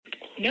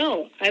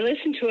No, I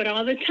listen to it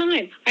all the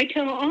time. I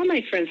tell all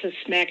my friends to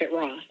smack it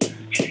raw.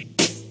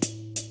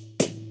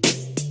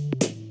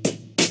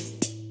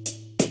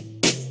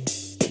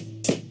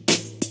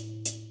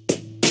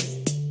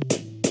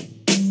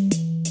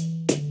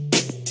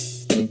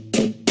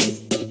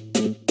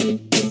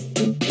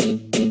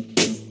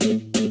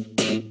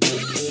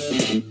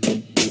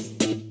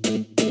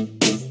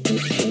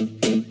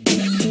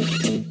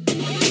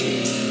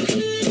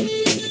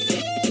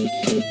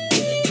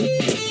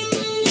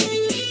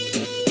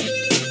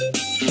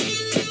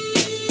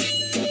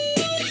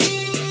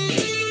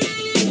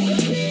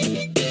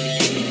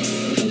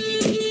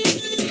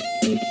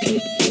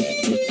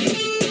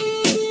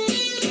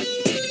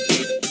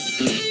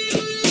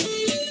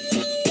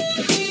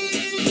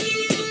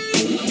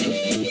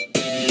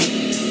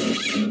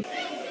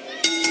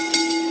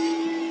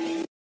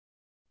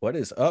 What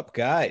is up,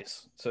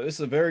 guys? So this is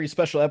a very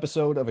special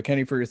episode of A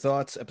Kenny for Your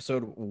Thoughts,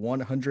 episode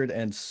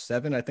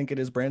 107, I think it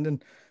is, Brandon.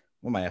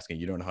 What am I asking?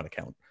 You don't know how to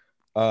count.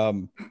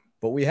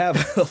 But we have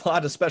a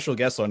lot of special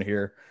guests on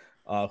here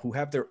who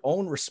have their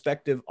own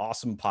respective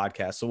awesome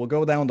podcasts. So we'll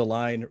go down the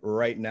line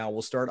right now.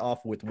 We'll start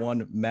off with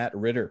one, Matt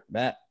Ritter.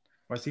 Matt.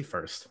 Why is he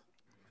first?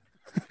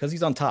 Because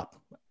he's on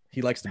top.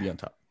 He likes to be on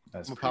top.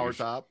 I'm a power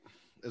top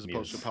as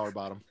opposed to a power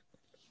bottom.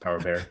 Power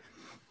bear.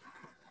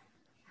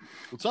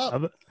 What's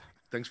up?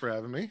 Thanks for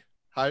having me.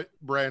 Hi,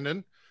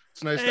 Brandon.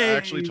 It's nice to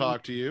actually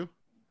talk to you.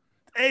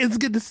 Hey, it's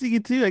good to see you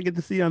too. I get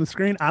to see you on the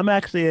screen. I'm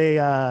actually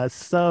a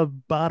sub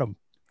bottom.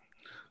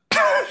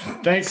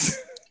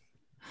 Thanks.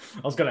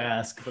 I was gonna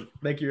ask, but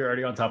thank you. You're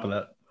already on top of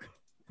that.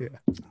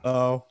 Yeah.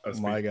 Oh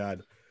my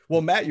God. Well,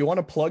 Matt, you want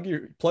to plug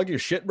your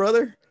shit,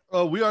 brother?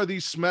 We are the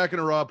Smackin'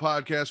 a Raw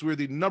podcast. We're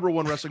the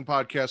 #1 wrestling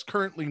podcast,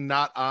 currently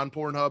not on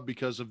Pornhub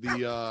because of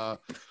the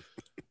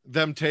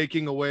them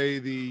taking away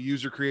the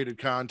user-created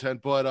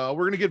content. But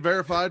we're gonna get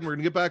verified and we're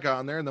gonna get back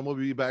on there, and then we'll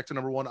be back to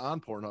 #1 on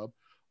Pornhub.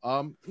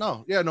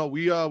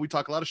 We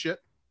talk a lot of shit,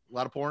 a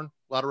lot of porn,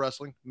 a lot of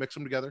wrestling, mix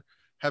them together,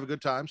 have a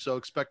good time. So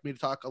expect me to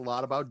talk a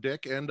lot about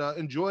dick and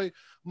enjoy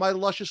my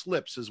luscious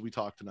lips as we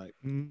talk tonight.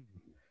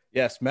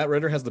 Yes, Matt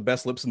Ritter has the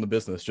best lips in the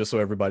business, just so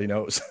everybody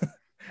knows.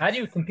 How do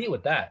you compete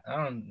with that?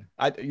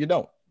 You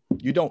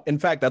don't. In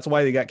fact, that's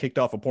why they got kicked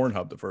off of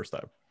Pornhub the first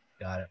time.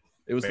 Got it.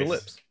 It was the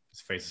lips. His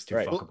face is too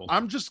Right. fuckable. Well,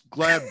 I'm just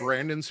glad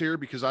Brandon's here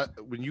because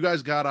when you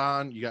guys got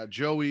on, you got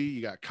Joey,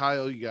 you got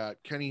Kyle, you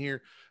got Kenny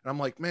here, and I'm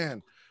like,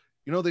 man,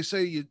 you know, they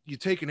say you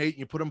take an 8 and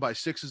you put them by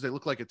 6s, they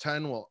look like a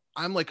 10. Well,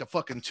 I'm like a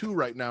fucking 2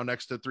 right now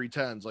next to 3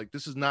 10s. Like,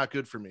 this is not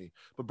good for me.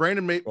 But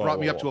Brandon brought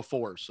me up to a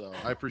 4, so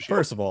I appreciate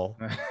First of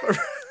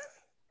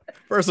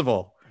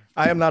all,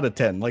 I am not a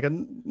 10, like a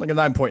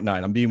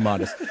 9.9. I'm being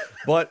modest.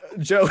 But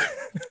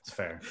It's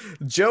fair.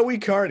 Joey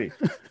Carney,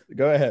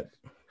 go ahead.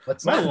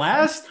 My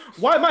last?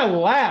 Why am I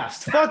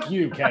last? Fuck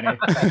you, Kenny.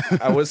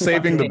 I was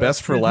saving the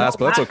best for last,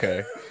 but that's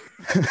okay.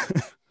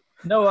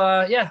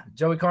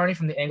 Joey Carney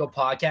from the Angle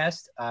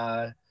Podcast.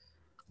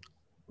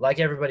 Like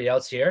everybody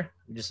else here,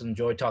 we just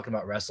enjoy talking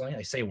about wrestling.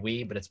 I say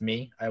we, but it's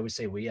me. I always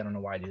say we. I don't know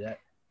why I do that.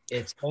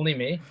 It's only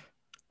me.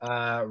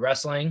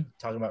 Wrestling,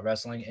 talking about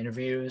wrestling,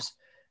 interviews,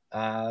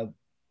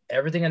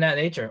 everything in that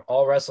nature,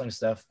 all wrestling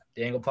stuff,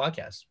 the Angle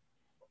Podcast.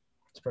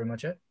 That's pretty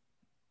much it.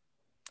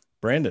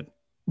 Brandon.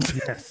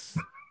 Yes.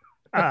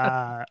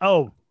 I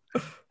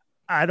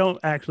don't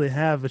actually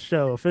have a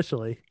show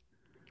officially,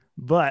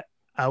 but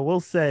I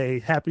will say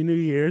Happy New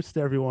Year's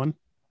to everyone.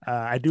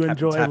 I do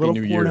enjoy a little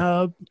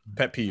Pornhub.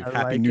 Pet peeve. I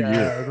Happy New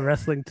Year.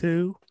 Wrestling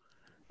too.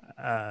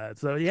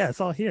 So yeah,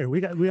 it's all here. We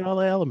got all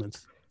the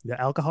elements.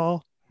 The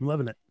alcohol. I'm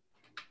loving it.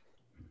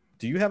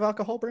 Do you have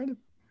alcohol, Brandon?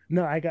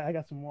 No, I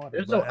got some water.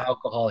 There's no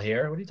alcohol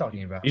here. What are you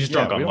talking about? You just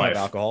drunk on we don't life.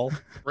 have alcohol.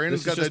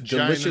 Brandon's This got is that just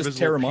giant delicious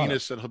invisible Terramana.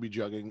 penis that he'll be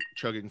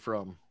chugging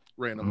from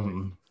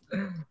randomly.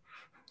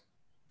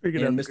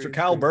 And Mr.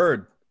 Kyle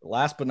Bird,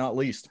 last but not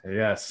least.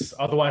 Yes,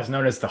 otherwise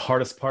known as the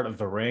hardest part of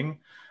the ring.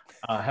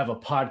 I have a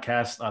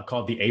podcast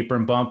called The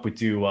Apron Bump. We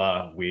do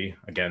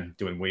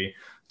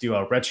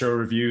retro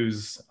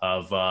reviews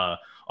of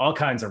all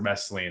kinds of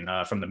wrestling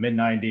from the mid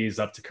 90s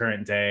up to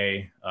current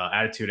day,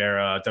 Attitude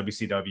Era,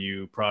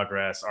 WCW,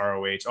 Progress,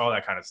 ROH, all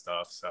that kind of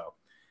stuff. So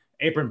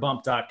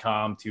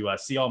apronbump.com to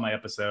see all my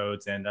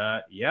episodes. And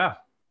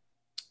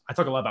I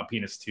talk a lot about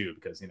penis too,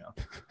 because,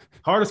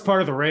 hardest part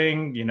of the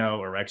ring,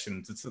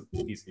 erections, it's an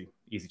easy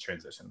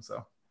transition.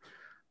 So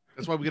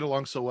That's why we get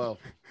along so well.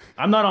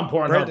 I'm not on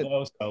Pornhub Brandon,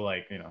 though, so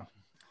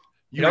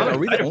are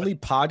we the only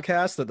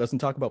podcast that doesn't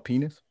talk about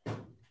penis?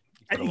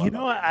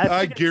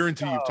 I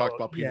guarantee you've talked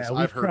about penis. Yeah,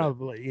 I've heard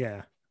probably,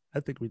 yeah. I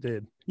think we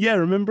did. Yeah,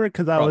 remember?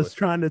 Because I was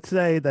trying to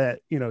say that,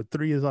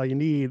 3 is all you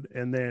need.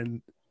 And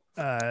then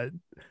our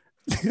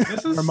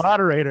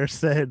moderator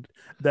said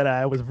that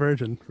I was a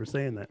virgin for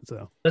saying that.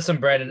 So listen,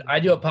 Brandon, I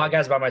do a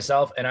podcast by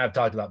myself and I've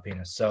talked about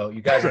penis. So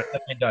you guys have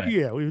definitely done it.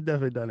 Yeah, we've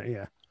definitely done it.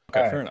 Yeah.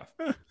 Okay, All fair right.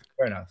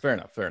 enough. Fair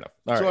enough.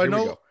 All so right, I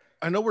know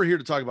I know we're here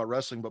to talk about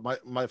wrestling, but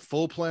my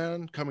full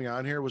plan coming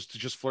on here was to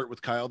just flirt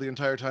with Kyle the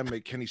entire time,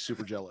 make Kenny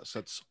super jealous.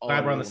 That's all.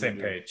 Glad we're on the same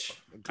page.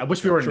 I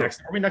wish we were next.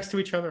 Are we next to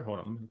each other? Hold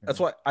on. That's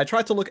why I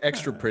tried to look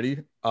extra pretty.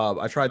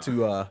 I tried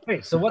to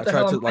Wait, so what I the tried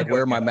hell to am I like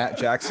wear doing my here? Matt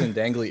Jackson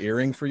dangly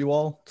earring for you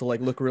all to like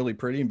look really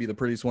pretty and be the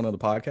prettiest one on the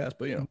podcast,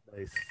 but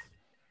Nice.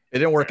 it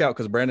didn't work out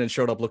because Brandon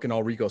showed up looking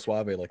all Rico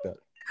Suave like that.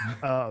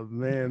 Oh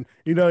man,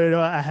 you know,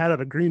 I had on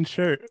a green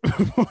shirt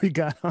before we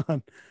got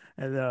on,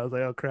 and then I was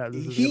like, "Oh crap,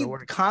 this is He gonna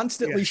work."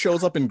 constantly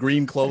shows up in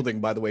green clothing,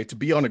 by the way, to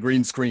be on a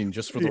green screen,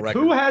 just for the record.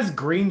 Who has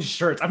green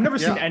shirts? I've never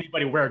seen Yeah.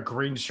 anybody wear a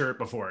green shirt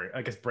before.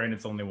 I guess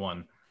Brandon's the only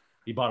one.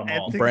 He bought them I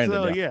all. think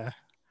Brandon, so, yeah. yeah.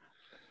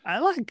 I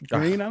like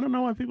green. I don't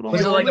know why people don't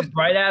Was it like like a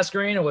bright ass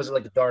green or was it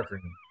like a dark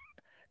green?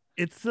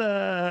 It's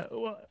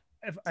well,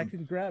 if I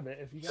can grab it,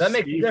 if you That guys...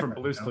 makes Steve a from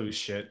difference, Blue's Clues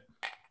shit.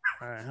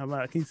 All right, how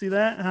about? Can you see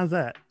that? How's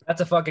that?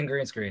 That's a fucking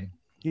green screen.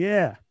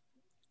 Yeah,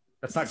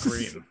 That's not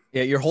green.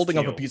 Yeah, you're holding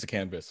up a Teal. piece of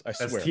canvas. I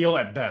That's swear. teal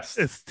at best.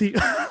 it's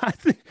I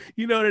think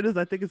you know what it is.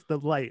 I think it's the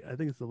light. I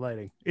think it's the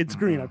lighting. It's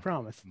green. I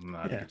promise.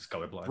 Nah, Yeah. it's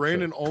colorblind.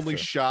 Brandon Sure. only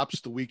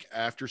shops the week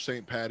after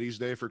St. Patty's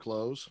Day for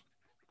clothes.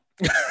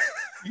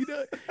 You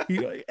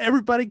know,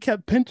 everybody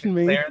kept pinching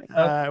me Clearance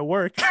up. at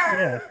work.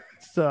 Yeah.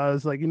 So I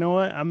was like, you know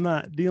what? I'm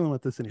not dealing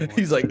with this anymore.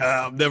 He's like,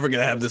 I'm never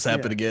gonna have this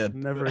happen Yeah, again.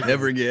 never again.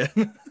 Never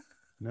again.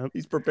 Nope.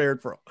 He's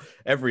prepared for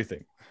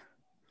everything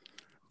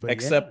But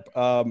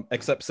yeah.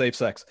 except safe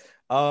sex.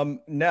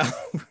 Now,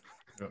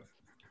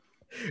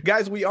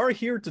 guys, we are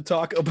here to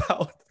talk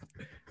about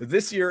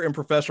this year in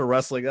professional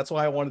wrestling. That's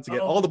why I wanted to get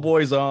all the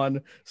boys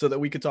on so that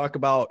we could talk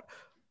about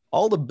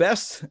all the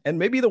best and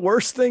maybe the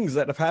worst things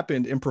that have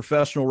happened in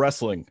professional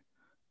wrestling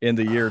in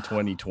the year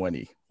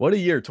 2020. What a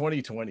year,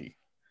 2020.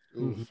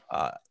 Oof.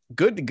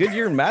 Good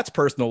year in Matt's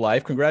personal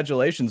life.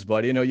 Congratulations,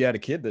 buddy. I know you had a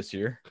kid this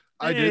year.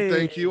 I did,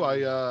 thank you.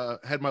 I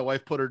had my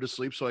wife put her to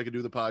sleep so I could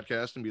do the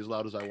podcast and be as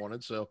loud as I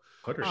wanted. So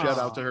Put her shout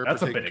out to her That's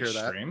for a taking bit care of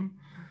that. extreme.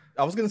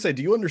 I was going to say,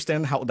 do you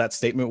understand how that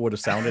statement would have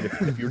sounded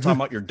if you were talking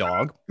about your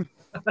dog?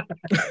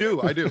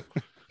 I do.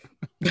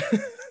 You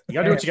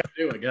gotta do what you gotta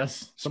do, I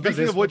guess. Sometimes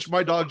Speaking it's of which,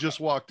 my dog just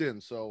walked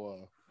in.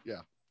 So yeah.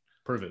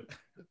 prove it.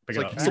 It's Pick it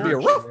like up. This will be a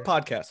rough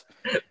podcast.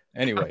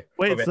 Anyway,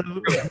 Wait, Okay. so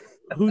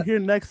who here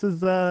next is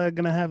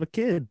gonna have a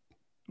kid?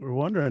 We're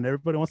wondering.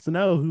 Everybody wants to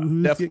know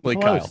who's definitely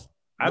getting close. Kyle.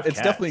 I have It's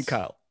cats. definitely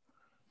Kyle.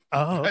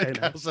 Oh, okay. I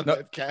nice. doesn't No.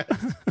 have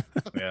cats.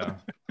 Yeah.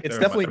 It's They're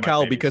definitely my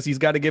Kyle babies. because he's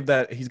got to give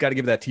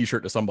that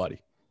T-shirt to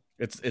somebody.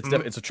 It's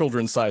Mhm. it's a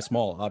children's size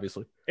small,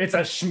 obviously. It's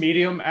a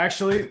medium,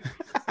 actually.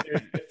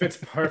 It fits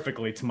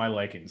perfectly to my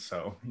liking,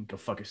 so you can go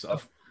fuck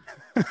yourself.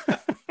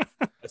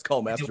 It's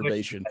called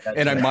masturbation, That's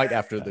and I right. might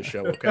after the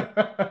show. Okay.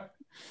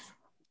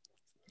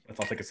 Let's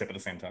all take a sip at the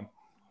same time.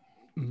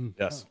 Mhm.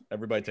 Yes,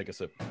 everybody take a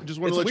sip. I just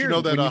want It's to let you weird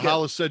know that when you get-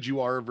 Hollis said you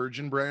are a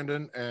virgin,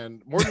 Brandon,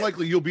 and more than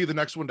likely you'll be the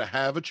next one to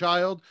have a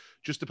child.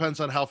 Just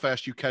depends on how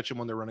fast you catch them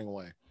when they're running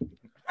away.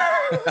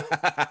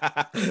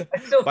 I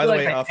still By feel the like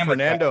way, I am a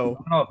Fernando. child.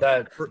 I don't know if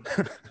that would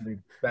be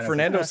beneficial.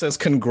 Fernando says,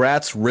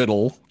 "Congrats,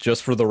 Riddle."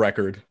 Just for the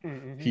record,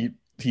 Mhm.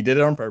 he did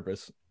it on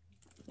purpose,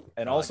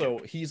 and I like also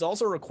he's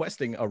also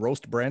requesting a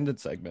roast Brandon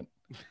segment,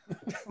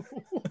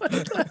 What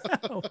the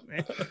hell,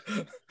 man?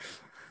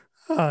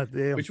 Oh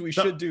damn. which we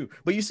should do.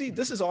 But you see,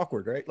 this is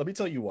awkward, right? Let me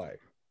tell you why.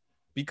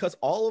 Because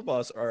all of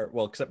us are,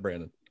 well, except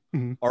Brandon,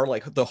 Mhm. are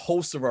like the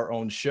hosts of our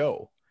own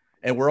show.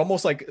 And we're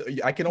almost like,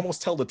 I can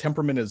almost tell the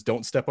temperament is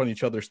don't step on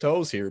each other's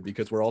toes here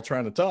because we're all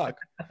trying to talk.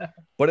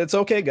 But it's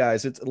okay,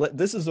 guys.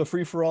 This is a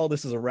free for all.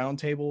 This is a round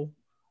table.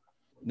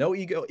 No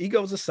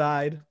egos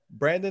aside.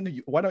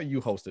 Brandon, why don't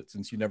you host it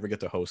since you never get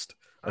to host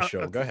a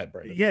show? Go ahead,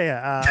 Brandon.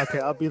 Yeah. Okay,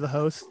 I'll be the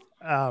host.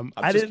 I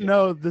just didn't kidding.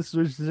 know this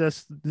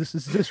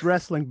is just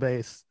wrestling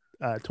based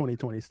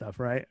 2020 stuff,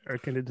 right? Or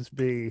can it just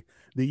be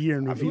the year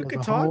in I mean, review? we as could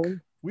a talk. whole?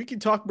 We can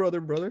talk, brother.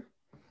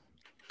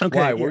 Okay.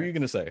 Why? yeah. What were you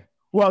gonna say?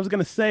 Well, I was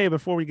gonna say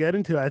before we get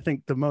into it, I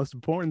think the most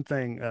important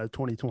thing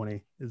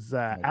 2020 is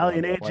Ali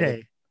and God, why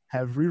AJ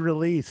have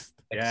re-released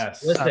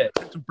Yes. Explicit.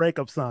 it's a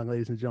breakup song,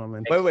 ladies and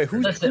gentlemen. Wait. Who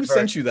Explicit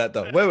sent you that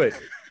though? Wait.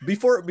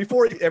 Before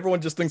everyone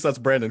just thinks that's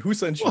Brandon, who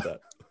sent you that?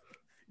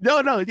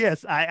 No,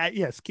 yes,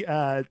 yes,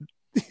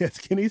 yes.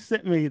 Kenny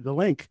sent me the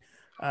link.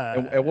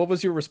 And what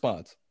was your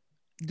response?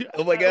 d-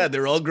 Oh my God,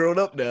 they're all grown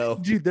up now.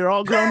 dude, they're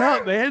all grown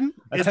up, man.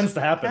 That It's tends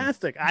to happen.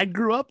 fantastic. I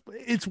grew up.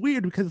 It's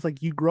weird because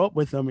like you grow up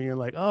with them and you're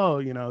like, oh,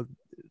 you know,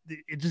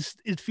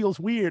 it feels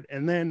weird,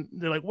 and then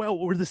they're like, well,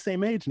 we're the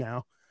same age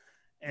now,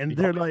 and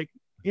they're like,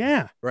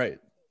 yeah, Right.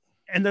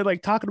 and they're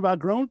like talking about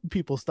grown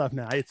people stuff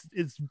now.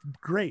 It's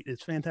great.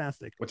 It's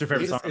fantastic. What's your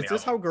favorite Is, song? on is the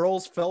this how album?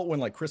 girls felt when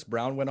like Chris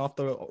Brown went off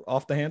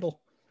the handle?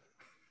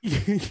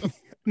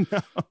 No.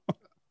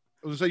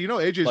 So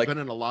AJ's Like- been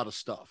in a lot of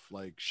stuff.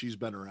 Like she's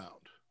been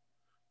around,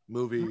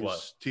 movies,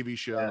 What? TV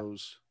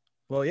shows.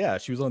 Well, yeah,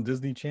 she was on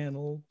Disney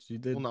Channel. She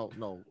did. Well,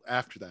 no.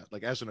 After that,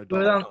 like as an She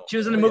was, adult, she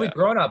was in the Oh, movie yeah.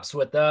 Grown Ups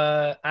with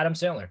Adam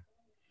Sandler.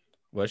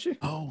 Was she?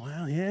 Oh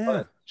wow,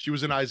 yeah. she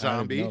was in I didn't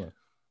know iZombie. that.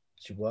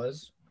 She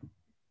was.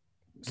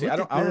 See, Look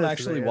I at don't this,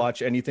 actually man.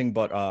 watch anything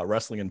but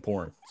wrestling and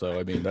porn. So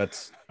I mean,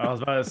 that's I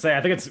was about to say,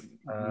 I think it's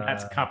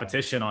Matt's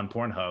competition on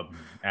Pornhub,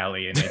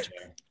 Ali and AJ.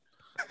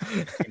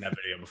 Seen that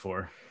video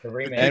before. The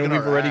remake. and Kicking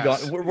we've our already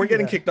ass. we're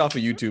getting Yeah. kicked off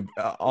of YouTube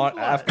What?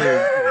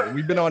 after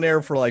we've been on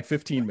air for like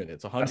 15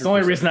 minutes. 100%. That's the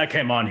only reason I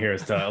came on here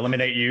is to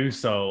eliminate you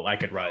so I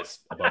could rise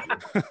above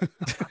you.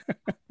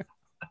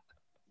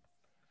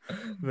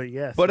 But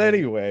yes. But man.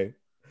 anyway,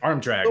 Arm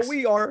drags. so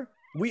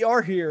we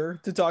are here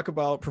to talk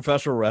about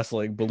professional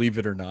wrestling, believe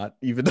it or not,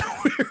 even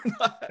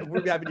though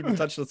we haven't even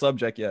touched the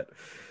subject yet.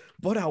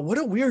 But what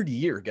a weird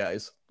year,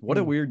 guys. What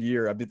a weird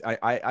year.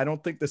 I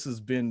don't think this has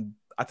been,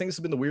 I think this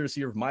has been the weirdest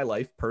year of my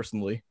life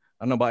personally.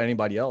 I don't know about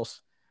anybody else.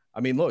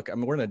 I mean, look,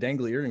 I'm wearing a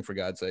dangly earring for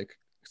God's sake.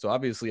 So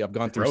obviously I've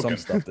gone through some Broken.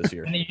 stuff this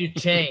year. Kenny, you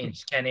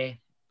changed, Kenny.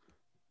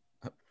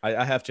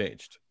 I have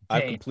changed.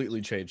 I've Changed.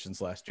 completely changed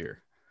since last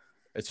year.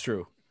 It's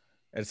true.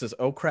 And it says,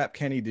 "Oh crap,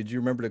 Kenny, did you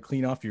remember to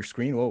clean off your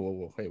screen?"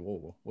 Whoa. Hey,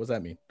 whoa. What does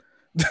that mean?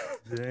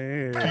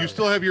 Damn. Do you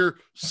still have your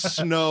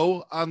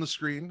snow on the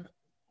screen?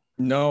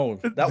 No,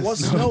 that was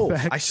Snow snow.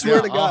 effect. I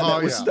swear to God,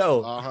 that was yeah.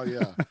 snow.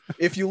 Yeah.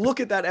 If you look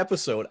at that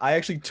episode, I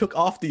actually took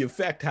off the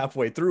effect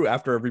halfway through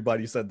after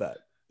everybody said that.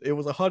 It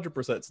was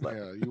 100% snow.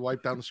 Yeah, you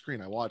wiped down the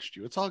screen. I watched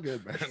you. It's all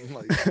good, man.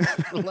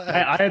 Like, relax.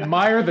 I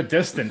admire the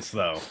distance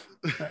though.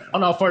 I don't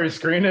know how far your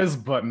screen is,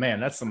 but man,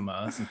 that's some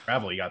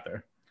travel you got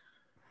there.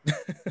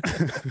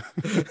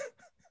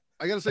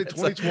 I gotta say,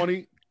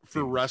 2020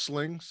 for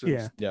wrestling,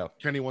 since Yeah.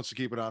 Kenny wants to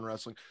keep it on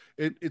wrestling.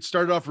 It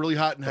started off really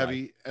hot and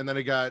heavy, and then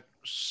it got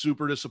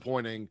super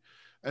disappointing,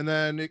 and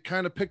then it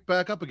kind of picked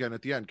back up again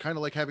at the end, kind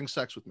of like having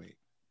sex with me.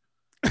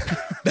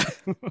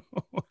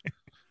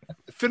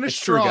 It finished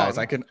It's true, strong. guys.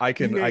 I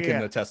can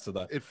Yeah. attest to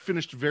that. It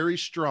finished very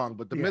strong,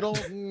 but the Yeah. middle,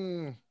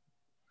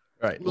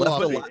 Right. little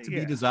Left a off lot beat. to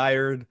be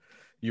desired.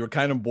 You were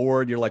kind of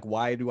bored. You're like,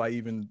 why am I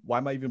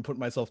even putting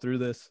myself through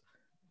this?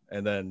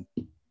 And then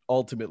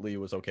ultimately it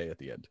was okay at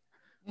the end.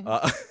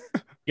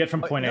 Get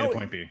from point A no, to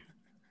point B.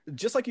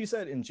 Just like you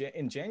said in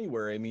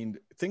January, I mean,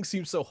 things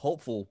seem so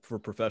hopeful for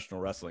professional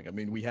wrestling. I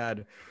mean, we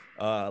had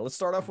let's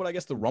start off with, I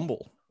guess, the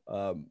Rumble.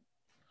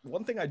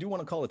 One thing I do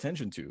want to call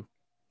attention to,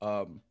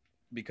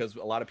 because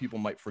a lot of people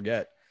might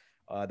forget,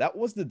 that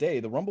was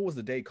the Rumble was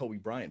the day Kobe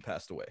Bryant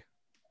passed away.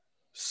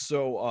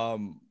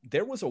 So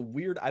there was a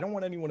weird, I don't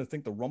want anyone to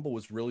think the Rumble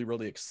was really,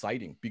 really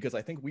exciting, because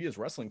I think we as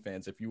wrestling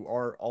fans, if you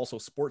are also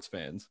sports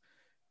fans,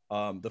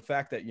 the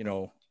fact that,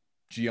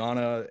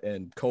 Gianna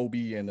and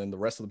Kobe and then the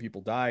rest of the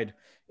people died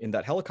in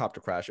that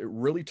helicopter crash, it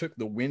really took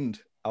the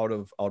wind out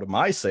of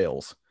my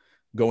sails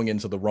going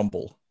into the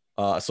Rumble.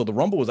 So the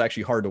Rumble was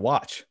actually hard to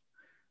watch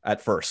at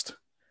first,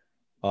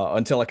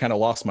 until I kind of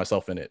lost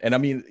myself in it. And I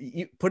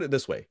mean, put it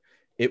this way,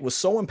 it was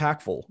so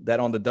impactful that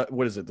on the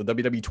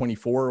WWE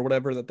 24 or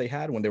whatever that they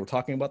had when they were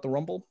talking about the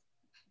Rumble,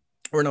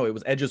 or no, it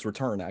was Edge's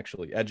return,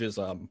 actually, Edge's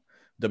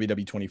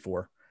WWE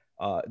 24.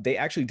 They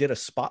actually did a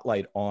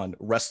spotlight on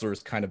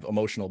wrestlers kind of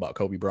emotional about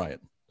Kobe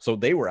Bryant. So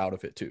they were out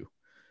of it too.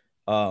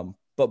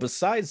 But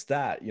besides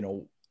that,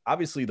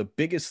 obviously the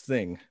biggest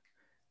thing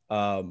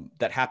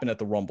that happened at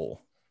the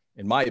Rumble,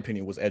 in my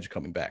opinion, was Edge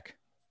coming back.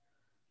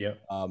 Yeah.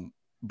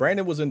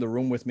 Brandon was in the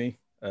room with me.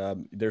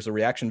 There's a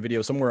reaction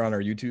video somewhere on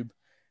our YouTube.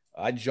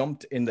 I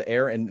jumped in the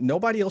air and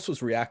nobody else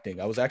was reacting.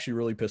 I was actually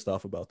really pissed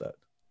off about that.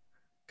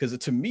 Because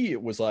to me,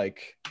 it was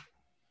like,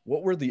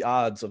 what were the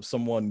odds of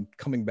someone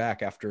coming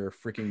back after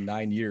freaking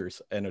 9 years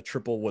and a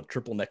triple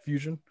neck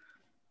fusion?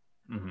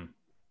 Mm-hmm.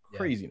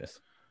 Craziness.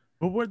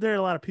 But were there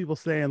a lot of people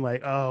saying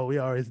like, "Oh, we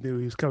always knew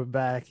he was coming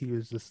back. He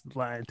was just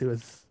lying to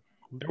us"?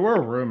 There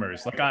were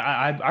rumors. Like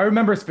I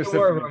remember specifically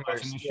rumors,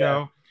 watching the yeah.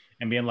 show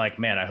and being like,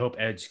 man, I hope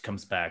Edge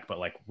comes back. But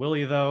like, will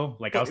he though?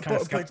 Like, I was kind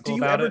of But skeptical do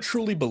you about ever it.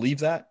 truly believe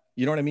that?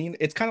 You know what I mean?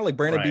 It's kind of like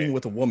Brandon being Right.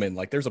 with a woman.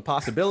 Like, there's a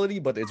possibility,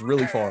 but it's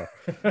really far.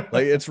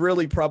 Like, it's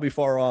really probably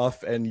far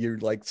off, and you're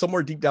like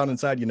somewhere deep down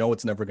inside,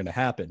 it's never going to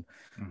happen.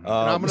 Mhm. And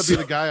I'm going to be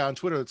the guy on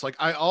Twitter that's like,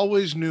 I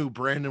always knew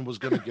Brandon was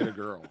going to get a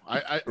girl.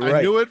 I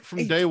Right. knew it from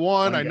Hey, day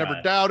one. one I never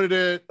guy. doubted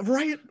it.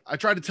 Right? I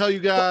tried to tell you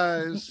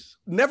guys.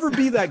 Never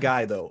be that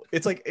guy, though.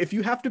 It's like, if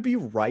you have to be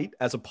right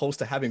as opposed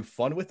to having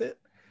fun with it,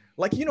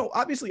 like,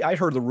 obviously I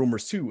heard the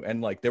rumors too.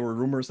 And like, there were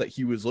rumors that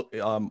he was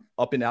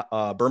up in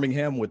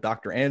Birmingham with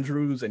Dr.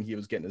 Andrews and he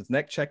was getting his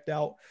neck checked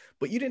out,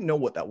 but you didn't know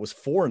what that was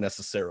for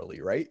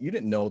necessarily, right? You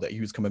didn't know that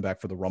he was coming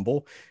back for the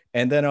Rumble.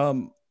 And then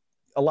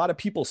a lot of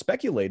people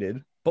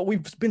speculated, but we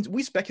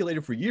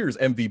speculated for years,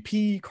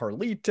 MVP,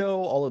 Carlito,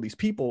 all of these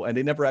people, and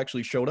they never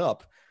actually showed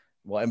up.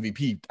 Well,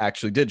 MVP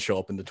actually did show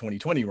up in the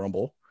 2020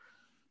 Rumble,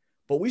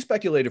 but we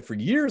speculated for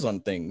years on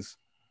things.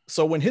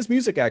 So when his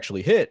music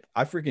actually hit,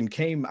 I freaking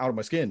came out of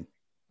my skin.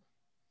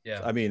 Yeah.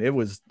 I mean, it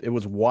was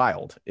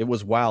wild. It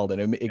was wild.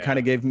 And it kind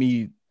of gave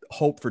me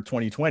hope for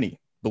 2020,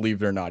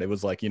 believe it or not. It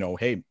was like,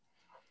 hey,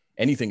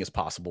 anything is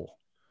possible.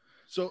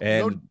 So,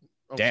 And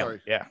damn,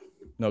 sorry. yeah.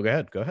 No, go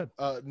ahead.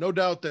 No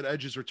doubt that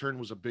Edge's return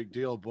was a big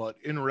deal, but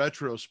in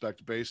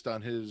retrospect, based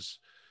on his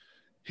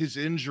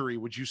injury,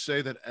 would you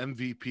say that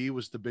MVP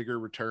was the bigger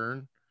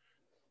return?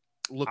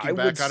 Looking I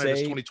back would on it as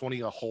say-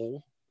 2020 a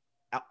whole.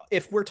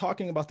 if we're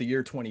talking about the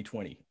year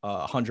 2020,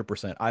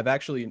 100%. I've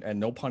actually, and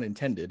no pun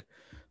intended,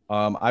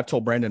 I've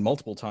told Brandon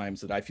multiple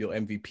times that I feel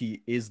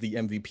MVP is the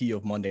MVP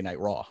of Monday Night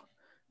Raw,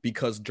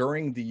 because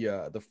during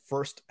the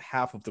first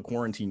half of the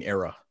quarantine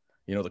era,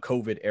 the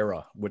COVID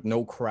era with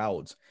no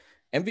crowds,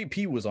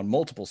 MVP was on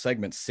multiple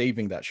segments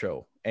saving that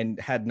show and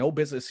had no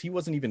business. He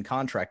wasn't even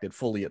contracted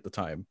fully at the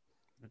time,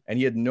 and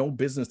he had no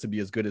business to be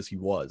as good as he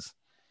was.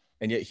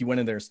 And yet he went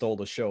in there and stole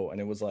the show.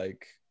 And it was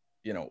like,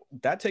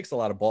 that takes a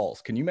lot of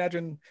balls. Can you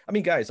imagine? I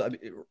mean, guys,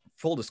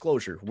 full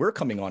disclosure, we're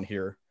coming on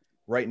here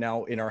right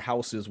now in our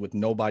houses with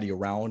nobody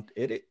around.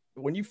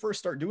 When you first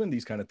start doing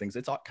these kind of things,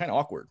 it's kind of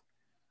awkward.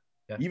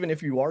 Yeah. Even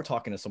if you are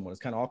talking to someone,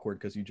 it's kind of awkward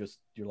because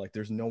you're like,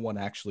 there's no one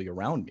actually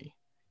around me,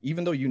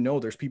 even though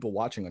there's people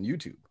watching on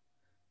YouTube.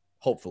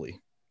 Hopefully,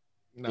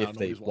 if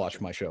they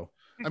watch my show.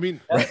 I mean,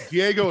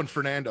 Diego and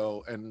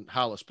Fernando and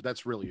Hollis, but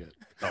that's really it.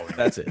 Oh,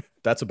 that's it.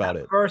 That's about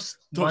it. First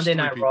Monday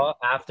Night Raw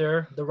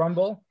after the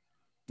Rumble.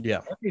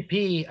 Yeah.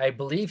 MVP, I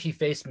believe he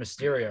faced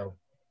Mysterio,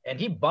 and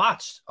he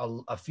botched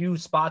a few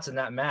spots in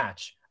that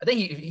match. I think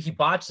he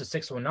botched the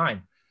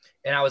 619,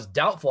 and I was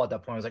doubtful at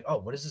that point. I was like, oh,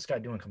 what is this guy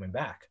doing coming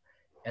back?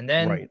 And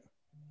then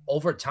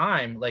over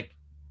time, like,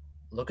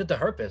 look at the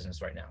Hurt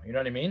Business right now. You know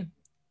what I mean?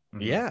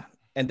 Yeah.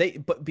 And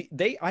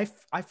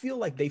I feel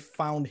like they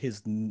found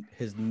his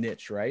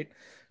niche, right? Yeah.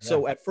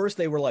 So at first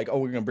they were like, oh,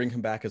 we're going to bring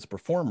him back as a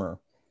performer.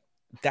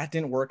 That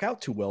didn't work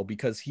out too well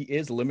because he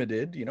is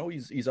limited.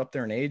 He's up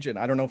there in age. And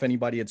I don't know if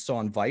anybody had saw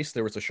on Vice,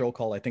 there was a show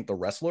called, I think, The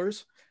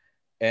Wrestlers.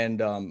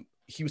 And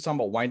he was talking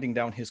about winding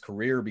down his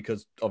career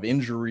because of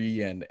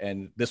injury.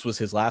 And this was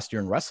his last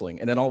year in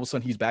wrestling. And then all of a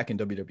sudden he's back in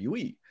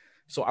WWE.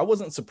 So I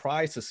wasn't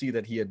surprised to see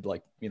that he had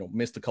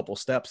missed a couple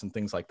steps and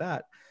things like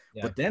that.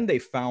 Yeah. But then they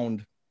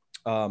found...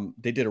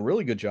 they did a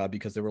really good job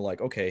because they were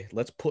like, okay,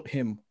 let's put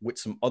him with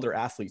some other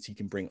athletes he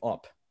can bring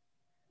up.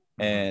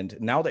 And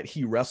now that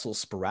he wrestles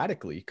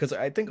sporadically, because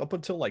I think up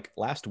until like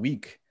last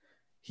week,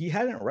 he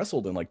hadn't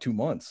wrestled in like 2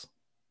 months,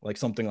 like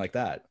something like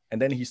that.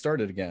 And then he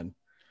started again.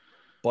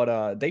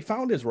 But they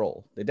found his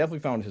role. They definitely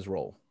found his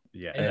role.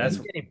 Yeah. And that's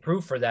getting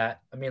proof for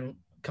that. I mean,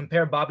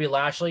 compare Bobby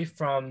Lashley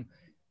from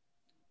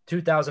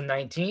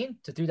 2019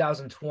 to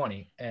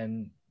 2020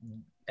 and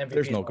MVP.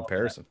 There's no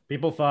comparison.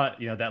 People thought,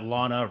 that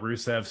Lana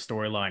Rusev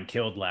storyline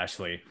killed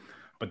Lashley,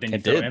 but then you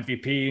throw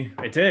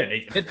MVP. It did.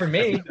 It did for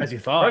me, as you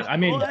thought. I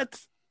mean,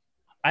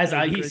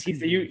 he's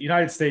the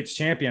United States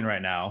champion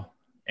right now,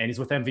 and he's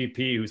with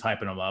MVP, who's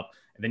hyping him up.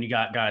 And then you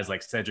got guys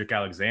like Cedric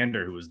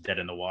Alexander, who was dead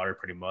in the water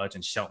pretty much,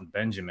 and Shelton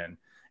Benjamin.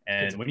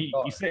 And when you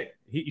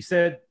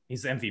said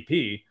he's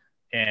MVP,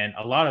 and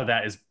a lot of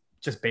that is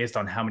just based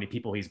on how many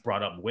people he's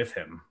brought up with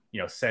him.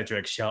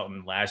 Cedric,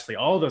 Shelton, Lashley,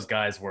 all of those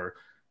guys were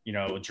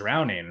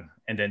drowning.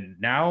 And then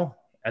now,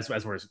 as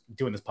we're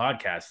doing this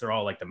podcast, they're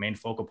all like the main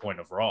focal point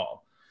of Raw.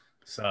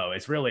 So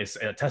it's really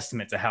a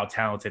testament to how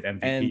talented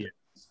MVP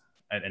is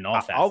and all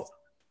that.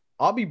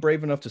 I'll be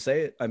brave enough to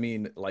say it. I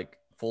mean, like,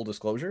 full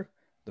disclosure,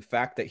 the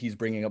fact that he's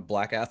bringing up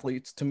black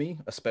athletes to me,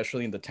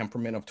 especially in the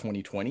temperament of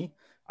 2020,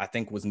 I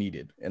think was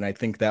needed. And I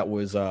think that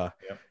was I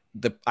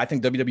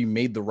think WWE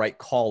made the right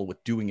call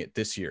with doing it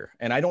this year.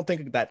 And I don't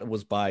think that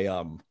was by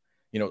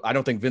I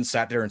don't think Vince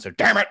sat there and said,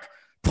 damn it,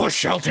 push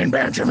Shelton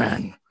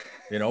Benjamin,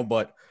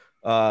 but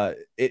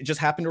it just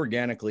happened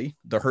organically.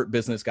 The Hurt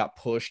Business got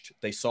pushed.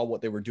 They saw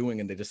what they were doing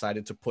and they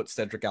decided to put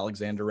Cedric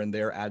Alexander in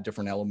there, add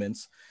different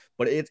elements.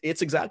 But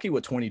it's exactly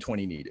what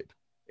 2020 needed.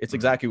 It's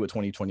exactly what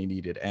 2020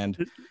 needed. And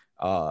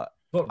I'm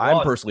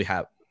personally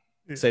happy.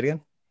 Say it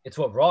again. It's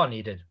what Raw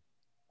needed.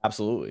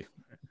 Absolutely.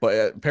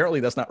 But apparently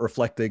that's not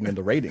reflecting in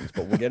the ratings,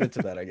 but we'll get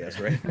into that, I guess,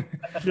 right?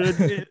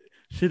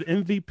 Should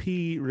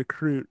MVP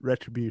recruit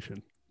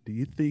Retribution? Do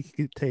you think he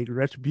could take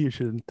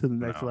Retribution to the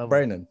next level?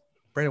 Brandon,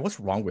 what's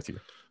wrong with you?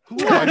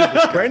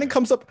 Brandon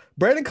comes up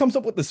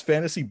with this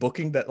fantasy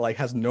booking that like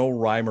has no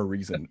rhyme or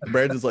reason.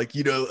 Brandon's like,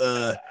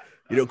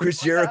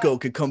 Chris Jericho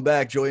could come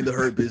back, join the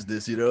Hurt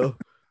Business,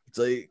 It's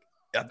like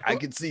I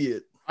can see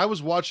it. I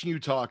was watching you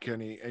talk,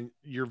 Kenny, and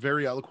you're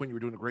very eloquent. You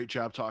were doing a great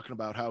job talking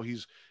about how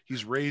he's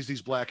raised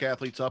these black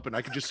athletes up, and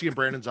I could just see in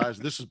Brandon's eyes,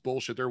 this is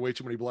bullshit. There are way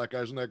too many black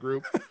guys in that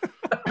group.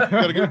 We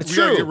gotta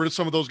get rid of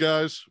some of those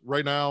guys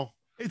right now.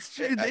 It's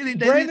true.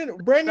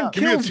 Brandon,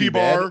 give me a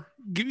T-bar.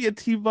 Give me a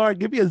T-bar.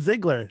 Give me a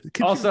Ziggler.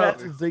 Could also,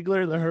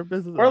 Ziggler, the Hurt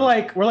Business. We're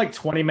like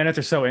 20 minutes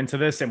or so into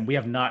this, and we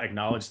have not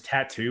acknowledged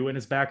tattoo in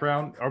his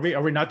background. Are we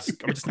not?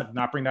 Are we just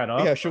not bring that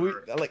up? Yeah. Should we?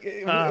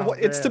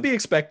 It's to be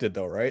expected,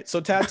 though, right? So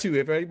tattoo.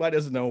 If anybody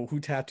doesn't know who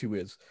Tattoo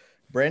is,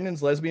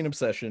 Brandon's lesbian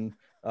obsession.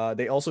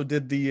 They also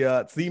did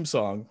the theme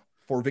song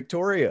for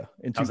Victoria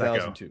in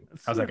 2002.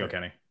 How's that go,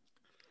 Kenny?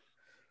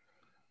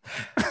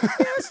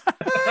 Yes,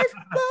 I've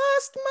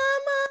lost my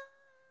mind.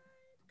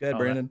 Go ahead,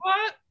 Brandon.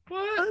 What?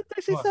 All the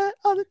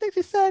things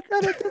she said,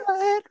 running through my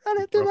head.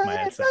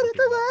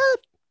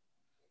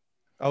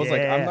 I was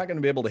like, I'm not going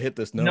to be able to hit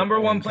this note.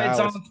 Number one played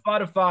song on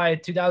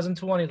Spotify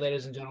 2020,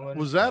 ladies and gentlemen.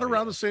 Was that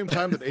around the same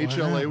time that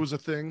HLA was a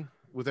thing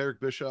with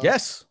Eric Bischoff?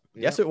 Yes.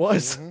 Yeah. Yes, it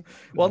was. Mm-hmm.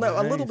 Well, no,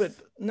 nice. A little bit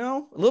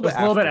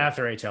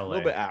after HLA. A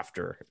little bit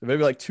after.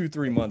 Maybe like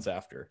 2-3 months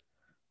after.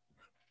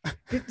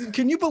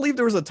 Can you believe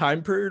there was a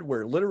time period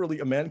where literally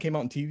a man came out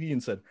on TV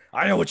and said,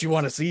 "I know what you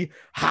want to see: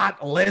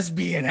 hot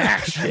lesbian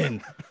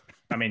action."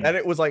 I mean, and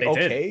it was like,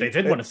 they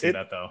did want to see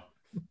that though.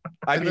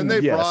 I and mean, then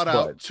they yes, brought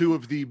out but... two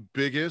of the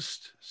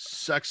biggest,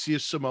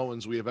 sexiest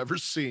Samoans we have ever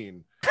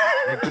seen,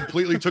 and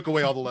completely took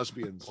away all the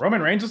lesbians.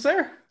 Roman Reigns was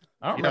there.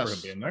 I don't remember him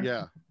being there.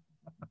 Yeah.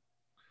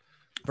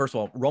 First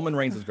of all, Roman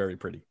Reigns is very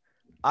pretty.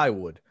 I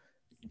would.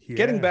 Yeah.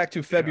 Getting back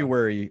to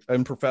February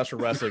in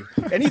professional wrestling,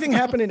 anything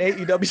happen in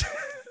AEW?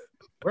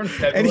 We're in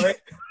February.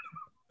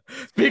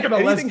 Speaking of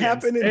anything lesbians,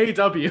 happen in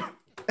AEW.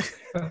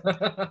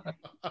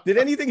 Did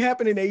anything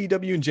happen in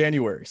AEW in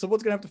January?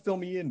 Someone's gonna have to fill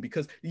me in,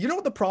 because you know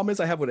what the problem is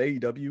I have with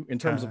AEW in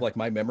terms of like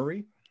my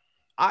memory.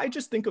 I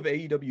just think of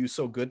AEW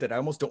so good that I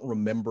almost don't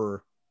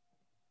remember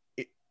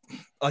it,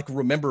 like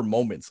remember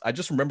moments. I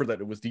just remember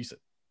that it was decent.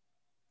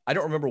 I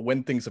don't remember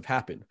when things have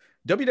happened.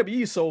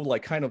 WWE is so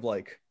like kind of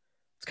like,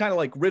 it's kind of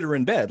like Ritter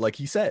in bed, like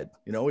he said.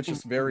 You know, it's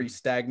just very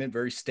stagnant,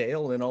 very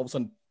stale, and then all of a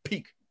sudden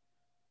peak.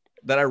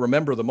 That I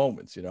remember the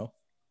moments, you know.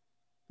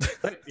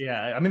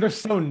 Yeah, I mean, they're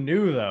so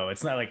new though.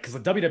 It's not like, because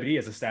the WWE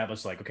has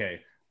established like, okay,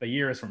 the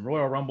year is from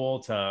Royal Rumble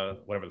to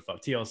whatever the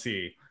fuck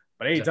TLC,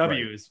 but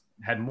AEW has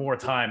had more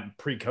time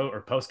pre-COVID or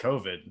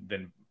post-COVID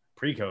than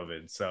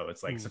pre-COVID, so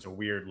it's like such a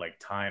weird like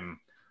time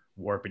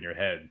warp in your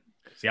head.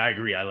 See, I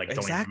agree. I like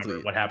don't even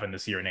remember what happened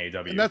this year in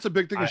AEW. And that's a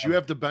big thing is you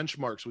have the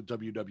benchmarks with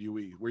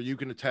WWE where you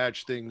can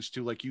attach things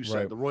to, like you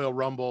said, the Royal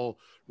Rumble,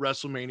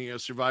 WrestleMania,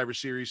 Survivor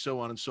Series, so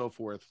on and so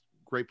forth.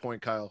 Great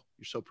point, Kyle.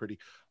 You're so pretty.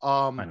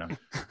 I know.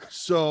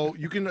 So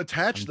you can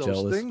attach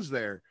those things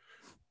there.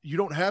 You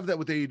don't have that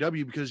with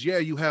AEW because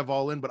you have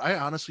All In, but I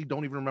honestly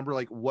don't even remember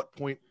like what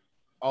point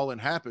All In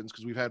happens,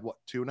 because we've had what,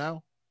 2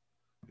 now?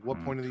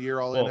 What point of the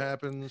year All In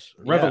happens?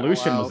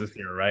 Revolution was this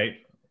year, right?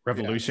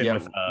 Revolution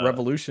with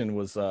Revolution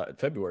was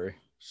February.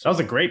 That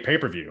was a great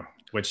pay-per-view,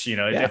 which it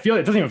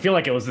doesn't even feel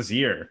like it was this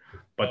year,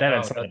 but that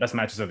had some of the best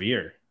matches of the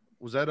year.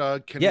 Was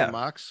that Kenny and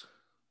Mox?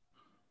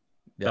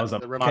 Yeah,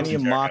 that was Kenny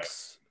and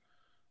Mox.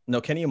 No,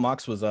 Kenny and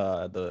Mox was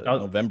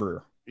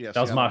November. Yes,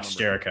 that was Mox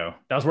Jericho.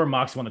 That was where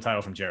Mox won the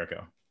title from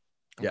Jericho.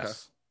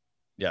 Yes.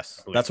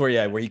 Yes. That's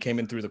where he came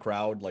in through the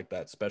crowd, like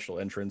that special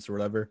entrance or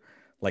whatever,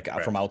 like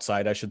from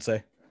outside, I should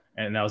say.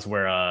 And that was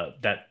where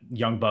that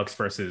Young Bucks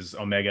versus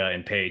Omega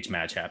and Page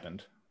match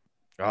happened.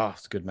 Oh,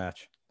 it's a good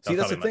match. See,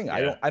 that's the thing.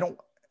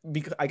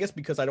 I guess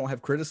because I don't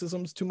have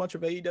criticisms too much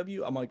of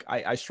AEW, I'm like,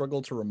 I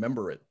struggle to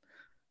remember it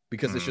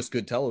because it's just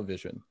good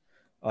television.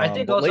 I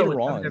think also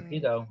later on,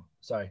 WWE though.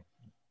 Sorry.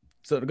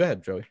 So go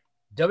ahead, Joey.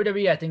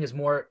 WWE, I think, is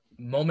more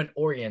moment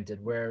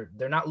oriented, where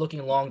they're not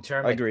looking long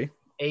term. I agree.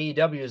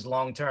 AEW is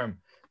long term.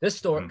 This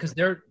story, because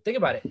think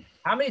about it.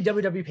 How many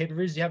WWE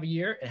pay-per-views do you have a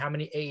year, and how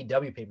many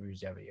AEW pay-per-views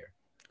do you have a year?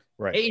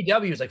 Right.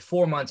 AEW is like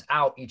 4 months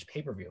out each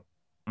pay-per-view.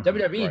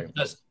 WWE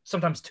does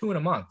sometimes 2 in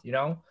a month.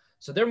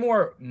 So they're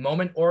more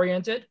moment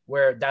oriented,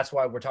 where that's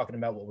why we're talking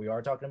about what we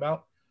are talking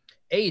about.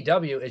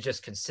 AEW is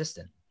just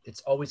consistent.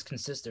 It's always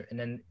consistent, and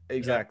then the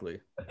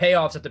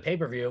payoffs at the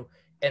pay-per-view.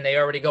 And they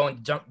already go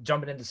and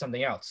jumping into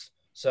something else.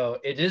 So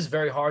it is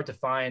very hard to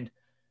find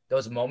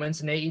those moments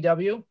in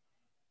AEW,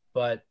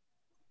 but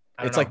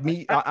it's like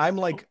me. I'm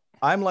like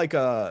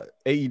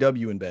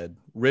AEW in bed.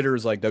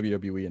 Ritter's like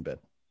WWE in bed.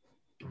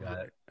 Got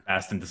it.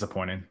 Fast and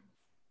disappointing.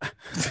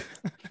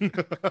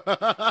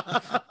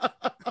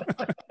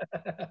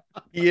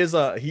 He is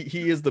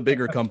the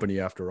bigger company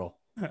after all.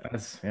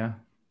 Yeah.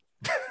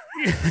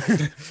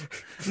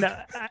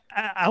 Now,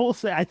 I will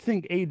say I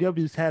think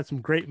AEW's had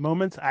some great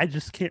moments. I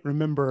just can't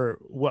remember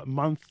what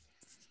month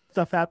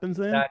stuff happens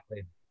in.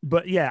 Exactly.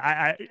 But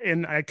yeah,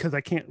 because I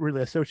can't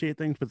really associate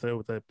things with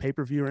a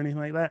pay-per-view or anything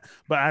like that.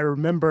 But I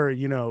remember,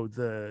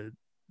 the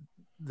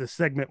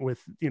segment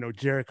with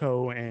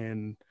Jericho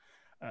and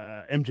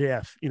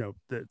MJF,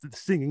 the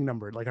singing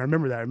number. Like I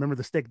remember that. I remember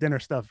the steak dinner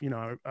stuff.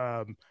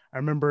 I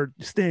remember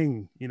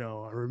Sting. I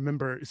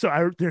remember.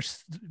 So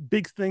there's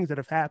big things that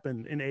have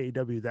happened in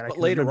AEW that I can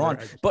later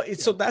remember. on.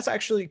 So that's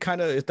actually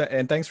kind of.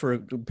 And thanks for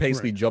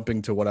basically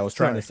jumping to what I was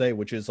trying to say,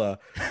 which is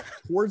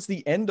towards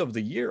the end of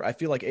the year, I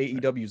feel like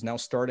AEW is now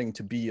starting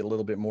to be a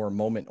little bit more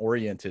moment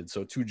oriented.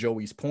 So to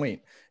Joey's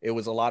point, it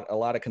was a lot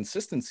of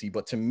consistency.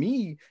 But to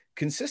me,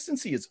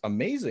 consistency is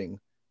amazing.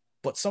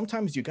 But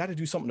sometimes you got to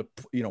do something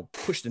to,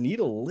 push the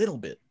needle a little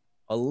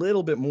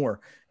bit more.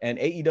 And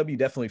AEW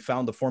definitely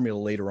found the formula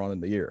later on in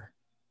the year.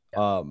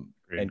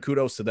 And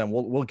kudos to them.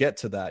 We'll get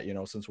to that,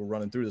 since we're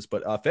running through this.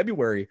 But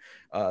February,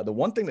 the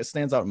one thing that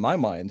stands out in my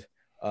mind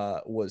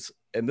was,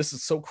 and this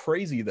is so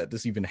crazy that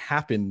this even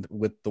happened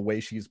with the way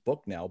she's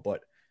booked now,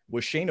 but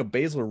was Shayna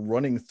Baszler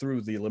running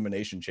through the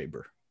Elimination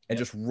Chamber and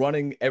just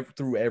running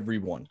through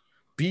everyone,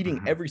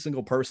 beating every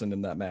single person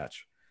in that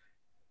match.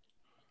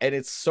 And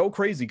it's so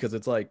crazy because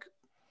it's like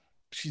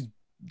she's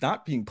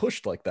not being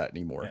pushed like that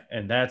anymore.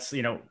 And that's,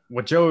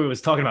 what Joey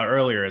was talking about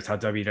earlier is how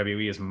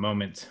WWE is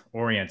moment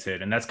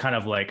oriented. And that's kind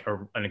of like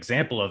an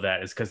example of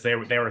that is because they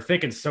were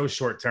thinking so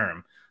short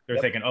term. They're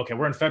thinking, okay,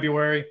 we're in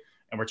February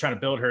and we're trying to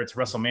build her to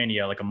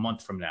WrestleMania like a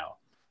month from now.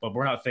 but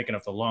we're not thinking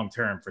of the long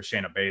term for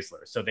Shayna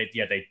Baszler. So they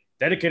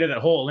dedicated that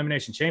whole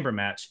Elimination Chamber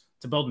match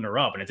to building her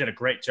up, and it did a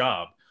great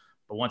job.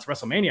 But once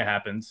WrestleMania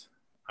happened,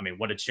 I mean,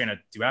 what did Shayna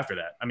do after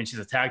that? I mean, she's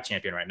a tag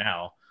champion right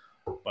now,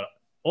 but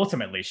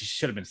ultimately she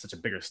should have been such a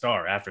bigger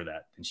star after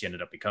that than she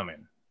ended up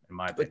becoming, in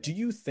my opinion. But do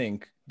you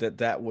think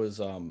that was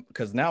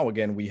because now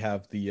again we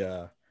have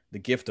the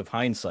gift of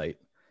hindsight?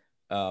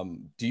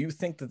 Do you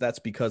think that that's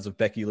because of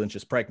Becky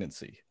Lynch's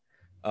pregnancy?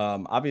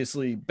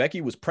 Obviously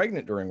Becky was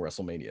pregnant during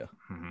WrestleMania,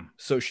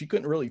 so she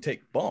couldn't really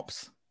take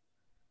bumps.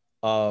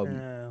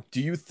 Do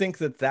you think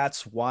that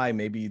that's why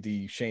maybe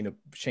the Shayna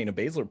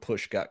Baszler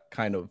push got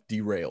kind of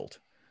derailed?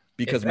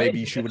 Because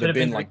maybe she would have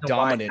been like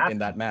dominant in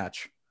that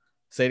match.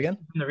 Say it again.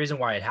 The reason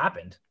why it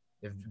happened.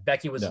 If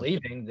Becky was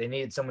leaving, they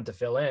needed someone to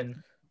fill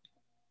in.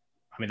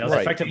 I mean, that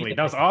was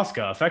that was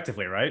Asuka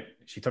effectively, right?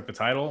 She took the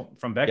title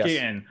from Becky,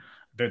 and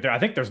I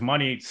think there's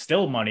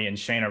still money in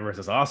Shayna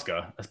versus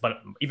Asuka,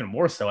 but even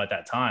more so at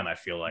that time, I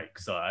feel like.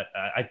 So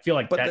I feel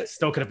like that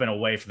still could have been a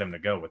way for them to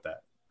go with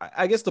that.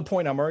 I guess the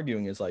point I'm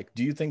arguing is like,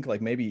 do you think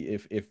like maybe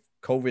if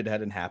COVID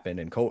hadn't happened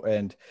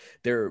and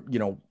they're, you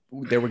know,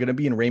 they were going to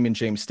be in Raymond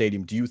James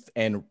Stadium,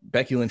 and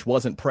Becky Lynch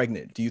wasn't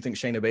pregnant, do you think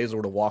Shayna Baszler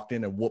would have walked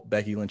in and whooped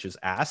Becky Lynch's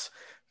ass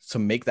to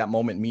make that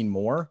moment mean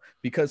more?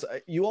 Because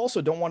you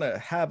also don't want to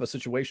have a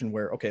situation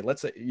where, okay,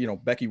 let's say, you know,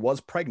 Becky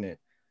was pregnant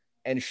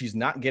and she's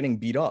not getting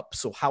beat up.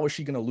 So how is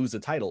she going to lose the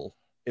title?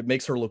 It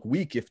makes her look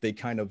weak if they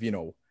kind of, you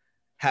know,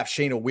 have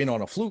Shayna win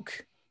on a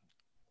fluke.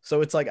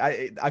 So it's like,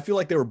 I feel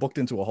like they were booked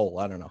into a hole.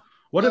 I don't know.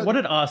 What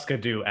did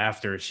Asuka do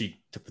after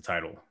she took the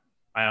title?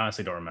 I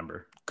honestly don't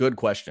remember. Good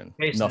question.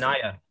 Hey,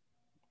 Naya.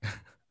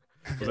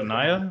 Was it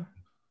Naya?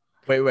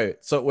 Wait.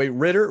 So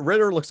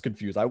Ritter looks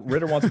confused.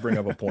 Ritter wants to bring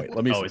up a point.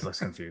 Let me always looks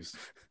confused.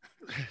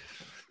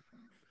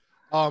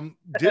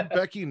 Did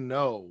Becky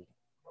know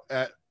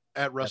at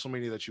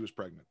WrestleMania that she was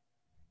pregnant?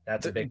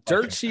 That's a big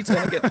dirt sheets.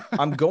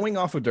 I'm going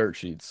off of dirt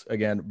sheets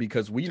again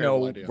because we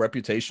know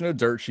reputation of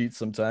dirt sheets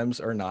sometimes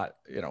are not,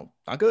 you know,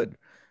 not good.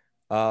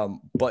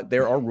 But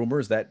there are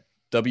rumors that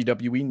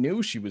WWE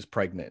knew she was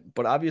pregnant,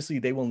 but obviously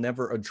they will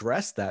never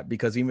address that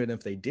because even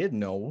if they did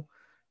know,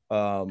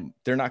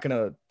 they're not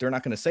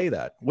gonna say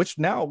that. Which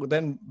now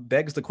then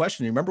begs the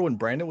question. You remember when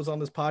Brandon was on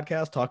this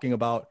podcast talking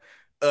about,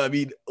 I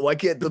mean, why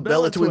can't the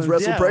Bella twins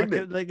wrestle pregnant? Why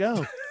can't they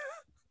go?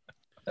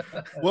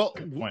 Well,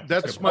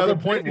 that's my other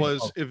point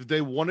was if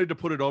they wanted to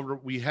put it over,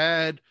 we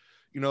had,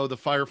 you know, the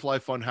Firefly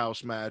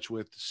Funhouse match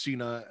with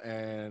Cena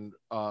and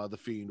The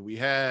Fiend. We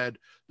had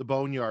the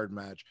Boneyard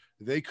match.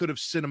 They could have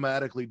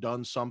cinematically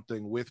done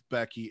something with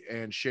Becky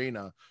and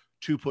Shayna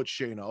to put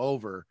Shayna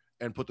over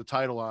and put the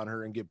title on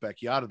her and get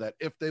Becky out of that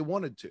if they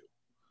wanted to.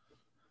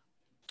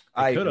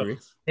 I agree.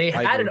 They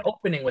had an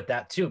opening with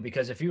that too,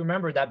 because if you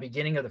remember that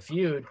beginning of the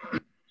feud,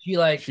 she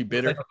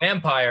bit her like a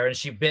vampire and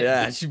she bit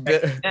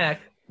her neck.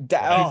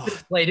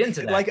 Played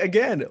into that. Like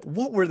again,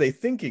 what were they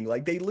thinking?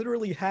 Like they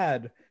literally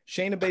had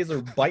Shayna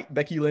Baszler bite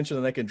Becky Lynch in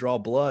the neck and draw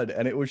blood,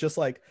 and it was just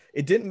like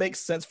it didn't make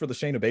sense for the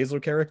Shayna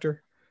Baszler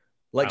character.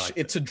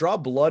 To draw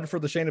blood for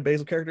the Shayna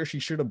Baszler character, she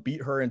should have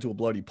beat her into a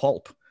bloody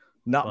pulp,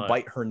 not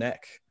bite her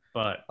neck.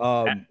 But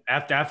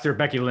after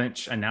Becky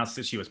Lynch announced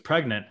that she was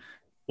pregnant,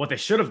 what they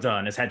should have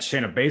done is had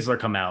Shayna Baszler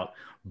come out,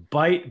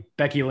 bite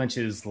Becky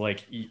Lynch's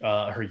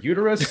her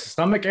uterus,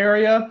 stomach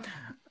area,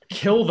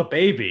 kill the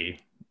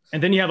baby.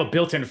 And then you have a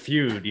built-in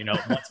feud, you know,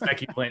 once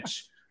Becky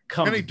Lynch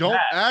comes Kenny, don't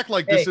act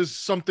like this is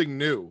something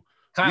new.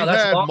 Kyle, We've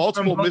had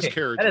multiple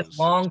miscarriages. That is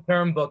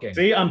long-term booking.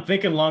 See, I'm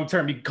thinking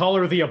long-term. You can call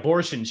her the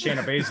abortion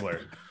Shayna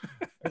Baszler.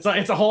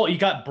 It's a whole, you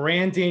got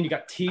branding, you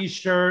got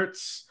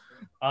T-shirts.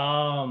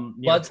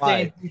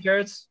 Bloodstained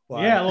T-shirts.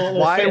 Yeah.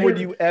 Why would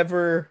you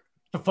ever...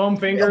 The foam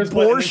fingers.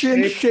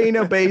 Abortion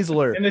Shayna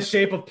Baszler. In the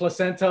shape of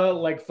placenta,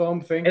 like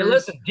foam fingers. Hey,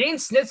 listen, Gene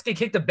Snitsky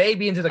kicked the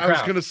baby into the crowd. I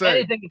was going to say.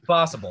 Anything is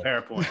possible.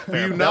 Fair point. Do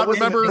you not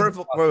remember?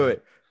 Wait.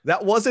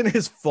 That wasn't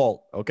his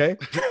fault, okay?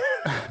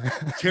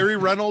 Terry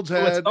Reynolds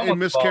had a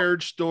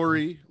miscarriage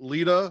story.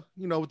 Lita,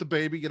 you know, with the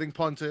baby getting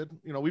punted.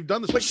 You know, we've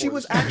done this But she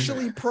was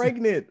actually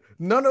pregnant.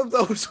 None of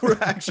those were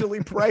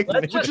actually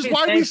pregnant. Which is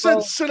why we said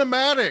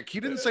cinematic. He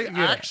didn't say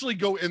actually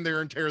go in there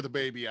and tear the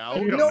baby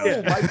out. No,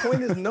 my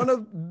point is none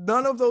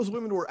of those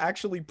women were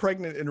actually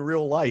pregnant in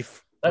real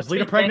life. Was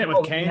Lita pregnant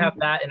with Kane? We have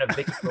that in a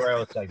Vicky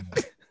Guerrero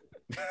segment.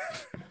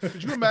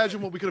 Could you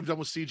imagine what we could have done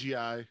with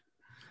CGI?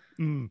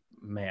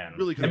 Man,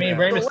 really. I mean,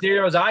 Rey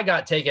Mysterio's eye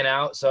got taken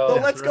out. So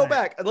let's go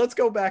back. Let's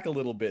go back a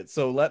little bit.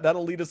 So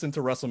that'll lead us into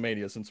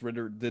WrestleMania, since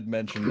Ritter did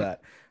mention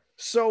that.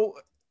 So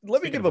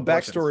let me give a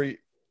backstory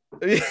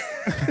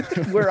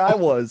where I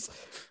was.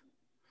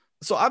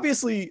 So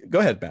obviously, go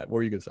ahead, Matt. What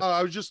were you gonna say?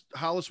 I was just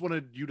Hollis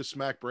wanted you to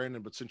smack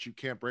Brandon, but since you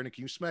can't, Brandon,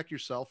 can you smack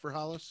yourself for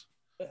Hollis?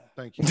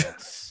 Thank you.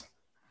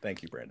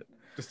 Thank you, Brandon.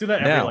 Just do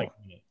that every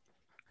minute.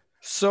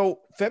 So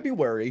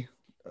February.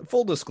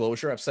 Full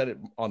disclosure, I've said it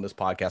on this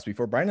podcast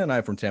before. Brandon and I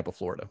are from Tampa,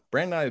 Florida.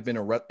 Brandon and I have been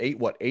to 8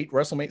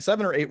 WrestleMania,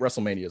 7 or 8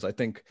 WrestleManias. I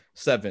think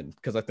 7,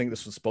 because I think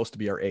this was supposed to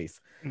be our 8th.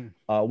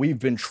 We've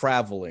been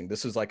traveling.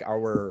 This is like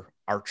our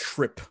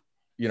trip,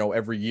 you know,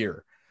 every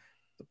year.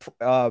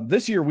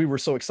 this year we were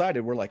so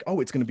excited. We're like, oh,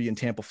 it's going to be in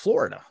Tampa,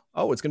 Florida.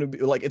 Oh, it's going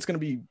to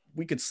be,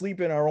 we could sleep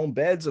in our own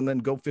beds and then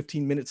go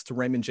 15 minutes to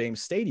Raymond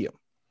James Stadium.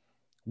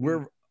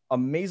 We're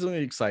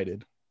amazingly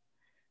excited.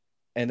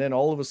 And then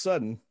all of a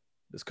sudden,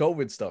 this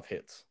COVID stuff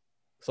hits,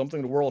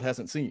 something the world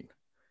hasn't seen.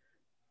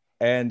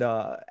 And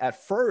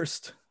at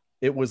first,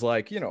 it was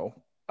like,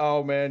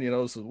 oh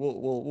man, so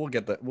we'll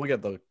get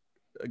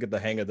the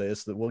hang of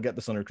this. That we'll get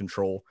this under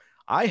control.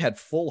 I had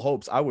full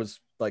hopes. I was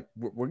like,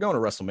 we're going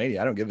to WrestleMania.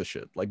 I don't give a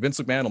shit. Like Vince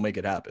McMahon will make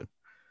it happen.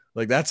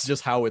 Like that's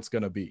just how it's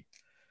gonna be.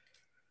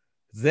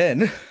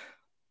 Then,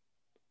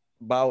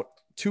 about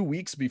 2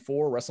 weeks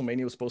before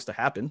WrestleMania was supposed to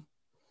happen,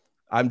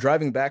 I'm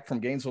driving back from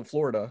Gainesville,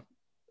 Florida.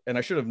 And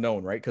I should have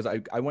known, right? Because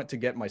I went to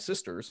get my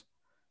sisters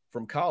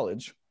from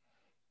college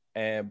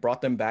and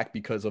brought them back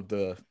because of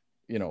the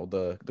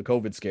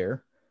COVID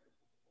scare.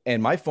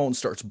 And my phone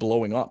starts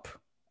blowing up.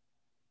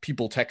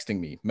 People texting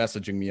me,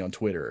 messaging me on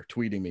Twitter,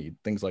 tweeting me,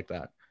 things like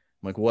that. I'm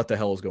like, what the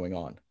hell is going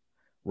on?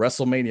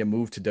 WrestleMania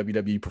moved to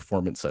WWE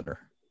Performance Center.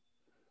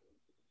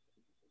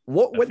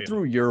 What went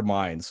through your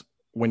minds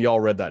when y'all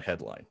read that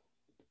headline?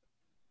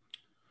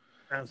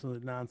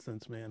 Absolute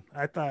nonsense, man.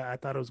 I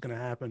thought it was going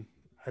to happen.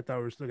 I thought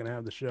we were still going to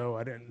have the show.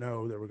 I didn't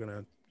know that we're going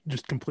to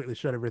just completely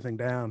shut everything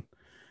down.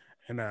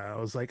 And I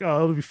was like,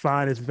 oh, it'll be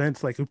fine. It's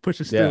Vince, like, who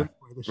pushes through.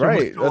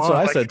 Right. That's what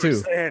I said,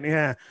 too.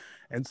 Yeah.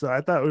 And so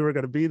I thought we were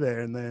going to be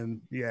there. And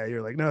then, yeah,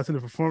 you're like, no, it's in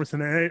the Performance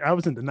Center. I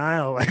was in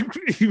denial, like,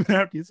 even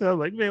after you said, I'm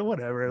like, man,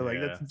 whatever. Like,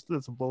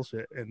 that's some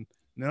bullshit. And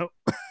nope.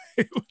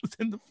 It was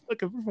in the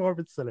fucking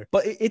Performance Center.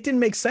 But it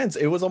didn't make sense.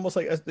 It was almost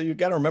like, you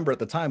got to remember at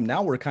the time,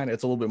 now we're it's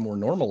a little bit more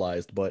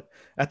normalized. But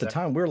at the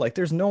time, we were like,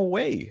 there's no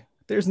way.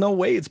 There's no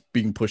way it's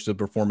being pushed to the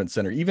Performance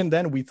Center. Even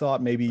then, we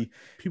thought maybe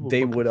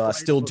they would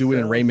still do it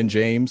in Raymond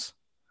James.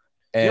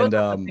 And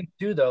I think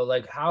too, though,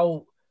 like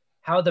how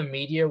the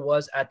media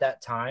was at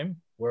that time,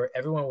 where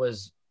everyone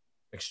was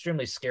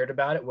extremely scared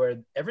about it, where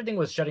everything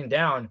was shutting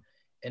down,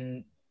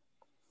 and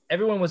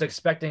everyone was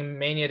expecting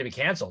Mania to be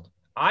canceled.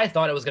 I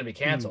thought it was going to be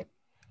canceled.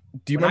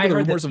 Do you remember the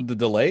rumors of the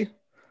delay?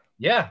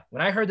 Yeah,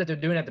 when I heard that they're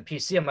doing it at the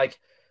PC, I'm like,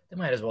 they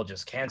might as well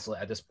just cancel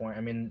it at this point.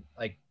 I mean,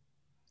 like,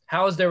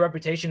 how is their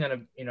reputation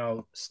going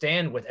to,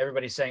 stand with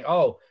everybody saying,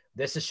 oh,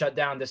 this is shut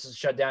down,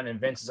 and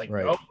Vince is like,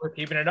 right. No, we're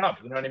keeping it up.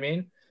 You know what I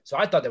mean? So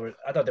I thought they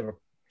were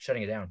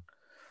shutting it down.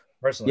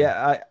 Personally.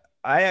 Yeah,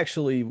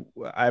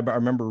 I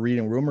remember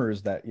reading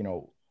rumors that,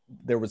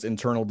 there was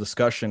internal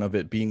discussion of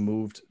it being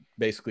moved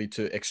basically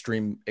to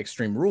extreme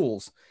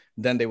rules.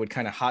 Then they would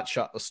kind of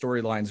hotshot the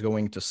storylines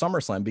going to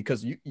SummerSlam,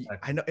 because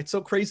I know it's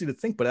so crazy to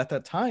think, but at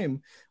that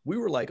time we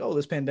were like, oh,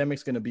 this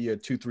pandemic's going to be a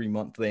 2-3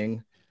 month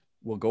thing.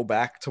 We'll go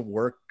back to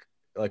work.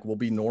 Like we'll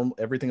be normal.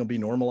 Everything will be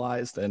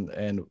normalized.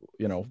 And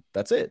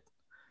that's it.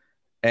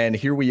 And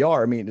here we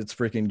are. I mean, it's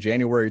freaking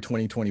January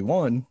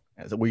 2021.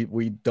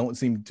 We don't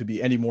seem to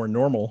be any more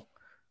normal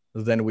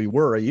than we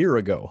were a year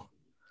ago.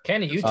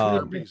 Kenny, you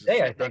tweeted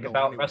today, I think,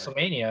 about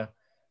WrestleMania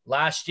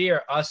last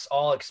year, us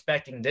all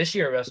expecting this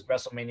year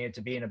WrestleMania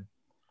to be in a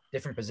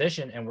different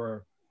position, and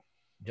we're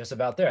just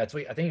about there. That's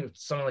what I think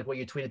it's something like what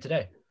you tweeted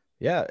today.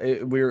 Yeah,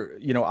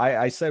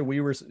 I said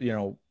we were,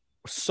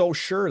 so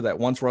sure that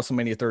once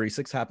WrestleMania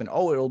 36 happened,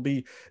 it'll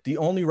be the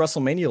only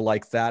WrestleMania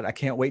like that. I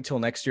can't wait till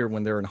next year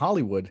when they're in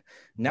Hollywood.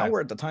 Now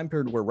we're at the time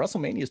period where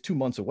WrestleMania is 2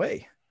 months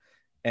away,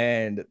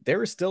 and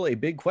there is still a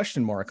big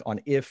question mark on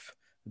if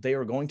they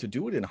are going to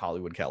do it in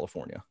Hollywood,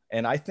 California.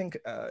 And I think,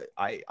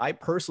 I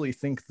personally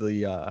think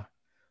the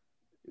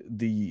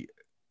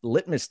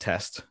litmus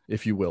test,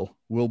 if you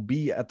will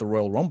be at the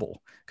Royal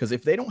Rumble. Because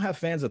if they don't have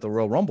fans at the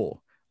Royal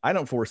Rumble, I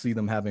don't foresee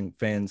them having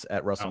fans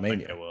at WrestleMania. I don't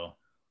think they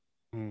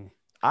will.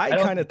 I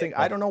kind of think,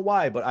 I don't know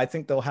why, but I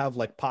think they'll have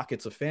like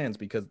pockets of fans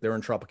because they're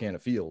in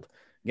Tropicana Field.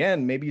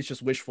 Again, maybe it's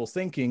just wishful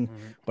thinking,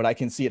 but I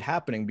can see it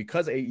happening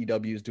because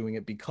AEW is doing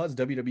it, because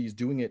WWE is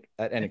doing it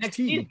at NXT.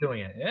 NXT is doing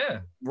it, yeah.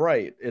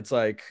 Right. It's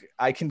like,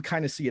 I can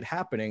kind of see it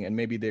happening, and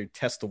maybe they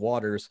test the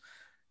waters,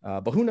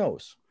 but who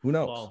knows? Who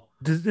knows? Well,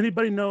 does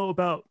anybody know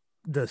about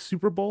the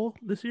Super Bowl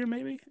this year,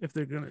 maybe? If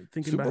they're going to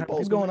think about Super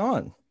Bowl's going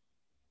on.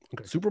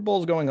 Okay. Super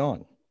Bowl's going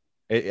on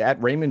at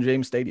Raymond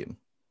James Stadium.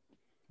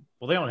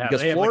 Well, they don't have,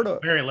 because Florida, have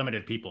like very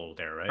limited people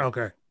there, right?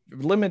 Okay.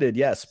 Limited,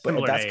 yes, but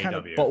Similar that's kind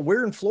of, but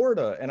we're in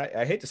Florida, and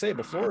I hate to say it,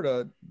 but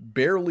Florida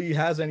barely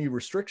has any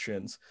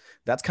restrictions.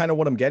 That's kind of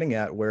what I'm getting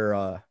at, where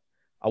I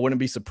wouldn't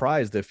be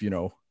surprised if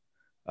the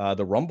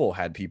Rumble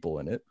had people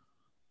in it,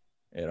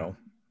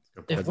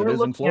 if we're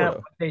looking at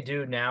what they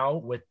do now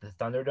with the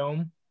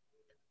Thunderdome,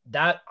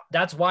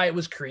 that's why it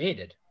was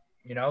created,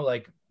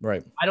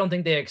 right. I don't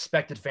think they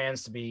expected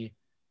fans to be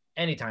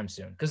anytime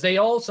soon, because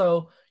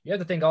you have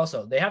to think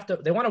also,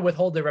 they want to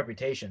withhold their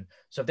reputation.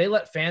 So if they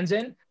let fans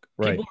in,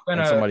 right,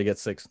 and somebody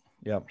gets sick.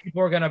 Yeah,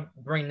 people are gonna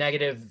bring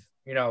negative.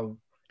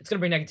 It's gonna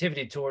bring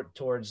negativity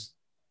towards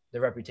their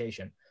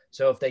reputation.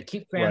 So if they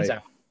keep fans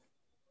out,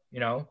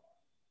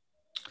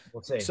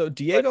 we'll see. So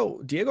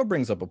Diego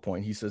brings up a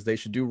point. He says they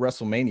should do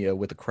WrestleMania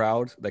with a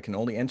crowd that can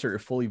only enter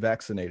if fully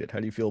vaccinated. How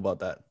do you feel about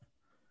that?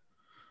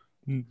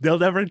 They'll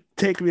never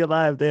take me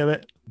alive. Damn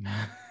it.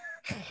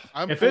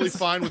 I'm If fully it's-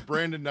 fine with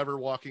Brandon never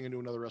walking into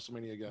another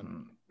WrestleMania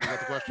again. Is that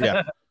the question?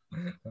 Yeah.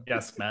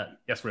 Yes, Matt.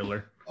 Yes,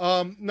 Riddler.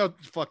 No,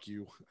 fuck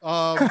you.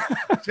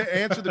 To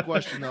answer the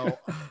question though,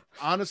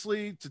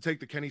 honestly, to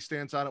take the Kenny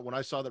stance on it, when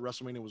I saw that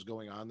WrestleMania was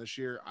going on this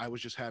year, I was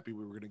just happy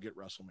we were going to get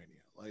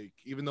WrestleMania. Like,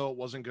 even though it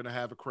wasn't going to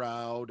have a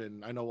crowd,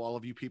 and I know all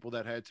of you people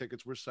that had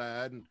tickets were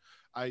sad, and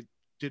I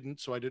didn't,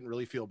 so I didn't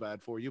really feel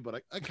bad for you,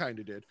 but I kind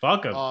of did.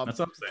 Fuck him. That's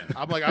what I'm saying.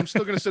 I'm like, I'm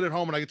still going to sit at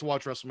home and I get to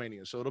watch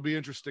WrestleMania, so it'll be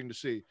interesting to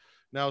see.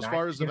 Now, as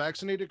far as the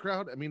vaccinated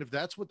crowd, I mean, if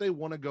that's what they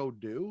want to go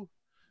do,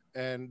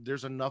 and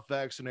there's enough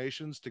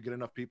vaccinations to get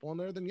enough people in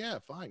there, then yeah,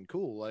 fine,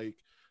 cool. Like,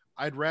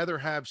 I'd rather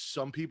have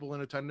some people in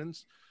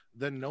attendance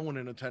than no one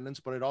in attendance,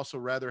 but I'd also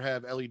rather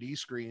have LED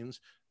screens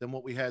than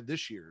what we had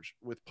this year's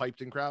with piped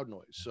in crowd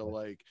noise. So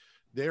like,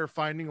 they're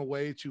finding a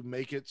way to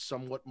make it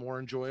somewhat more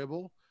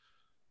enjoyable.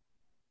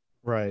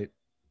 Right.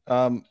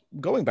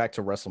 Going back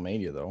to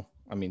WrestleMania though,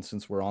 I mean,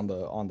 since we're on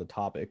the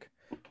topic,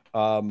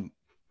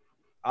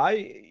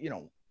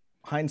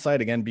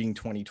 hindsight again being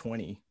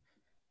 2020,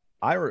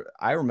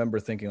 I remember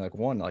thinking like,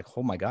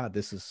 oh my God,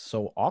 this is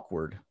so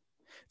awkward.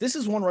 This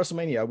is one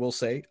WrestleMania, I will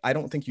say, I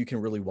don't think you can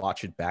really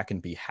watch it back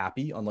and be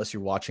happy unless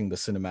you're watching the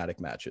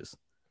cinematic matches.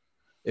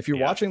 If you're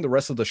watching the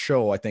rest of the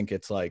show, I think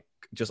it's like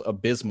just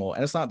abysmal,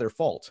 and it's not their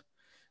fault.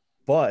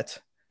 But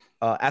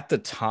at the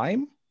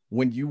time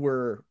when you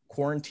were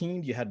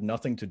quarantined, you had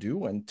nothing to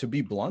do. And to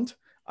be blunt,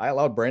 I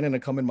allowed Brandon to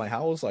come in my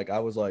house. Like, I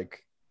was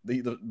like,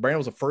 Brandon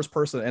was the first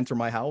person to enter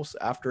my house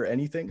after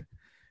anything.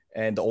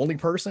 And the only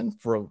person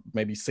for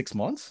maybe 6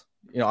 months,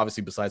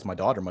 obviously besides my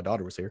daughter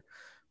was here.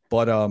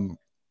 But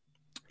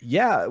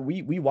yeah,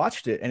 we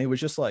watched it, and it was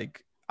just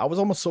like, I was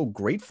almost so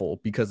grateful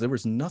because there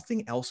was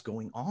nothing else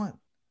going on.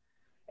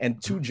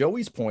 And to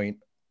Joey's point,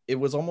 I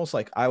was almost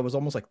like,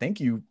 thank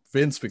you,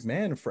 Vince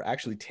McMahon, for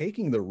actually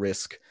taking the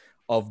risk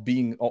of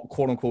being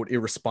quote unquote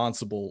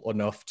irresponsible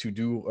enough to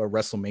do a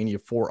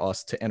WrestleMania for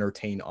us to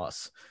entertain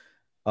us.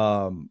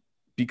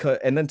 Because,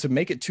 and then to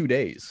make it 2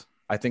 days,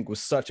 I think was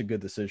such a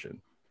good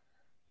decision.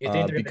 You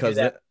think they're because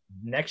do that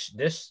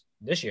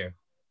this year?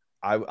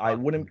 I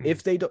wouldn't,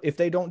 if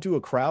they don't do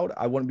a crowd,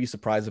 I wouldn't be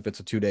surprised if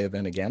it's a 2-day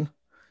event again.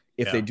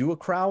 If they do a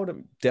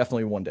crowd,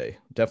 definitely a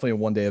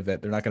 1-day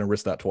event. They're not going to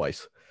risk that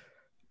twice.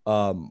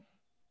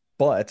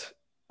 But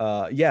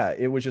yeah,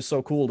 it was just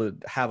so cool to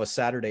have a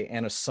Saturday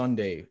and a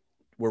Sunday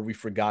where we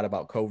forgot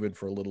about COVID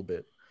for a little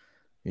bit.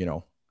 They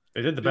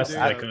did the best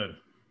they could.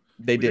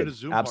 They did,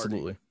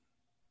 absolutely.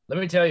 Let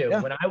me tell you,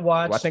 when I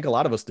watched, I think a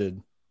lot of us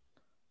did.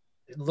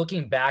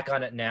 Looking back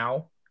on it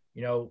now,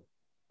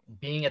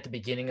 being at the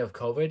beginning of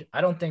COVID,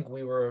 I don't think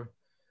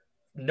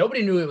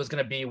nobody knew it was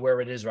going to be where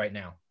it is right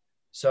now.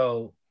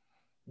 So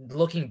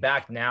looking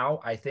back now,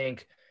 I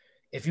think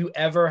if you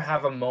ever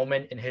have a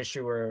moment in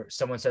history where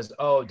someone says,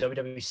 oh,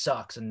 WWE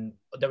sucks and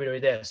WWE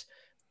this,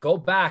 go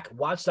back,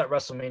 watch that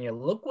WrestleMania,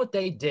 look what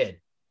they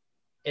did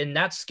in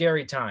that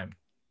scary time,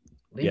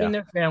 leaving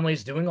their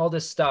families, doing all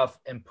this stuff,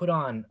 and put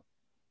on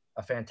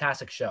a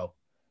fantastic show.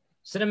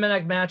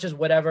 Cinematic matches,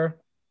 whatever.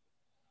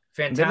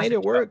 Fantastic. They made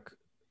it work.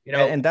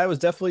 And that was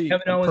definitely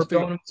Kevin Owens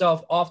throwing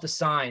himself off the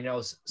sign,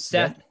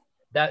 Seth,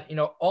 that,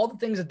 all the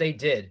things that they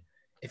did.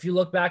 If you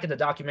look back at the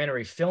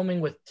documentary, filming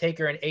with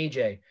Taker and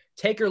AJ,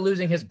 Taker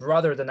losing his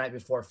brother the night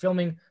before,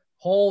 filming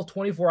whole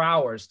 24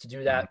 hours to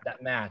do that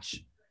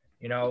match,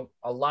 a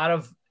lot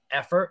of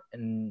effort,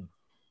 and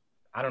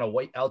I don't know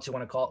what else you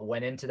want to call it,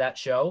 went into that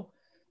show.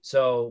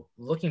 So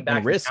looking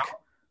back,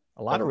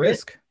 a lot of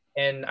risk.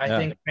 And I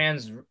think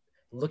fans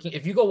looking,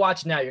 if you go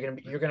watch now,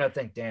 you're gonna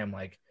think, damn,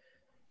 like,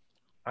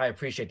 I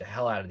appreciate the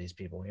hell out of these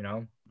people,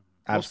 Absolutely.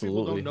 Most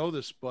people don't know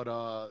this, but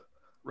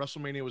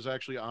WrestleMania was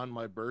actually on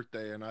my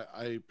birthday, and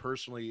I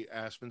personally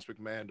asked Vince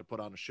McMahon to put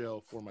on a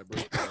show for my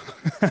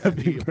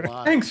birthday.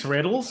 Thanks,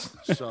 Riddles.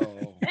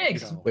 So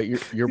thanks. Wait,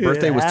 your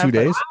birthday was 2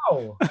 days?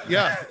 Wow.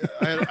 Yeah,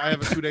 I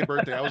have a 2-day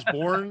birthday. I was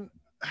born.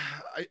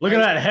 Look at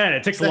that head.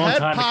 It takes a long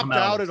time to come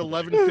out. The head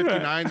popped out at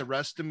 11:59. The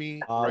rest of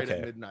me right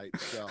at midnight.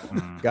 So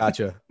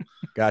Gotcha.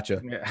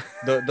 Yeah.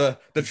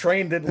 The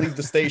train didn't leave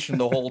the station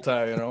the whole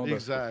time.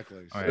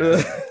 Exactly.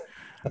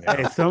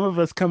 Hey, some of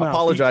us come out.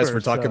 Apologize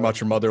for talking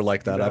about your mother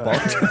like that. No. I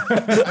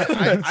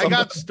apologize. I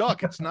got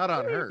stuck. It's not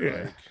on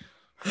her.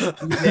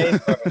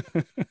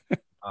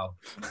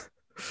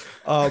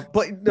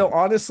 But no,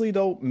 honestly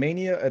though,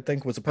 Mania I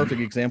think was a perfect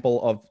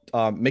example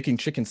of making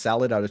chicken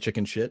salad out of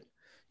chicken shit.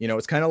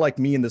 It's kind of like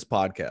me in this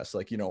podcast.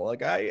 Like,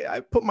 I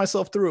put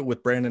myself through it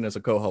with Brandon as a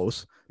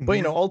co-host,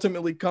 but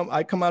ultimately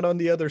I come out on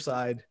the other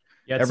side.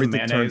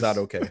 Everything turns out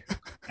okay.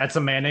 Add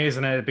some mayonnaise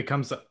and it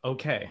becomes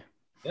okay.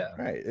 Yeah.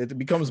 Right. It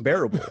becomes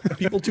bearable.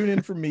 People tune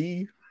in for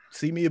me,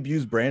 see me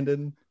abuse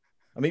Brandon.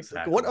 I mean,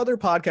 What other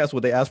podcast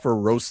would they ask for a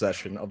roast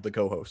session of the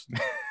co-host?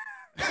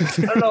 I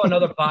don't know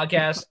another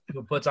podcast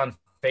who puts on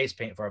face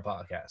paint for a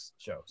podcast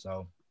show.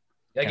 So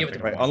yeah, give it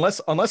to me.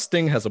 Unless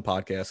Sting has a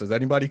podcast. Has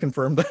anybody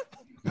confirmed that?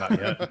 Not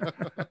yet.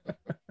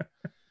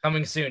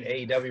 Coming soon,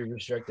 AEW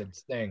restricted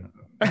Sting.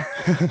 You're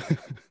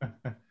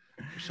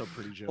so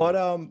pretty, Joe. But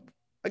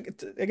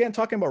again,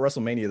 talking about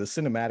WrestleMania, the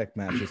cinematic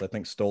matches I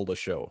think stole the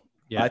show.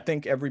 I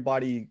think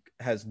everybody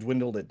has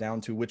dwindled it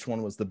down to which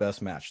one was the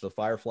best match, the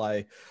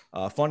Firefly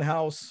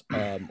Funhouse,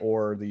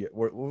 or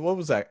what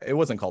was that? It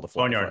wasn't called a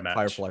Boneyard match.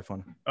 Firefly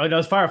Fun. Oh, no, it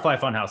was Firefly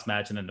Funhouse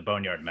match and then the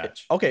Boneyard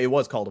match. Okay, it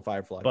was called a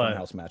Firefly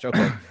Funhouse match.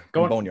 Okay,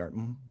 Boneyard.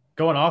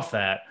 Going off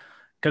that,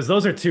 because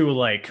those are two,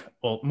 like,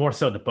 well, more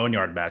so the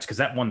Boneyard match, because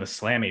that won the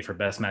Slammy for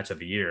best match of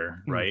the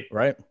year, right?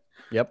 Right.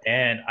 Yep.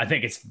 And I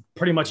think it's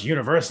pretty much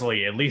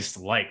universally at least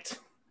liked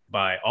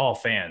by all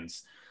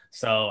fans.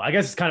 So I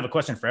guess it's kind of a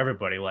question for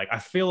everybody. Like, I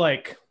feel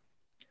like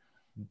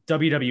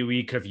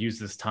WWE could have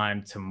used this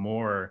time to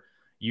more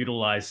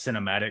utilize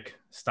cinematic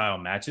style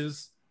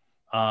matches.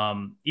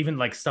 Even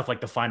like stuff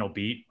like the Final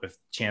Beat with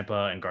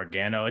Ciampa and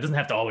Gargano. It doesn't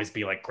have to always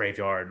be like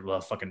Graveyard,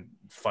 fucking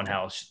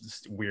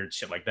Funhouse, weird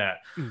shit like that.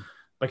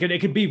 Like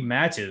it could be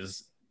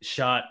matches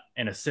shot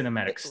in a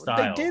cinematic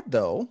style. They did,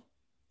 though.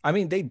 I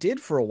mean, they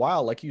did for a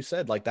while, like you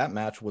said. Like that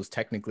match was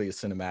technically a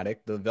cinematic.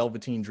 The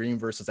Velveteen Dream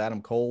versus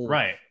Adam Cole,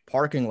 right?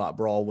 Parking lot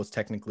brawl was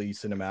technically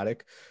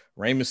cinematic.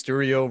 Rey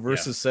Mysterio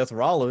versus Seth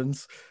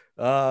Rollins,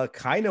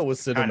 kind of was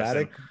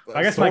cinematic.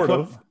 I guess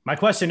my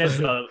question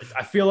is,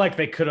 I feel like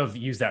they could have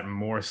used that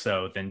more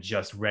so than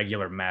just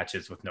regular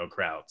matches with no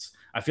crowds.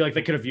 I feel like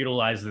they could have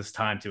utilized this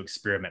time to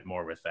experiment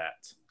more with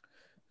that.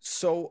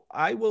 So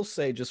I will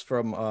say, just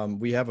from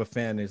we have a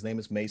fan, his name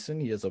is Mason.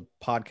 He has a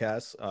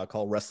podcast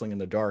called Wrestling in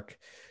the Dark.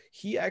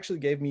 He actually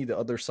gave me the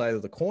other side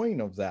of the coin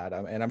of that.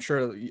 And I'm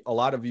sure a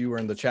lot of you are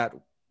in the chat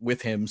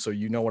with him, so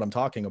you know what I'm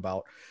talking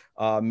about.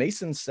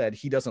 Mason said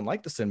he doesn't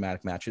like the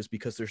cinematic matches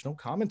because there's no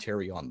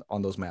commentary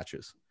on those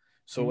matches.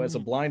 So as a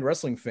blind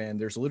wrestling fan,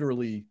 there's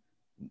literally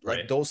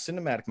like those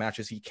cinematic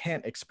matches, he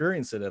can't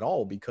experience it at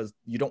all because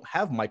you don't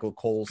have Michael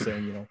Cole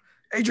saying, you know,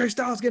 AJ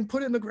Styles getting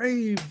put in the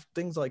grave,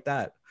 things like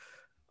that.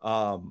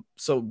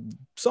 So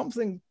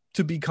something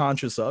to be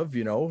conscious of,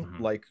 you know,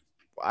 like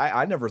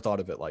I never thought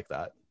of it like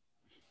that.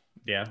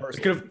 Yeah, they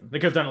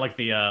could have done like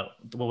the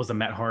what was the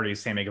Matt Hardy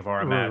Sammy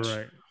Guevara match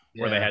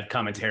where they had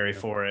commentary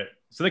for it.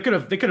 So they could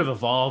have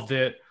evolved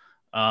it,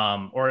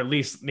 or at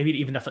least maybe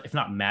even if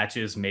not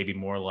matches, maybe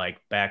more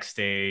like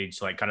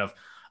backstage, like kind of.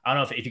 I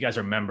don't know if you guys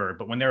remember,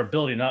 but when they were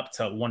building up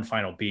to One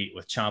Final Beat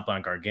with Ciampa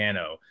and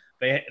Gargano,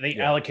 they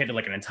allocated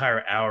like an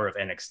entire hour of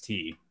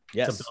NXT.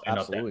 Yes,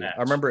 absolutely.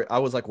 I remember I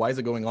was like, why is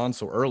it going on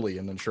so early?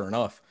 And then sure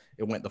enough,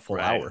 it went the full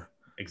hour.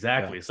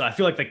 Exactly. So I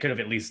feel like they could have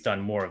at least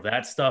done more of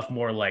that stuff,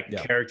 more like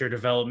character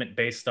development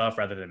based stuff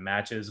rather than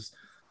matches.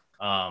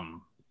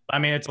 I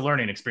mean, it's a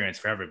learning experience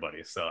for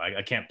everybody, so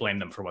I can't blame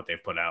them for what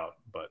they've put out.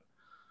 But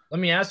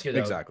let me ask you though,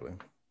 exactly.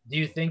 Do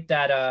you think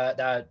that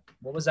that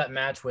what was that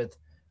match with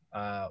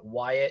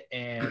Wyatt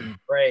and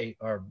Bray,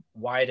 or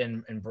Wyatt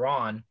and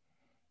Braun,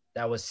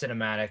 that was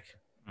cinematic?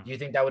 Do you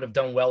think that would have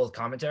done well with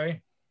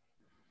commentary?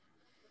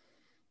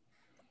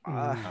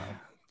 I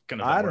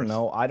don't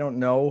know. I don't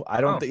know.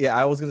 I don't think. Yeah,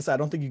 I was gonna say I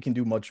don't think you can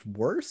do much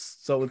worse.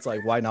 So it's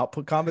like, why not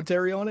put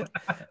commentary on it?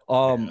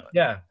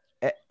 Yeah.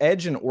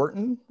 Edge and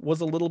Orton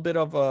was a little bit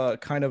of a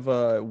kind of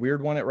a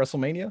weird one at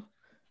WrestleMania.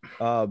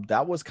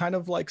 That was kind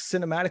of like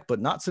cinematic, but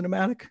not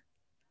cinematic.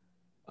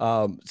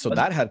 So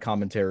that had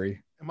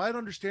commentary. Am I to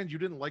understand you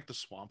didn't like the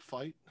swamp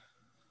fight?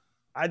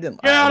 I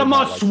didn't. Get out of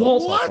my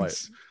swamp!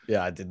 What?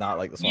 Yeah, I did not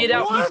like the swamp. Get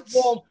out of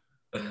swamp.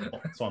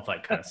 Swamp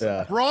fight kind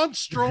of Braun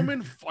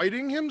Strowman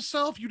fighting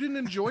himself. You didn't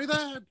enjoy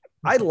that?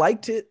 I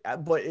liked it,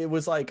 but it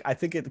was like I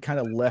think it kind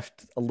of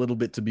left a little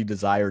bit to be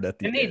desired at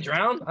the end. Didn't he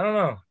drown? I don't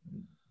know.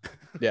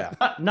 Yeah,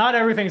 not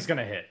everything's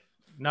gonna hit.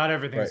 Not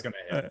everything's gonna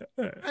hit.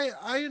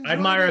 I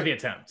admire the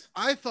attempt.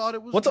 I thought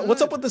it was.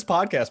 What's up with this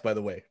podcast, by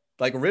the way?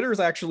 Like Ritter's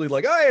actually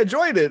like, I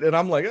enjoyed it, and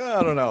I'm like,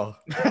 I don't know.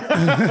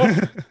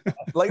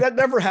 Like that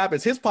never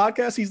happens. His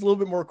podcast, he's a little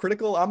bit more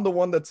critical. I'm the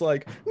one that's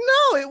like,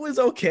 no, it was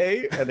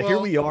okay. And here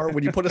we are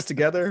when you put us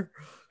together.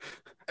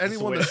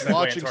 Anyone that's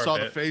watching saw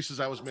the faces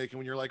I was making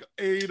when you're like,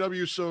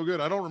 AEW is so good.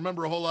 I don't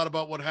remember a whole lot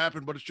about what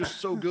happened, but it's just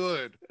so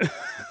good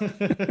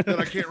that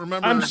I can't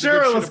remember. I'm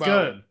sure it was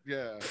good.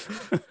 Yeah.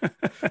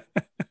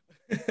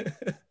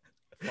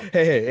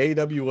 Hey,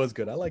 AEW was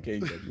good. I like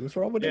AEW. What's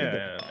wrong with AEW?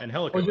 Yeah, and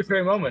Helico. What was your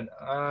favorite moment?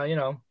 You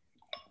know,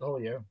 the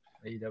whole year.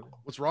 AEW.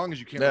 What's wrong is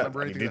you can't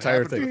remember anything that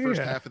happened in the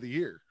first half of the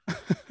year.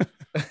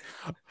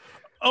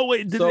 Oh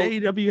wait, did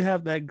AEW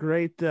have that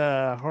great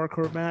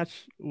hardcore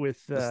match with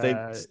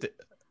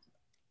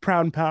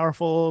Proud and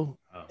Powerful?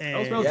 That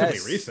was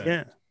relatively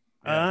recent.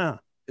 Yeah.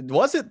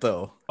 Was it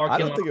though? I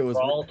don't think it was.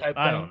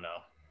 I don't know.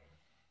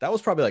 That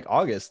was probably like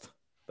August.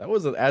 That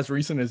wasn't as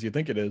recent as you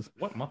think it is.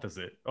 What month is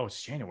it? Oh,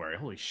 it's January.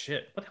 Holy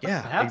shit.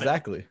 Yeah,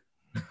 exactly.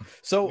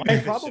 So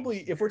probably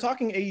if we're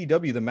talking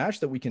AEW, the match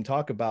that we can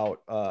talk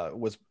about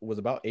was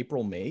about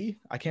April, May.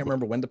 I can't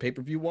remember when the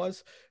pay-per-view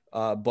was,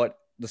 but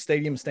the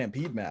Stadium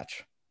Stampede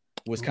match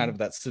was kind of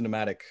that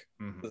cinematic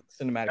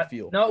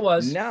feel. No, it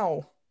was.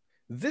 Now,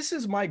 this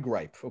is my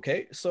gripe.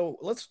 Okay, so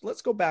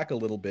let's go back a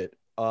little bit.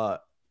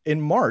 In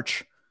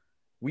March,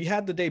 we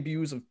had the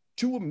debuts of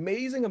two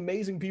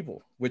amazing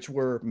people, which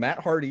were Matt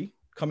Hardy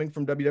coming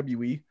from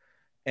WWE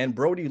and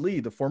Brody Lee,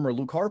 the former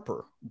Luke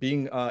Harper,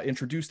 being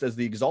introduced as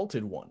the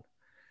Exalted One.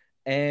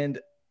 And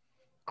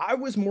I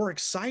was more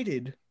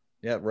excited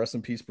Yeah, rest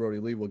in peace, Brody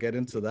Lee. We'll get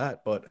into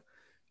that, but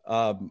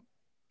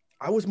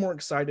I was more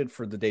excited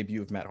for the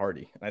debut of Matt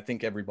Hardy, and I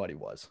think everybody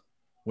was.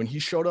 When he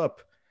showed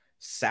up,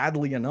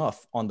 sadly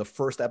enough, on the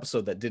first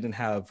episode that didn't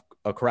have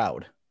a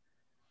crowd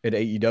at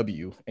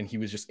AEW, and he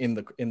was just in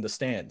the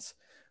stands.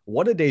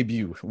 What a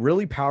debut.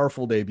 Really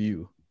powerful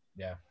debut.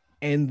 Yeah.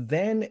 And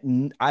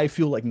then I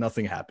feel like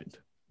nothing happened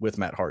with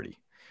Matt Hardy.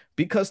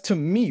 Because to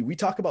me, we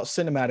talk about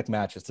cinematic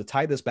matches. To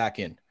tie this back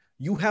in,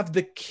 you have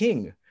the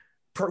king,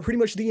 pretty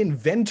much the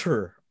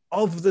inventor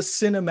of the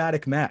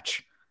cinematic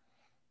match.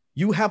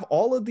 You have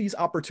all of these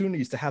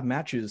opportunities to have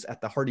matches at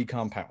the Hardy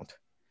compound,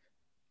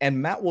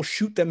 and Matt will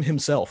shoot them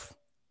himself.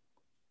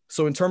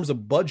 So in terms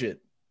of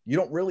budget, you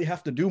don't really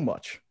have to do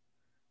much.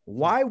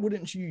 Why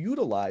wouldn't you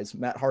utilize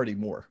Matt Hardy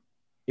more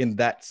in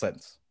that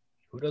sense?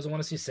 Who doesn't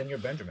want to see Senior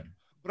Benjamin?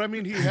 But I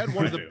mean, he had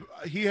one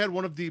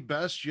of the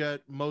best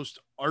yet most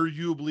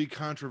arguably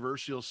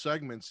controversial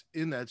segments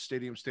in that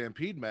Stadium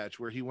Stampede match,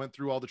 where he went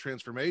through all the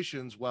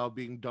transformations while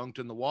being dunked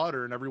in the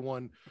water, and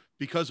everyone,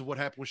 because of what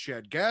happened with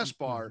Shad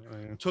Gaspar,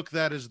 took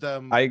that as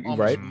them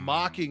almost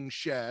mocking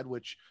Shad.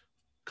 Which,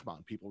 come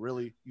on, people,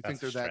 really? You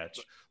think they're that?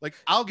 Like,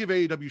 I'll give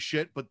AEW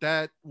shit, but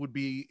that would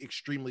be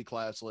extremely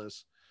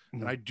classless,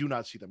 and I do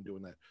not see them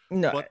doing that.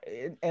 No, but,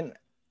 and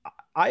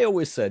I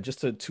always said,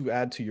 just to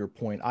add to your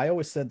point, I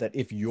always said that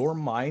if your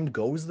mind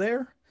goes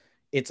there,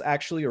 it's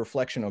actually a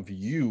reflection of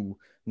you,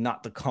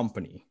 not the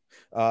company.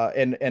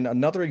 And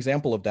another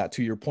example of that,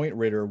 to your point,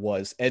 Ritter,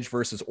 was Edge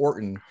versus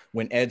Orton.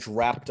 When Edge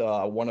wrapped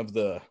one of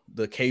the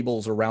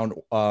cables around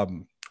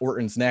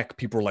Orton's neck,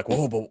 people were like,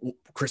 "Whoa, but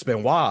Chris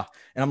Benoit,"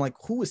 and I'm like,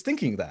 "Who was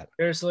thinking that?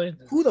 Seriously,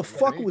 who the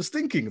fuck was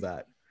thinking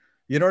that?"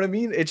 You know what I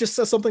mean? It just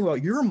says something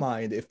about your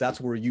mind if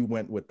that's where you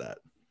went with that.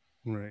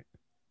 Right.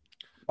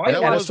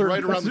 That was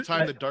right around the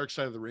time the Dark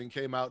Side of the Ring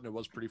came out, and it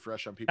was pretty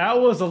fresh on people. That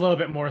was a little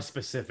bit more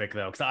specific,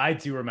 though, because I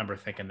do remember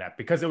thinking that,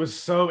 because it was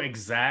so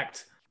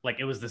exact.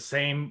 Like, it was the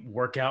same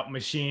workout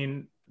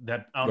machine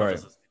that, I don't know if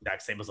it was the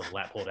exact same as a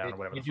lat pull down or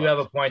whatever. You do have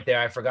a point there.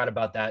 I forgot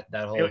about that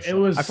whole it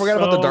was I forgot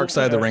about the Dark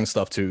Side of the Ring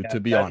stuff too, to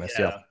be honest.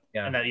 Yeah.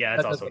 And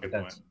that's also a good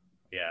point.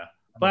 Yeah.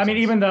 But I mean,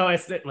 even though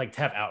it's like,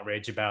 to have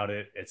outrage about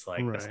it, it's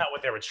like, that's not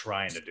what they were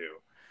trying to do.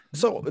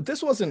 So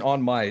this wasn't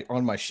on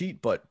my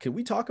sheet, but can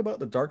we talk about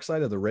the Dark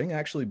Side of the Ring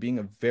actually being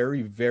a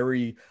very,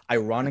 very,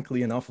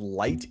 ironically enough,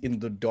 light in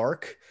the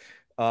dark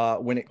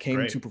when it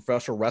came to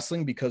professional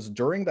wrestling? Because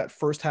during that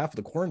first half of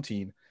the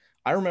quarantine,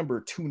 I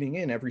remember tuning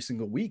in every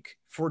single week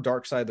for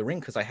Dark Side of the Ring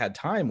because I had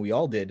time. We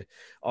all did.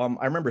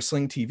 I remember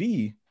Sling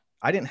TV.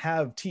 I didn't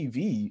have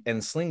TV,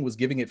 and Sling was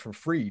giving it for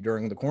free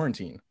during the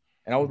quarantine.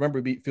 And I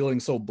remember feeling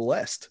so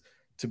blessed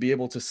to be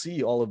able to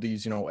see all of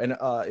these, you know. And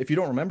if you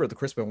don't remember the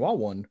Chris Benoit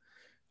one,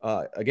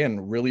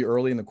 again, really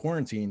early in the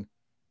quarantine,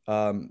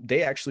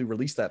 they actually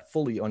released that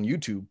fully on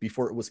YouTube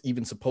before it was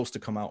even supposed to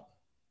come out.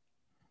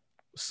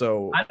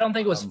 So I don't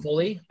think it was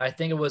fully. I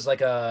think it was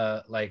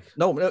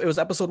no, it was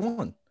episode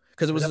 1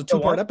 because it was a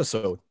 2-part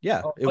episode.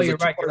 Yeah, it was a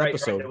 2-part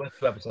episode. It was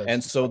 2 episodes.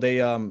 And so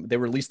they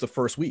released the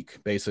first week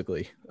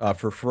basically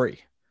for free.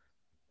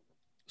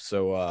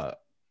 So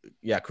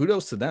yeah,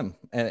 kudos to them.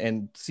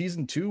 And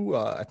season 2,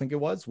 I think it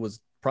was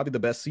probably the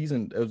best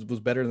season. It was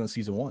better than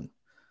season 1.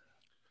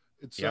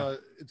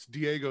 It's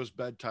Diego's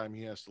bedtime.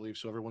 He has to leave,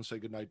 so everyone say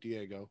good night,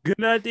 Diego. Good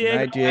night, Diego. Good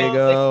night,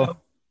 Diego.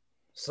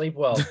 Sleep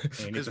well.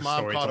 His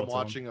mom caught him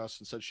watching us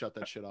and said, "Shut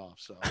that shit off."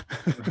 So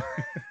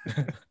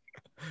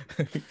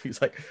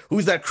he's like,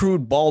 "Who's that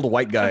crude bald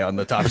white guy on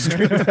the top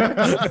screen?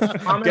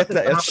 Get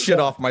that shit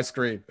off my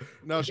screen."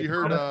 No, she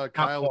heard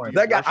Kyle.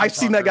 That guy. I've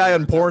seen that guy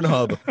on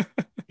Pornhub.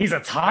 He's a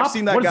top. I've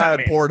seen that guy on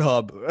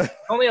Pornhub.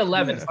 Only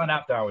 11. It's not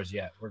after hours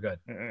yet. We're good.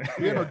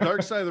 Yeah, no,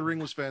 Dark Side of the Ring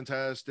was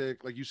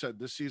fantastic. Like you said,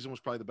 this season was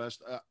probably the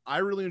best. I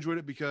really enjoyed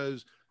it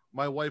because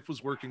my wife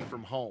was working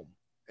from home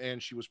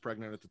and she was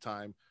pregnant at the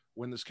time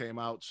when this came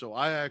out. So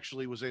I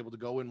actually was able to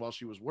go in while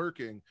she was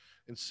working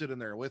and sit in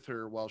there with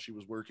her while she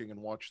was working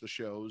and watch the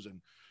shows. And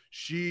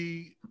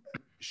she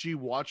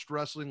watched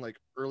wrestling like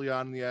early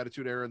on in the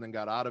Attitude Era and then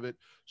got out of it.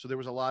 So there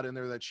was a lot in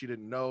there that she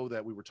didn't know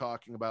that we were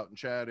talking about and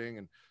chatting.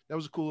 And that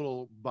was a cool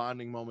little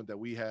bonding moment that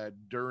we had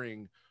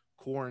during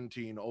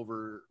quarantine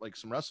over like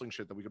some wrestling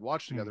shit that we could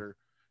watch together,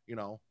 you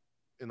know,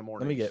 in the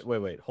morning.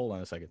 Wait, hold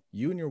on a second.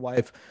 You and your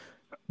wife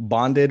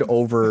bonded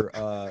over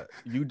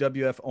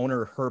UWF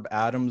owner Herb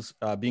Adams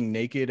being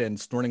naked and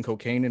snorting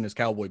cocaine in his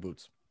cowboy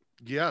boots.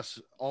 Yes.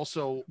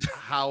 Also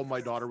how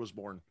my daughter was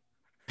born.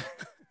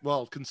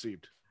 Well,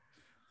 conceived.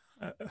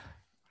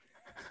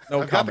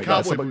 No comment.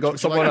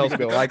 Someone else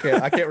go. I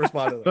can't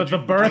respond to that. But the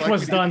birth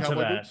was done to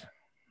that.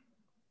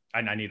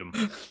 I need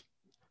them.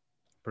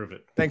 Prove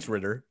it. Thanks,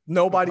 Ritter.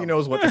 Nobody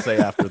knows what to say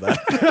after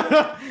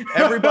that.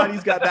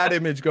 Everybody's got that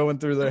image going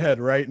through their head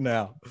right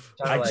now.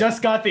 I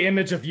just got the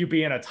image of you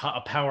being a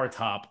power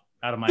top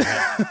out of my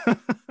head.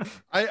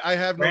 I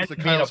have noticed that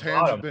Kyle's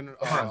hands have been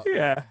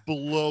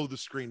below the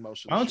screen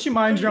most of the Why don't you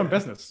mind your own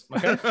business?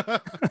 Okay.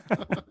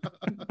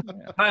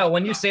 Kyle,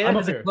 when you say that,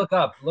 like,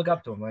 look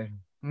up to him. Like,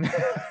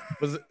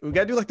 we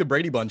gotta do like the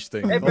Brady Bunch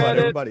thing. Hey, hold on,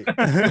 everybody,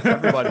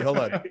 hold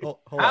on. Hold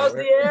how's on.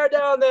 the air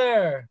down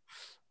there?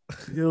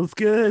 Feels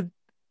good.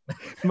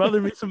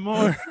 Smother me some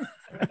more.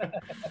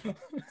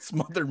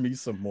 Smother me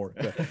some more.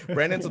 Yeah.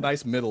 Brandon's a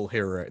nice middle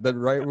here,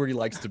 right where he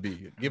likes to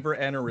be. Giver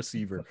and a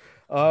receiver.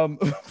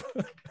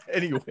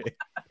 Anyway,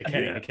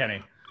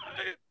 Kenny.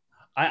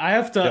 I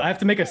have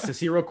to make a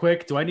sissy real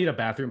quick. Do I need a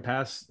bathroom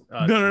pass?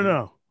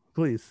 No.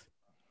 Please.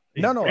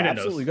 No, Brandon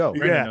absolutely knows. go.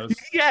 Brandon knows.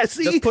 Yeah,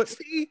 see,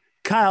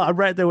 Kyle, I'm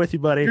right there with you,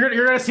 buddy.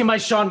 You're gonna see my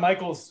Shawn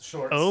Michaels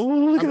shorts. Oh,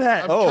 look at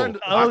that.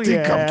 I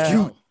think I'm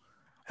cute.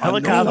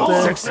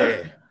 Helicopter.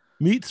 Sexy.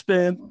 Meat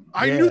spin.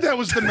 I knew that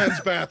was the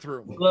men's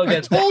bathroom. Look I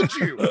at told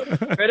you.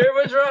 Ritter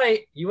was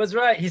right. He was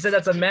right. He said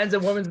that's a men's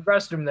and women's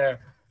restroom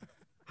there.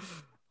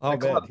 Oh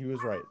man, he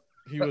was right.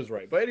 He was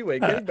right. But anyway,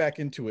 getting back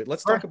into it,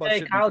 let's talk about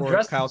shit Kyle before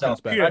dressed Kyle himself.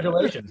 comes back.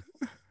 Congratulations.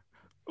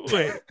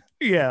 Wait.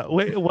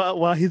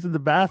 While he's in the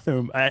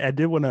bathroom, I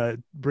did want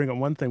to bring up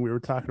one thing. We were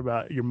talking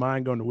about your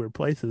mind going to weird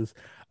places.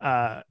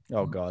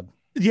 Oh God.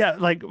 Yeah,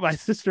 like my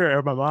sister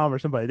or my mom or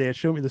somebody, they had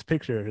shown me this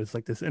picture. It's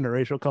like this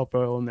interracial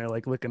couple, and they're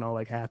like looking all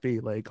like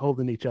happy, like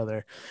holding each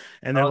other.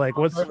 And they're like,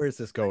 where is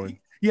this going?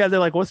 Yeah, they're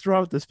like, what's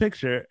wrong with this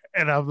picture?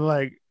 And I'm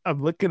like,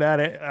 I'm looking at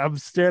it. I'm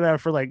staring at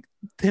it for like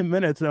 10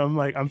 minutes. And I'm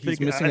like, He's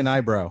thinking, missing an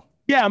eyebrow.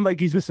 Yeah, I'm like,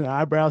 he's missing an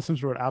eyebrow, some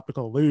sort of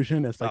optical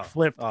illusion. It's like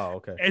flipped. Oh,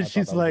 okay. And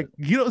she's like,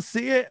 you don't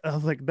see it? I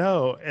was like,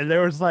 no. And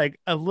there was like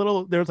a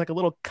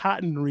little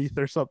cotton wreath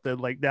or something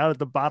like down at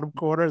the bottom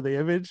corner of the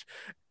image.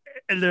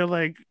 And they're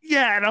like,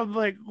 yeah. And I'm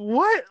like,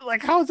 what?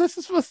 Like, how is this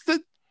supposed to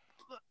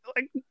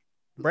like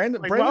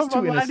Brandon's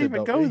too innocent.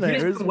 Even go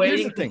there? He's been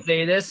waiting to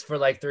say this for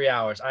like 3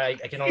 hours. I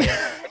can only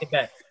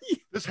bet.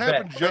 This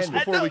happened just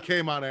before we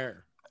came on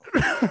air.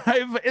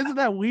 Isn't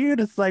that weird?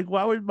 It's like,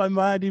 why would my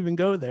mind even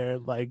go there?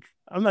 Like,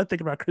 I'm not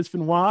thinking about Chris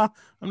Benoit.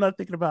 I'm not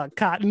thinking about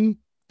cotton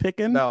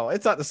picking. No,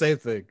 it's not the same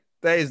thing.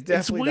 That is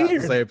definitely not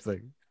the same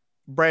thing.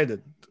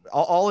 Brandon,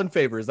 all in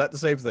favor. Is that the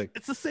same thing?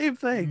 It's the same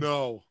thing.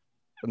 No,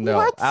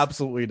 what?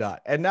 Absolutely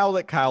not. And now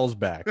that Kyle's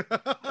back,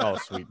 oh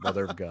sweet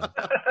mother of God,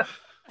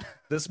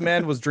 this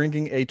man was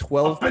drinking a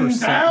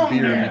 12%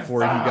 beer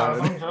before he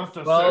got it.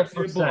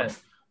 12%.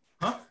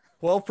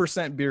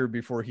 12% beer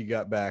before he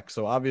got back.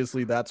 So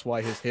obviously that's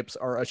why his hips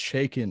are a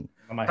shaking.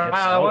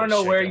 I want to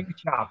know where you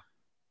chop.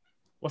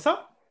 What's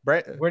up?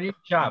 Where do you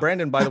chop?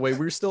 Brandon, by the way,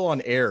 we're still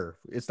on air.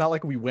 It's not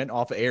like we went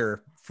off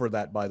air for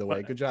that, by the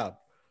way. Good job.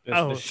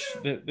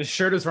 The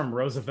shirt is from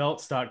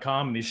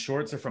Roosevelts.com and these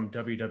shorts are from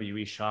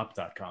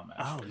WWEshop.com.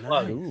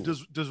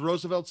 Nice. Does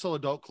Roosevelt sell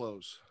adult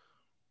clothes?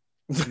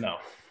 No,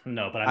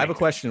 but I have a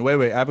question.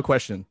 Wait, I have a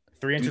question.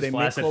 3 inches Do they make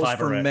flaccid, clothes 5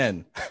 for red.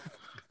 men?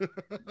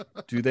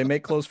 Do they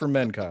make clothes for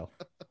men, Kyle?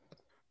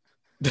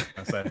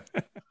 What are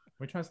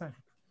you trying to say?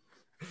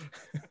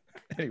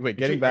 Anyway,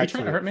 getting back to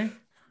trying to hurt me.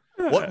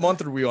 What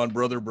month are we on,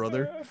 brother?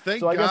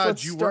 Thank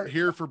God you weren't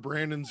here for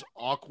Brandon's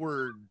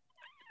awkward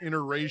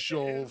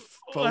interracial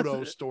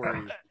photo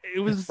story. It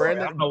was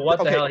Brandon. I don't know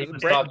what the hell he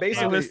was talking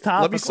basically,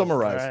 about. let me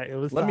summarize.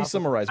 Right? Let me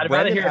summarize. I'd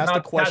rather Brandon hear asked a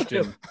about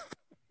question.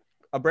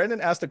 Brandon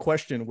asked a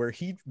question where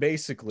he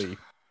basically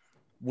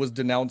was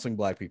denouncing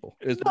black people.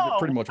 Is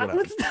pretty much what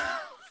happened.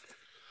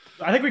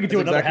 I think we could do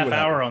That's another exactly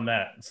half hour on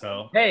that.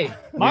 So hey,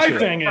 my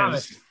thing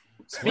is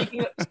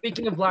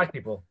speaking of black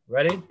people,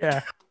 ready?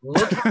 Yeah.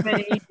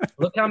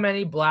 Look how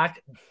many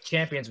black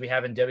champions we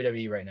have in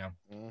WWE right now.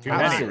 Too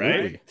many,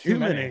 right? Too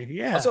many.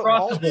 Yeah. So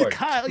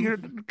Kyle, you're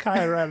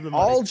Kyle right of the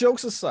money. all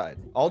jokes aside,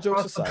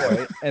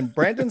 right? And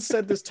Brandon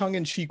said this tongue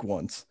in cheek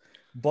once,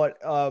 but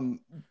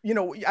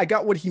I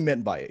got what he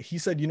meant by it. He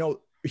said,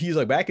 he's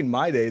like, back in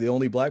my day, the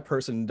only black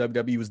person in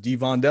WWE was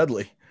Devon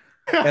Dudley.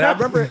 And I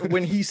remember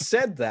when he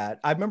said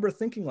that, I remember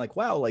thinking like,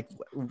 wow, like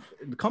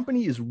the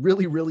company is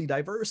really, really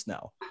diverse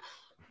now.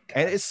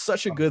 And it's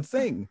such a good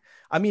thing.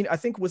 I mean, I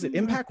think, was it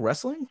Impact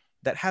Wrestling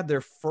that had their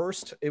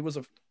first,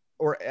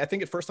 I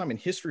think it's first time in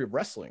history of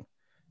wrestling,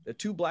 the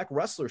 2 black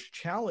wrestlers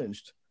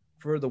challenged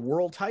for the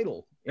world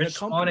title in a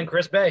company. Sean and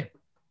Chris Bay.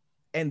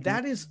 And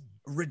that is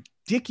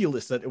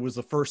ridiculous that it was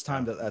the first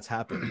time that that's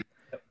happened.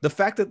 The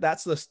fact that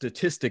that's the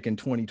statistic in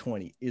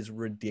 2020 is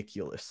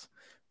ridiculous.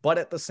 But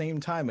at the same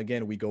time,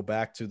 again, we go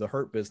back to the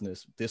Hurt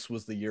Business. This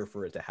was the year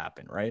for it to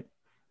happen, right?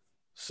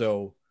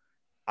 So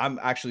I'm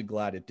actually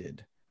glad it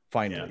did,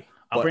 finally.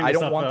 Yeah. But I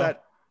don't want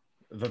that.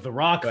 The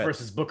Rock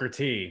versus Booker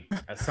T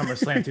at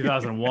SummerSlam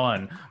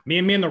 2001. Me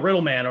and the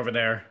Riddle Man over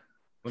there.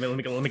 Let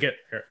me get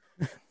here.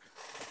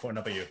 Pointing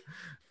up at you.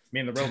 Me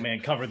and the Riddle Man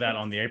covered that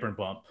on the apron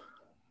bump.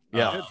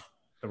 Yeah.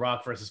 The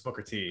Rock versus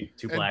Booker T.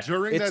 2 And black.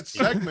 during that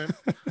segment,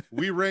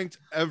 we ranked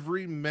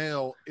every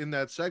male in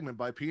that segment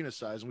by penis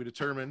size, and we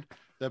determined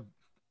that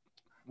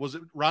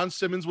Ron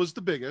Simmons was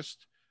the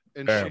biggest,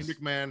 and Shane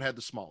McMahon had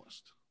the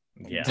smallest.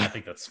 Yeah, I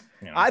think that's.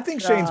 I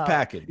think Shane's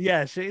packing.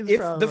 Yeah, Shane's.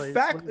 If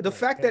the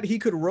fact that he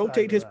could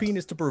rotate his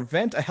penis to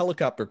prevent a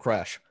helicopter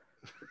crash,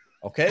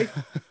 okay,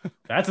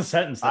 that's a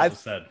sentence that was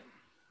said.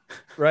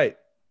 Right.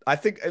 I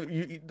think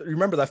you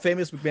remember that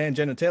famous McMahon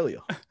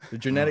genitalia, the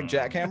genetic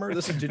jackhammer.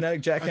 This is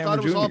genetic jackhammer. I thought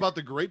it was Jr. all about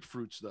the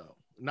grapefruits, though,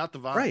 not the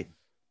vine.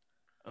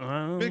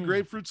 Right. Big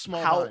grapefruit,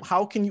 small. Vine.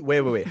 How can you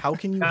wait? How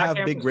can you have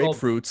big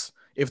grapefruits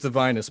if the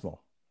vine is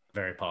small?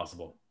 Very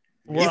possible.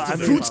 Well, if the I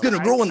mean, fruit's gonna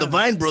grow in the I-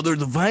 vine, brother,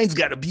 the vine's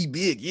got to be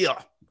big. Yeah.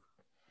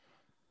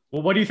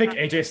 Well, what do you think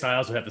AJ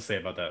Styles would have to say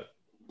about that?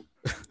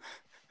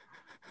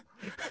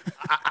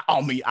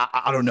 I mean,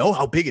 I don't know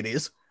how big it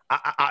is.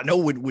 I know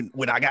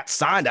when I got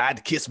signed, I had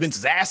to kiss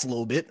Vince's ass a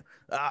little bit.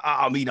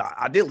 I mean,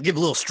 I did give a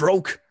little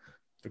stroke.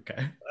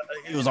 Okay.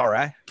 It was all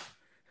right.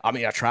 I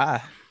mean, I try.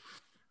 A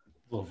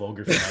little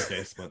vulgar for my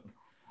taste, but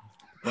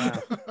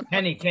wow.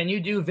 Kenny, can you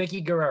do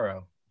Vicky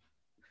Guerrero?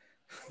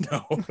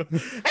 No.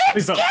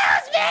 please don't.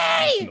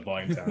 Excuse The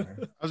volume down there.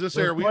 I was gonna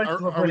say, are we We're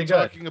are we pretty good.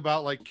 talking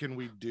about like, can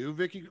we do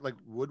Vicky? Like,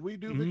 would we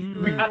do Vicky? Mm.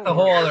 We Guerrero? got the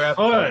whole other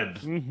episode.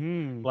 Good.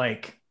 Mm-hmm.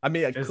 Like I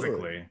mean, I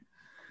physically.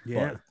 could.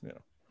 Yeah. But, you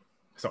know.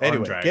 So arm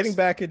Anyway, drags.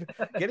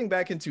 getting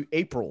back into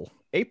April.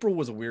 April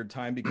was a weird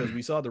time because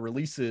we saw the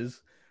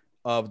releases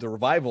of the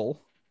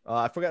Revival.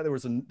 I forgot there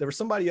was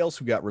somebody else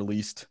who got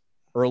released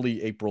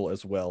early April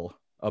as well.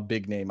 A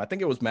big name. I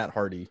think it was Matt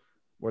Hardy.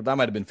 Or that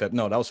might have been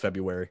no, that was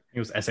February. It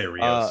was S.A.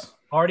 Rios.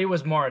 Hardy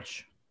was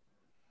March.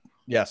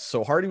 Yes,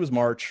 so Hardy was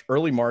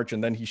early March,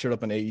 and then he showed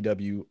up in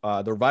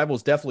AEW. The Revival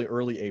was definitely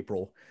early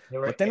April. They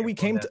were But then we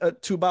came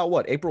to about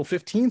what, April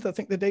 15th, I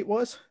think the date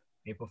was.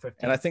 April 15th.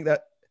 And I think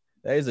that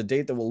is a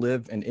date that will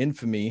live in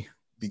infamy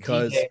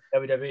because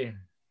WWE.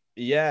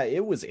 yeah,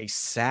 it was a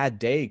sad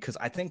day because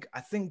I think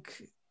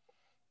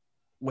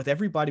with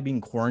everybody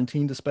being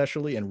quarantined,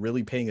 especially, and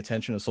really paying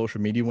attention to social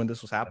media when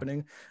this was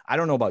happening, I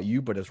don't know about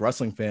you, but as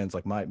wrestling fans,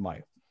 like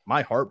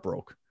my heart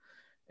broke.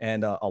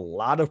 And a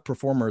lot of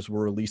performers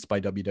were released by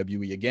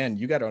WWE. Again,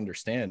 you got to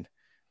understand,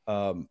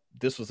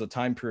 this was a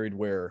time period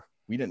where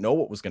we didn't know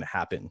what was going to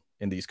happen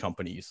in these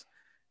companies.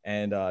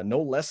 And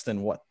no less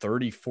than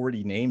 30,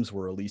 40 names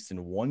were released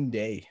in one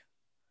day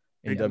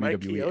in Big Mike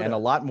WWE, Chioda. and a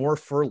lot more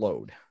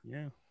furloughed.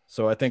 Yeah.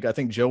 So I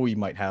think Joey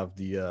might have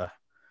the You want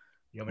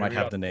me to might read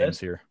have off the the names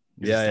list? here.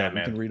 He's a Yeah, stat we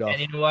man. can read off.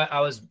 And you know what?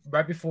 I was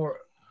right before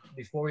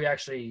we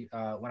actually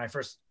when I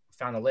first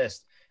found the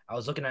list, I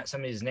was looking at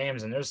some of these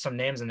names, and there's some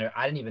names in there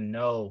I didn't even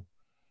know.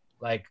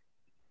 Like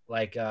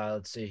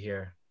let's see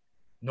here,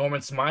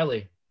 Norman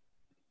Smiley,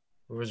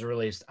 who was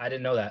released. I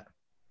didn't know that.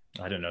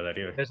 I didn't know that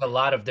either. There's a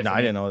lot of No, different.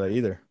 I didn't know that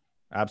either.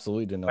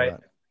 Absolutely didn't know Right.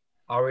 that.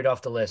 I'll read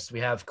off the list.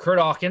 We have Kurt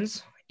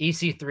Hawkins,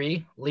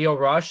 EC3, Leo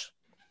Rush,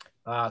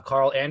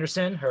 Carl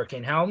Anderson,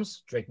 Hurricane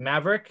Helms, Drake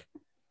Maverick,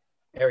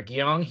 Eric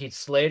Young, Heath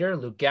Slater,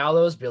 Luke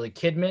Gallows, Billy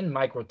Kidman,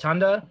 Mike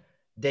Rotunda,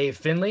 Dave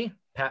Finley,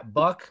 Pat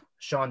Buck,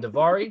 Sean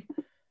Devari,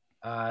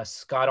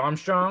 Scott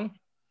Armstrong,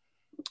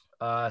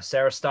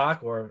 Sarah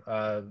Stock, or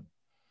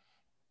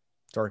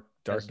Dark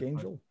Yes.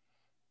 Angel.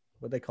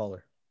 What'd they call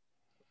her?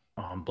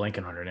 Oh, I'm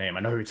blanking on her name.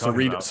 I know who you're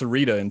talking about.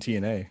 Sarita in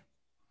TNA.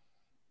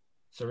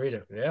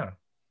 Sarita. Yeah.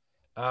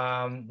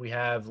 We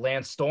have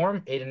Lance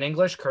Storm, Aiden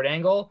English, Kurt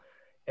Angle,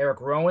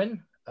 Eric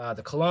Rowan,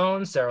 the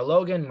Cologne, Sarah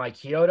Logan, Mike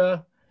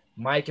Chioda,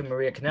 Mike and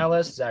Maria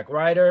Kanellis, Zack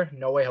Ryder,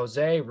 Noe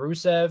Jose,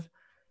 Rusev,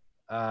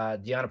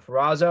 Deanna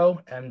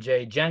Purrazzo,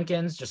 MJ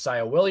Jenkins,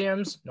 Josiah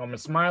Williams, Norman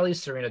Smiley,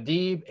 Serena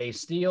Deeb, Ace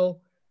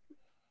Steele.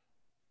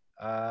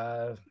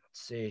 Let's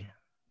see.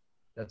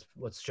 That's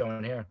what's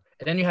showing here.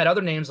 And then you had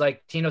other names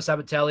like Tino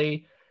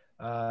Sabatelli,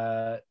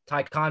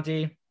 Ty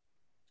Conti,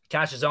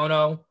 Cassius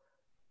Ohno.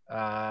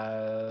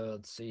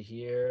 Let's see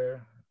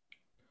here.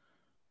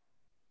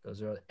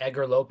 Those are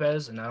Edgar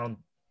Lopez, and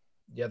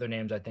the other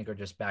names I think are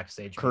just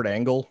backstage. Kurt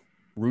Angle,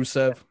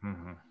 Rusev.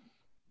 Mhm.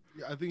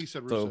 Yeah, I think he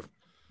said So- Rusev.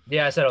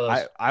 Yeah, I said all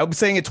those. I'm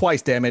saying it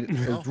twice, damn it. It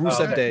was Oh,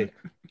 Rusev okay. Day.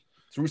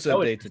 It's That Rusev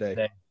was Day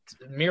today.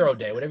 Miro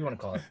Day, whatever you want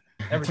to call it.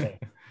 Everything.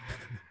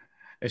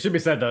 It should be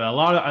said that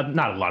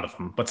not a lot of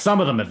them, but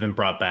some of them have been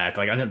brought back.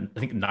 Like I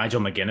think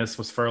Nigel McGuinness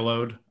was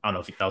furloughed. I don't know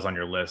if that was on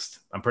your list.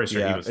 I'm pretty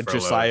sure he Yeah, was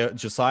furloughed.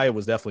 Josiah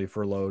was definitely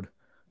furloughed.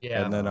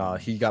 Yeah. And then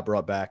he got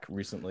brought back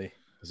recently.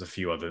 There's a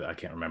few other I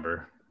can't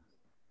remember.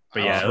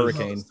 But Uh, yeah, it was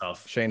Hurricane.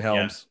 stuff. Shane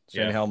Helms.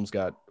 Yeah. Shane Helms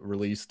got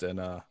released,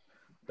 and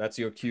that's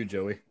your cue,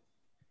 Joey.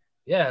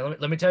 Yeah,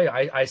 let me tell you,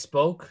 I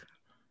spoke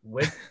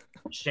with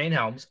Shane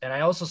Helms, and I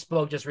also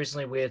spoke just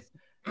recently with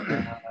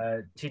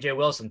TJ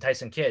Wilson,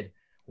 Tyson Kidd,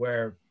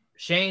 where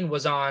Shane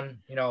was on,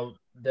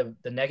 the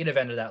negative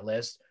end of that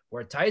list,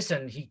 where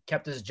Tyson, he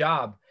kept his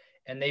job,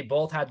 and they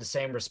both had the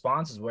same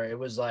responses, where it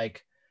was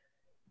like,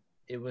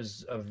 it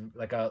was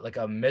like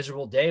a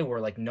miserable day where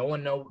like no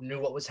one knew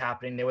what was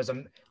happening. There was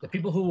the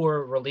people who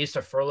were released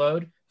or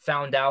furloughed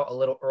found out a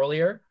little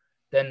earlier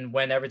than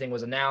when everything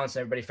was announced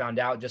and everybody found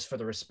out, just for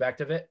the respect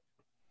of it.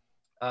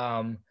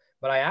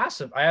 But I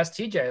asked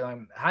TJ, like,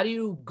 how do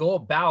you go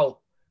about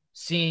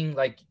seeing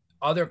like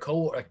other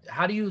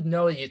how do you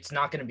know it's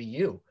not going to be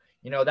you?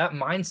 That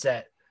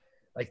mindset,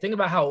 like think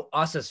about how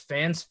us as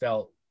fans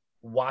felt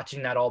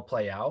watching that all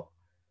play out,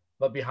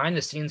 but behind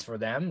the scenes for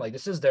them, like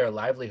this is their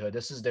livelihood.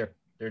 This is their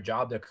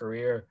job, their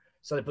career.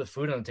 So they put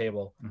food on the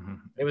table. Mhm.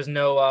 There was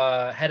no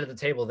head of the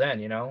table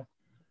then,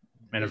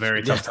 And a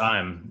very tough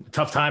time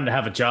to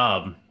have a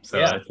job. So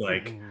Yeah. it's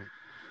like,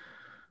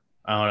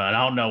 I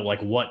don't know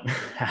like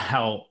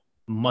how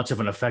much of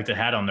an effect it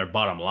had on their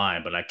bottom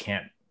line, but I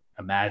can't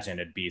imagine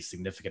it'd be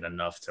significant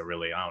enough to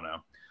really, I don't know.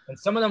 And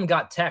some of them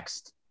got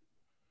text.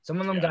 Some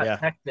of them got Yeah.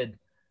 texted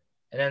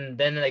and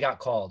then they got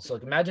called. So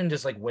like, imagine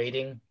just like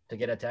waiting to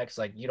get a text,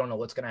 like you don't know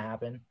what's gonna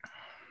happen.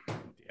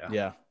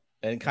 Yeah.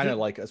 And kind of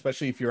like,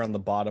 especially if you're on the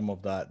bottom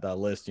of that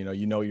list,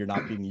 you know you're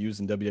not being used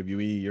in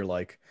WWE. You're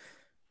like,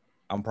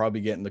 I'm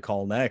probably getting the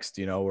call next,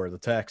 or the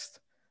text.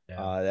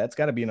 Yeah. That's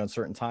got to be an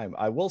uncertain time.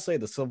 I will say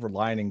the silver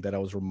lining that I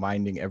was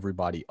reminding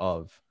everybody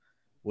of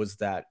was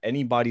that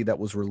anybody that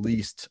was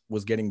released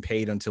was getting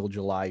paid until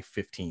July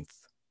 15th.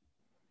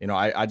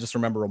 I just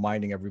remember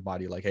reminding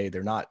everybody like, hey,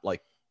 they're not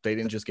like, they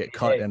didn't just get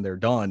cut and they're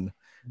done.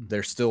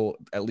 They're still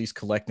at least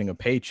collecting a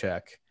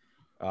paycheck.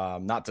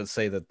 Not to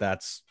say that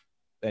that's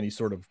any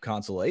sort of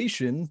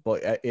consolation,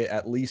 but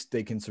at least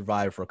they can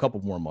survive for a couple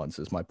more months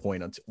is my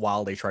point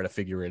while they try to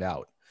figure it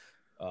out.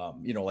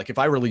 Like if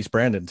I release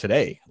Brandon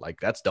today, like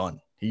that's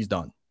done. He's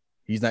done.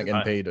 He's not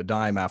getting paid a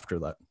dime after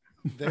that.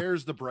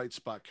 There's the bright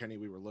spot, Kenny,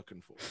 we were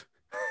looking for.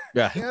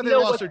 Yeah. Yeah, they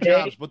lost their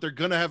jobs, but they're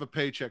going to have a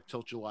paycheck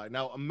till July.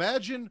 Now,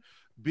 imagine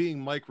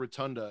being Mike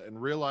Rotunda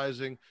and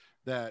realizing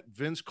that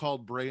Vince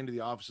called Bray into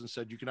the office and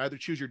said, you can either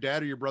choose your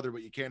dad or your brother,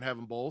 but you can't have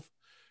them both.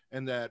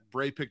 And that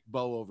Bray picked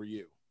Bo over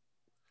you.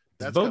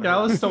 That's Bo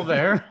Dallas still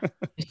there?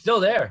 He's still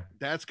there.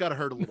 That's got to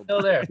hurt a little bit.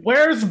 Still there.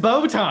 Where's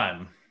Bo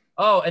time?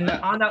 Oh, and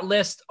on that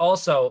list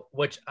also,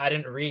 which I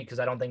didn't read because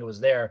I don't think it was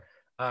there,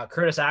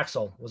 Curtis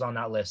Axel was on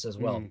that list as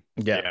well.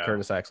 Yeah.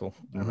 Curtis Axel.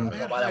 Mm-hmm. I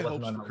had high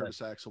hopes for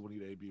Curtis Axel when he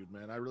debuted,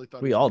 man. I really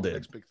thought we all did. The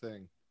next big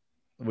thing.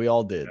 We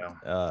all did.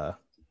 Yeah.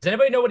 Does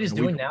anybody know what he's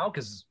doing now?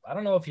 Because I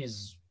don't know if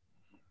he's.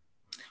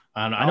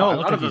 I know a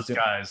lot of those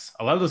guys.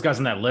 A lot of those guys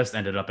on that list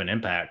ended up in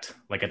Impact,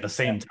 like at the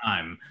same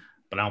time.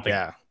 But I don't think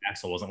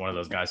Axel wasn't one of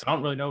those guys. So I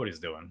don't really know what he's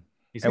doing.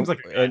 He seems like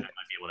a guy that might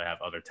be able to have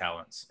other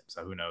talents.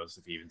 So who knows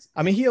if he even.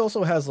 I mean, he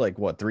also has like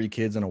 3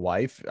 kids and a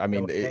wife. I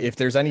mean, if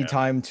there's any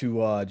time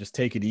to just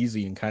take it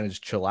easy and kind of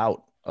just chill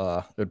out,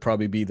 it'd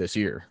probably be this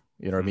year.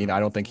 You know what I mean? I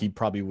don't think he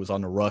probably was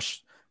on the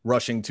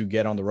rushing to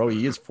get on the road.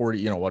 He is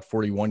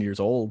 41 years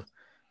old.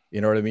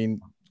 You know what I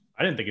mean?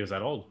 I didn't think he was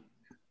that old.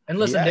 And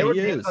listen, there were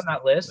names on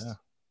that list. Yeah.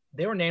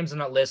 There were names on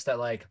that list that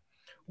like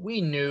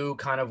we knew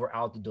kind of were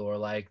out the door,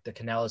 like the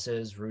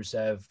Kanellises,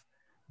 Rusev.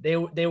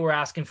 They were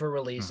asking for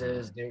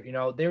releases.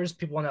 There's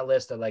people on that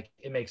list that like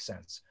it makes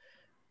sense.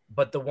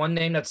 But the one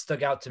name that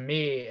stuck out to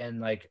me,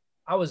 and like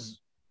I was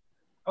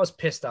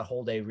pissed that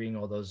whole day reading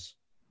all those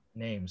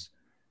names.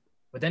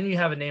 But then you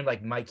have a name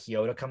like Mike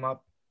Chioda come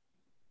up,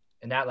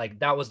 and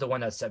that was the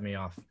one that set me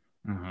off.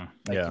 Mm-hmm.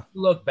 Like, if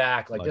you look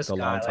back, like this a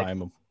guy, long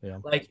time.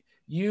 Like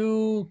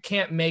you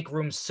can't make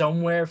room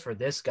somewhere for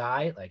this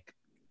guy, like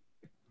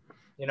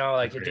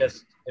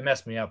it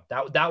messed me up.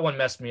 That one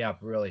messed me up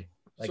really.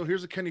 Like, so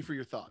here's a Kenny for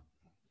your thought.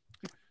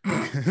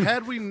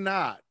 Had we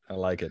not I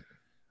like it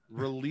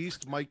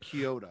released Mike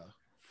Chioda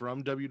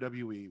from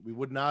WWE, we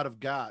would not have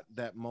got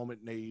that moment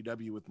in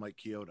AEW with Mike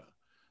Chioda.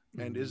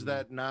 And is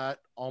that not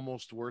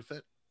almost worth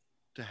it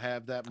to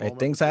have that moment?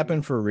 Things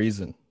happen for a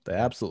reason. They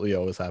absolutely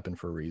always happen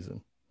for a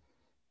reason.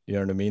 You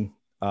know what I mean?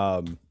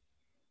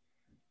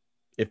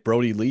 If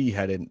Brody Lee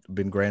hadn't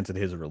been granted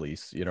his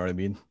release, you know what I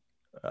mean?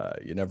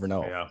 You never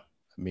know. Yeah.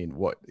 I mean,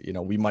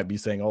 we might be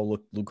saying, oh,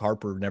 look, Luke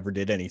Harper never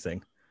did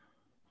anything.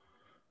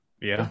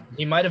 Yeah.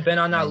 He might have been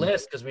on that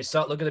list because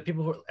look at the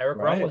people Eric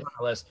Rowan was on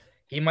the list.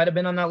 He might have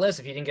been on that list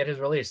if he didn't get his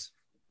release.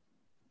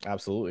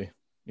 Absolutely.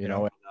 You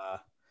know, and,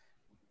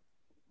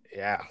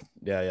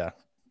 yeah.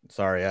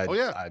 Sorry.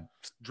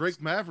 Drake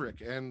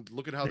Maverick. And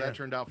look at how that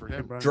turned out for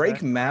him.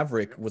 Drake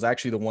Maverick was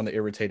actually the one that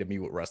irritated me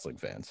with wrestling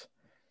fans.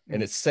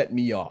 And it set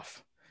me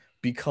off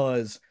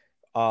because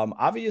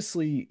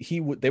obviously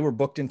they were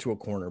booked into a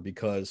corner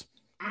because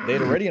they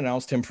had already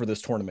announced him for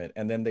this tournament.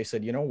 And then they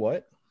said, you know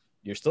what?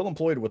 You're still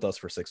employed with us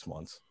for 6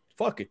 months.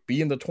 Fuck it. Be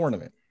in the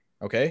tournament.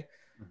 Okay.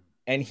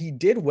 And he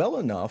did well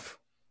enough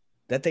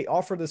that they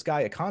offer this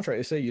guy a contract.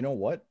 They say, you know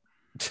what?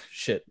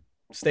 Shit,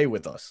 stay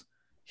with us.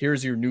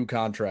 Here's your new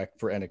contract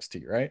for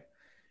NXT. Right.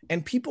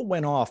 And people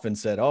went off and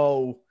said,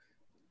 oh,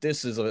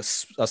 this is a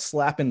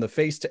slap in the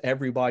face to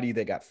everybody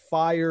that got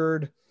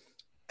fired.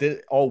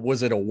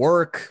 Was it a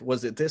work?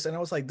 Was it this? And I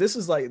was like, this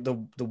is like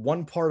the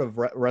one part of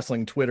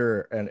wrestling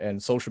Twitter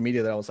and social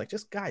media that I was like,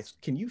 just guys,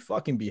 can you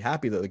fucking be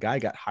happy that the guy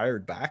got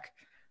hired back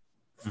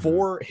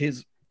for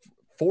his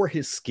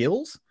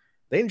skills?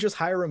 They didn't just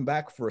hire him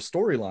back for a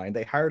storyline.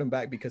 They hired him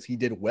back because he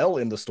did well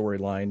in the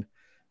storyline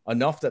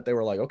enough that they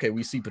were like, okay,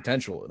 we see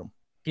potential in him.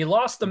 He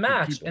lost the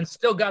match and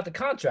still got the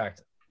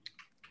contract.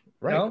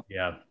 Right. You know?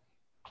 Yeah.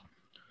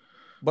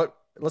 But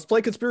let's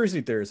play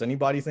conspiracy theories.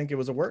 Anybody think it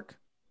was a work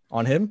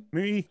on him?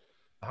 Me.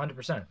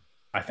 100%.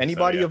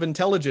 Anybody of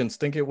intelligence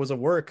think it was a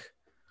work?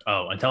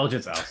 Oh,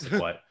 intelligence out.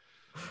 What?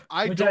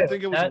 I don't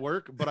think it was a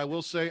work, but I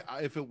will say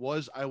if it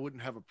was, I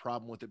wouldn't have a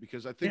problem with it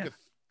because I think if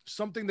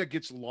something that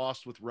gets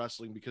lost with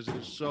wrestling because it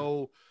is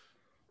so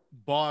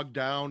bogged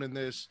down in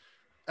this,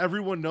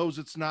 everyone knows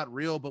it's not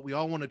real, but we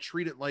all want to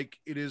treat it like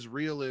it is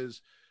real,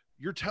 is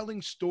you're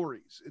telling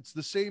stories. It's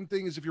the same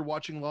thing as if you're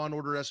watching Law &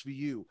 Order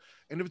SVU.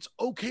 And if it's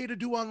okay to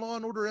do on Law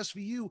 & Order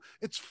SVU,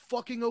 it's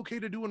fucking okay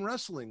to do in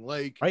wrestling.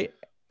 Like, right.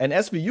 And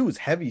SVU is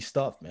heavy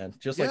stuff, man.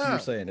 Just like you Yeah. were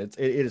saying, it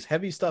is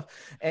heavy stuff.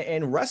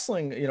 And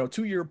wrestling, you know,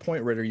 to your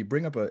point, Ritter, you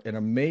bring up an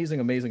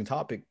amazing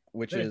topic,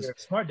 which Dude, is you're a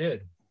smart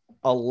dude.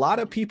 a lot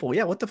of people.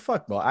 Yeah, what the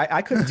fuck, bro?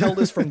 I couldn't tell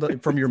this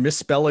from your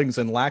misspellings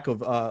and lack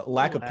of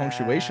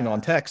punctuation on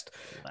text,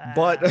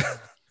 but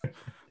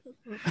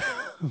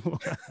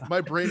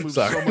My brain moves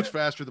Sorry. so much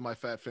faster than my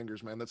fat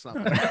fingers, man. That's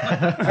not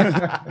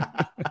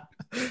bad.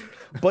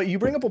 but you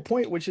bring up a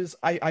point, which is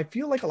I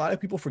feel like a lot of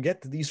people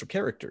forget that these are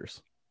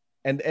characters,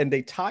 and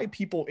they tie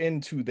people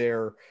into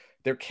their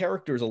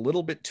characters a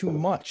little bit too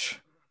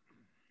much.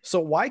 So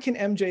why can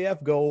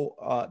MJF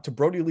go to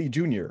Brody Lee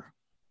Jr.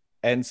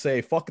 and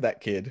say fuck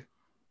that kid,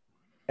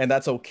 and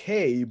that's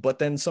okay, but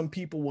then some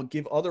people will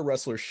give other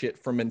wrestlers shit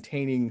for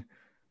maintaining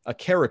a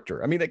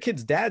character? I mean, that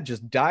kid's dad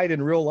just died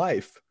in real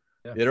life.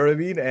 Yeah. You know what I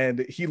mean?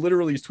 And he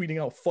literally is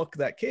tweeting out fuck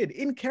that kid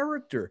in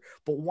character.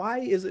 But why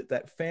is it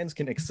that fans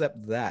can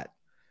accept that,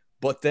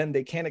 but then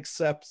they can't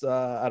accept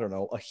I don't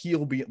know, a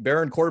heel being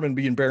Baron Corbin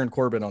being Baron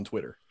Corbin on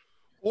Twitter?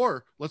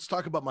 Or let's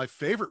talk about my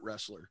favorite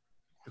wrestler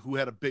who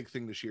had a big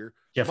thing this year.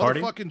 Jeff Hardy?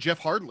 Motherfucking Jeff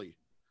Hardy.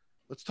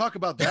 Let's talk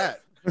about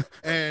that.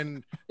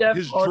 And Jeff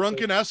his Hardy.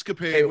 drunken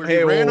escapade Hey, where hey,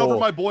 he ran whoa, over whoa.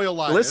 my boy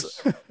Elias.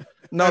 Listen,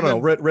 no, And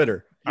no, then-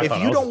 Ritter. I If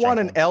thought you I was don't a want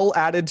drunk an L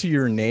added to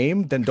your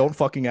name, then don't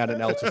fucking add an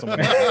L to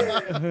someone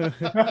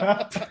else's name.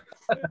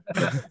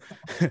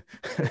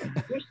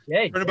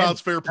 Hey,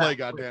 Turnabout's fair play,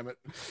 goddammit.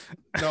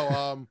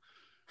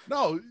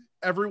 No,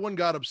 everyone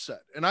got upset.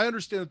 And I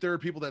understand that there are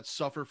people that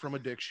suffer from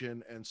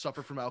addiction and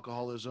suffer from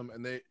alcoholism,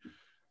 and they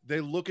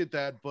look at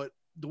that, but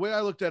the way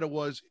I looked at it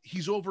was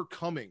he's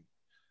overcoming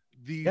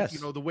the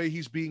the way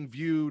he's being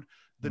viewed,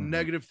 the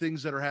negative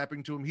things that are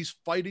happening to him. He's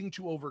fighting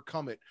to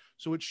overcome it.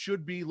 So it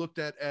should be looked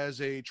at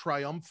as a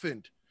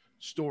triumphant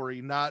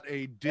story, not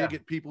a dig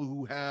at people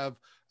who have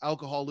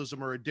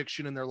alcoholism or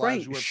addiction in their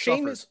lives who have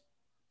suffered.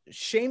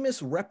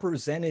 Sheamus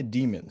represented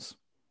demons.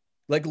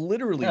 Like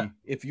literally,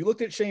 if you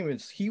looked at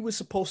Sheamus, he was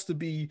supposed to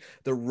be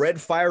the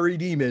red fiery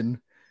demon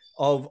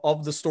of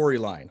the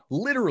storyline.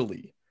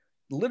 Literally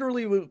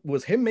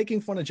was him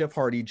making fun of Jeff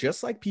Hardy,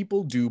 just like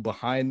people do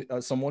behind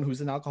someone who's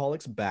an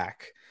alcoholic's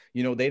back.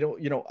 You know, they don't,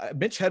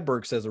 Mitch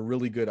Hedberg says a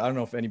really good, I don't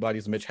know if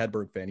anybody's a Mitch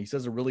Hedberg fan. He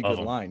says a really good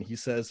line. He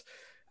says,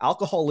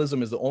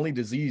 alcoholism is the only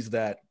disease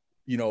that,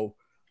 you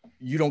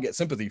don't get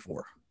sympathy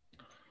for.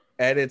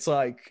 And it's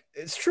like,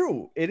 it's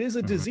true. It is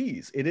a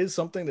disease. It is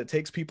something that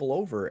takes people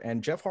over.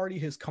 And Jeff Hardy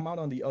has come out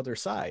on the other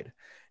side.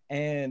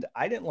 And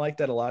I didn't like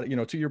that a lot.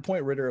 To your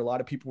point, Ritter, a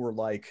lot of people were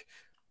like,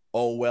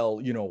 oh, well,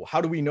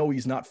 how do we know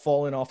he's not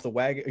falling off the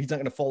wagon? He's not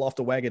going to fall off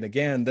the wagon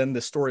again. Then the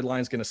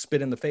storyline is going to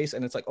spit in the face.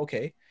 And it's like,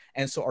 okay.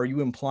 And so are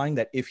you implying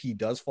that if he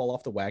does fall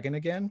off the wagon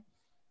again,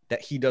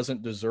 that he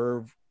doesn't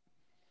deserve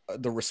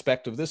the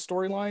respect of this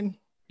storyline?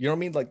 You know what I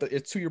mean? Like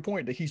it's to your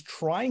point that he's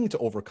trying to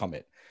overcome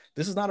it.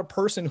 This is not a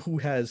person who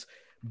has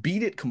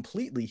beat it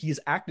completely. He is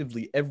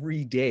actively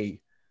every day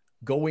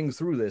going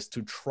through this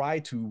to try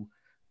to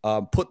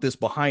put this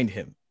behind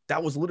him.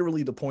 That was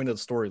literally the point of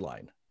the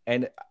storyline.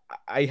 And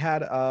I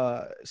had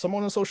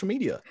someone on social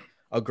media,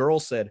 a girl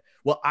said,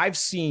 well, I've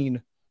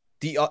seen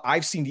the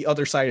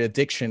other side of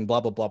addiction, blah,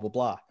 blah, blah, blah,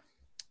 blah.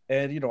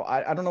 And,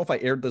 I don't know if I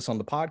aired this on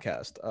the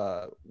podcast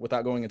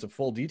without going into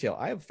full detail.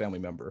 I have a family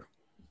member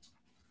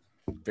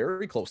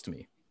very close to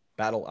me,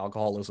 battle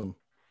alcoholism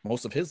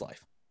most of his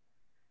life.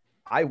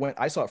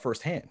 I saw it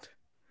firsthand.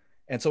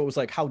 And so it was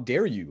like, how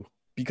dare you?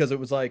 Because it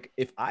was like,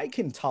 if I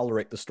can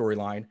tolerate the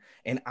storyline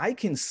and I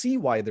can see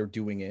why they're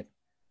doing it,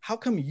 how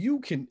come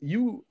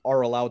you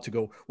are allowed to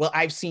go, well,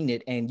 I've seen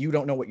it and you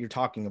don't know what you're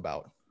talking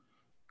about?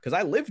 Because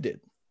I lived it.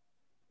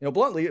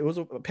 Bluntly, it was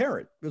a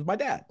parent. It was my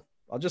dad.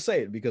 I'll just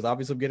say it because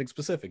obviously I'm getting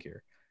specific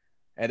here.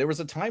 And there was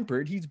a time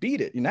period he's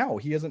beat it. Now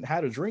he hasn't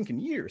had a drink in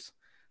years.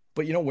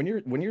 But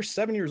when you're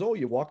 7 years old,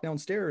 you walk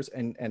downstairs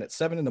and at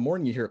 7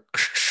 a.m, you hear,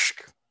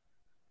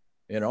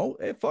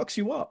 it fucks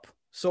you up.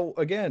 So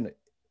again,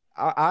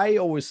 I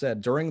always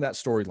said during that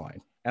storyline,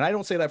 and I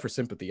don't say that for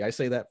sympathy. I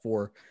say that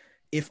for,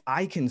 if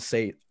I can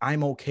say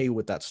I'm okay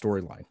with that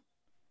storyline,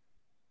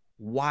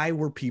 why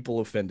were people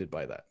offended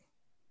by that?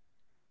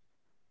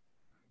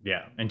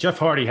 Yeah. And Jeff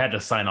Hardy had to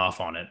sign off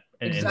on it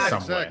in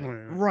some way.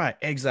 Right.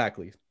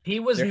 Exactly. He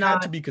was There had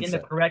not to be in the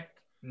consent. correct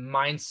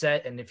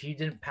mindset. And if he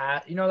didn't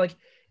pass,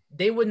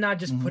 they would not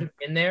just put him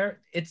in there.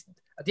 It's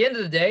at the end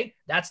of the day,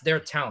 that's their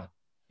talent.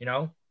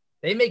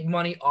 They make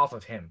money off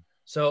of him.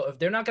 So if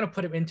they're not going to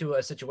put him into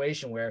a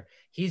situation where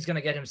he's going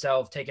to get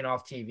himself taken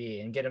off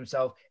TV and get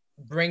himself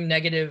bring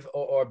negative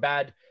or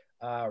bad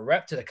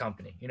rep to the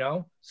company,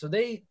 so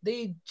they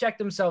checked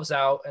themselves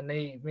out and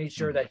they made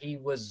sure that he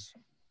was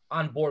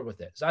on board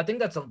with it. So I think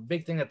that's a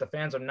big thing that the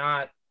fans are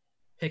not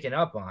picking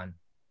up on.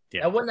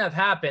 Yeah. That wouldn't have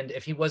happened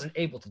if he wasn't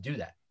able to do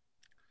that.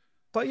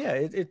 But yeah,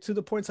 it to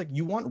the point, it's like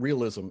you want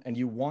realism and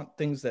you want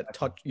things that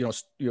touch,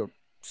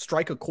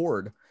 strike a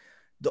chord.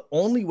 The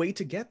only way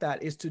to get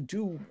that is to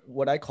do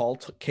what I call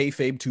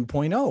kayfabe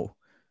 2.0,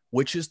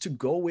 which is to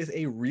go with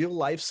a real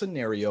life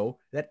scenario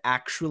that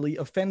actually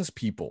offends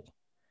people.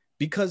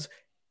 Because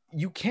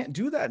you can't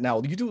do that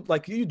now. You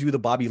do the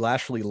Bobby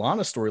Lashley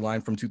Lana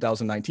storyline from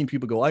 2019.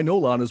 People go, I know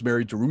Lana's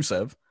married to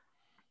Rusev.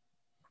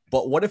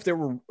 But what if there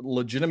were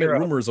legitimate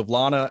rumors of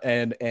Lana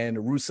and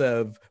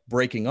Rusev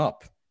breaking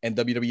up, and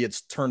WWE had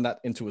turned that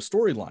into a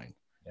storyline?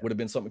 Would have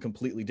been something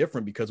completely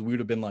different, because we would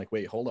have been like,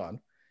 wait, hold on.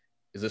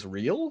 Is this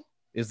real?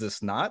 Is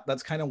this not?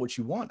 That's kind of what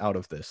you want out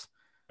of this.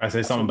 I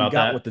say something about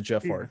that with the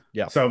Jeff Hart.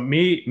 Yeah. So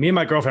me and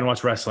my girlfriend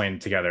watch wrestling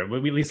together. We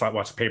at least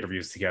watch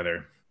pay-per-views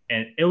together.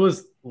 And it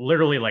was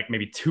literally like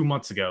maybe 2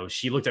 months ago.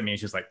 She looked at me and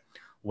she was like,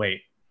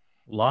 wait,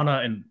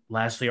 Lana and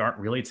Lashley aren't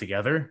really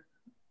together.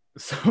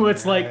 So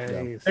it's like,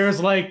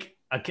 there's like,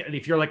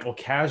 if you're like a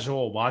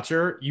casual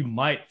watcher, you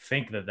might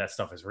think that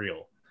stuff is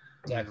real.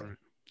 Exactly.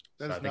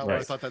 That is not where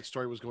I thought that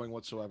story was going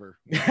whatsoever.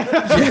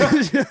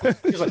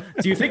 Like,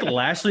 do you think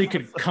Lashley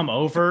could come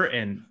over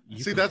and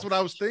see? That's what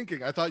I was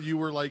thinking. I thought you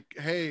were like,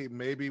 hey,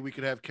 maybe we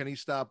could have Kenny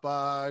stop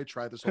by,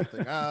 try this whole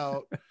thing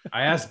out.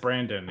 I asked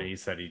Brandon, and he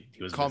said he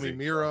was call busy. me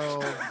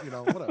Miro,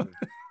 whatever.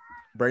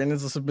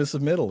 Brandon's a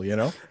submissive middle, Hey,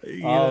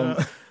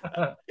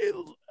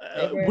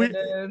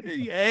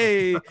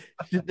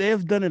 they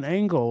have done an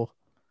angle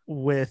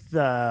with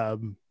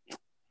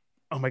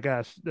oh my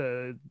gosh,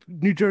 the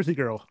New Jersey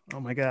girl. Oh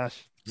my gosh.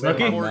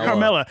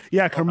 Carmella.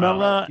 Yeah,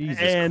 Carmella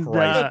and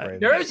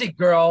Christ, Jersey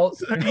girl.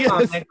 Come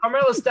on, man.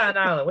 Carmella's Staten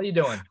Island. What are you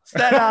doing?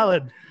 Staten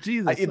Island.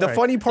 Jesus. The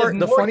funny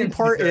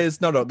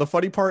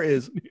part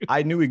is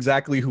I knew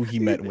exactly who he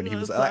meant when he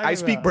was I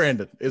speak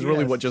Brandon is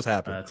really what just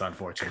happened. That's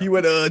unfortunate. He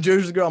went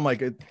Jersey girl. I'm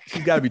like,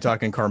 she's got to be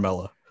talking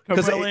Carmella.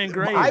 Because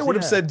I would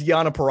have said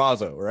Deonna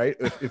Purrazzo, right?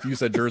 If you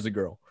said Jersey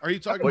girl. Are you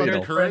talking about the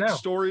current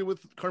story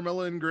with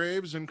Carmella and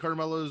Graves and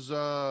Carmella's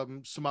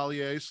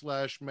sommelier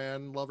 /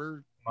 man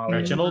lover?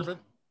 Reginald?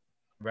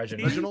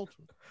 Reggie from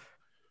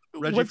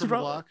the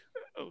block.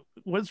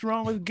 What's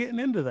wrong with getting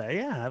into that?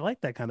 Yeah, I like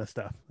that kind of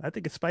stuff. I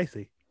think it's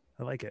spicy.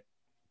 I like it.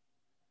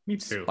 Me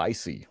too.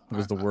 Spicy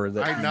was the word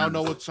that I now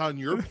know what's on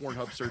your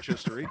Pornhub search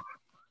history.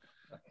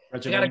 I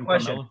got a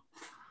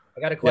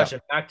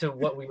question. Back to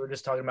what we were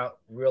just talking about,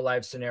 real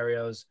life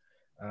scenarios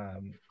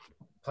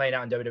playing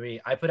out in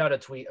WWE. I put out a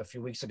tweet a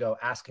few weeks ago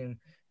asking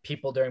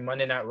people during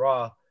Monday Night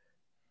Raw,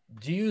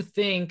 do you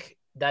think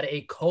that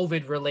a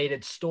COVID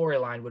related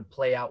storyline would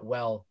play out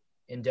well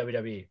in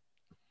WWE?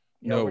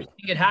 No. We're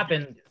seeing it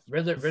happen.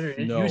 Riddler,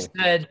 no. You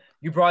said,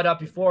 you brought up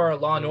before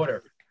Law and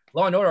Order.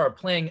 Law and Order are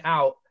playing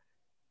out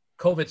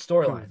COVID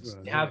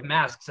storylines. They have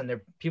masks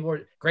and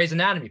Grey's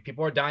Anatomy.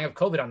 People are dying of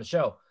COVID on the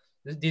show.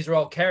 These are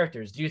all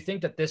characters. Do you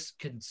think that this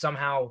could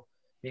somehow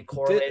be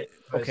correlated?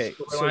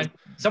 So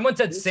someone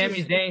said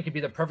Sami Zayn could be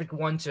the perfect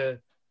one to,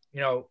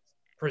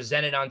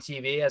 present it on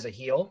TV as a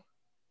heel.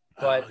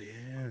 But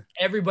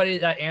everybody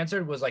that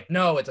answered was like,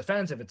 no, it's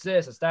offensive. It's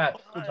this, it's that.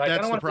 So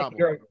that's the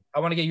problem. I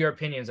want to get your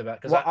opinions about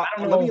it. Because I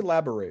don't know. Let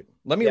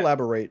me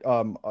elaborate.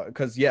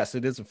 Because yes,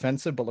 it is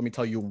offensive, but let me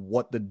tell you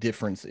what the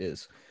difference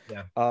is.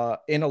 Yeah.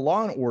 In a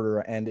Law and Order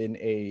and in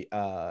a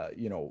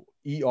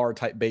ER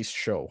type based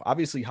show,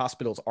 obviously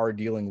hospitals are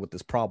dealing with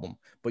this problem,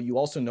 but you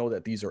also know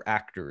that these are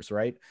actors,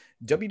 right?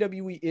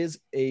 WWE is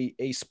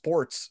a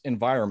sports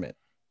environment.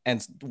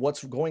 And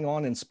what's going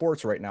on in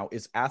sports right now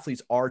is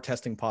athletes are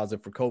testing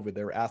positive for COVID.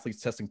 There are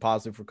athletes testing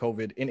positive for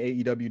COVID in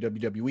AEW,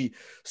 WWE.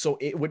 So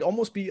it would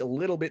almost be a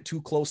little bit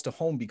too close to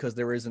home because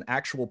there is an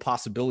actual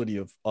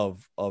possibility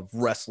of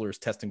wrestlers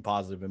testing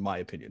positive, in my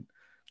opinion.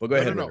 Well, go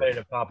ahead. No.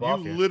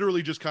 You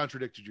literally just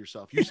contradicted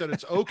yourself. You said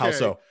it's okay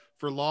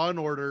for Law and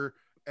Order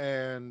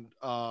and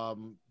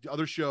the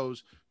other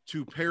shows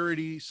to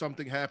parody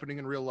something happening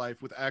in real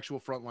life with actual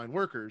frontline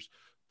workers,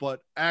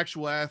 but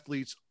actual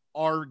athletes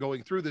are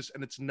going through this,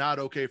 and it's not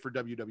okay for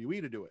WWE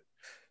to do it.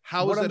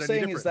 What I'm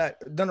saying is that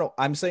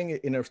I'm saying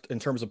it in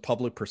terms of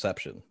public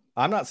perception.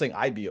 I'm not saying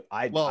I'd be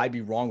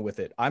wrong with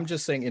it. I'm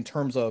just saying in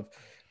terms of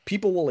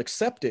people will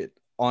accept it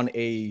on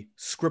a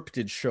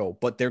scripted show,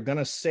 but they're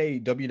gonna say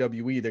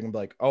WWE. They're gonna be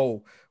like,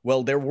 oh,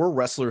 well, there were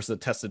wrestlers that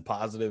tested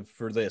positive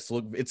for this.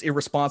 Look, it's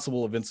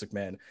irresponsible of Vince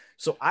McMahon.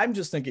 So I'm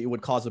just thinking it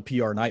would cause a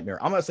PR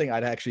nightmare. I'm not saying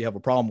I'd actually have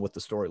a problem with the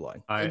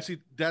storyline. And see,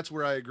 that's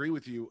where I agree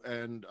with you.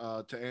 And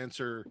to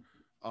answer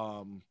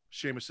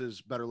Sheamus's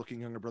better looking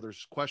younger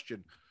brother's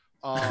question,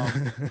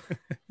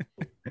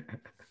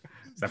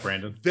 is that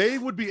Brandon? They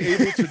would be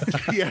able to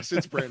yes,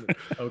 it's Brandon.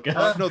 Okay.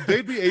 No,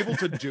 they'd be able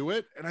to do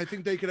it, and I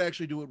think they could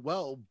actually do it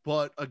well.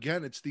 But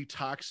again, it's the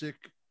toxic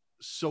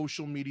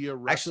social media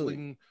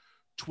wrestling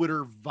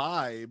Twitter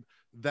vibe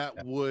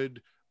that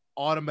would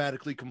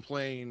automatically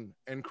complain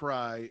and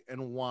cry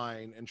and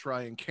whine and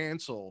try and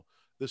cancel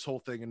this whole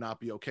thing and not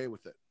be okay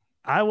with it.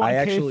 I want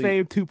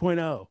kayfabe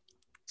 2.0.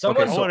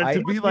 Someone wanted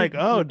to be like,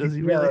 oh, does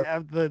he really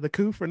have the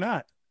coup or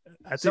not?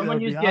 Someone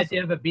used the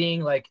idea of it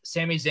being like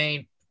Sami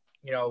Zayn,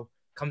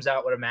 comes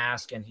out with a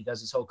mask and he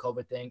does this whole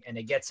COVID thing and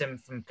it gets him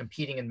from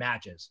competing in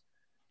matches.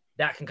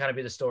 That can kind of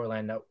be the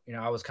storyline that,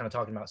 I was kind of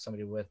talking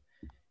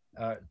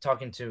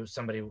to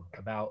somebody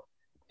about,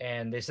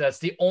 and they said that's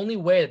the only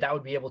way that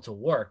would be able to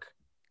work.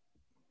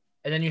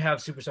 And then you have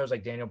superstars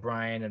like Daniel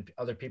Bryan and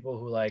other people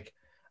who I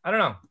don't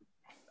know.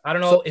 I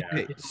don't know if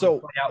okay, it so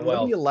play out let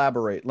well. me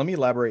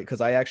elaborate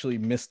because I actually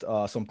missed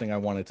something I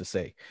wanted to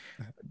say.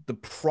 The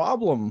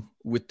problem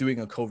with doing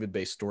a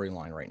COVID-based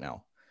storyline right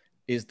now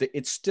is that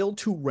it's still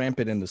too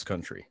rampant in this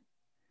country.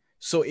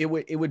 So it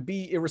would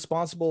be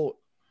irresponsible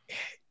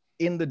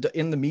in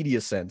the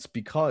media sense,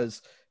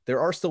 because there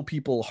are still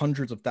people,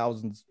 hundreds of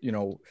thousands,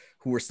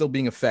 who are still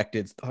being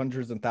affected,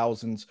 hundreds and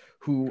thousands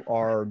who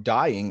are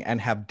dying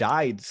and have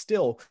died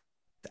still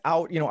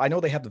out. I know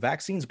they have the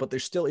vaccines, but there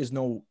still is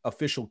no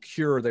official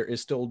cure. There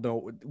is still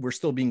we're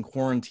still being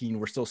quarantined.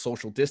 We're still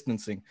social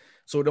distancing.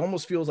 So it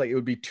almost feels like it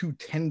would be too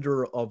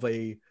tender of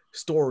a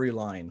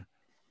storyline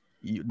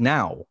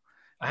now.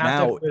 I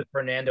have to agree with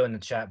Fernando in the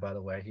chat, by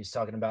the way. He's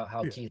talking about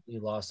how Keith Lee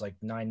lost like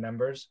 9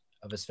 members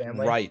of his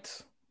family. Right.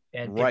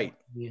 And right.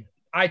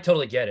 I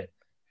totally get it.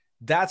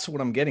 That's what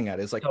I'm getting at,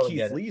 is like Totally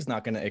Keith Lee's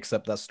not going to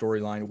accept that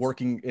storyline,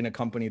 working in a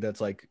company that's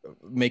like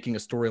making a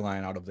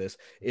storyline out of this.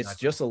 It's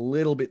just a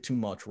little bit too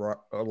much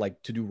like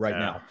to do right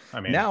now. I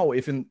mean, now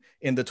if in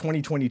the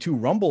 2022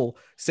 Rumble,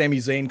 Sami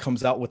Zayn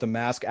comes out with a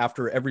mask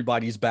after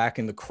everybody's back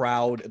in the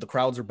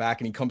crowds are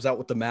back, and he comes out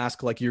with the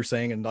mask like you're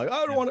saying, and like,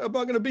 I'm not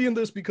going to be in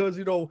this because,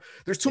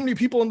 there's too many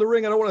people in the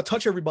ring. I don't want to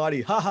touch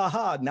everybody. Ha ha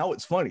ha. Now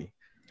it's funny.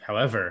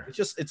 However,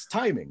 it's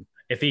timing.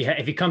 If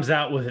he comes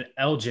out with an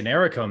El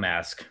Generico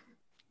mask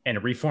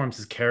and reforms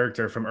his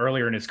character from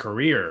earlier in his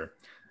career,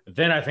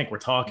 then I think we're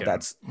talking.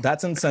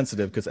 That's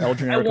insensitive, because El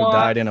Generico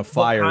died in a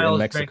fire in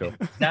Mexico.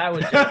 Drinking. That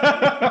was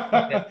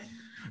just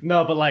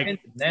no, but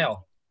like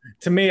nail.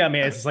 To me, I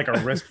mean, it's just like a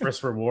risk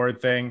versus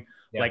reward thing.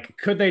 Yeah. Like,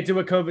 could they do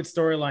a COVID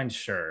storyline?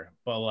 Sure,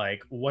 but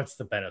like, what's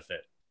the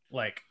benefit?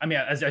 Like, I mean,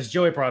 as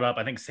Joey brought up,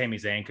 I think Sami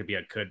Zayn could be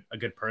a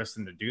good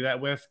person to do that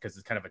with, because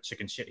it's kind of a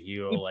chicken shit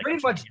heel. He like, pretty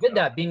much did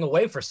that being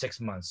away for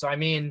 6 months. So I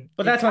mean,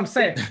 but that's what I'm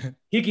saying.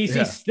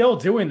 He's still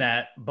doing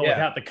that, but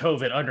without the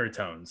COVID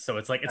undertones. So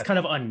it's like it's kind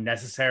of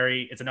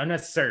unnecessary. It's an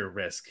unnecessary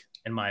risk,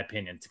 in my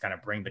opinion, to kind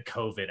of bring the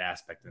COVID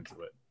aspect into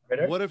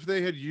it. What if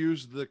they had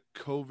used the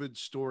COVID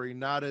story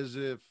not as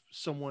if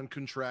someone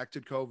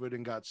contracted COVID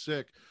and got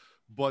sick,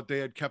 but they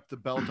had kept the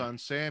belt on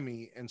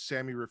Sami, and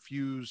Sami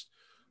refused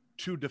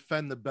to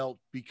defend the belt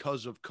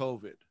because of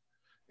COVID,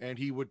 and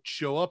he would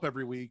show up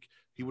every week,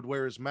 he would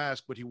wear his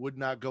mask, but he would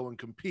not go and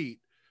compete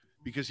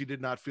because he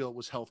did not feel it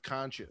was health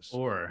conscious.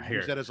 Or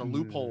use that as a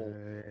loophole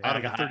out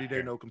of the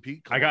 30-day no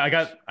compete. I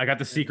got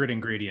the secret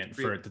ingredient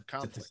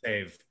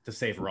to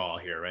save Raw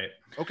here, right?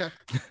 Okay.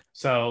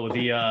 So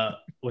the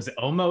was it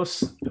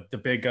Omos, the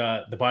big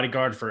the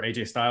bodyguard for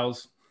AJ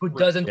Styles, who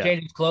doesn't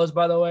change his clothes,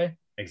 by the way.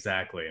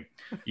 Exactly.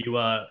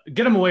 You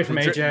get him away from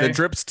AJ. The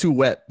drip's too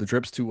wet.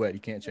 You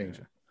can't change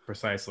it.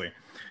 Precisely.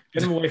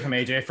 Get him away from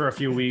AJ for a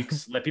few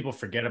weeks, let people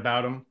forget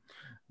about him.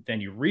 Then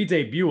you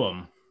re-debut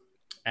him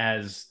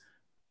as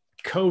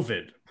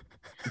COVID.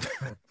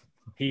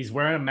 He's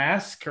wearing a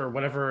mask or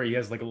whatever. He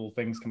has like little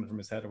things coming from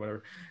his head or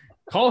whatever.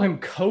 Call him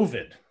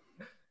COVID.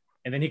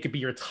 And then he could be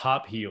your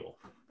top heel.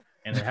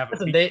 And then have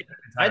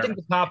I think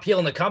the top heel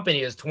in the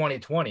company is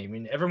 2020. I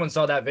mean, everyone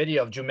saw that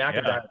video of Drew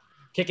McIntyre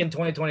kicking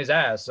 2020's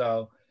ass.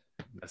 So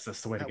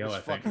that's the way to go. I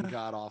think. Fucking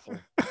god awful.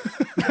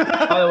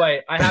 By the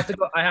way, I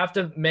have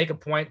to make a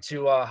point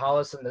to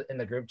Hollis in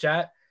the group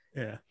chat.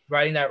 Yeah,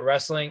 writing that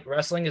wrestling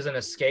is an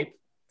escape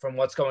from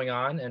what's going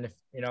on, and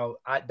if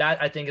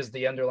I think is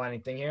the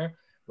underlining thing here.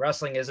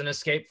 Wrestling is an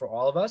escape for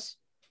all of us,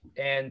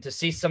 and to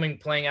see something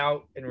playing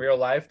out in real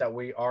life that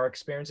we are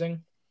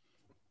experiencing,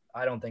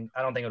 I don't think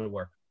it would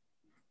work.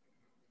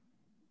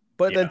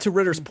 But then to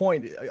Ritter's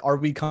point, are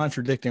we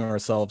contradicting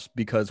ourselves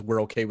because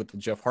we're okay with the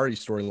Jeff Hardy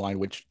storyline,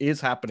 which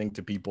is happening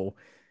to people,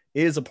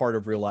 is a part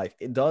of real life?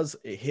 It does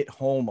hit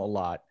home a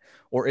lot.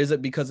 Or is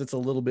it because it's a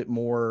little bit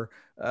more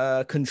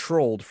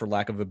controlled, for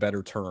lack of a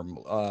better term?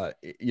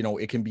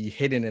 It can be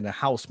hidden in a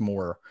house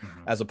more,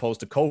 as opposed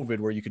to COVID,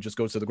 where you could just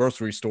go to the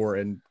grocery store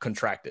and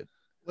contract it.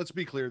 Let's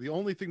be clear. The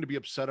only thing to be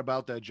upset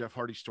about that Jeff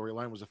Hardy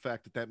storyline was the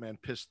fact that man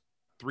pissed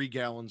 3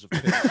 gallons of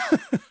piss.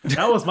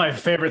 That was my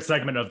favorite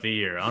segment of the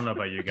year. I don't know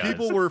about you guys.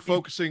 People were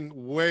focusing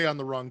way on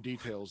the wrong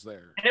details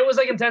there. And it was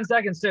like in 10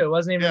 seconds too. It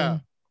wasn't even. Yeah.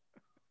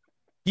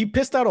 He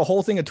pissed out a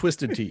whole thing of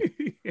Twisted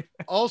Tea.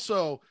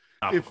 Also,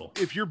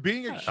 if you're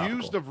being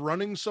accused of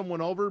running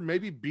someone over,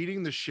 maybe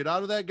beating the shit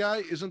out of that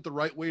guy isn't the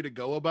right way to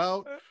go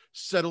about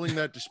settling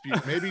that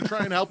dispute. Maybe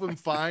try and help him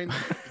find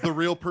the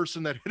real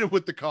person that hit him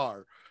with the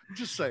car. I'm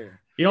just saying.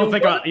 You don't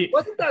think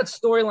wasn't that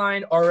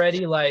storyline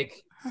already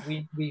like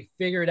we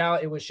figured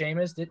out it was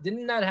Sheamus?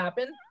 Didn't that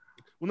happen?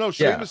 Well, no,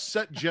 Sheamus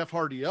set Jeff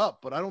Hardy up,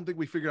 but I don't think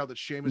we figured out that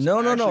Sheamus. No.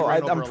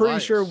 I'm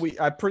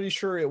pretty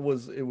sure it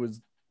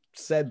was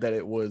said that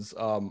it was.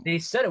 They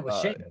said it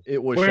was Sheamus.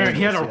 It was where Sheamus,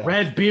 he had a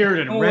red beard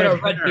and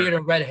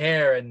red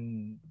hair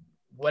and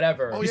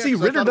whatever. You see,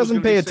 Ritter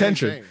doesn't pay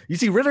attention. You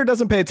see, Ritter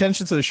doesn't pay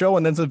attention to the show,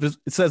 and then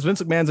it says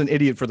Vince McMahon's an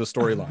idiot for the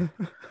storyline.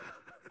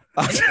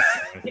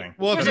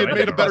 Well, if he had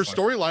made a better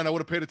storyline, I would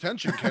have paid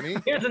attention, Kenny.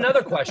 Here's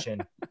another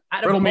question.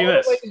 Out of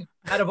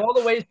all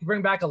the ways to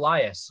bring back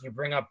Elias, you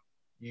bring up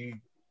you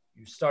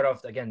start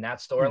off again that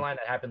storyline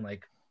that happened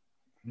like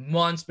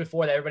months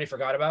before that everybody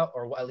forgot about,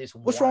 or at least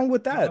What's wrong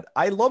with that?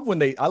 I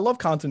love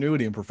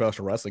continuity in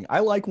professional wrestling. I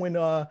like when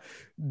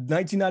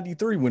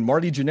 1993 when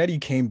Marty Jannetty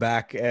came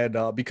back and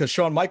because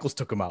Shawn Michaels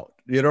took him out.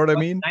 You know what I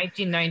mean?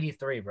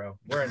 1993, bro.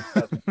 We're in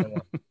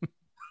 2021.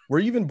 Were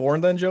you even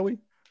born then, Joey?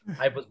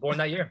 I was born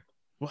that year.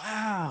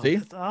 Wow, See?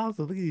 that's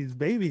awesome. Look at these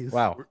babies.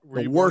 Wow, Were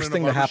the you born worst in a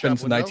thing that happened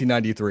in barbershop window?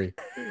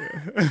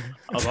 1993.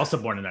 I was also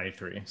born in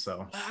 '93,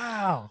 so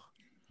Wow,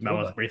 that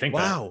was rethink that.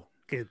 Wow,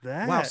 look at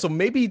that. wow. So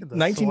maybe The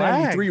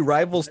 1993 swag.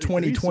 rivals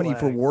 93 2020 for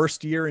swag.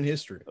 worst year in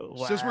history.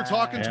 Since we're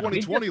talking Yeah.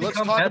 2020, let's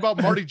Become talk best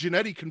about Marty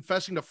Jannetty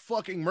confessing to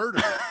fucking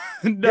murder.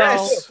 No,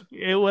 Yes.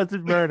 it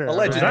wasn't murder. Was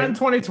Allegedly. that in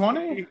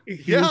 2020?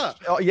 Yeah,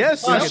 Oh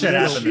yes, Oh, yes, shit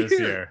it is. happened this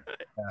year.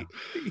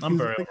 I'm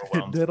very He was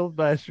overwhelmed. diddled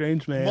by a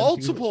strange man.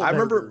 multiple. I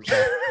remember. murders.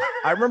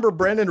 I remember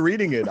Brandon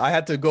reading it. I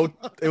had to go.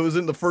 It was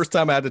in the first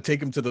time I had to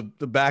take him to the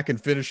back and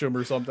finish him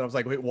or something. I was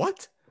like, wait,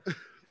 what?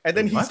 And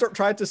then What?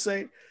 tried to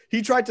say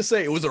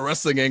it was a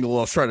wrestling angle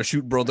I was trying to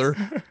shoot, brother.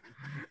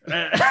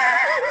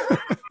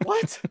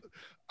 What?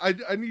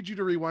 I need you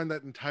to rewind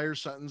that entire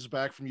sentence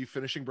back from you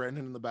finishing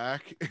Brandon in the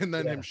back and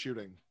then him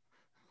shooting.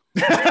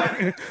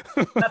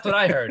 That's what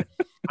I heard.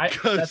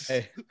 Because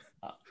Hey,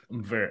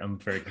 I'm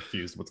very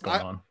confused. What's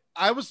going on?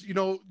 I was, you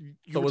So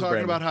were was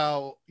talking Brandon. about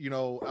how,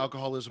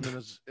 alcoholism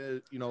is,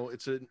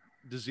 it's a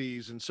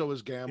disease, and so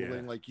is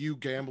gambling. Yeah. Like you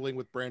gambling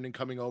with Brandon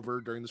coming over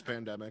during this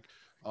pandemic.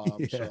 So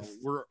Yes.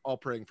 we're all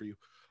praying for you.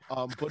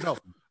 But no,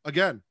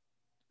 again,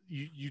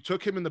 you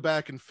took him in the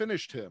back and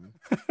finished him.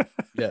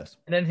 yes.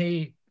 And then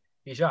he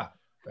shot.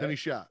 Then he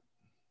shot.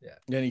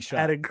 Then he At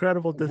shot.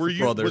 incredible Were distance. you?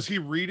 Brothers. Was he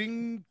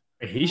reading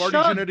He Marty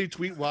shot? Jannetty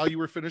tweet while you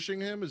were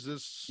finishing him? Is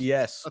this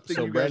Yes. a thing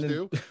So you guys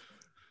Brandon, do?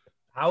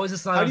 How is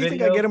this not how a do you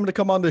think I video? get him to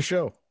come on this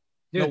show?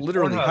 Dude, No,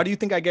 literally. Pornhub. How do you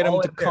think I get him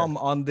All to in there. come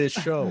on this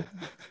show?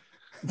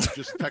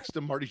 Just text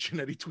him Marty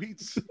Jannetty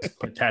tweets.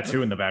 Put a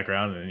tattoo in the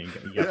background, and then you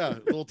get Yeah,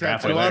 little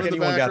Graphic. tattoo I out don't in the think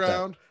anyone got that.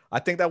 background. I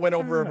think that went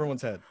over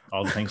everyone's head.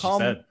 all the things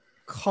Come you said.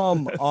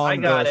 Come I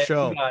on got the it.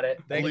 show. You got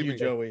it. Thank Believe you, me.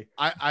 Joey.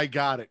 I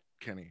got it,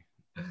 Kenny.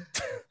 Can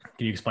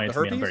you explain it The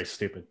to me? I'm herpes? very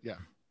stupid.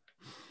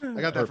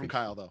 I got that from Herpes.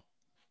 Kyle though.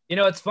 You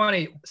know, it's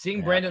funny seeing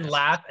Yeah. Brandon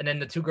laugh and then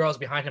the two girls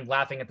behind him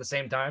laughing at the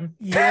same time.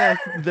 Yes,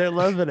 they're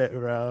loving it,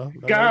 bro.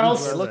 The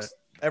Girls. ladies love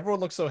Everyone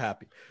looks so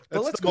happy. But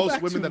That's let's the go most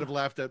back women to- that have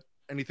laughed at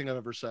anything I've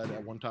ever said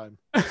at one time.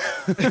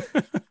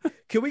 it.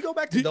 Can we go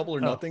back to double or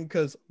Oh. nothing?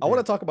 Because I want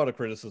to talk about a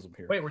criticism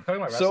here. Wait, we're talking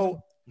about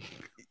wrestling?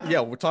 So, yeah,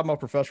 we're talking about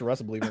professional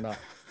wrestling, believe it or not.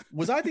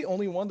 Was I the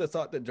only one that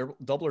thought that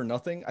double or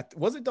nothing?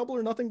 Was it double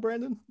or nothing,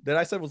 Brandon? That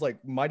I said was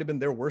like might have been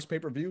their worst pay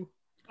per view.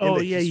 Oh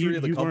the yeah, history you,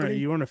 of the you weren't company?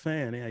 you weren't a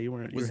fan. Yeah, you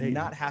weren't. You were Was hating.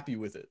 not happy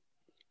with it.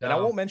 And I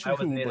No, won't mention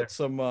wasn't who, either.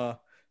 but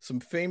some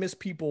famous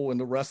people in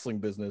the wrestling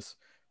business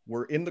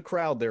were in the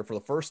crowd there for the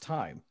first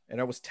time.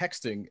 And I was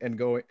texting and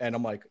going, and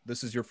I'm like,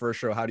 "This is your first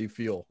show. How do you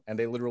feel?" And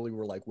they literally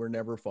were like, "We're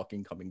never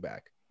fucking coming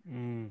back."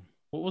 Mm.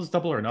 What was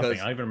double or nothing?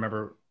 Because- I don't even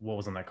remember what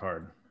was on that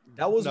card.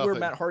 That was where Nothing.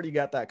 Matt Hardy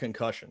got that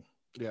concussion.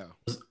 Yeah.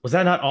 Was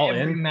that not all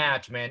Every in?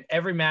 match, man.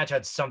 Every match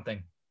had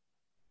something.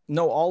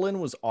 No, All In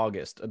was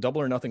August. A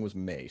Double or Nothing was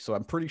May. So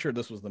I'm pretty sure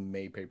this was the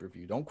May pay per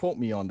view. Don't quote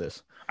me on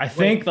this. I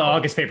think the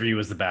August pay per view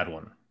was the bad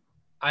one.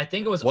 I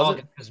think it was Was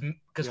it? August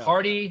because Yeah.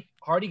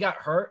 Hardy got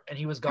hurt and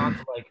he was gone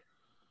for like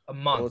a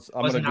month.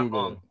 I'm Wasn't gonna that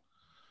Google long. it.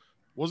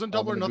 Wasn't I'm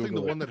Double or gonna Nothing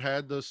the Google one it. that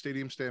had the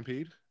Stadium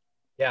Stampede?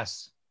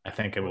 Yes. I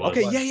think it was.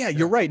 Okay, yeah,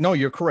 you're right. No,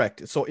 you're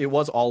correct. So it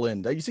was All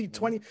In. You see,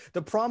 20.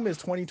 The problem is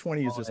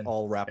 2020 is All just in.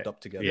 all wrapped up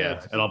together.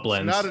 Yeah, it all It's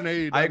blends. not an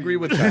AEW. I agree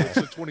with issue, that. It's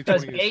a 2020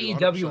 Because issue,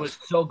 AEW 100%. was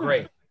so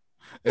great.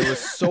 It was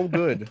so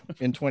good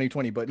in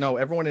 2020, but no,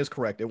 everyone is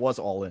correct. It was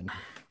All In.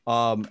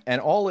 And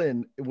All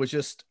In was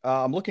just.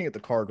 I'm looking at the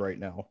card right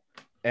now,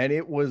 and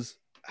it was.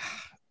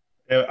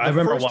 I the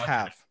remember first watching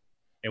half.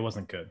 it. It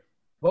wasn't good.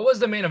 What was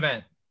the main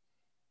event?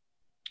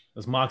 It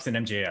was Mox and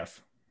MJF.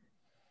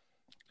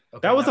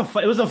 Okay, That was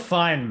now- it was a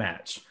fine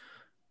match,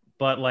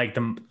 but like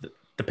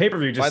the pay per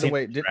view just. By the seemed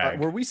way, to drag.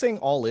 were we saying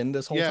All In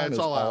this whole Yeah, time? it's It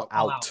was all out.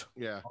 All out.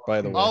 Yeah.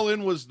 By the way, All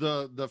In was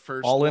the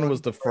first. All In one.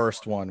 was the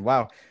first one.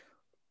 Wow.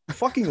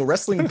 Fucking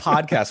wrestling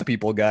podcast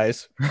people,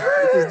 guys.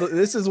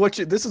 This is what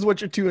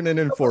you're tuning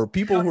in for.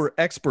 People who are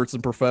experts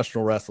in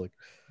professional wrestling.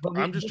 But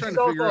I'm just this trying is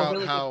to also figure a out really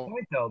good how-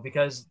 point, though,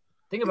 because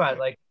think about it,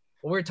 like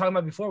what we were talking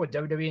about before with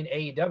WWE and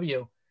AEW.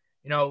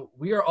 You know,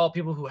 we are all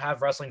people who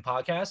have wrestling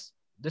podcasts.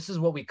 This is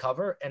what we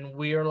cover, and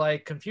we are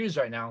like confused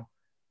right now,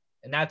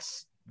 and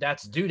that's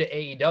due to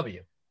AEW.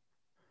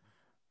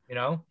 You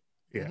know,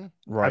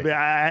 Right. I mean,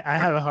 I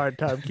have a hard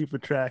time keeping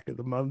track of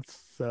the months,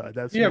 so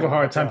that's You have a my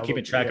hard time problem.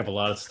 keeping track Yeah. of a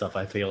lot of stuff.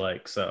 I feel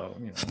like so.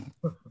 You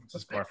know, it's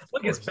just par for the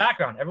look at his course.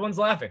 background. Everyone's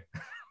laughing.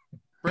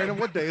 Brandon,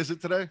 what day is it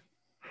today?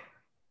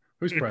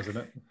 Who's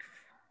president?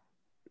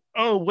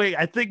 Oh wait,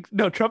 I think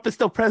no, Trump is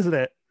still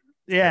president.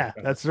 Yeah,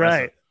 Yeah, that's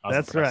president. right. I was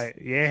That's impressed. right.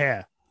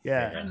 Yeah,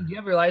 yeah. Brandon, do you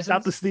have your license?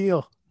 Stop the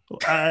steal.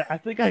 I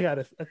think I got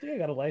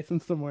a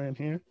license somewhere in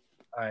here.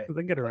 All right. I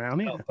think get around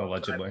here.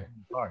 Allegedly.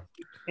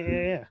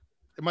 Yeah.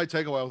 It might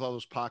take a while with all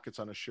those pockets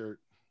on his shirt.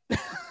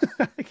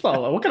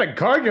 Well, what kind of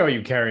cargo are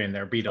you carrying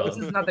there, Oh, Beto? this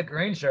is not the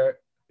green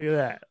shirt. Look at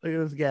that. Look at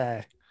this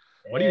guy.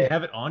 Why do you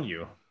have it on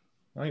you?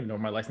 I don't even know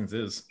where my license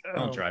is. I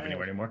don't Oh, drive man.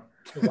 anywhere anymore.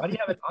 Dude, why do you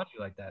have it on you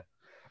like that?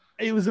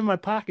 It was in my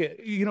pocket,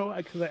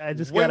 because I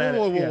just Wait, got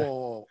out.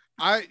 whoa.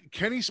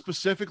 Kenny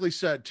specifically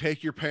said,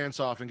 take your pants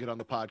off and get on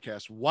the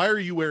podcast. Why are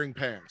you wearing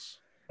pants?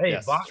 Hey,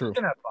 Yes, boxers true.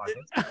 can have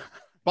pockets.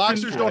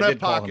 Boxers Yeah, don't I have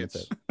did call him and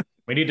pockets. said-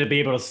 We need to be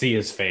able to see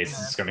his face.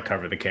 It's going to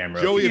cover the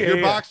camera. Joey, if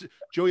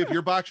Yeah.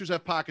 your boxers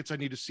have pockets, I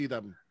need to see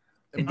them.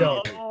 They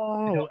don't. immediately.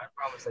 Oh, I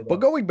promise they don't. But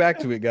going back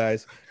to it,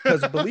 guys,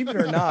 because believe it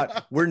or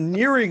not, we're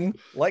nearing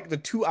like the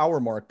 2-hour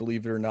mark.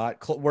 Believe it or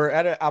not, we're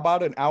at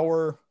about an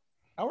hour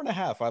and a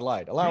half. I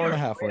lied. An hour and a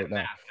half right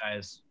now.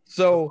 Guys.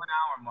 So 1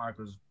 hour mark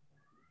was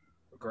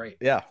great.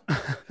 yeah.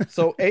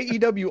 So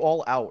AEW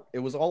All Out. It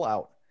was All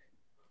Out.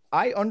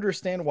 I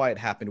understand why it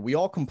happened. We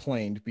all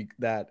complained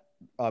that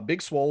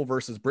Big Swole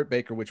versus Britt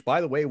Baker, which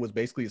by the way was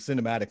basically a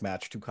cinematic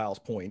match to Kyle's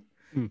point,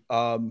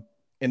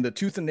 in the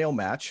tooth and nail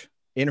match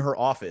in her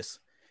office,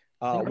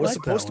 was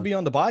supposed to be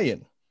on the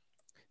buy-in.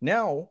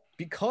 Now,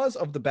 because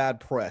of the bad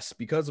press,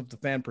 because of the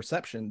fan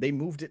perception, they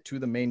moved it to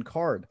the main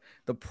card.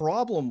 The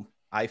problem,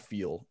 I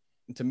feel,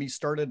 to me,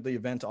 started the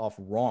event off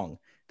wrong.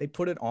 They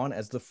put it on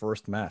as the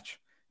first match.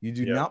 You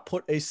do not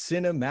put a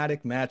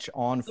cinematic match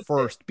on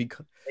first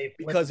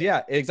because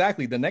yeah,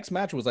 exactly. The next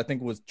match was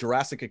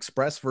Jurassic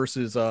Express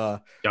versus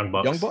Young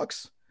Bucks. Young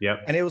Bucks.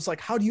 Yep. And it was like,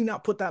 how do you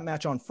not put that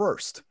match on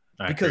first?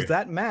 Because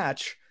that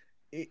match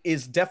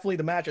is definitely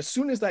the match. As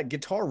soon as that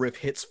guitar riff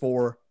hits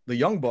for the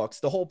Young Bucks,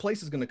 the whole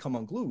place is going to come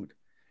unglued.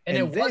 And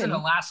it wasn't a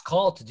last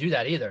call to do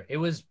that either. It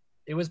was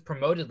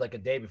promoted like a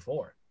day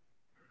before.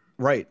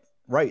 Right.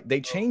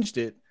 They changed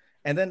it.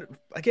 And then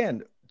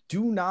again,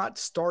 do not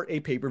start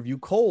a pay-per-view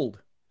cold.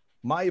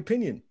 My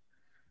opinion.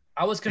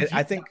 I was confused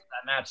about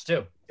that match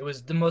too. It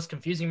was the most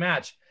confusing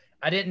match.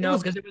 I didn't know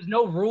because there was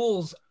no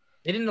rules.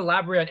 They didn't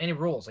elaborate on any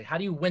rules. Like, how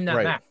do you win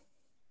that match?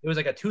 It was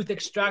like a tooth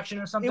extraction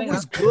or something. It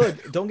was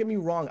good. Don't get me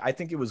wrong. I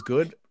think it was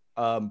good.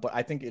 But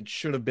I think it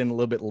should have been a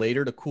little bit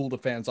later to cool the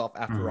fans off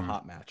after a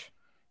hot match.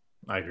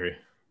 I agree.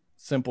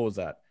 Simple as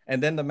that.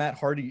 And then the Matt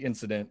Hardy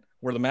incident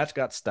where the match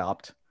got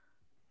stopped.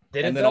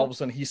 Then all of a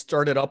sudden he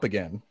started up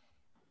again.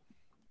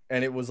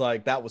 And it was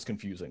like, that was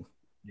confusing.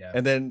 Yeah.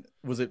 And then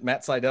was it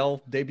Matt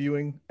Sydal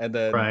debuting and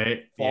then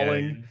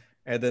falling?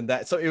 Yeah. And then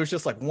that, so it was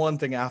just like one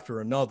thing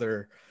after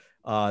another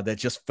that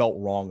just felt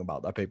wrong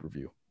about that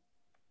pay-per-view.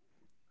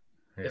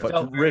 It But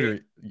felt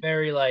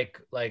very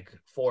like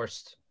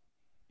forced.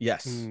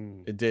 Yes,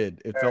 it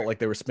did. It felt like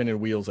they were spinning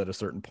wheels at a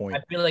certain point.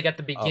 I feel like at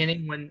the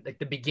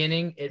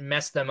beginning, it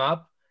messed them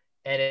up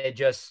and it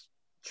just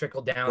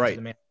trickled down to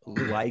the main.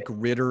 Like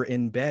Ritter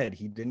in bed.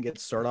 He didn't get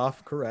start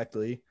off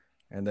correctly.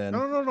 And then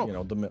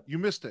no. You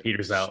missed it.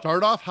 Peter's out.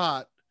 Start off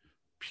hot,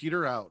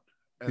 Peter out,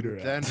 and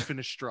then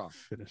finish strong.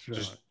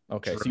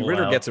 Okay, see,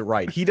 Ritter gets it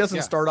right. He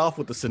doesn't start off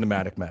with the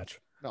cinematic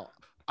match. No,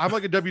 I'm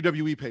like a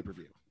WWE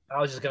pay-per-view.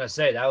 I was just gonna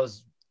say that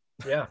was,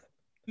 yeah.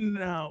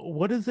 Now,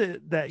 what is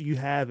it that you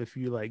have if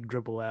you like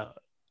dribble out?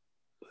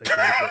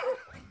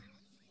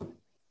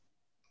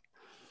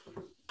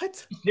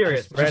 What?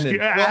 Serious, Brandon?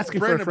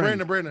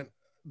 Brandon,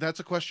 that's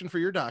a question for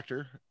your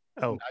doctor.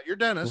 Oh, not your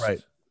dentist.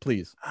 Right.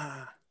 Please.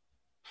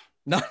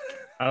 No.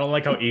 I don't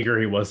like how eager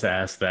he was to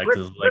ask that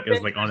because it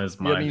was like on his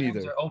mind. Me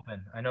neither. Are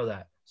open. I know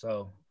that.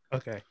 So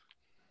okay.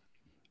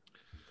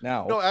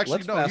 Now, no,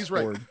 actually, let's he's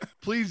forward. right.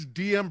 Please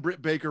DM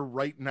Britt Baker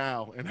right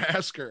now and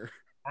ask her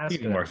ask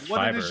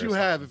what it is you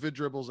have if it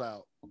dribbles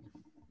out.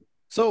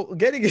 So,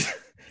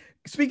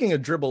 speaking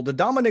of dribble, the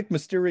Dominic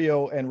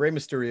Mysterio and Rey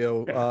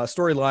Mysterio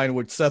storyline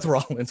with Seth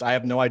Rollins. I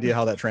have no idea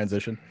how that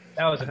transitioned.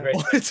 That was a great.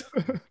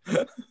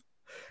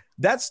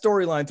 That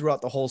storyline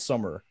throughout the whole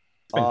summer.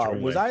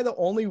 Was I the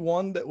only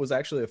one that was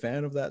actually a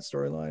fan of that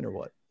storyline, or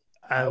what?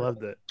 I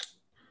loved it.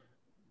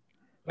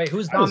 Wait,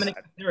 who's Dominic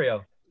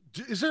Mysterio?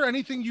 Is there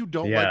anything you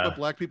don't like about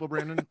black people,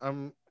 Brandon?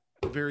 I'm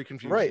very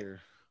confused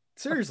here.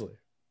 Seriously.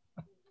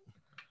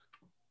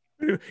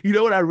 You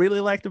know what I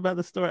really liked about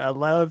the story? I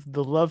loved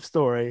the love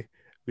story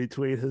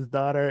between his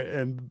daughter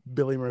and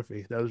Billy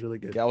Murphy. That was really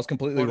good. Yeah, I was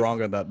completely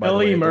wrong on that. By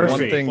Billy the way,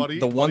 Murphy.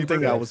 The one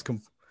thing I was.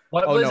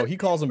 He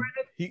calls him.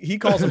 He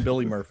calls him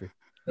Billy Murphy.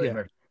 Billy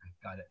Murphy.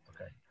 Got it.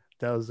 Okay.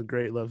 That was a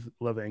great love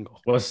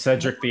angle. Was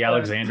Cedric the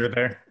Alexander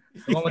there?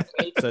 The one with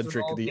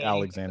Cedric the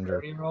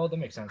Alexander. That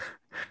makes sense.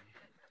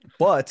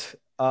 But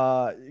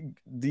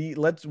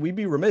we'd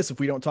be remiss if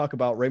we don't talk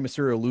about Rey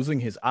Mysterio losing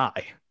his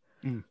eye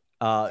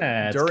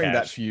during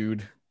that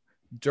feud.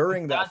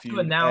 To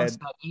announce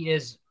that he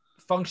is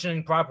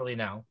functioning properly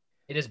now.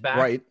 It is back.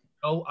 Right.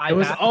 It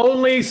was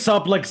only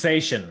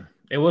subluxation.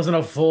 It wasn't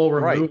a full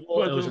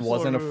removal. Right. It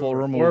wasn't a full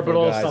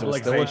removal, guys. It was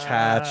still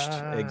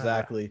attached.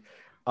 Exactly.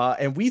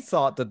 And we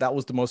thought that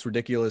was the most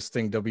ridiculous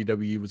thing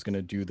WWE was going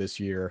to do this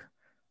year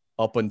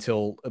up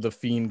until the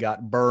Fiend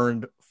got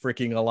burned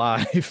freaking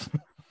alive.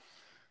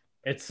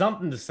 It's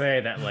something to say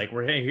that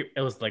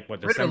it was like what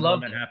December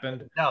when that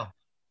happened. No.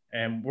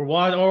 And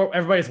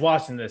everybody's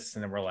watching this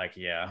and then we're like,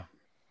 yeah,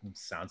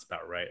 sounds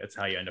about right. That's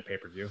how you end a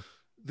pay-per-view.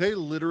 They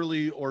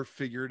literally or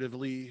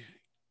figuratively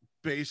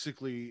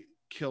basically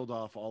killed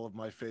off all of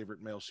my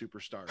favorite male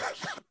superstars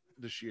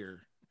this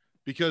year.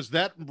 because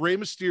that Rey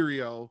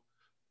Mysterio,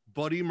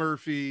 Buddy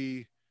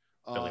Murphy,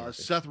 Murphy.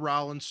 Seth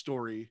Rollins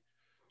story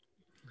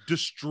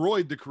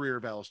destroyed the career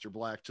of Aleister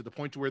Black to the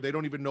point to where they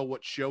don't even know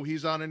what show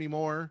he's on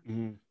anymore.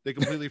 Mhm. They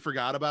completely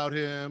forgot about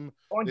him.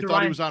 Going They to thought he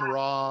Ryan was on Black,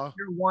 Raw.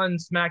 Year one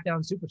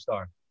SmackDown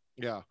superstar.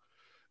 Yeah.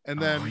 And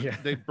then yeah.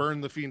 they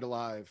burned the Fiend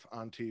alive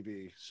on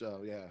TV.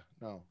 So yeah,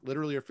 no,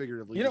 literally or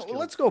figuratively. You know, just killed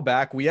let's go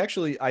back.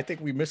 I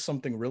think we missed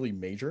something really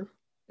major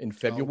in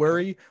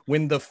February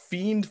when the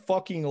Fiend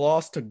fucking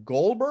lost to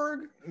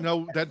Goldberg.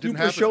 No, that didn't Super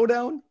happen.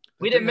 Showdown.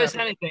 We didn't miss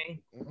anything.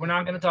 We're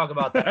not going to talk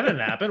about That that. didn't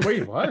happen.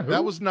 Wait, what?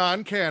 That was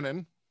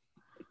non-canon.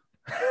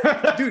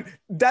 Dude,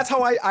 that's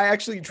how I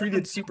actually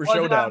treated Super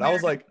Wasn't Showdown. I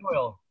was American like,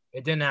 Soil.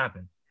 It didn't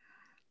happen.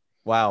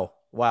 wow.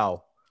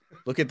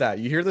 Look at that.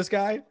 You hear this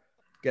guy?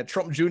 Got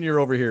Trump Jr.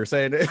 over here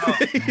saying if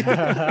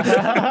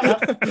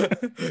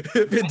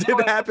it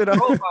did happen on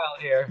Profile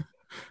here,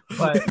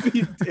 but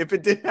if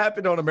it did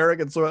happen on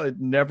American soil, it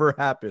never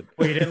happened.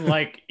 Wait, you didn't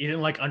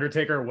like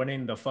Undertaker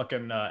winning the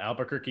fucking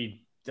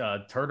Albuquerque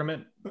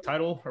tournament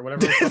title or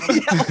whatever. It was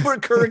called? The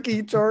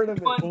Albuquerque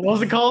tournament. What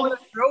was it called? a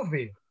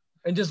trophy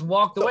and just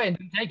walked away and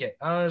didn't take it.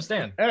 I don't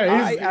understand. Hey,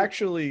 I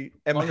actually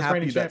am longest happy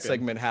reigning that champion.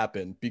 segment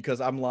happened because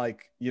I'm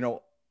like,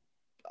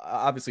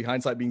 obviously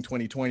hindsight being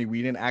 2020,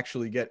 we didn't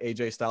actually get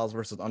AJ Styles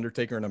versus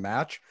Undertaker in a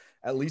match.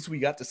 At least we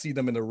got to see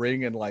them in the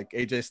ring, and like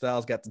AJ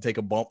Styles got to take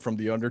a bump from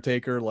the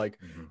Undertaker. Like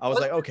I was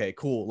like, okay,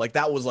 cool. Like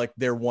that was like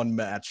their one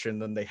match, and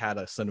then they had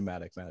a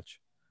cinematic match.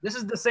 This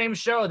is the same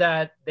show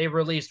that they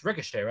released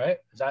Ricochet, right?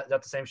 Is that the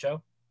same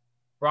show?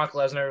 Brock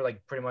Lesnar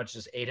like pretty much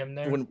just ate him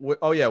there. When he That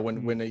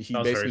was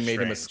basically very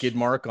made him a strange. skid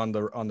mark on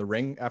the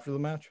ring after the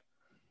match.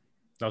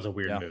 That was a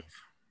weird Yeah. move.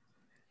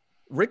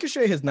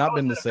 Ricochet has not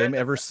been the was same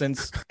ever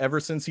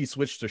since he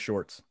switched to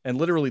shorts, and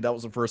literally that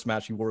was the first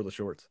match he wore the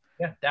shorts.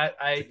 Yeah,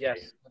 yes.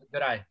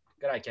 Good eye,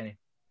 Kenny.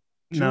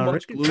 Too No,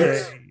 much Ricochet.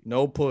 glutes,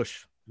 no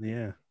push.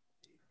 Yeah.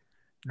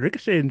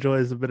 Ricochet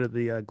enjoys a bit of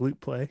the glute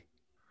play.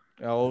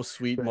 Oh,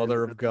 sweet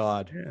mother of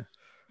God! Yeah.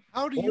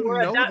 How do Well, you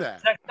we're know at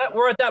that?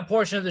 we're at that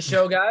portion of the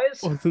show,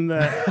 guys. Wasn't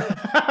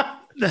that?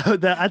 No, I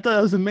thought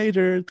that was a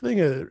major thing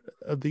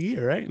of the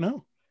year, right?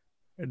 No,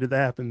 or did that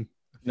happen?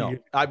 No,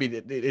 I mean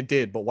it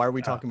did, but why are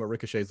we talking about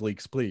Ricochet's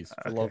leaks? Please,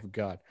 for the love of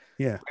God.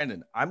 Yeah.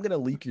 Brandon, I'm gonna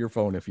leak your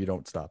phone if you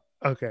don't stop.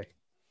 Okay.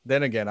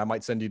 Then again, I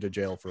might send you to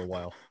jail for a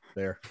while.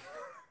 There,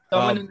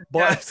 Someone in the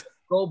but chat,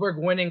 Goldberg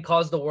winning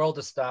caused the world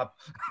to stop.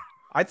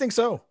 I think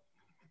so.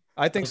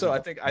 I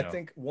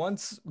think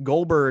once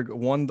Goldberg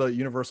won the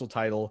Universal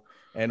title,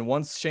 and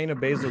once Shayna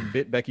Baszler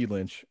bit Becky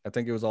Lynch, I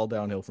think it was all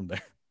downhill from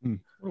there.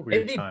 What a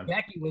weird Maybe time.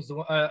 Becky was the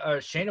one.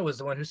 Shayna was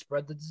the one who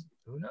spread the.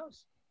 Who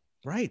knows?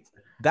 Right.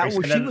 That And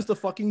was she then- was the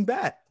fucking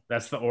bat.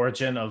 That's the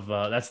origin of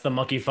that's the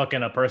monkey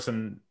fucking a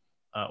person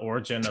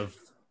origin of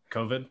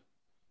COVID.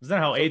 Is that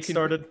how AIDS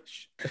started?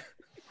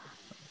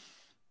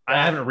 I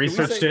haven't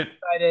researched it.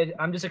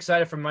 I'm just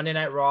excited for Monday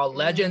Night Raw,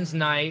 Legends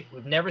Night.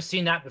 We've never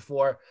seen that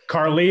before.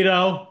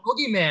 Carlito.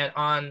 Boogeyman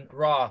on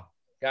Raw,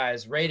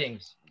 guys.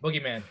 Ratings.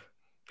 Boogeyman.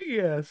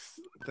 Yes.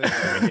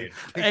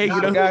 Hey,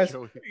 guys,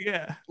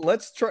 Yeah.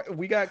 let's try.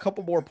 We got a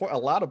couple more a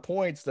lot of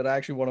points that I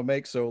actually want to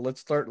make. So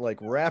let's start like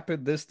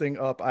wrapping this thing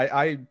up.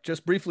 I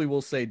just briefly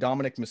will say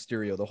Dominic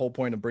Mysterio. The whole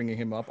point of bringing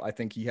him up, I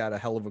think he had a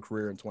hell of a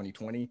career in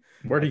 2020.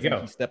 Where'd he I think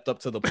go? He stepped up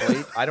to the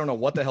plate. I don't know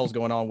what the hell's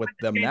going on with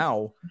them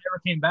now,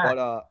 Never came back.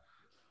 but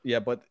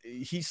but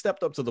he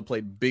stepped up to the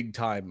plate big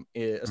time,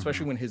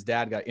 especially when his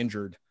dad got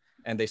injured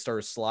and they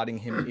started slotting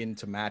him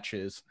into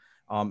matches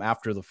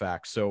after the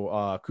fact.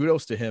 So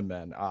kudos to him,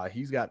 man.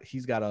 He's got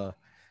a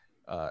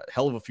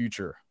hell of a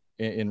future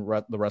in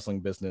the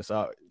wrestling business.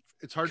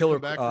 It's hard Killer, to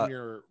come back from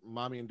your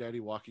mommy and daddy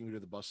walking you to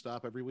the bus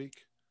stop every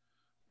week.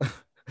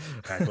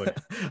 Exactly.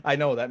 I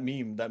know that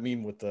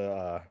meme with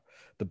the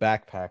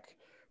backpack.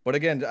 But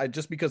again,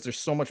 just because there's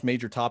so much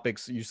major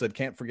topics, you said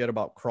can't forget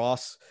about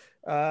Cross.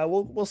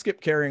 We'll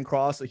skip Karrion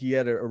Cross. He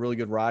had a really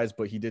good rise,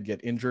 but he did get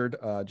injured.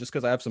 Just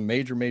because I have some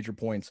major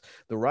points.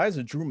 The rise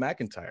of Drew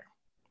McIntyre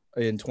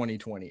in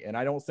 2020, and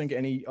I don't think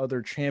any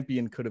other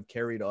champion could have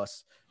carried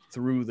us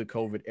through the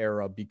COVID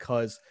era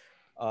because,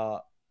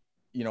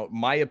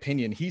 my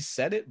opinion. He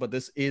said it, but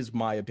this is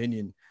my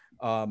opinion.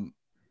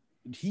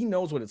 He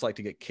knows what it's like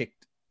to get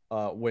kicked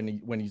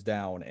when he's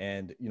down,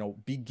 and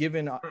be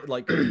given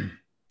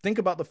think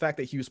about the fact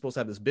that he was supposed to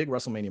have this big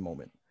WrestleMania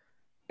moment,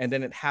 and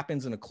then it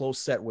happens in a close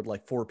set with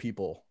like 4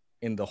 people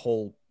in the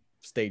whole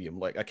stadium,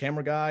 like a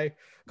camera guy,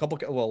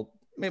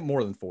 maybe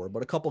more than 4,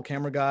 but a couple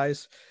camera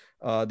guys,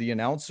 the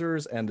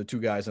announcers, and the 2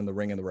 guys in the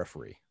ring and the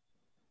referee.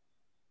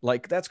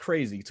 Like, that's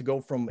crazy to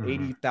go from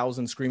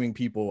 80,000 screaming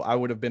people. I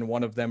would have been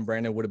one of them.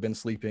 Brandon would have been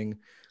sleeping.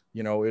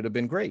 It would have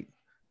been great.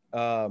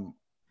 To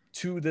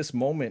this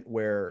moment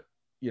where,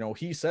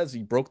 he says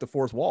he broke the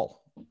 4th wall.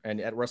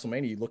 And at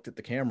WrestleMania, he looked at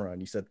the camera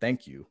and he said,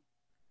 thank you.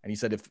 And he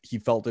said if he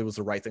felt it was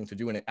the right thing to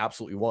do, and it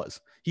absolutely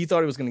was. He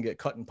thought it was going to get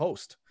cut in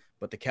post,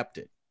 but they kept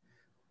it.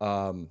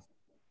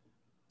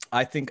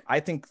 I think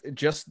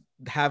just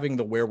having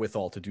the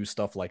wherewithal to do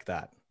stuff like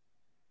that,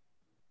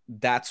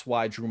 that's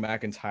why Drew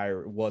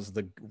McIntyre was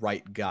the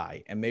right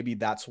guy. And maybe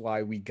that's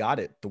why we got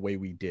it the way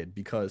we did,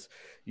 because,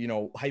 you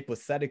know,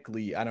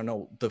 hypothetically, I don't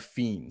know, The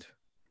Fiend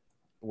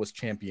was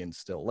champion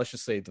still. Let's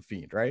just say The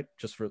Fiend, right?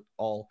 Just for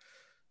all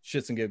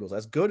shits and giggles.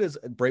 As good as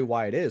Bray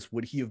Wyatt is,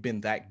 would he have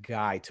been that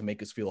guy to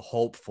make us feel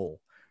hopeful,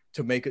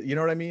 to make it, you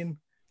know what I mean?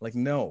 Like,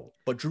 no.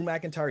 But Drew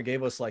McIntyre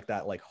gave us like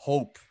that, like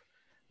hope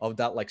of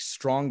that like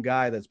strong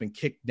guy that's been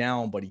kicked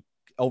down, but he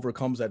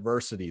overcomes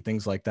adversity,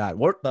 things like that.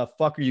 What the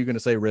fuck are you going to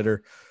say,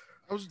 Ritter?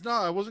 I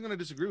wasn't going to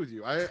disagree with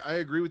you. I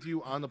agree with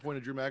you on the point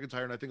of Drew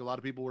McIntyre, and I think a lot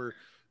of people were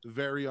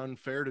very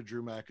unfair to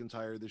Drew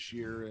McIntyre this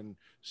year and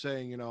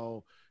saying, you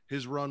know,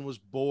 his run was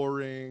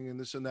boring and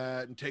this and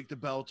that, and take the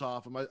belt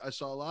off him. I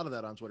saw a lot of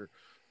that on Twitter,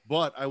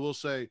 but I will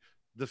say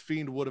The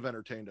Fiend would have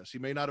entertained us. He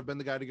may not have been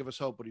the guy to give us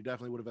hope, but he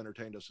definitely would have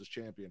entertained us as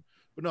champion.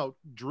 But no,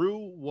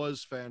 Drew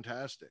was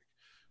fantastic.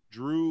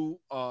 Drew,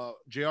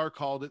 JR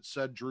called it,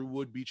 said Drew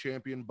would be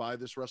champion by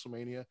this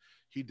WrestleMania.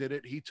 He did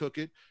it. He took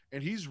it.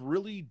 And he's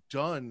really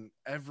done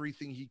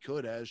everything he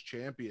could as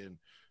champion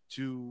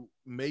to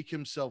make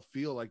himself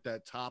feel like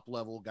that top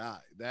level guy,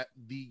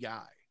 the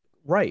guy.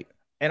 Right.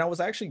 And I was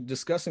actually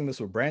discussing this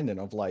with Brandon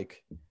of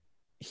like,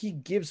 he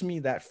gives me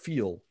that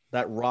feel,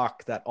 that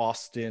Rock, that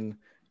Austin,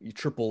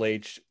 Triple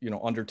H, you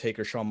know,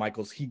 Undertaker, Shawn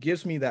Michaels. He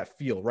gives me that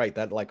feel, right?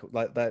 That like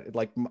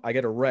I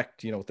get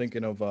erect, you know,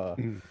 thinking of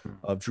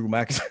Drew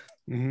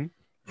McIntyre.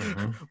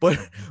 But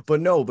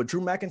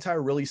Drew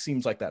McIntyre really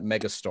seems like that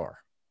megastar,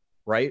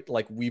 right?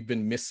 Like we've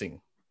been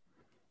missing.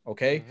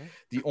 Okay,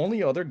 the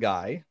only other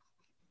guy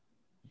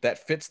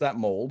that fits that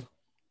mold.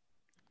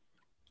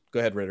 Go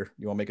ahead, Ritter.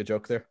 You want to make a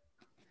joke there?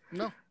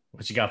 No.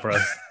 What you got for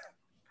us?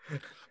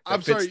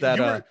 I'm sorry.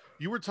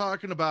 You were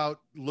talking about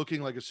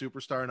looking like a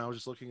superstar, and I was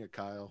just looking at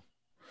Kyle.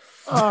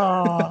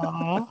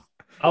 Oh,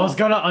 I was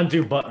gonna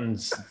undo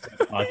buttons.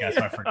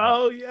 Podcast, I forgot.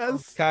 oh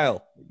yes,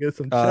 Kyle. Get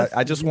some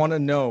I just want to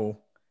know,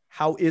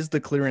 how is the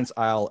clearance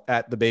aisle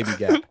at the Baby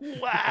Gap?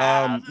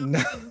 wow,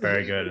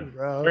 Very good.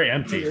 bro. Very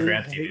empty. Very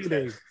empty these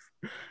days.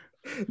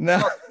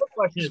 No,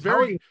 He's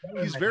very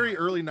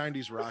early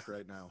 90s rock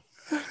right now.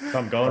 So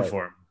I'm going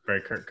for him.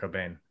 Very Kurt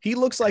Cobain. he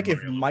looks like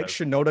if Mike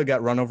Shinoda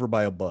got run over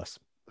by a bus.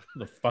 Who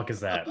the fuck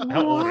is that?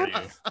 How old are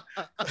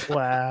you?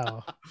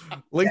 Wow.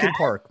 Lincoln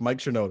Park, Mike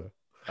Shinoda.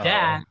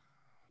 Dad.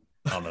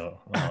 I don't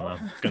know.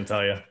 Couldn't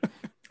tell you.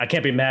 I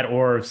can't be mad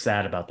or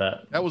sad about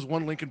that. That was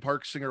one Linkin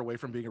Park singer away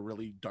from being a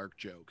really dark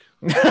joke.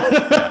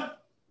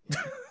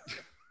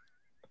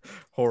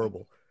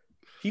 Horrible.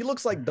 He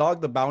looks like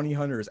Dog the Bounty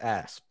Hunter's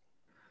ass.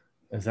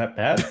 Is that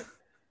bad?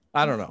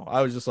 I don't know.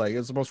 I was just like,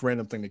 it's the most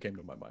random thing that came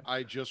to my mind.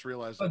 I just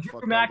realized Oh, that Drew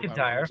fucked up about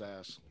McIntyre. his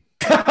ass.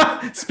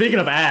 Speaking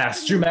of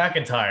ass, Drew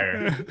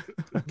McIntyre.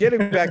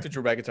 Getting back to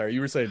Drew McIntyre,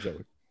 you were saying,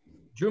 Joey.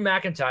 Drew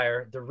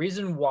McIntyre, the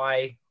reason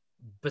why,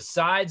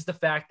 besides the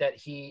fact that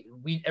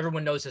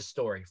everyone knows his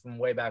story from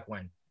way back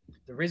when,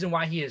 the reason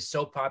why he is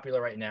so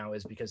popular right now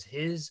is because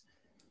his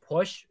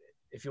push,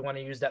 if you want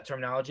to use that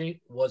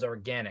terminology, was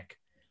organic.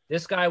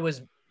 This guy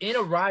was in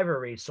a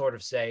rivalry, sort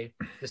of say,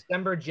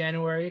 December,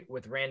 January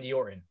with Randy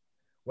Orton,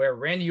 where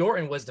Randy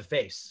Orton was the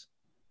face.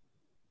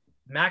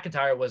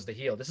 McIntyre was the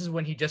heel. This is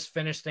when he just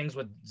finished things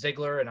with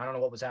Ziggler, and I don't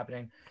know what was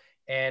happening.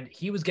 And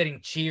he was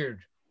getting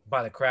cheered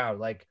by the crowd.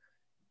 Like,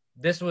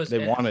 this was...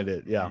 They wanted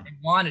it, yeah. They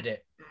wanted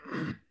it.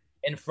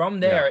 And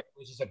from there, It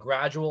was just a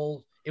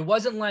gradual... It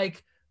wasn't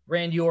like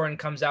Randy Orton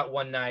comes out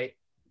one night,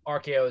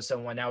 RKOs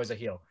someone, now he's a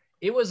heel.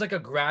 It was like a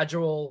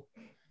gradual...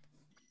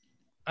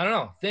 I don't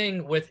know,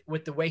 thing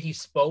with the way he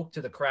spoke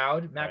to the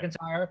crowd,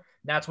 McIntyre. Right.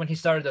 That's when he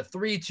started the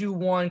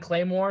 3-2-1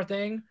 Claymore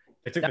thing.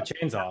 They took the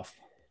chains off.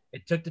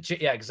 It took the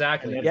yeah,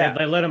 exactly.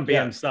 They let him be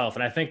himself,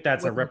 and I think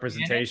that's a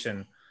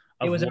representation.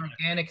 It was an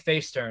organic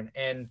face turn,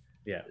 and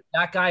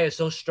that guy is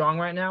so strong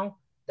right now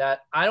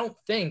that I don't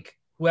think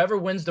whoever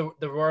wins the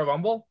Royal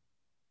Rumble,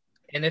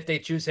 and if they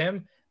choose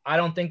him, I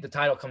don't think the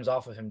title comes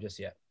off of him just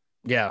yet.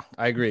 Yeah,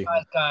 I agree.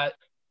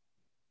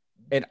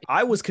 And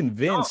I was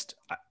convinced.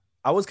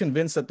 I was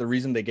convinced that the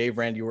reason they gave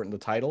Randy Orton the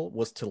title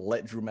was to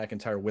let Drew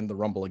McIntyre win the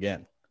Rumble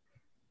again.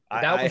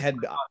 I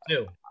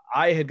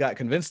had got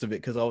convinced of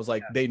it because I was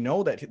like, they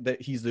know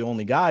that he's the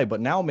only guy, but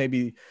now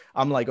maybe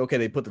I'm like, okay,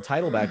 they put the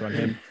title back on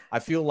him. I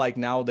feel like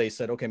now they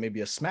said, okay,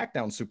 maybe a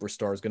SmackDown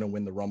superstar is going to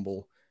win the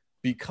Rumble,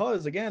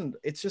 because again,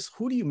 it's just,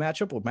 who do you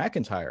match up with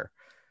McIntyre?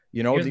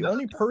 You know, the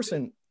only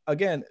person,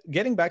 again,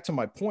 getting back to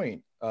my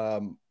point,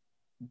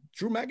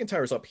 Drew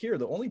McIntyre's up here.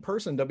 The only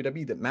person in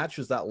WWE that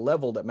matches that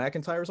level that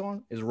McIntyre's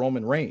on is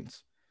Roman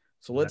Reigns.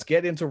 So let's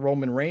get into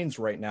Roman Reigns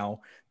right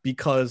now,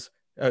 because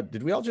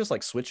did we all just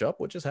like switch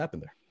up? What just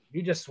happened there?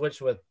 You just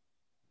switched with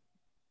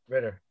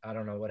Ritter. I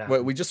don't know what happened.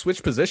 Wait, we just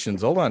switched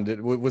positions. Hold on.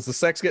 Was the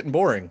sex getting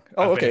boring?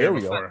 Oh, okay. Here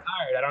we go. I'm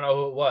tired. I don't know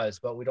who it was,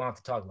 but we don't have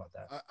to talk about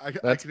that. I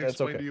can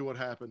explain to you what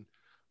happened.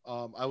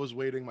 I was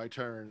waiting my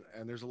turn,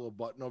 and there's a little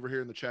button over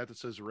here in the chat that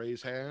says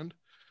raise hand.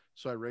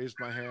 So I raised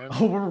my hand.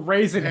 Oh, we're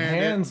raising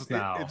hands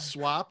now. It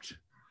swapped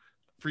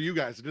for you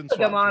guys. It didn't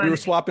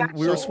swap.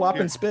 We were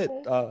swapping spit.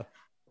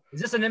 Is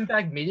this an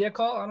Impact Media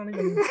call? I don't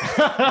even.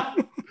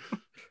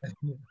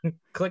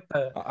 Click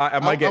the. I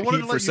might get wanted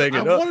heat to for let you- saying I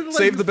it. wanted to let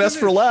Save you the best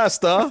for finish.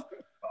 last, huh?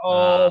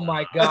 Oh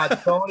my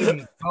God! Don't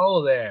even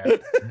go there.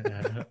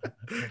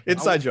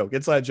 Inside joke,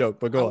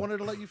 but I go on. wanted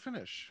to let you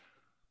finish.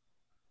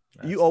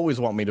 You always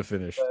want me to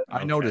finish. I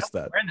Okay. noticed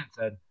that. Brandon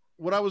said.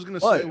 What I was gonna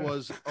What? say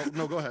was, oh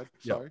no, go ahead.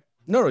 Yeah. Sorry.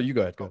 No, you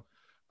go ahead. Go.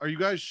 Are you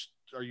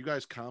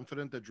guys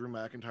confident that Drew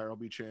McIntyre will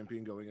be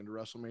champion going into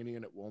WrestleMania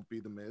and it won't be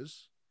The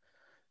Miz?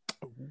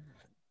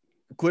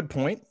 Good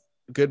point.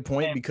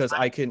 Because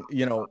I can,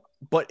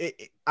 but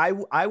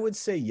I would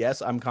say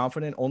yes, I'm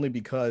confident only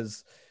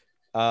because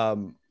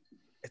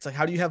it's like,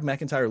 how do you have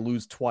McIntyre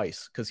lose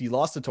twice? Because he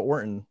lost it to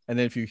Orton, and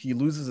then if he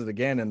loses it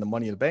again in the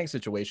Money in the Bank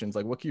situations,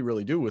 like what can you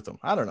really do with him?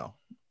 I don't know.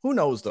 Who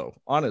knows though?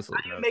 Honestly,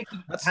 How do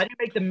you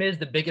make the Miz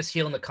the biggest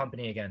heel in the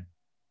company again?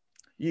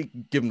 you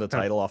give him the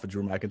title off of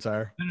Drew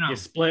McIntyre. No. You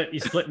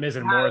split Miz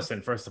and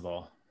Morrison first of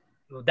all.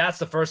 That's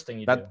the first thing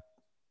you do.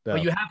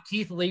 But you have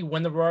Keith Lee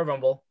win the Royal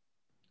Rumble.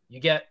 You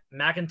get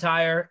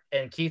McIntyre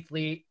and Keith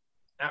Lee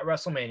at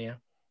WrestleMania.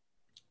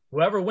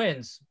 Whoever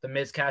wins, the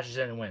Miz cashes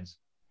in and wins,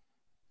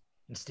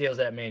 and steals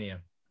that Mania.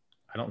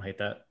 I don't hate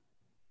that.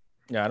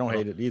 Yeah, I don't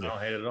hate it either. I don't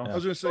hate it at all. I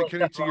was gonna say,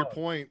 Kenny, to your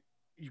point,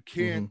 you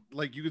can't Mm-hmm.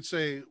 like you could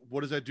say,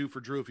 what does that do for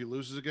Drew if he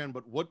loses again?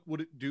 But what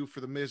would it do for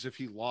the Miz if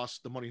he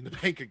lost the Money in the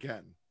Bank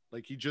again?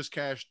 Like he just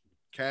cashed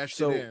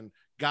it in,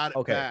 got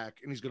it back,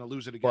 and he's gonna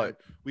lose it again.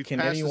 We've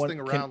passed this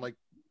thing around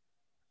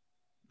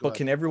But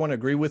can everyone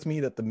agree with me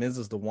that the Miz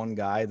is the one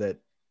guy that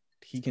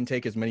he can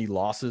take as many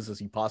losses as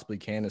he possibly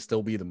can and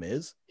still be the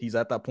Miz? He's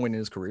at that point in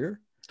his career.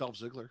 Dolph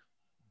Ziggler?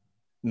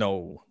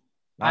 No,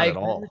 I not at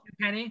agree all. with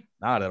you, Kenny.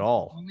 Not at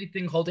all. The only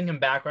thing holding him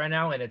back right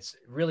now, and it's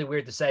really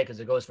weird to say because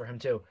it goes for him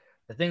too.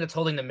 The thing that's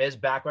holding the Miz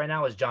back right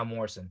now is John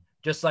Morrison.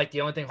 Just like the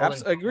only thing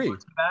holding John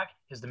Morrison back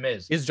is the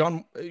Miz. Is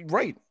John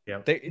right?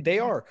 Yeah, they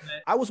are.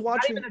 I was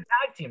watching. Not even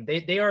a tag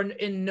team. They are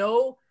in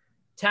no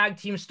tag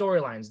team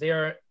storylines.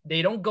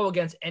 They don't go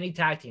against any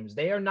tag teams.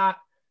 They are not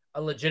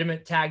a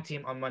legitimate tag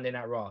team on Monday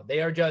Night Raw. They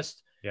are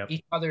just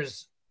each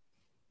other's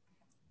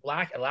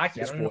lackey. I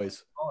don't know what to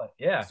call it.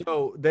 Yeah.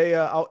 So they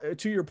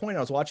to your point, I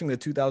was watching the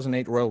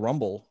 2008 Royal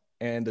Rumble,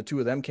 and the two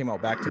of them came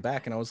out back to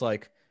back, and I was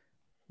like,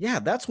 yeah,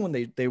 that's when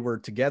they were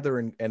together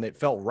and it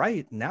felt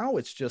right. Now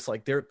it's just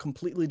like they're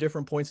completely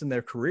different points in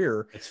their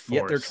career,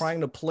 yet they're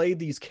trying to play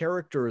these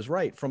characters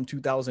right from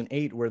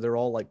 2008 where they're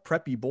all like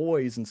preppy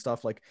boys and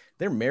stuff. Like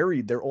they're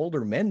married, they're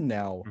older men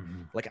now.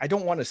 Mm-hmm. Like I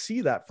don't want to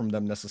see that from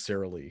them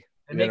necessarily.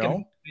 And make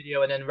a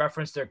video and then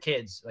reference their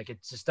kids. Like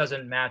it just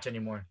doesn't match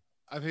anymore.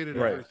 I've hated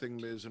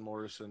everything Miz and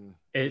Morrison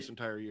this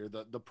entire year.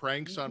 The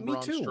pranks on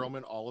Braun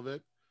Strowman, all of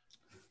it.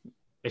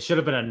 It should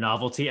have been a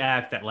novelty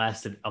act that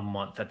lasted a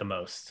month at the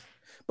most.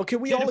 But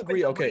can we all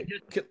agree? Okay,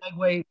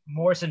 segue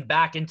Morrison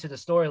back into the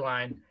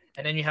storyline,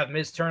 and then you have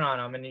Miz turn on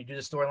him, and you do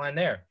the storyline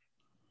there.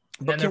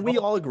 But can we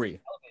all agree?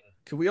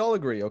 Can we all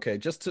agree? Okay,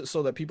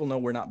 so that people know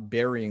we're not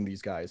burying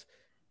these guys.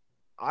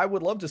 I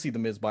would love to see the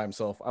Miz by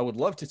himself. I would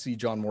love to see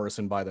John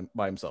Morrison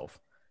by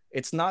himself.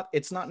 It's not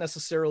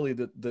necessarily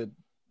the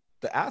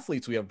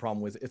athletes we have a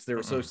problem with. It's their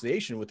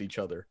association with each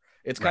other.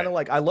 It's kind of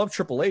like I love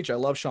Triple H. I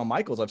love Shawn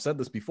Michaels. I've said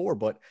this before,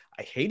 but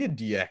I hated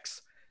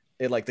DX.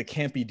 Like the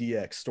campy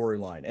DX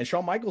storyline, and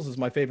Shawn Michaels is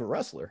my favorite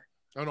wrestler.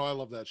 Oh no, I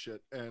love that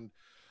shit. And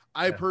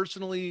I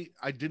personally,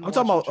 I didn't. I'm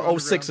talking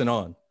about 06 and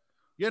on.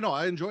 Yeah, no,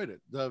 I enjoyed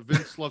it. The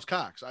Vince Loves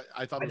Cox.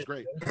 I thought it was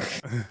great.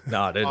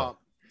 No, I didn't.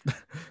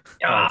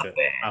 I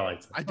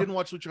liked it. I didn't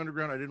watch Lucha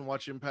Underground. I didn't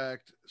watch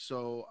Impact,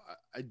 so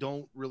I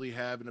don't really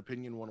have an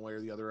opinion one way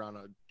or the other on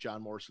a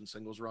John Morrison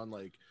singles run.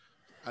 Like,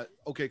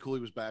 okay, cool,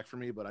 he was back for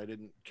me, but I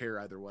didn't care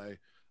either way.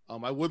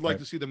 I would like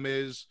to see the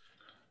Miz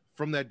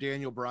from that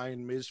Daniel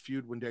Bryan Miz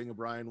feud when Daniel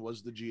Bryan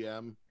was the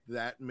GM,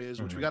 that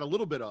Miz, which we got a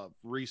little bit of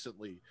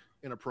recently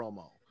in a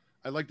promo.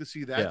 I'd like to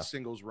see that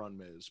singles run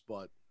Miz,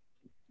 but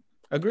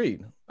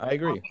agreed. I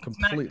agree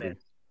completely.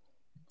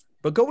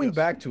 But going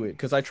back to it,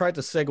 because I tried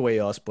to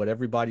segue us, but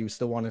everybody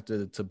still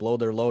wanted to blow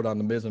their load on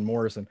the Miz and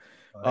Morrison.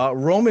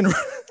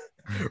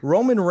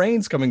 Roman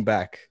Reigns coming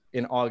back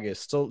in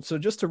August. So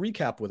just to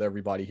recap with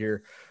everybody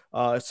here,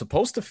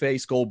 supposed to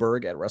face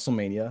Goldberg at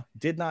WrestleMania,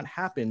 did not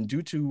happen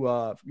due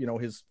to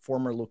his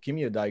former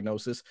leukemia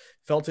diagnosis.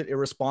 Felt it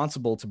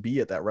irresponsible to be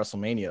at that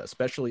WrestleMania,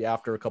 especially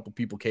after a couple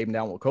people came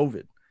down with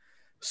COVID.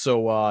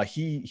 So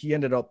he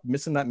ended up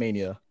missing that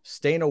Mania,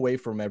 staying away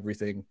from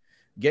everything,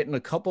 getting a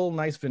couple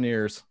nice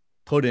veneers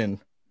put in,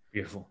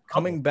 beautiful,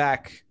 coming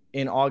back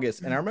in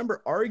August. And I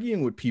remember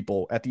arguing with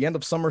people at the end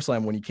of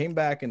SummerSlam when he came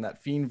back in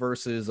that Fiend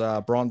versus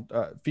Braun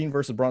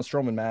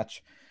Strowman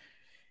match,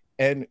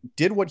 and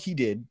did what he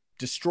did,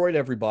 destroyed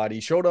everybody,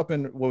 showed up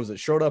in what's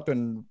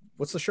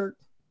the shirt?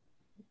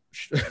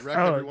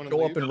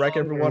 Go up and wreck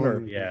everyone, or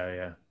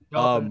yeah.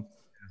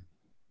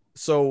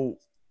 So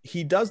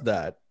he does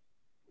that,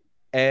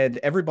 and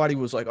everybody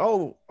was like,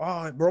 oh,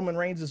 Roman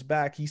Reigns is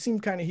back. He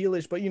seemed kind of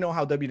heelish, but you know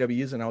how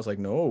WWE is. And I was like,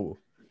 no,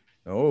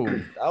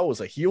 that was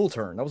a heel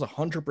turn. That was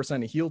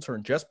 100% a heel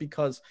turn, just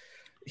because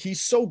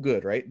he's so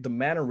good, right? The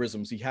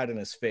mannerisms he had in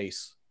his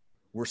face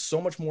were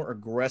so much more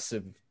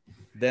aggressive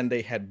than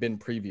they had been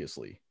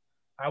previously.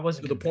 I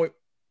wasn't to the point.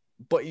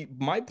 But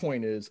my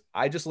point is,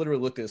 I just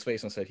literally looked at his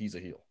face and said, he's a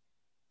heel.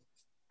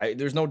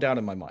 There's no doubt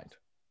in my mind.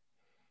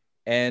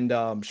 And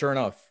sure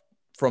enough,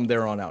 from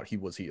there on out, he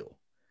was heel.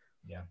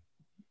 Yeah.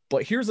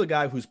 But here's a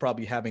guy who's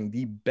probably having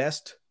the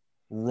best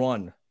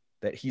run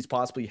that he's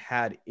possibly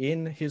had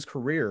in his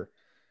career.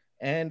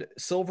 And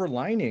silver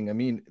lining, I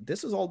mean,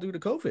 this is all due to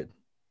COVID.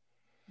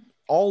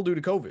 All due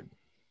to COVID.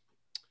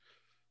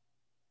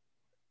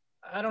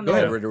 I don't know. Go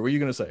ahead, Ritter. What are you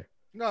going to say?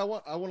 No,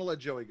 I want to let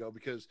Joey go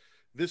because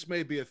this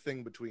may be a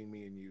thing between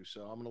me and you.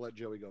 So I'm going to let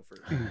Joey go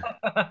first.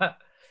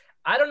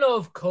 I don't know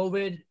if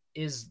COVID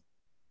is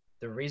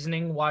the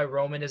reasoning why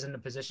Roman is in the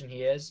position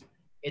he is.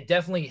 It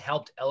definitely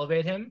helped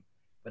elevate him,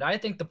 but I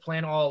think the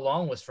plan all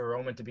along was for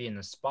Roman to be in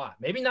the spot.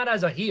 Maybe not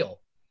as a heel,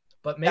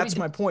 but maybe that's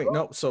my point.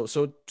 No, so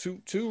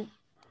to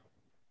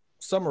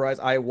summarize,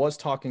 I was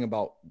talking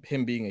about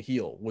him being a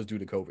heel was due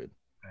to COVID,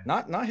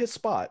 not his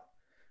spot,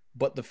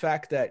 but the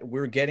fact that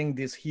we're getting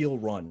this heel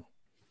run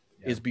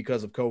is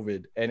because of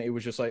COVID, and it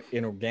was just like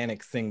an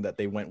organic thing that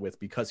they went with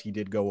because he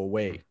did go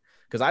away.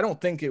 Because I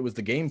don't think it was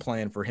the game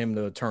plan for him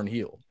to turn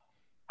heel.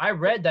 I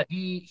read that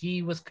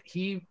he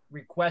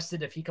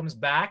requested if he comes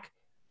back,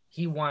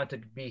 he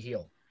wanted to be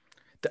heel.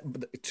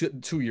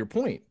 To your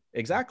point,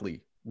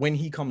 exactly. When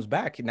he comes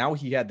back, now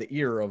he had the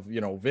ear of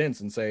Vince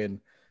and saying,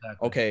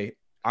 "Okay,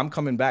 I'm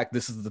coming back.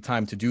 This is the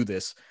time to do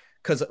this."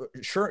 Because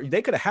sure,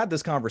 they could have had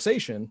this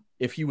conversation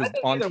if he was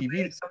on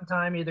TV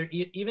sometime.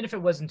 Even if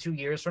it wasn't 2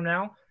 years from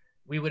now,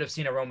 we would have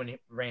seen a Roman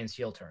Reigns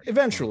heel turn.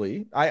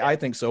 Eventually, I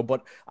think so.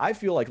 But I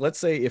feel like, let's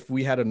say if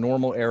we had a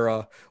normal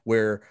era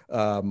where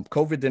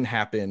COVID didn't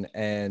happen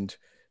and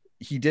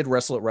he did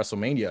wrestle at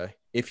WrestleMania,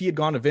 if he had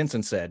gone to Vince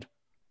and said,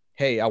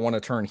 "Hey, I want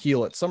to turn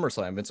heel at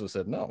SummerSlam," Vince would have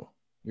said, "No,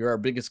 you're our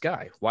biggest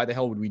guy. Why the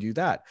hell would we do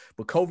that?"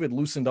 But COVID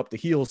loosened up the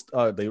heels,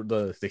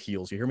 the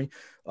heels, you hear me?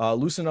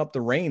 Loosen up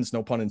the reins,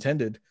 no pun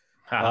intended,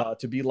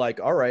 to be like,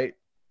 all right,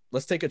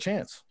 let's take a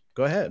chance.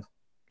 Go ahead.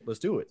 Let's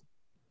do it.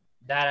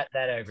 That I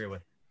agree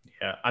with.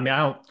 Yeah, I mean,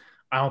 I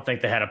don't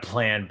think they had a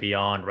plan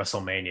beyond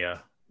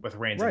WrestleMania with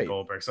Reigns and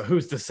Goldberg. So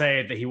who's to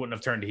say that he wouldn't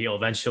have turned heel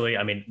eventually?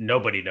 I mean,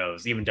 nobody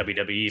knows. Even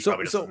WWE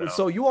probably doesn't know.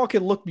 So you all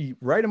can look me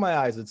right in my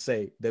eyes and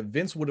say that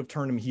Vince would have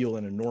turned him heel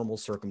in a normal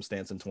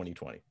circumstance in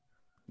 2020.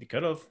 He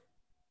could have.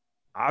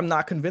 I'm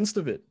not convinced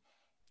of it.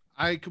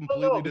 I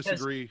completely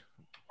disagree.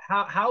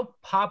 How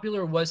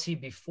popular was he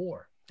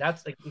before?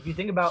 That's like, if you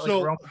think about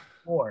Roman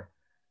before,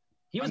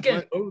 he was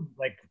getting owed,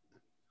 like,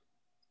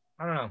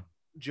 I don't know.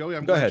 Joey,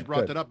 I'm glad you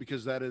brought that up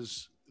because that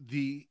is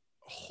the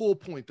whole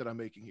point that I'm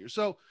making here.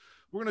 So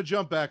we're going to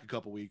jump back a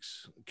couple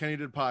weeks. Kenny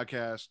did a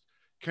podcast.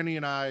 Kenny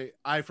and I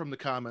from the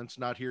comments,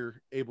 not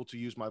here able to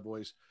use my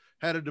voice,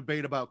 had a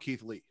debate about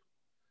Keith Lee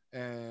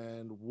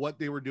and what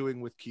they were doing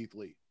with Keith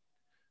Lee.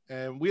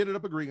 And we ended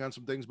up agreeing on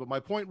some things. But my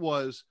point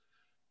was,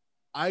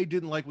 I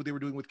didn't like what they were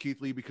doing with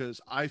Keith Lee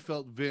because I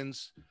felt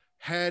Vince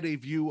had a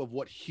view of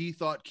what he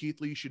thought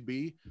Keith Lee should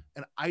be.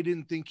 And I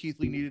didn't think Keith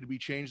Lee needed to be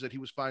changed, that he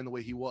was fine the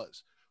way he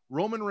was.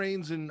 Roman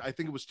Reigns in, I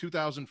think it was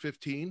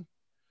 2015,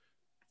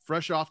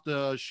 fresh off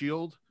the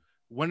Shield,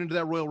 went into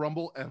that Royal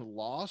Rumble and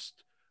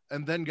lost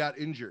and then got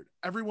injured.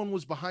 Everyone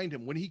was behind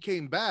him. When he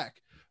came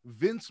back,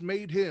 Vince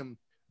made him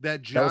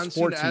that John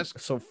Cena-esque.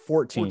 So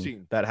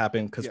 14 that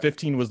happened because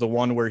 15 was the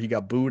one where he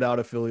got booed out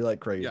of Philly like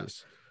crazy.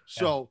 Yes.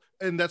 So,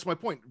 and that's my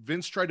point.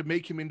 Vince tried to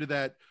make him into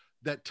that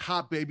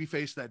top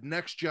babyface, that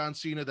next John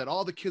Cena that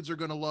all the kids are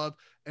going to love,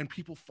 and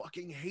people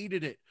fucking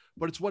hated it.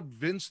 But it's what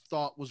Vince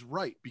thought was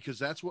right because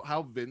that's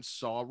how Vince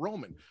saw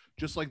Roman.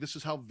 Just like this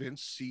is how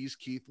Vince sees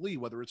Keith Lee,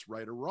 whether it's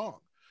right or wrong.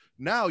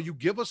 Now you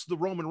give us the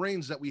Roman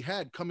Reigns that we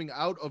had coming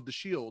out of the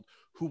Shield,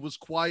 who was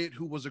quiet,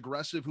 who was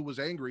aggressive, who was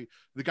angry,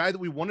 the guy that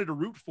we wanted to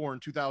root for in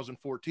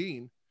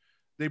 2014.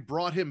 They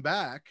brought him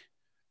back,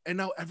 and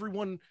now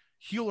everyone,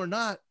 heel or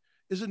not,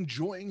 is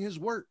enjoying his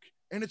work.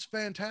 And it's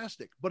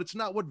fantastic, but it's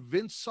not what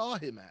Vince saw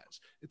him as.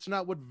 It's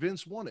not what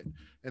Vince wanted.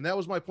 And that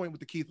was my point with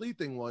the Keith Lee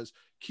thing was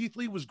Keith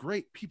Lee was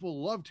great.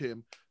 People loved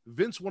him.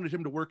 Vince wanted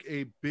him to work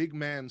a big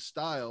man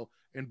style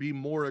and be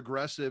more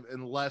aggressive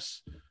and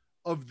less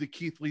of the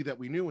Keith Lee that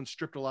we knew and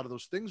stripped a lot of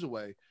those things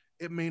away.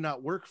 It may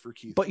not work for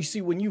Keith. But you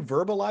see, when you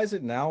verbalize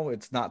it now,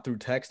 it's not through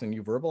text and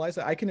you verbalize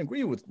it. I can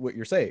agree with what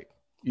you're saying.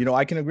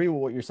 I can agree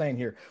with what you're saying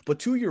here. But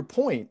to your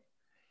point,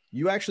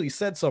 you actually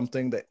said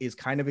something that is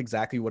kind of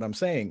exactly what I'm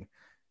saying.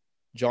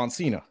 John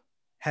Cena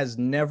has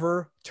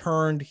never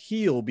turned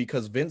heel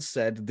because Vince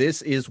said,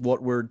 this is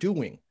what we're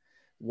doing.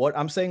 What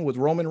I'm saying with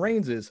Roman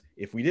Reigns is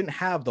if we didn't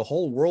have the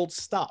whole world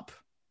stop,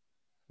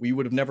 we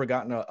would have never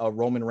gotten a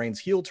Roman Reigns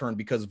heel turn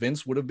because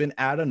Vince would have been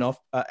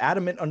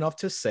adamant enough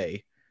to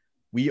say,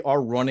 we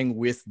are running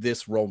with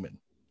this Roman.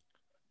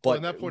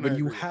 But when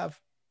you have,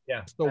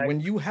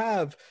 when you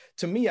have,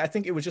 to me, I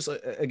think it was just,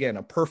 again,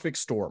 a perfect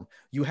storm.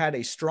 You had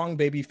a strong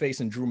baby face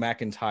in Drew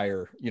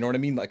McIntyre, you know what I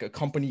mean? Like a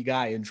company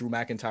guy in Drew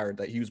McIntyre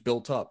that he was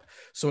built up.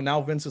 So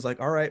now Vince is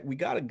like, all right, we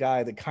got a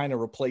guy that kind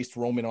of replaced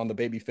Roman on the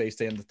baby face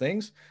end of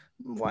things.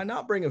 Why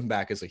not bring him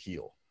back as a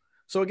heel?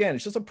 So again,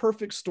 it's just a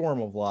perfect storm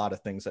of a lot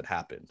of things that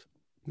happened,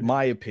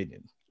 my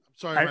opinion.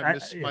 Sorry,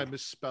 my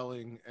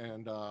misspelling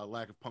and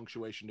lack of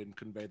punctuation didn't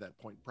convey that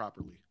point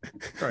properly.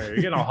 Sorry, you're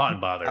getting all hot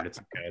and bothered. It's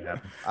okay.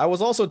 I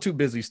was also too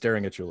busy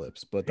staring at your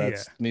lips, but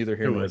that's neither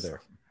here nor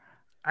there.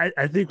 I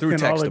think Through we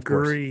can text, all of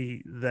course.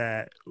 agree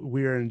that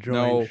we are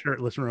enjoying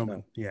shirtless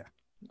Roman. No.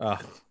 Yeah.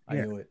 I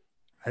knew it.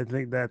 I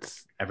think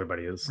that's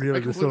everybody is. Really I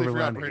the completely silver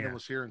forgot lining. Brandon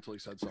was here until he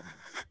said something.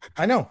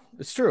 I know.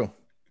 It's true.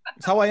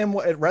 It's how I am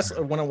at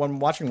when I'm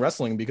watching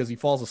wrestling, because he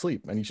falls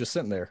asleep and he's just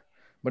sitting there.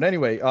 But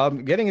anyway,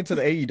 getting into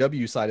the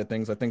AEW side of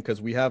things, I think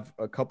because we have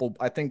a couple.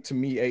 I think to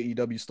me,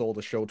 AEW stole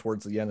the show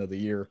towards the end of the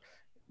year,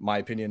 my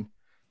opinion.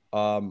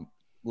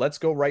 Let's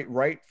go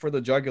right for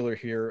the jugular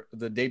here.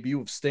 The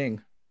debut of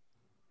Sting.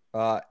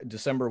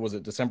 December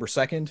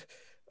 2nd?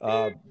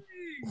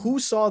 Who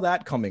saw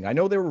that coming? I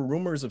know there were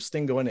rumors of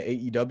Sting going to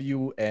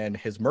AEW and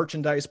his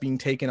merchandise being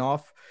taken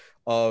off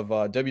of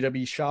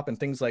WWE shop and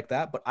things like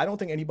that, but I don't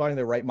think anybody in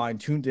their right mind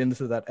tuned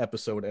into that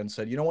episode and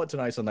said, you know what,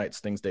 tonight's the night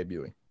Sting's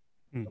debuting.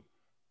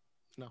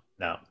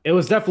 No, it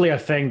was definitely a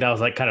thing that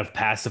was like kind of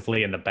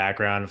passively in the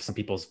background of some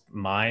people's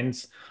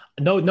minds.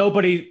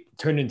 Nobody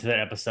turned into that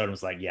episode and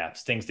was like, yeah,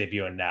 Sting's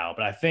debuting now.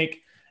 But I think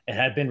it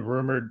had been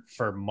rumored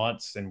for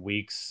months and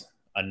weeks,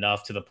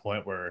 enough to the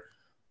point where,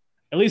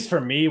 at least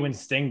for me, when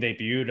Sting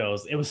debuted,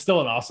 it was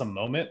still an awesome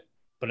moment,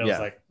 but it was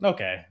like,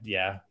 okay,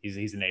 yeah, he's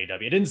in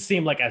AEW. It didn't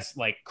seem like as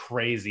like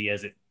crazy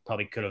as it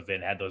probably could have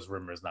been had those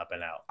rumors not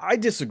been out. I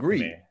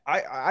disagree.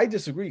 I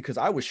disagree because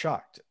I was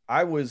shocked.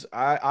 I was,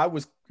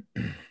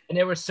 and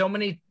there were so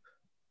many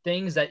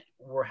things that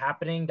were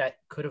happening that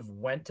could have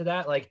went to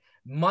that. Like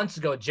months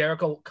ago,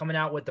 Jericho coming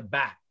out with the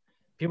bat.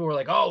 People were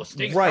like, "Oh,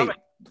 Sting's coming."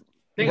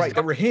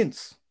 There were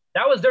hints.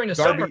 That was during the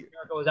summer.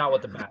 Jericho was out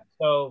with the bat.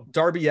 So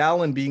Darby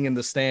Allin being in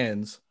the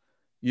stands,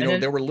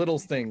 there were little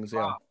things.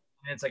 Yeah.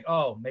 And it's like,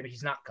 oh, maybe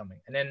he's not coming.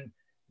 And then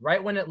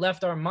right when it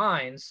left our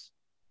minds,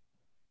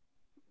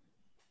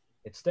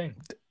 it's Sting.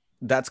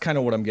 That's kind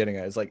of what I'm getting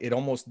at. It's like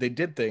they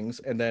did things,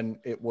 and then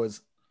it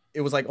was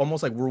like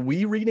almost like, were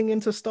we reading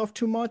into stuff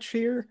too much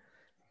here?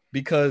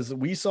 Because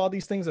we saw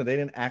these things and they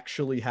didn't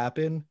actually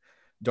happen.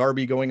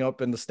 Darby going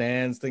up in the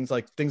stands, things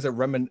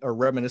that are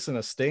reminiscent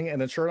of Sting, and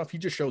then sure enough, he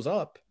just shows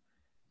up.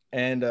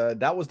 And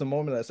that was the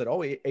moment I said, oh,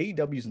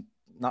 AEW's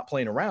not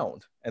playing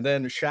around. And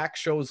then Shaq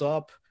shows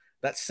up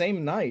that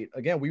same night.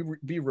 Again, we'd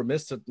be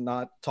remiss to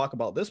not talk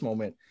about this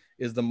moment,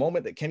 is the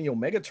moment that Kenny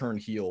Omega turned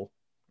heel.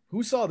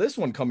 Who saw this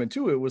one coming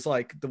too? It was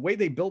like the way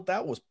they built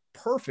that was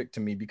perfect to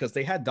me, because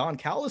they had Don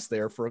Callis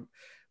there for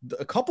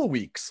a couple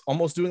weeks,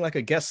 almost doing like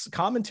a guest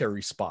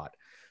commentary spot.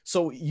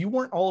 So you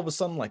weren't all of a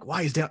sudden like,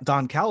 why is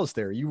Don Callis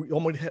there? You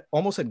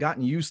almost had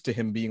gotten used to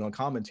him being on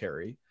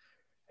commentary.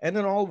 And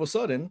then all of a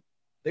sudden,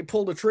 they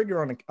pulled a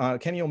trigger on a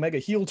Kenny Omega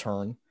heel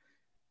turn.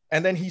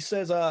 And then he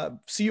says,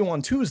 see you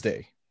on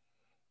Tuesday.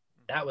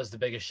 That was the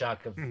biggest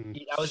shock of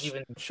that was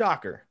even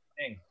shocker.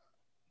 Thing.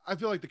 I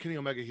feel like the Kenny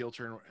Omega heel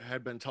turn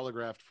had been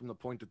telegraphed from the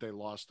point that they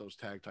lost those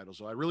tag titles.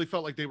 So I really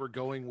felt like they were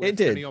going with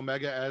Kenny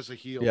Omega as a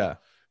heel. Yeah.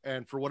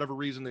 And for whatever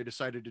reason, they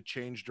decided to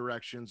change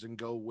directions and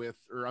go with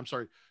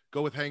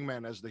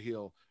Hangman as the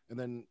heel, and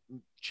then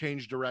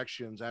change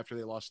directions after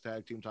they lost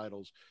tag team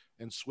titles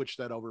and switch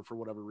that over for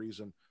whatever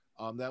reason.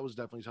 That was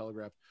definitely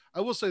telegraphed.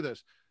 I will say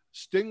this: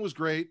 Sting was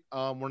great.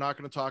 We're not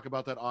going to talk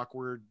about that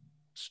awkward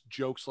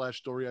joke /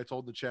 story I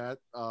told the chat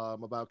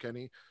about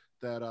Kenny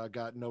that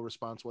got no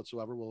response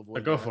whatsoever. We'll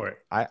avoid. Go for it.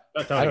 I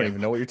don't even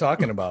know what you're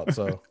talking about.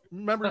 So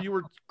remember,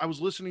 I was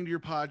listening to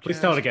your podcast. Please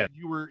tell it again.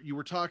 You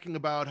were talking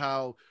about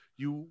how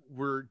you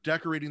were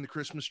decorating the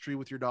Christmas tree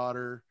with your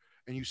daughter,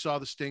 and you saw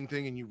the Sting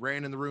thing, and you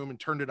ran in the room and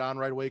turned it on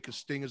right away because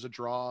Sting is a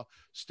draw.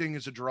 Sting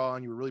is a draw,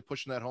 and you were really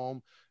pushing that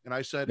home. And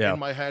I said in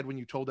my head, when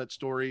you told that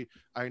story,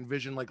 I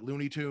envisioned like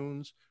Looney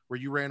Tunes, where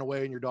you ran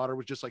away and your daughter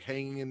was just like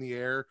hanging in the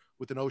air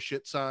with an "oh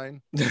shit"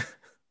 sign.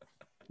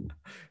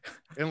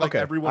 And like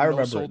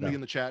everyone sold me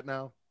in the chat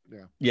now.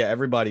 Yeah.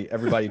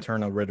 Everybody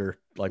turned a Ritter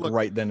like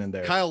right then and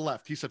there. Kyle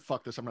left. He said,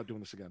 "Fuck this. I'm not doing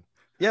this again."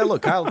 Yeah.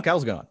 Look,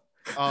 Kyle's gone.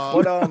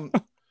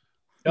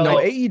 No,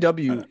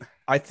 AEW,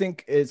 I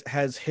think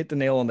has hit the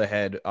nail on the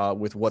head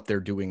with what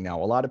they're doing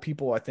now. A lot of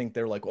people, I think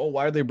they're like, oh,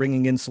 why are they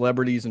bringing in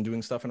celebrities and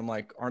doing stuff? And I'm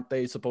like, aren't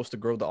they supposed to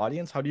grow the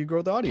audience? How do you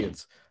grow the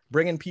audience?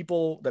 Bring in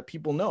people that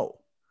people know.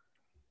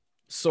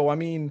 So, I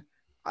mean,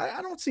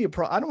 I don't see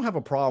I don't have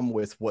a problem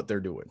with what they're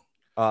doing.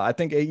 I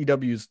think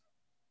AEW's,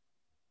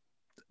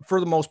 for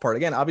the most part,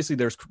 again, obviously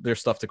there's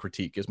stuff to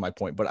critique is my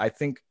point, but I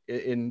think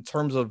in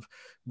terms of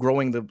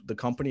growing the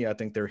company, I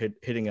think they're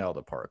hitting it out of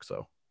the park.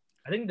 So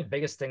I think the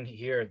biggest thing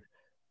here,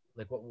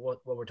 like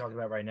what we're talking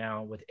about right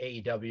now with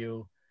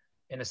AEW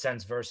in a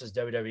sense versus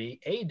WWE,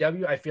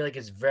 AEW, I feel like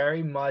is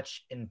very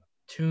much in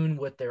tune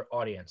with their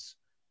audience.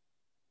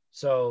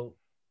 So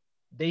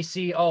they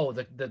see, oh,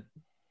 the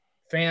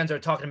fans are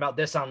talking about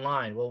this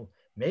online. Well,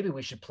 maybe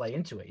we should play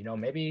into it.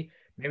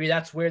 Maybe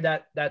that's where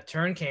that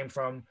turn came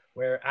from,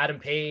 where Adam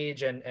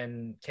Page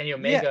and Kenny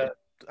Omega.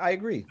 Yeah, I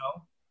agree.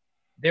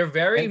 They're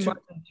very much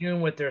in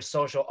tune with their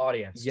social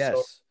audience. Yes.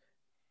 So,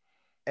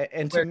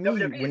 and to me,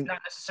 WWE is not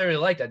necessarily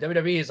like that.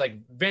 WWE is like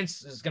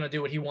Vince is going to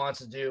do what he wants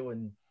to do,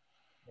 and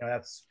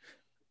that's.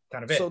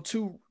 kind of it.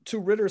 So to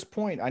Ritter's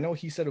point, I know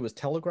he said it was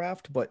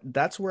telegraphed, but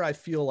that's where I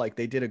feel like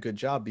they did a good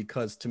job,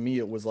 because to me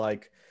it was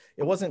like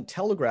it wasn't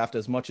telegraphed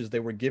as much as they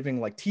were giving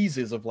like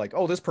teases of like,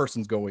 oh, this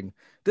person's going,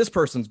 this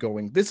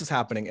is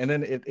happening, and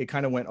then it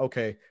kind of went,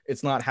 okay,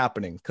 it's not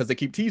happening, because they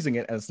keep teasing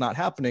it and it's not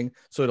happening,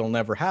 so it'll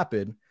never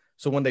happen.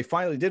 So when they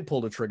finally did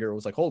pull the trigger, it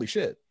was like, holy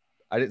shit,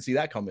 I didn't see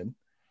that coming,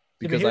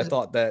 because I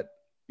thought that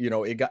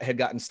had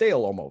gotten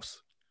stale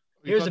almost.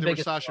 You thought they were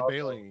Sasha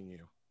Baileying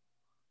you.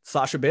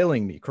 Sasha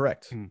Bailing me,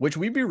 correct. Which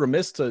we'd be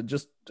remiss to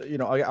just, we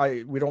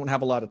don't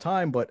have a lot of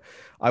time, but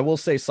I will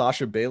say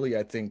Sasha Bailey,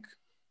 I think,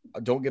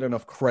 don't get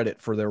enough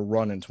credit for their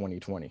run in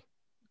 2020,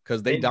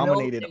 because they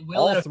dominated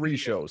all 3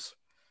 shows.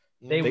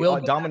 They will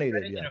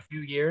dominated in a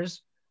few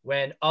years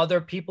when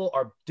other people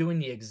are doing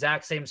the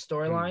exact same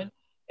storyline,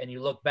 and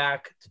you look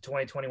back to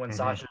 2020 when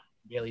Sasha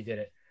Bailey did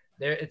it.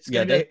 It's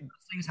gonna be like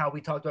things how we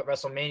talked about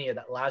WrestleMania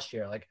that last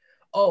year, like,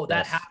 oh,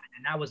 that happened,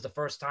 and that was the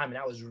first time, and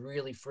that was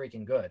really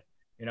freaking good,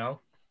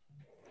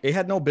 It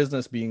had no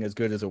business being as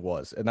good as it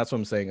was. And that's what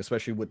I'm saying,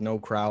 especially with no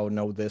crowd,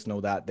 no this, no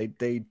that.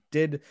 They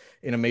did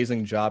an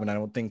amazing job, and I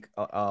don't think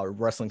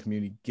wrestling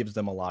community gives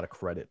them a lot of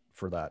credit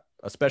for that,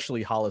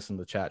 especially Hollis in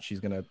the chat. She's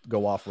going to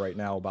go off right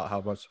now about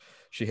how much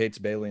she hates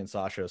Bailey and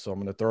Sasha, so I'm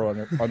going to throw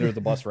her under the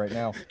bus right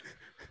now.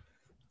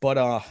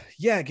 But,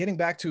 getting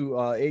back to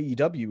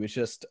AEW, it's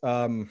just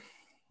Kenny,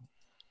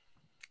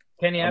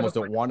 I almost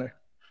don't want to.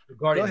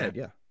 Go ahead,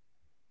 yeah.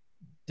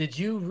 Did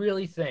you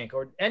really think,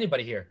 or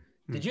anybody here,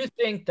 did you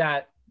think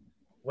that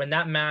when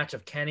that match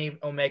of Kenny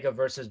Omega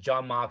versus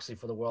Jon Moxley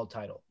for the world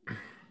title,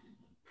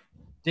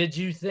 did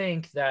you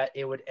think that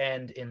it would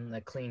end in a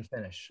clean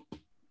finish?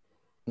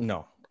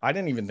 No, I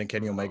didn't even think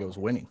Kenny Omega was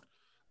winning.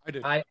 I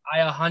did. I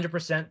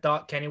 100%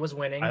 thought Kenny was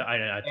winning.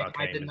 I thought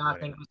Kenny I did was not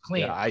winning. think it was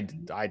clean. Yeah, I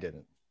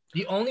didn't.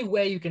 The only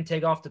way you can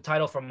take off the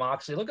title from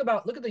Moxley, look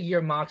at the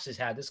year Moxley's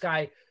had. This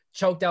guy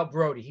choked out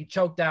Brody. He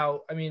choked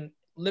out,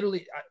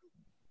 literally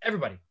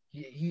everybody.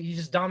 He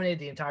just dominated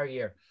the entire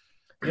year.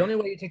 The only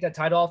way you take that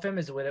title off him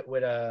is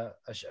with a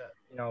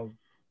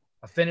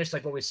finish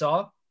like what we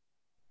saw,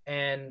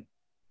 and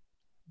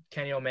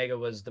Kenny Omega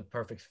was the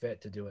perfect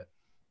fit to do it.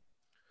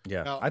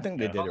 Yeah, now, I think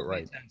they did it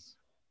right.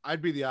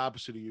 I'd be the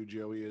opposite of you,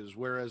 Joey.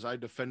 Whereas I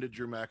defended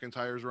Drew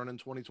McIntyre's run in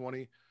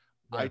 2020,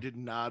 I did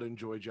not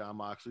enjoy Jon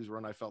Moxley's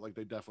run. I felt like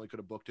they definitely could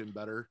have booked him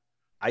better.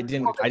 I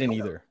didn't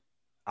either.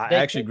 I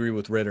actually agree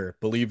with Ritter.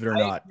 Believe it or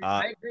not,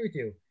 I agree with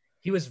you.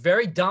 He was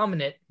very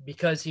dominant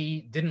because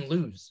he didn't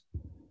lose.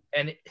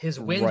 And his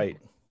wins were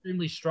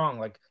extremely strong.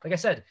 Like I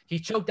said, he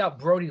choked out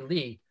Brody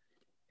Lee,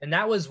 and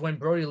that was when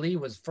Brody Lee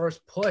was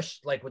first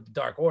pushed, like with the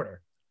Dark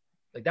Order.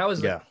 Like that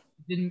was that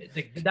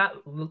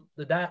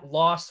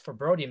loss for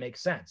Brody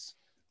makes sense.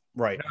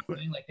 Right.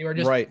 Like they were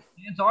just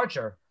Lance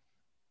Archer,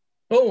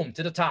 boom,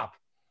 to the top.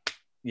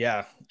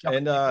 Yeah,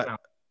 and I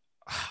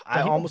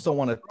almost don't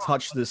want to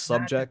touch this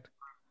subject.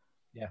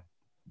 Yeah,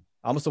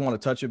 I almost don't want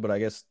to touch it, but I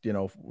guess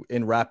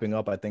in wrapping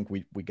up, I think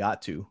we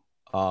got to.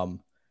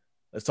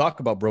 Let's talk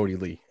about Brody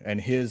Lee and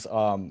his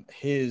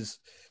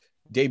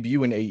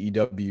debut in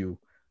AEW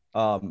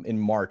in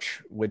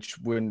March, which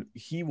when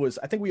he was,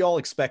 I think we all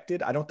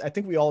expected. I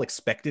think we all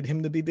expected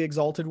him to be the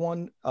Exalted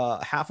One,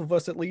 half of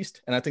us at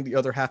least, and I think the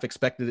other half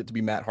expected it to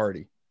be Matt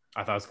Hardy.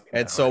 I thought it was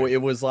and so Hardy.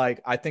 It was like,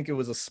 I think it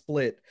was a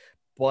split,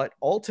 but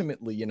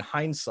ultimately in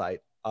hindsight,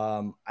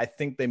 I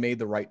think they made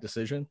the right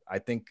decision. I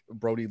think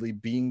Brody Lee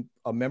being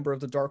a member of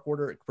the Dark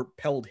Order, it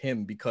propelled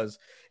him, because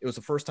it was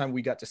the first time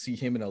we got to see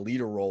him in a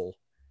leader role,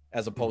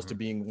 as opposed to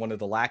being one of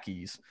the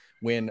lackeys.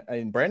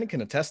 And Brandon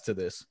can attest to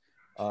this.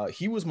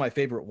 He was my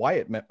favorite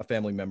Wyatt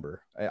family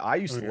member. I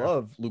used to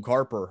love Luke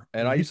Harper,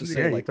 and I used to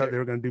say, like, thought they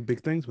were going to do big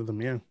things with him.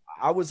 Yeah,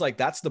 I was like,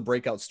 that's the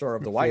breakout star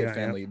of the Wyatt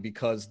family,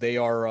 because they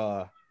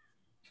are,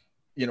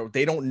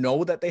 they don't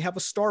know that they have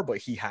a star, but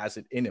he has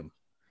it in him.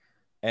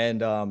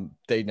 And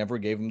they never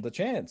gave him the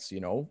chance,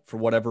 for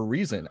whatever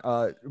reason.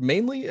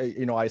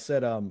 Mainly, I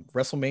said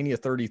WrestleMania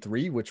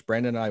 33, which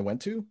Brandon and I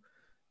went to.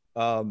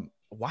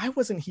 Why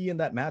wasn't he in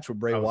that match with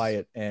Bray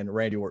Wyatt and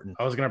Randy Orton?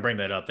 I was going to bring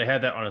that up. They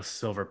had that on a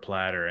silver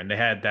platter, and they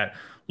had that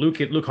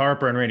Luke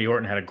Harper and Randy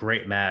Orton had a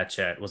great match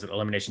at, was it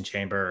Elimination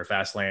Chamber or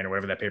Fastlane or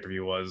whatever that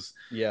pay-per-view was?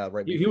 Yeah,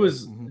 right. He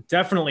was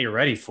definitely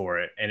ready for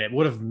it, and it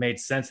would have made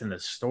sense in the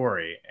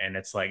story. And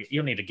it's like, you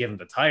don't need to give him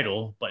the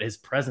title, but his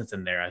presence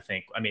in there, I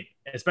think,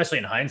 especially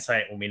in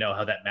hindsight, when we know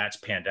how that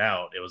match panned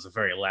out, it was a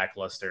very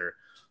lackluster,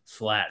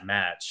 flat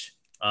match.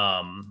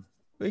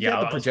 But you had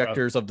the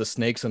projectors of the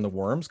snakes and the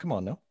worms. Come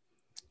on now.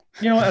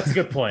 That's a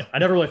good point. I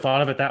never really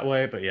thought of it that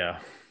way, but yeah,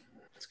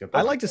 it's good.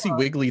 I like to see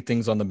wiggly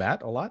things on the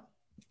mat a lot.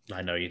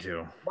 I know you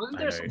do. Wasn't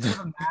there some sort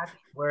of match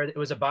where it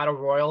was a battle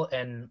royal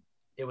and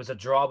it was a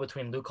draw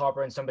between Luke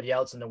Harper and somebody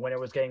else, and the winner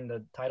was getting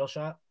the title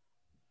shot?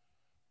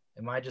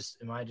 Am I just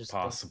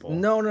possible?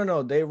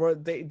 No.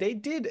 They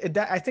did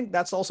that. I think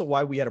that's also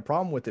why we had a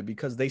problem with it,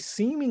 because they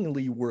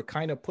seemingly were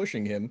kind of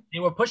pushing him.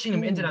 They were pushing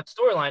him into that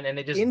storyline, and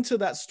they just into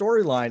that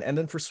storyline, and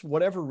then for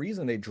whatever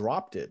reason they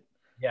dropped it.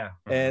 Yeah.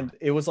 And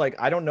it was like,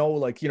 I don't know,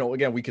 like,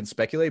 again, we can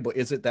speculate, but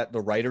is it that the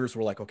writers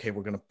were like, okay,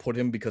 we're going to put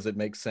him because it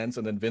makes sense.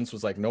 And then Vince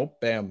was like, nope,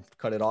 bam,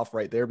 cut it off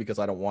right there because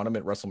I don't want him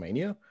at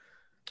WrestleMania.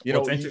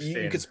 Well, it's You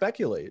interesting. could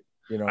speculate,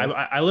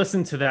 I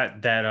listened to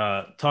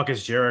that Talk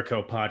is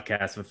Jericho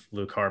podcast with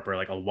Luke Harper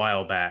like a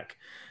while back.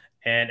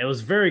 And it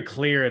was very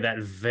clear that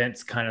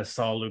Vince kind of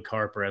saw Luke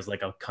Harper as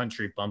like a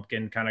country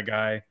bumpkin kind of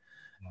guy.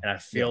 And I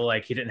feel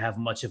like he didn't have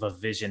much of a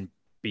vision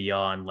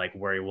beyond like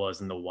where he was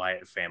in the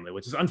Wyatt family,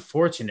 which is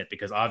unfortunate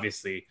because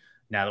obviously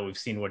now that we've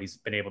seen what he's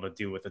been able to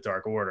do with the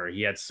Dark Order,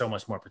 he had so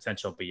much more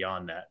potential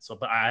beyond that. So,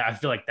 but I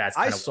feel like that's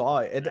I saw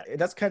it.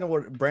 That's kind of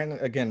what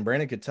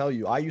Brandon could tell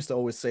you. I used to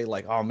always say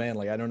like, oh man,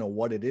 like I don't know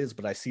what it is,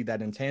 but I see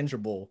that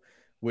intangible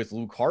with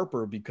Luke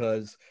Harper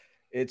because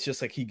it's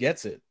just like he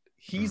gets it.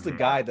 He's the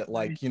guy that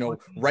like,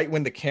 right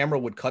when the camera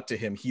would cut to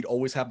him, he'd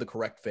always have the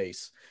correct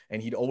face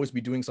and he'd always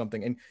be doing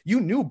something. And you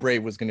knew Bray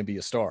was going to be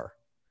a star.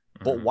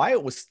 But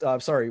Wyatt was,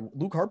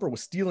 Luke Harper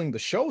was stealing the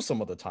show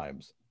some of the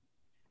times.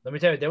 Let me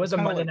tell you, there was a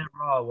Monday Night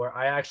Raw where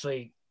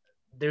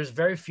there's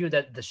very few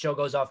that the show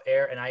goes off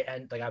air and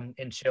I'm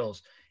in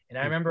chills. And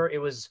I remember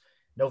it was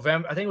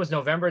November, I think it was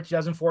November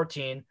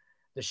 2014.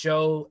 The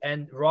show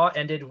and Raw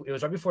ended, it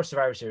was right before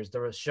Survivor Series.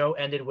 The show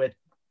ended with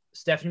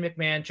Stephanie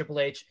McMahon, Triple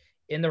H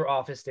in their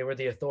office. They were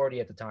the Authority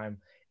at the time.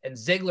 And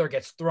Ziggler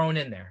gets thrown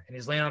in there and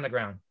he's laying on the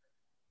ground.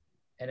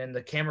 And then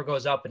the camera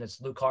goes up and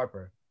it's Luke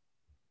Harper.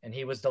 And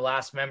he was the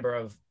last member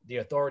of the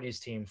Authorities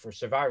team for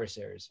Survivor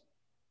Series.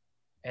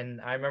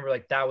 And I remember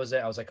like that was it.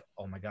 I was like,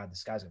 oh my God,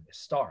 this guy's gonna be a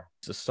star.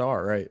 It's a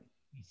star, right?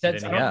 He said, I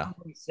don't know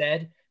what he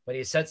said, but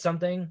he said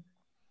something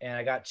and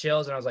I got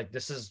chills and I was like,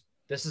 this is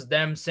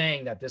them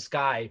saying that this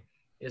guy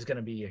is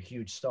gonna be a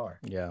huge star.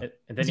 Yeah.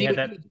 And then he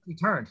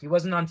returned. He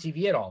wasn't on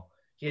TV at all.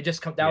 He had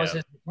just come, that was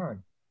his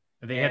return.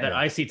 And they had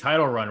that IC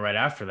title run right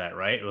after that,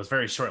 right? It was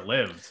very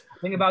short-lived.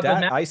 Think about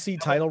that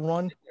IC title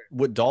run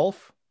with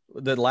Dolph.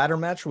 The ladder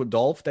match with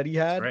Dolph that he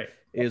had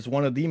is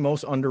one of the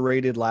most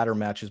underrated ladder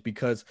matches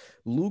because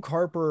Luke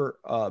Harper,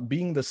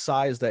 being the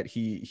size that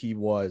he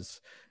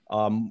was,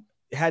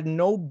 had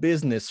no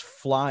business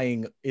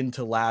flying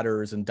into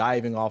ladders and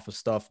diving off of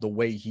stuff the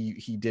way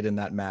he did in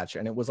that match.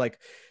 And it was like,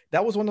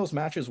 that was one of those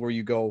matches where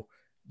you go,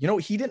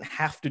 he didn't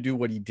have to do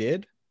what he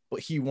did,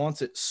 but he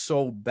wants it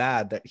so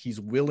bad that he's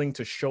willing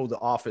to show the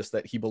office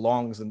that he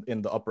belongs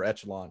in the upper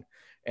echelon.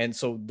 And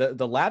so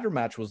the ladder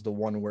match was the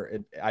one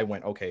where I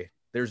went, okay,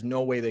 there's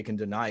no way they can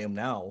deny him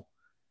now.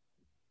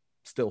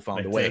 Still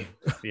found a way.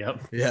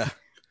 Yep.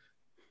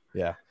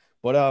 Yeah.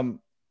 But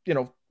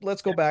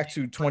let's go back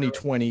to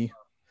 2020.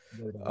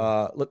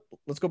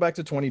 Let's go back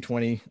to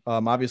 2020.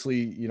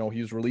 Obviously,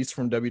 he was released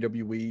from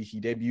WWE. He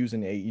debuts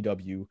in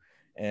AEW,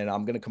 and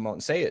I'm gonna come out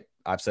and say it.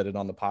 I've said it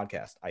on the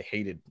podcast. I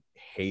hated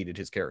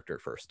his character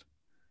at first,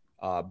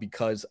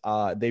 because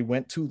they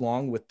went too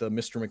long with the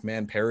Mr.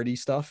 McMahon parody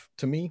stuff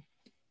to me.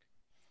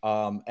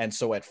 And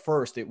so at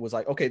first it was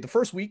like, okay, the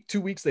first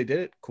 2 weeks they did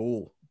it,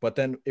 cool. But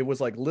then it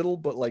was like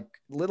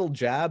little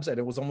jabs. And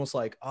it was almost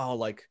like, oh,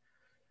 like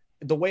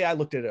the way I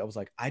looked at it, I was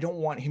like, I don't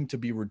want him to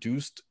be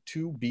reduced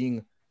to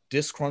being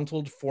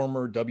disgruntled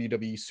former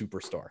WWE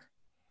superstar.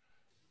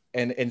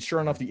 And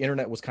sure enough, the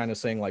internet was kind of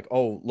saying like,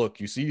 oh,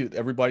 look, you see,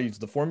 everybody's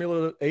the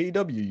formula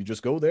AEW. You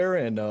just go there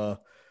and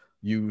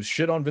you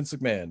shit on Vince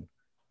McMahon.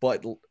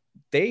 But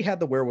they had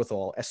the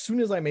wherewithal. As soon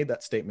as I made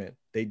that statement,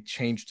 they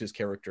changed his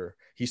character.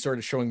 He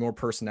started showing more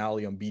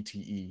personality on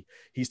BTE.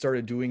 He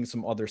started doing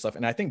some other stuff.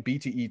 And I think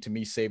BTE to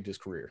me saved his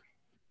career.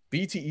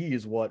 BTE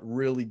is what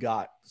really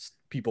got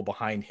people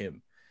behind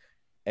him.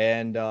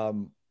 And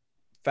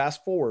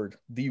fast forward,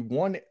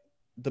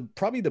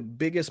 probably the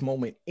biggest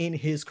moment in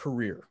his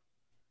career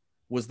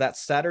was that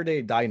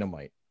Saturday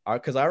Dynamite.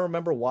 Because I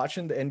remember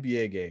watching the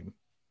NBA game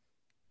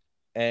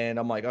and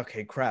I'm like,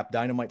 okay, crap,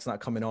 Dynamite's not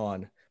coming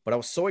on. But I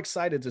was so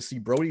excited to see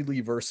Brody Lee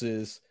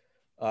versus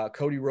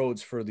Cody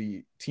Rhodes for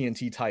the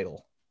TNT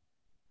title.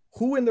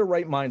 Who in their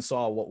right mind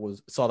saw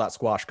that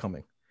squash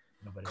coming?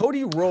 Nobody.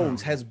 Cody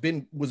Rhodes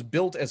was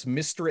built as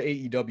Mr.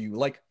 AEW,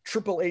 like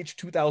Triple H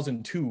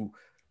 2002.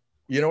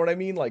 You know what I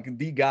mean? Like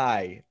the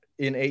guy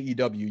in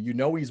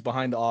AEW. He's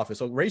behind the office.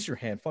 So raise your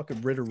hand.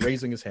 Fucking Ritter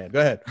raising his hand. Go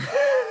ahead.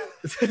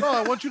 No,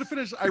 I want you to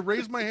finish. I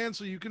raised my hand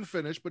so you can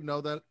finish, but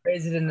know that.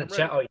 Raise it in the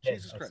chat. Oh,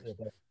 Jesus Christ.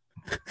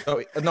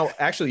 Oh no!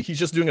 Actually, he's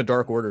just doing a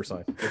Dark Order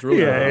sign. It's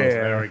really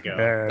there we go.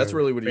 That's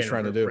really what he's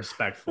trying to do.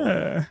 Respectful.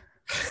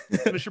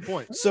 Finish your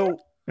point. So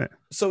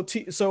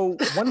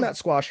when that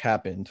squash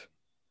happened,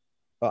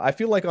 I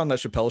feel like on the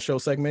Chappelle Show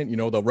segment,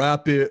 the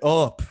wrap it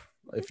up.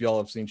 If y'all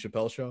have seen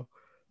Chappelle Show,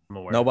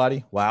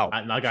 nobody. Wow,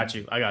 I got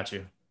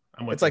you.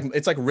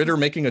 It's like Ritter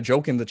making a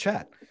joke in the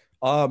chat.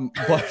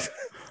 But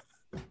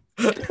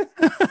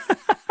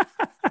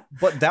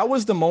but that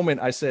was the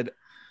moment I said,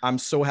 I'm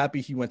so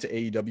happy he went to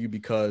AEW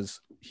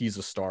because he's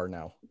a star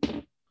now.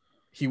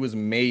 He was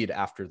made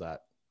after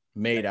that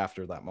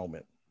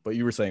moment. But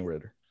you were saying,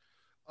 Ritter.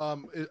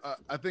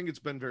 I think it's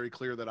been very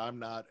clear that I'm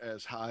not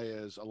as high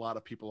as a lot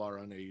of people are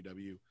on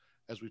AEW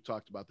as we've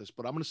talked about this,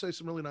 but I'm going to say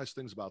some really nice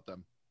things about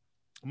them,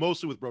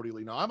 mostly with Brody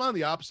Lee. Now, I'm on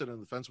the opposite end of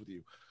the fence with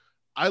you.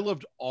 I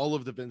loved all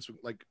of the Vince,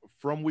 like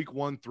from week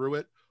 1 through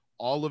it,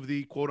 all of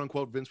the quote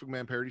unquote Vince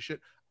McMahon parody shit.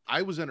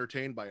 I was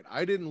entertained by it.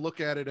 I didn't look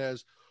at it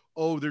as,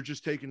 oh, they're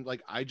just taking,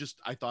 like, I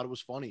thought it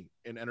was funny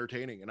and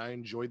entertaining and I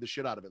enjoyed the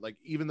shit out of it. Like,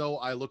 even though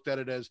I looked at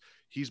it as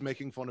he's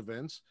making fun of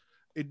Vince,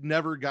 it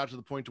never got to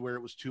the point to where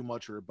it was too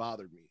much or it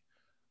bothered me.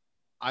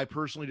 I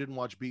personally didn't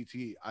watch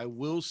BT. I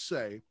will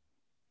say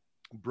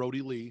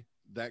Brody Lee,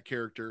 that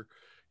character,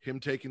 him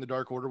taking the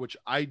Dark Order, which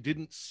I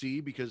didn't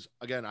see because,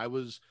 again, I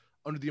was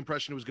under the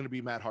impression it was going to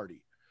be Matt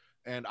Hardy.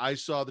 And I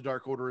saw the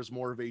Dark Order as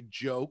more of a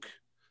joke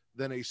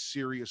than a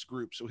serious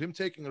group. So him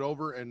taking it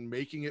over and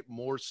making it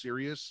more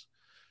serious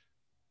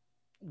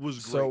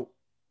was great.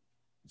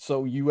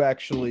 So you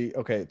actually,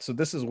 okay, so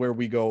this is where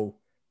we go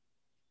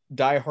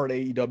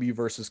diehard AEW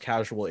versus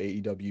casual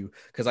AEW,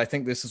 because I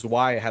think this is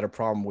why I had a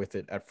problem with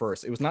it at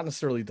first. It was not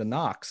necessarily the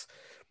knocks.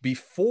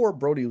 Before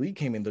Brody Lee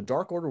came in, the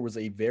Dark Order was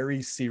a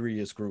very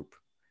serious group.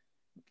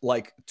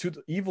 Like, to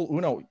the Evil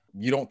Uno,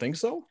 you don't think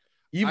so?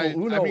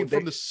 Uno, I mean,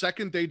 from the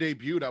second they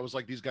debuted, I was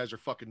like, these guys are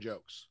fucking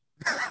jokes.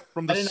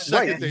 From the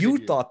second you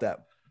thought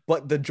that.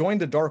 But the Join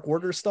the Dark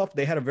Order stuff,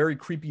 they had a very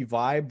creepy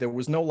vibe. There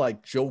was no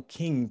like Joe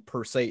King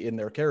per se in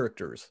their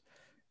characters.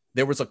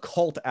 There was a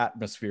cult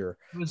atmosphere.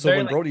 So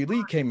when Brody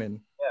Lee came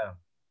in,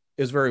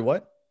 it was very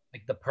what?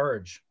 Like the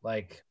Purge,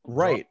 like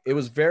right. It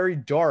was very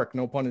dark,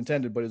 no pun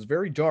intended, but it was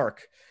very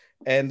dark.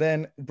 And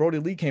then Brody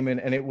Lee came in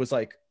and it was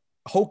like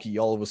hokey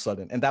all of a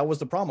sudden. And that was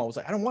the problem. I was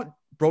like, I don't want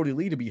Brody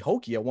Lee to be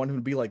hokey. I want him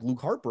to be like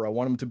Luke Harper. I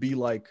want him to be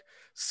like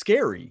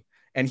scary.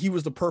 And he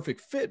was the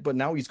perfect fit, but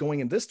now he's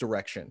going in this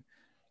direction.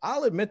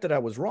 I'll admit that I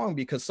was wrong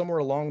because somewhere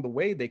along the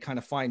way, they kind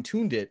of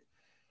fine-tuned it.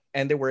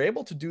 And they were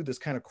able to do this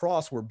kind of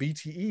cross where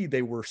BTE,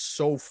 they were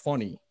so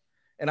funny.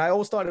 And I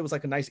always thought it was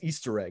like a nice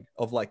Easter egg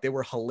of like, they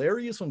were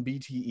hilarious on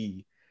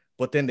BTE,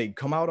 but then they'd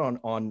come out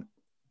on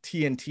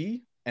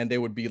TNT and they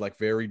would be like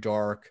very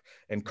dark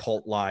and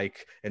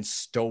cult-like and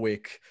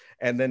stoic.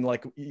 And then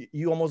like,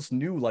 you almost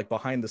knew like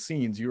behind the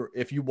scenes,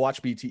 if you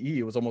watch BTE,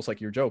 it was almost like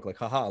your joke, like,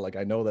 haha, like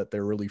I know that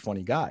they're really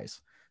funny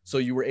guys. So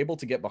you were able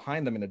to get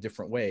behind them in a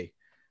different way.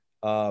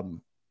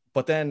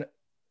 But then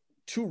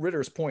to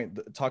Ritter's point,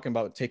 talking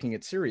about taking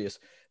it serious,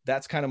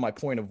 that's kind of my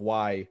point of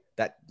why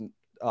that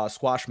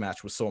squash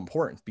match was so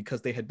important,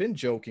 because they had been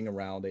joking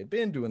around, they'd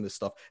been doing this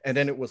stuff, and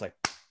then it was like,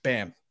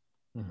 bam,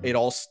 it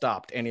all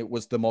stopped, and it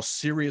was the most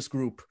serious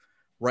group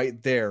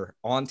right there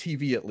on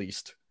TV, at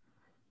least,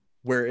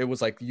 where it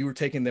was like you were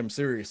taking them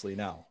seriously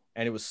now,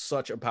 and it was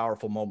such a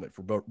powerful moment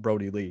for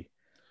Brody Lee.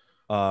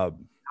 How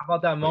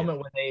about that moment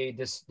when they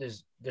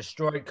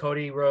destroyed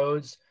Cody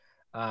Rhodes,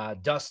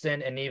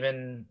 Dustin, and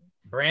even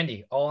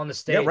Brandy all on the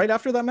stage? Yeah, right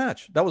after that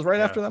match. That was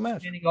right after that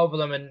match. Standing over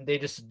them, and they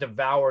just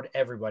devoured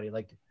everybody.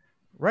 Like,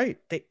 right,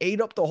 they ate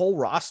up the whole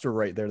roster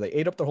right there. They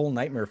ate up the whole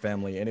Nightmare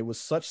family, and it was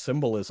such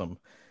symbolism.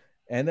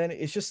 And then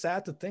it's just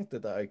sad to think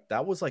that like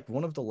that was like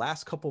one of the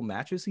last couple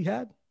matches he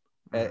had.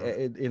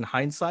 In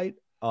hindsight,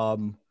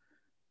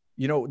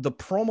 you know, the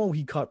promo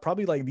he cut,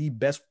 probably like the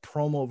best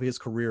promo of his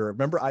career.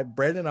 Remember,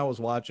 Brandon and I was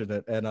watching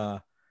it, and I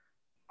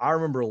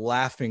remember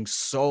laughing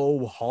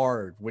so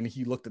hard when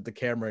he looked at the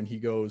camera and he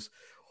goes,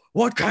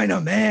 "What kind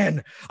of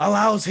man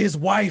allows his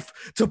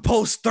wife to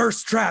post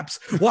thirst traps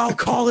while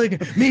calling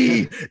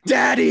me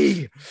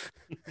daddy?"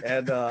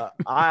 And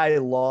I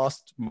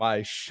lost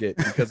my shit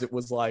because it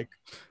was like,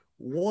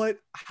 what?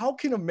 How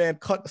can a man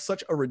cut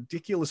such a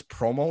ridiculous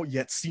promo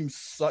yet seem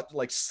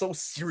so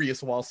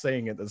serious while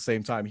saying it at the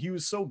same time? He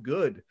was so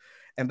good,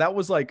 and that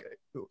was like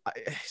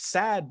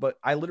sad. But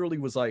I literally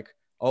was like,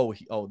 oh,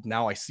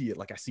 now I see it.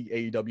 Like I see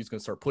AEW is going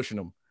to start pushing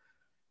him,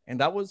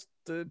 and that was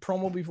the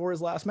promo before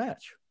his last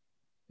match.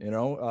 You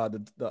know,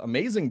 the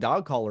amazing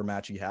dog collar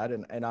match he had,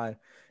 and I,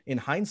 in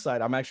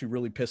hindsight, I'm actually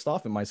really pissed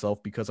off at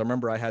myself because I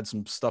remember I had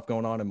some stuff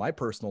going on in my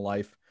personal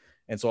life.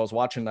 And so I was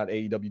watching that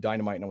AEW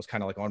Dynamite and I was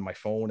kind of like on my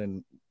phone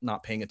and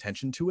not paying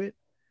attention to it.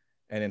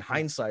 And in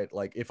hindsight,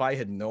 like if I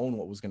had known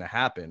what was going to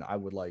happen, I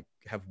would like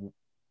have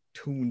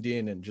tuned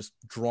in and just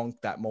drunk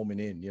that moment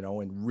in, you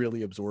know, and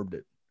really absorbed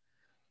it.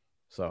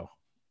 So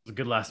it was a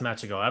good last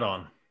match to go out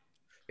on.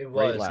 It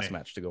was great last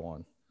match to go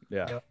on.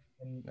 Yeah. Yeah.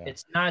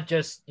 It's not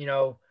just, you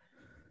know,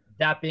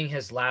 that being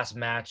his last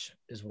match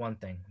is one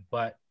thing,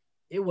 but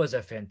it was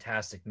a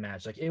fantastic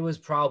match. Like it was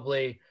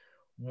probably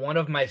one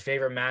of my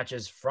favorite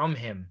matches from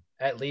him,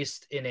 at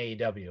least in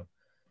AEW.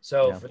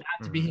 So for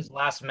that to be his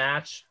last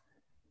match,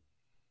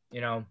 you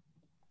know,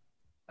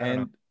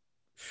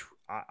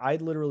 I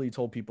literally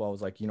told people, I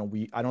was like, you know,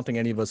 I don't think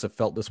any of us have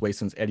felt this way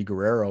since Eddie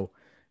Guerrero.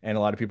 And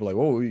a lot of people are like,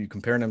 oh, you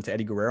comparing him to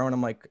Eddie Guerrero? And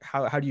I'm like,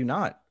 how do you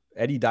not?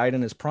 Eddie died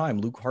in his prime.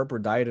 Luke Harper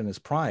died in his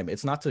prime.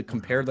 It's not to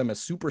compare them as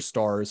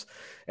superstars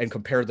and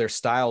compare their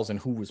styles and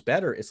who was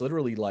better. It's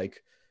literally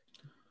like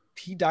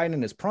he died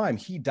in his prime.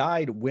 He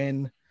died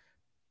when,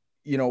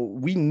 you know,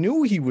 we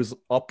knew he was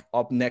up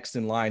next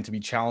in line to be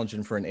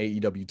challenging for an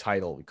AEW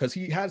title because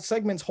he had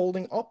segments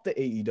holding up the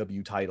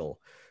AEW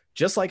title,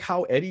 just like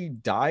how Eddie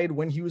died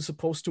when he was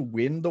supposed to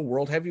win the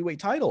World Heavyweight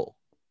title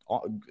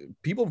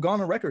people have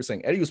gone on record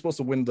saying Eddie was supposed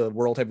to win the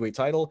world heavyweight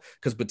title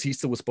because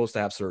Batista was supposed to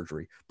have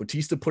surgery.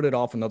 Batista put it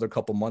off another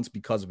couple months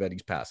because of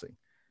Eddie's passing.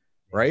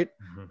 Right.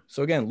 Mm-hmm.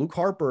 So again, Luke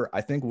Harper,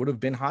 I think, would have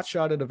been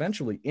hotshotted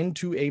eventually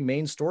into a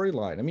main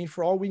storyline. I mean,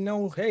 for all we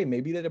know, hey,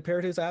 maybe they'd have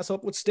paired his ass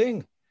up with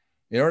Sting.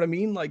 You know what I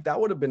mean? Like that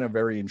would have been a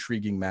very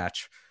intriguing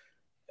match.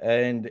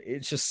 And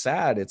it's just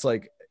sad. It's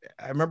like,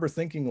 I remember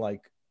thinking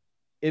like,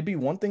 it'd be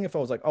one thing if I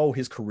was like, oh,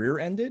 his career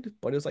ended,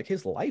 but it's like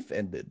his life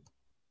ended.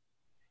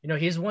 You know,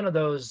 he's one of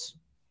those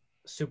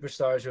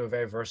superstars who are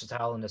very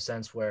versatile in the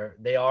sense where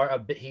they are a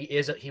bit,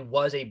 he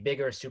was a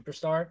bigger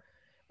superstar,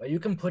 but you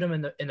can put him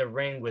in the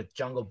ring with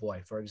Jungle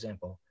Boy, for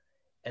example,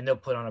 and they'll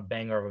put on a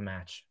banger of a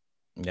match.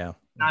 Yeah.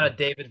 Not a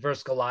David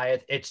versus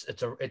Goliath. It's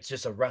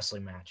just a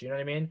wrestling match. You know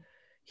what I mean?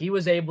 He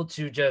was able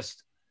to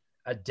just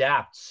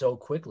adapt so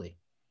quickly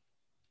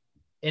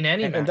in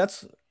any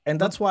match. And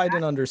that's why I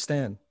didn't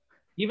understand.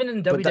 Even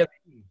in WWE,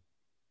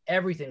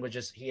 everything was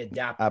just he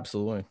adapted.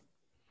 Absolutely.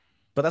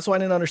 But that's why I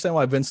didn't understand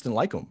why Vince didn't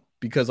like him,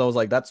 because I was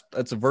like, that's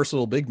a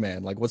versatile big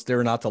man. Like, what's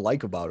there not to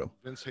like about him?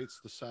 Vince hates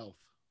the South.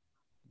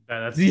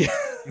 That's Yeah.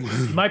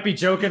 You might be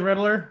joking,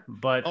 Riddler,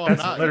 but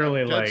that's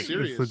literally like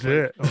serious. It's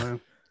legit.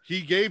 Like,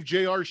 he gave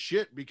JR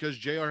shit because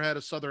JR had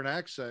a Southern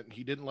accent.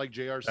 He didn't like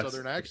JR's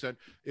Southern accent.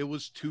 It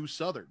was too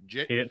Southern.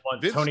 he didn't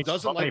want Vince Tony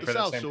doesn't like the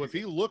South. So reason. if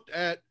he looked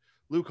at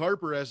Luke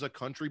Harper as a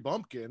country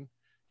bumpkin,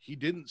 he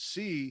didn't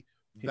see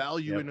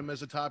value in him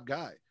as a top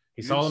guy.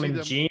 He saw him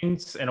in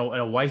jeans and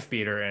a wife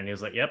beater, and he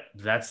was like, "Yep,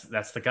 that's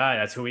the guy.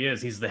 That's who he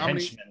is. He's the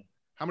henchman."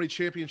 How many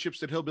championships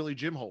did Hillbilly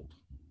Jim hold?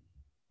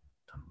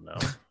 No.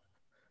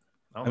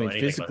 I mean,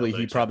 physically,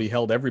 he probably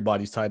held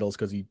everybody's titles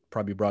because he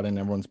probably brought in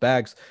everyone's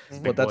bags.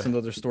 But that's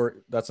another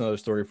story. That's another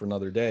story for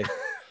another day.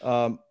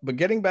 But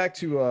getting back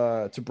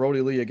to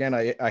Brody Lee again,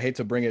 I hate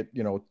to bring it,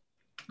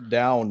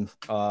 down.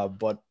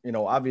 But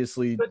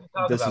obviously,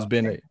 this has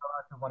been. I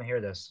want to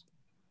hear this.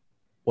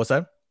 What's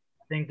that?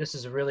 I think this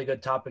is a really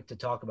good topic to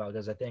talk about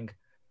because I think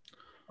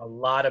a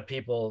lot of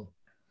people,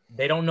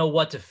 they don't know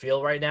what to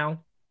feel right now.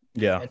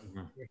 Yeah. And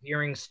you're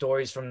hearing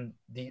stories from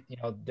the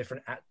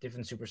different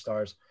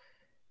superstars,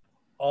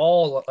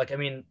 all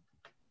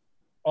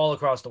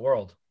across the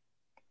world.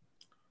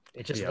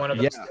 It's just one of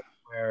those things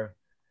where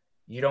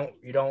you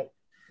don't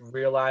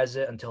realize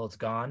it until it's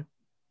gone,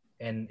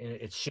 and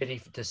it's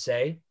shitty to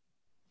say,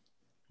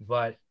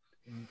 but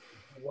it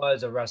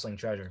was a wrestling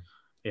treasure.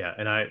 Yeah,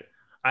 and I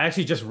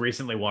actually just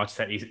recently watched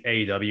that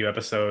AEW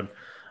episode,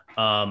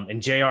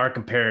 and JR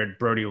compared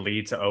Brody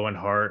Lee to Owen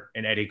Hart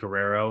and Eddie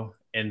Guerrero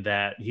in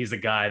that he's a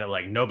guy that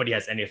like nobody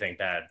has anything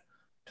bad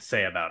to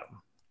say about him.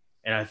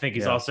 And I think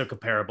he's also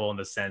comparable in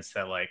the sense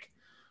that like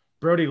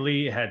Brody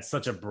Lee had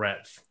such a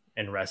breadth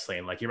in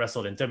wrestling. Like he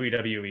wrestled in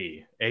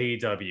WWE,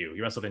 AEW,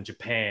 he wrestled in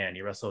Japan,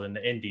 he wrestled in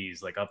the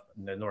Indies, like up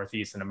in the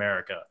Northeast in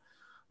America.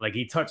 Like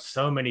he touched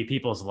so many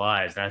people's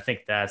lives. And I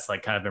think that's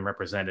like kind of been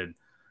represented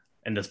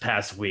in this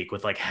past week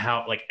with like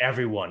how like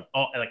every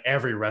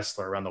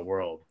wrestler around the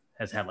world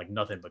has had like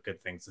nothing but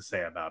good things to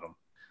say about him.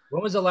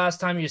 When was the last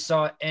time you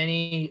saw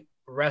any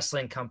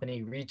wrestling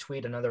company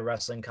retweet another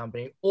wrestling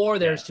company or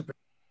their super?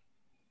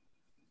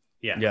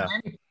 Yeah,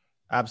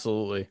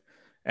 absolutely.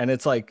 And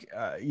it's like,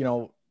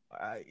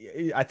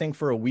 I think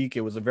for a week,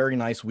 it was a very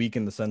nice week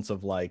in the sense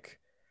of like,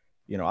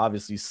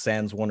 obviously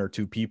sans one or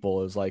two people.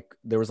 It was like,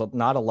 there was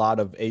not a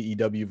lot of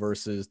AEW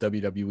versus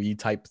WWE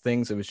type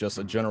things. It was just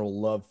a general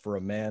love for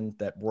a man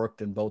that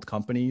worked in both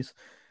companies,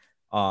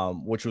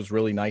 which was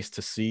really nice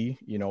to see.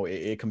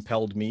 It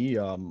compelled me.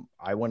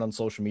 I went on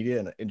social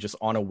media and just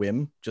on a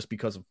whim, just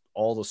because of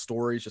all the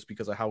stories, just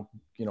because of how,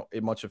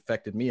 it much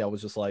affected me. I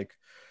was just like,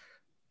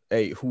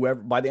 hey, whoever,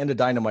 by the end of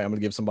Dynamite, I'm going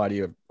to give somebody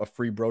a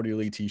free Brody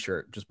Lee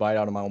t-shirt, just buy it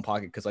out of my own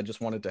pocket. Because I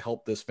just wanted to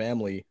help this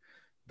family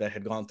that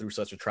had gone through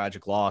such a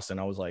tragic loss. And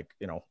I was like,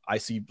 I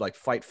see like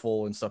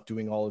Fightful and stuff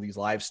doing all of these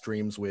live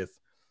streams with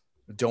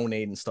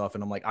donate and stuff.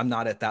 And I'm like, I'm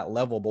not at that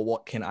level, but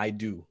what can I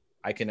do?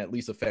 I can at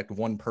least affect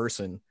one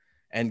person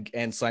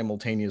and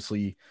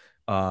simultaneously,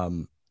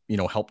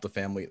 help the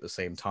family at the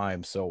same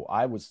time. So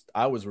I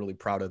was really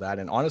proud of that.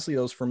 And honestly, it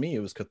was, for me, it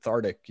was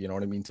cathartic, you know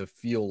what I mean? To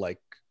feel like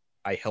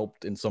I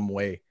helped in some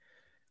way.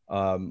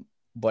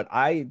 But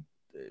I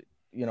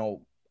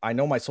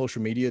know my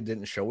social media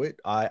didn't show it.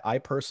 I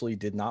personally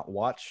did not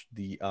watch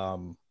the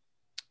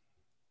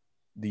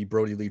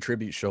Brody Lee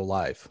tribute show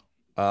live.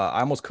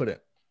 I almost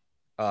couldn't.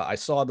 I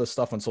saw the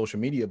stuff on social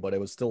media, but it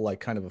was still like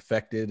kind of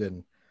affected.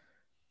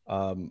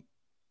 And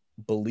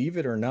believe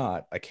it or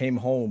not, I came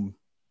home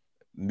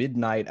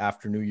midnight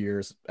after New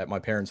Year's at my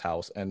parents'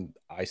 house, and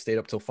I stayed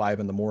up till 5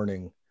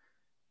 a.m.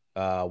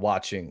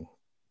 Watching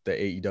the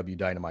AEW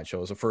Dynamite show.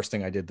 It was the first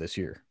thing I did this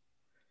year.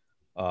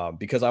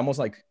 Because I almost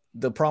like,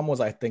 the problem was,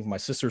 I think my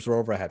sisters were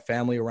over, I had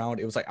family around.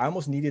 It was like I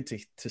almost needed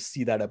to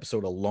see that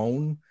episode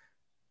alone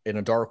in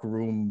a dark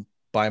room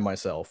by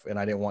myself, and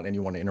I didn't want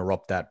anyone to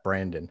interrupt that,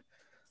 Brandon.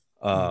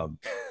 No,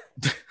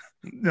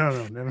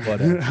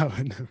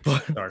 never.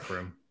 But Dark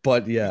room.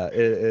 But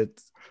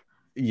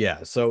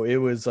yeah, so it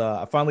was,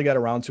 I finally got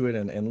around to it,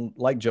 and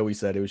like Joey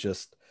said, it was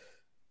just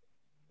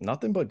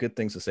nothing but good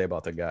things to say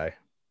about the guy.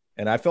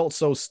 And I felt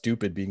so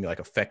stupid being like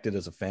affected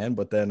as a fan.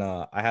 But then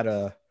I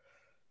had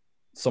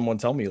someone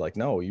tell me like,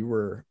 no,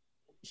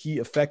 he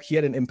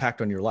had an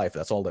impact on your life.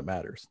 That's all that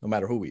matters, no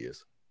matter who he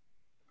is.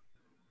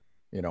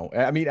 You know,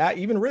 I mean,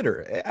 even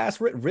Ritter.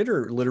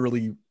 Ritter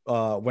literally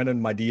went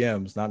in my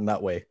DMs, not in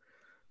that way,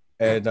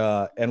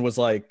 and was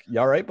like, "You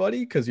all right, buddy?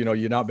 Because you know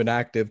you've not been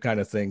active," kind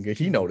of thing.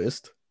 He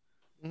noticed.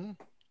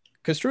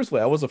 Because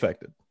truthfully, I was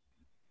affected.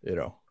 You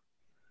know.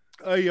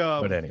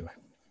 But anyway,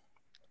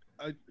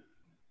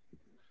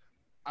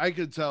 I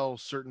could tell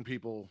certain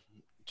people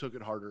took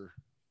it harder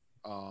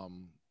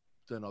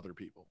than other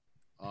people,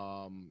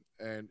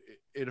 and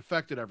it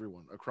affected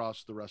everyone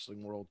across the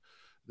wrestling world.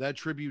 That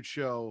tribute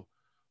show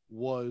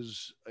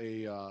was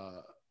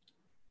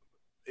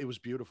it was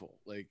beautiful.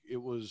 Like,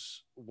 it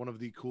was one of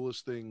the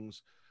coolest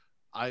things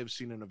I have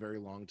seen in a very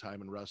long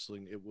time in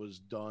wrestling. It was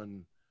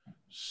done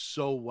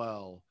so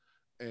well,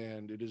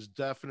 and it is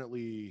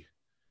definitely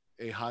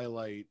a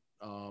highlight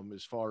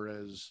as far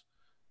as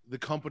the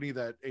company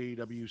that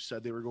AEW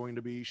said they were going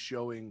to be,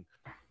 showing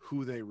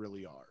who they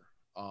really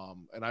are.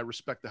 And I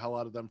respect the hell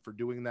out of them for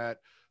doing that.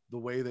 The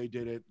way they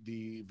did it,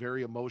 the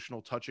very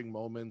emotional, touching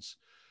moments,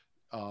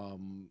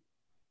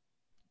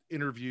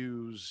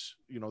 interviews,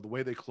 you know, the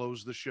way they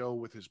closed the show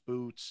with his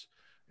boots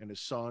and his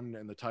son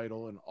and the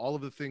title and all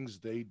of the things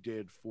they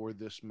did for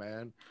this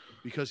man,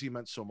 because he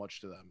meant so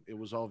much to them. It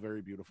was all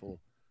very beautiful.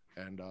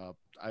 And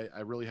I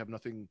really have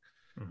nothing,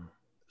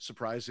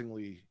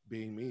 surprisingly,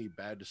 being me,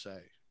 bad to say.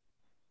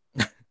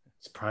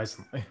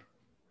 Surprisingly.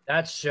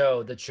 That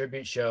show, the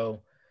tribute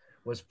show,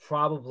 was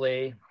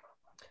probably,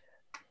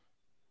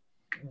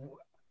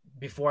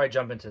 before I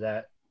jump into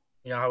that,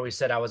 you know how we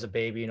said I was a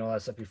baby and all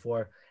that stuff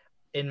before,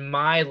 in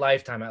my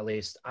lifetime at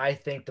least, I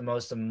think the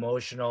most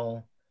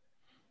emotional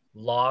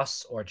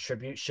loss or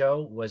tribute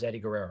show was Eddie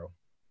Guerrero.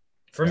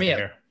 For me.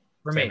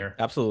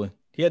 absolutely.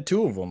 He had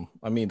two of them.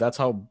 I mean, that's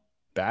how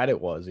bad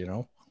it was, you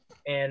know.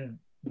 And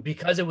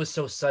because it was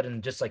so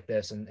sudden, just like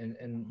this,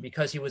 and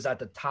because he was at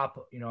the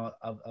top, you know,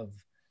 of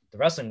the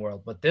wrestling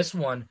world. But this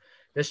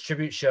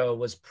tribute show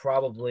was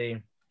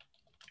probably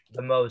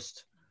the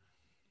most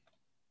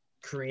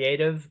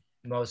creative,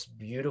 most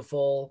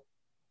beautiful.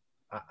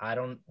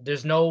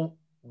 There's no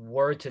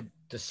word to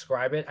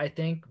describe it, I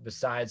think,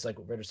 besides, like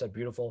what Ritter said,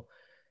 beautiful.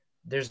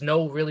 There's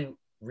no really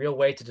real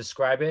way to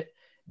describe it.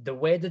 The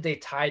way that they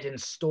tied in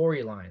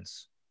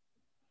storylines,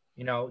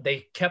 you know,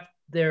 they kept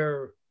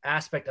their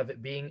aspect of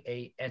it being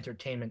a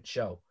entertainment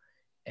show,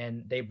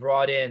 and they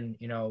brought in,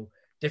 you know,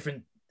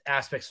 different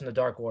aspects from the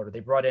Dark Order. They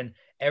brought in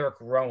Eric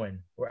Rowan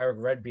or Eric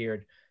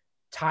Redbeard,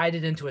 tied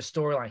it into a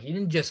storyline. He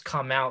didn't just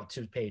come out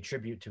to pay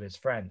tribute to his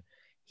friend.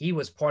 He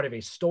was part of a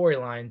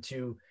storyline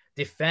to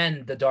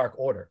defend the Dark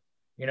Order,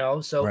 you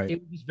know? So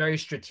It was very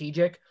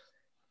strategic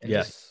and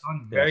just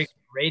done very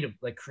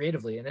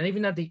creatively. And then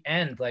even at the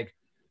end, like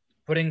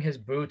putting his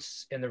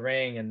boots in the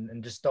ring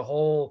and just the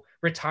whole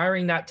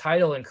retiring that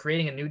title and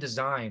creating a new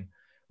design.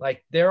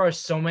 Like, there are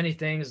so many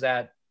things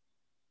that,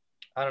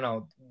 I don't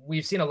know,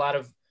 we've seen a lot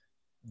of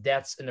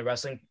deaths in the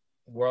wrestling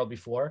world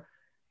before,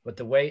 but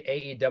the way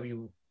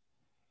AEW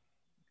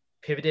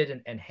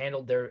pivoted and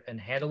handled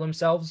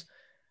themselves,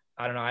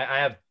 I don't know. I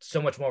have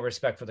so much more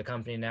respect for the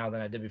company now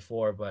than I did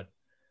before, but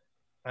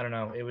I don't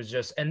know. It was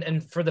just,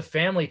 and for the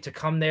family to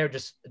come there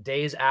just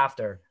days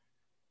after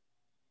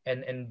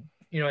and,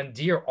 you know,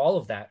 endear all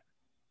of that,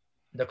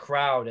 the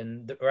crowd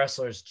and the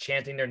wrestlers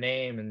chanting their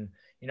name and,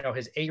 you know,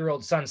 his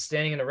 8-year-old son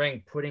standing in the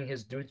ring, putting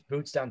his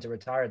boots down to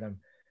retire them.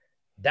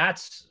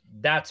 That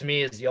to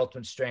me is the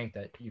ultimate strength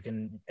that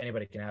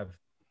anybody can have.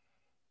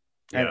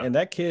 And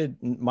that kid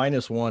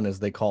 -1, as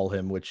they call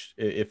him, which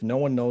if no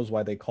one knows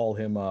why they call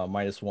him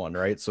 -1,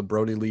 right? So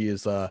Brody Lee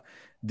is the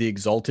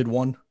exalted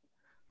one.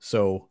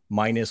 So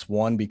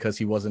 -1 because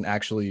he wasn't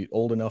actually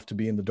old enough to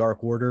be in the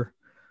Dark Order.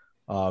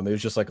 It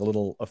was just like a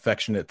little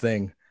affectionate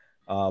thing.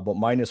 But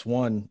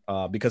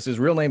 -1 because his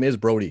real name is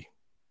Brody.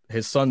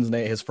 His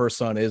first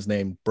son is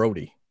named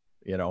Brody,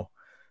 you know.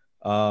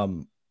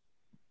 I'm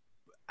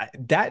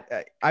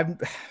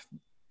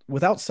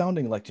without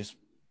sounding like just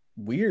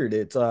weird,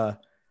 it's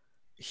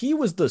he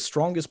was the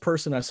strongest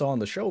person I saw on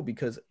the show,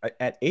 because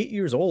at 8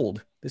 years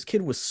old, this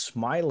kid was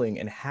smiling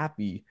and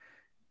happy.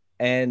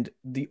 And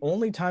the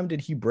only time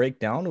did he break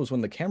down was when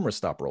the camera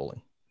stopped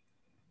rolling.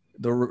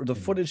 The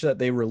footage that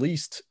they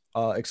released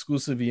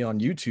exclusively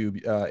on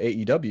YouTube,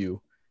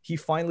 AEW, he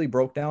finally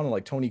broke down in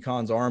like Tony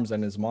Khan's arms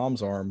and his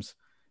mom's arms.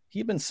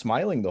 He'd been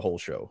smiling the whole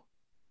show.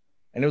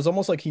 And it was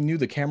almost like he knew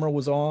the camera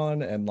was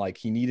on and like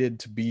he needed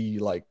to be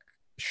like,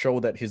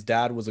 show that his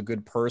dad was a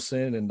good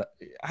person. And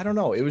I don't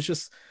know. It was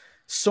just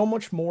so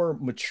much more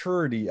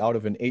maturity out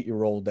of an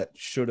 8-year-old that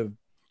should have.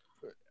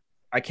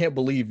 I can't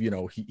believe, you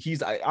know,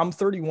 I'm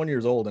 31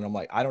 years old and I'm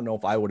like, I don't know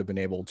if I would have been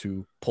able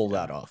to pull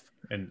that off.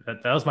 And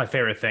that was my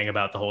favorite thing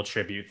about the whole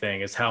tribute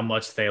thing, is how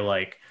much they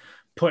like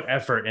put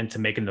effort into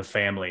making the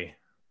family,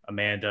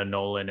 Amanda,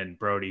 Nolan, and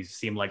Brody,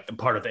 seem like the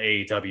part of the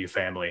AEW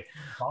family.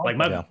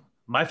 Like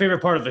my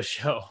favorite part of the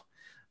show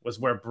was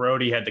where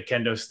Brody had the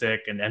kendo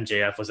stick and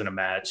MJF was in a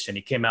match and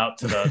he came out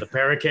to the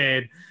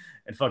barricade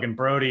and fucking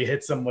Brody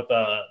hits him with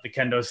the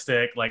kendo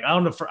stick. Like, I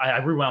don't know, I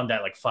rewound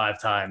that like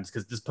 5 times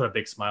because this put a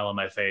big smile on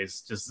my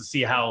face just to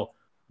see how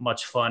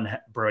much fun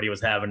Brody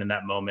was having in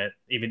that moment,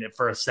 even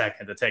for a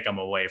second, to take him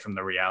away from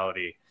the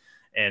reality.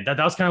 And that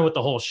was kind of what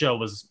the whole show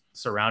was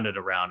surrounded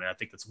around. And I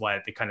think that's why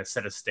they kind of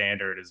set a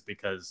standard, is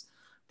because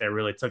they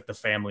really took the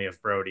family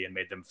of Brody and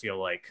made them feel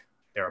like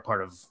they're a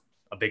part of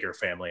a bigger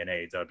family in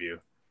AEW.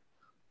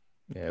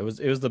 Yeah, it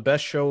was the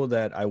best show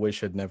that I wish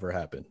had never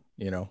happened.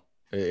 You know,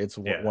 it's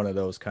one of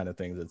those kind of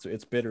things.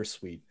 It's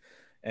bittersweet.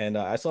 And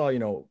I saw,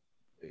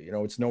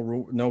 it's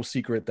no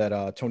secret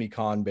that Tony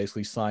Khan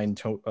basically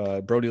signed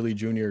Brody Lee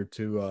Jr.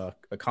 to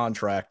a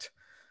contract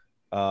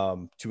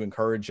to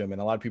encourage him.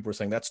 And a lot of people were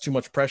saying that's too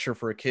much pressure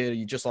for a kid.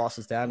 He just lost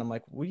his dad. And I'm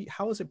like,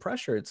 how is it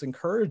pressure? It's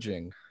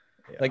encouraging.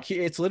 Yeah. Like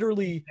it's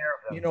literally,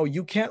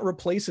 you can't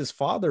replace his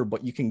father,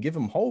 but you can give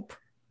him hope,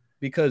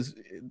 because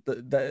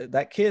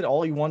that kid,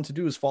 all he wanted to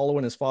do is follow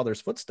in his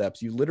father's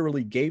footsteps. You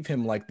literally gave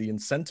him like the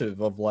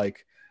incentive of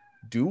like,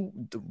 do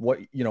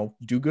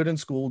good in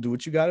school, do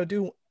what you got to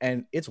do.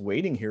 And it's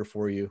waiting here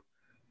for you.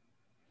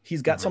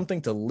 He's got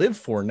something to live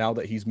for now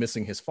that he's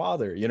missing his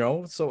father,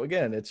 So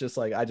again, it's just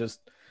like, I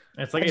just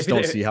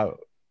don't see how,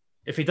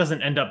 if he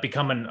doesn't end up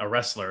becoming a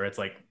wrestler, it's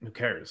like, who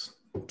cares?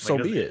 So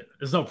be it.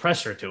 There's no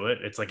pressure to it.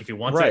 It's like, if he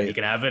wants it, he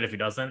can have it. If he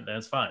doesn't, then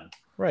it's fine.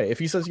 Right. If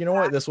he says, you know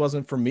what, this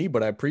wasn't for me,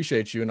 but I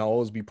appreciate you and I'll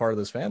always be part of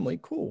this family.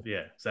 Cool.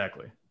 Yeah,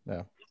 exactly.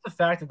 Yeah. The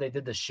fact that they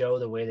did the show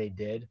the way they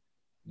did,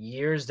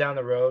 years down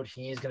the road,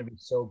 he's going to be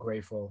so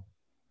grateful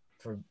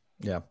for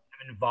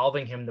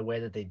involving him the way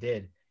that they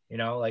did,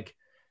 like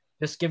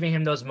just giving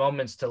him those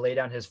moments to lay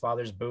down his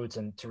father's boots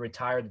and to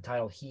retire the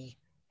title he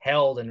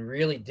held and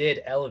really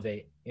did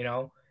elevate,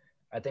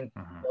 I think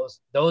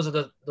those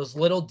are those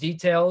little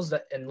details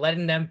that, and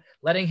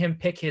letting him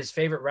pick his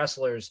favorite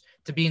wrestlers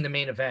to be in the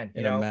main event,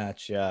 in a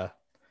match. Yeah.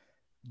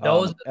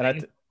 Those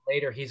and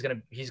later he's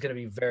gonna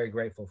be very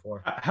grateful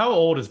for. How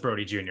old is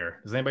Brody Jr.?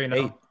 Does anybody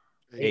know?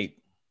 8.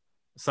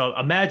 So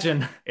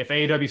imagine if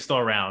AEW is still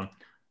around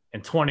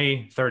in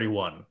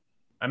 2031.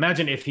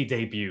 Imagine if he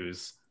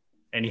debuts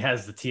and he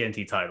has the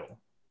TNT title.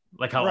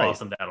 Like how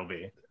awesome that'll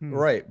be.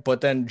 Right. But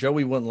then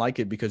Joey wouldn't like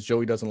it because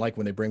Joey doesn't like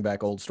when they bring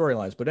back old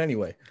storylines. But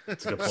anyway.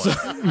 That's a good point.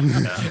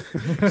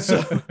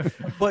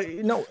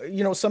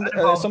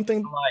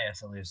 Something.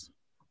 Elias, at least.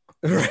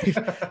 Right.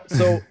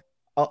 So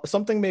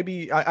something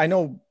maybe, I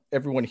know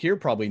everyone here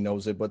probably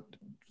knows it, but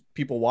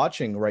people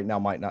watching right now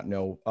might not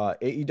know.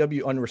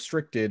 AEW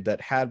Unrestricted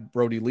that had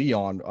Brody Lee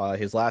on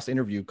his last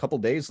interview a couple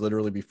days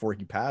literally before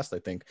he passed, I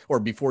think, or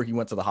before he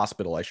went to the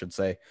hospital, I should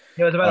say.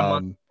 It was about a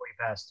month before he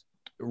passed.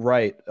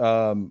 Right.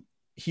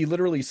 He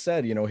literally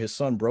said, his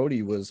son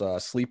Brody was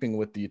sleeping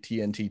with the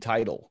TNT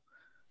title,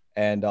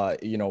 and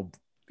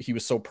he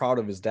was so proud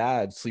of his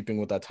dad sleeping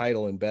with that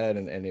title in bed,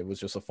 and it was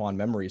just a fond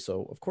memory.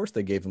 So of course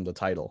they gave him the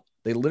title.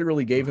 They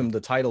literally gave him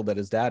the title that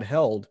his dad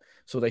held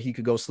so that he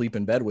could go sleep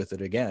in bed with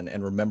it again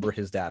and remember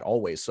his dad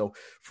always. So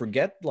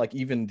forget like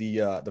even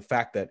the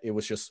fact that it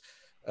was just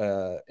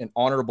an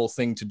honorable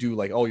thing to do,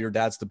 like, oh, your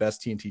dad's the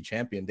best TNT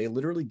champion. They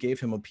literally gave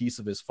him a piece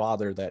of his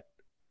father that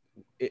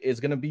is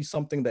going to be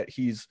something that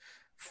he's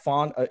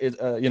fond.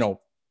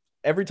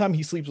 Every time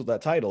he sleeps with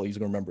that title, he's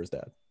going to remember his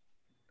dad.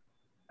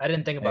 I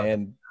didn't think about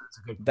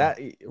that.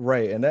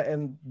 Right,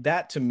 and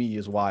that to me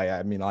is why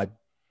I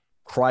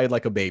cried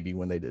like a baby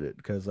when they did it,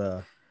 because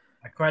I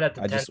cried at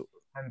the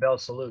 10-bell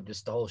salute.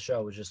 Just the whole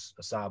show was just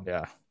a sob.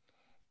 Yeah,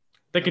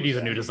 they could use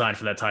a new design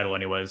for that title,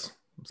 anyways.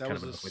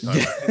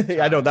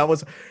 I know that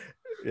was.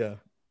 Yeah,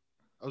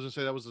 I was gonna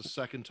say that was the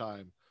second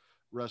time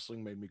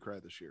wrestling made me cry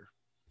this year.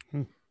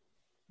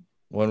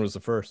 When was the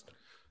first?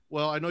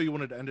 Well, I know you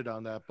wanted to end it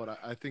on that, but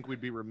I think we'd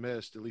be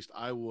remiss, at least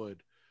I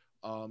would,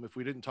 if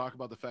we didn't talk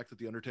about the fact that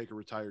The Undertaker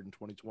retired in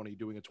 2020,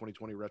 doing a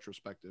 2020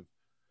 retrospective.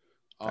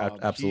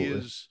 Absolutely. He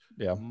is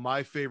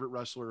my favorite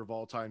wrestler of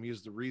all time. He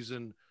is the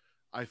reason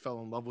I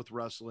fell in love with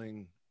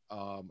wrestling.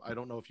 I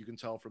don't know if you can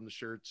tell from the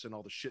shirts and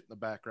all the shit in the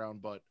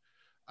background, but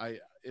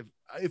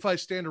if I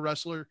stand a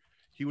wrestler,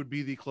 he would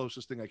be the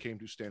closest thing I came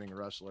to standing a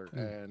wrestler.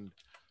 And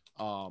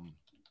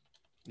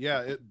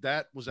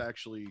that was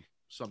actually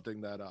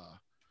something that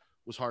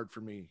was hard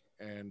for me,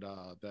 and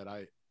that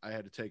I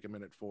had to take a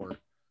minute for,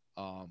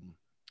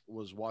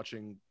 was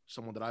watching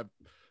someone that I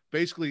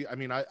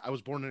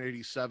was born in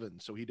 87,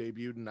 so he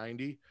debuted in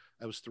 90.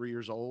 I was 3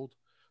 years old.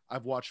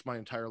 I've watched my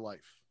entire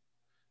life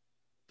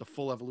the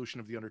full evolution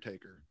of The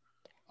Undertaker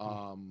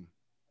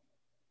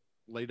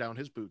lay down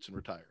his boots and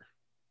retire.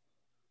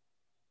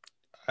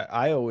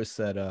 I always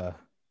said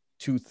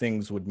 2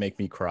 things would make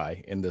me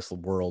cry in this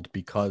world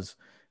because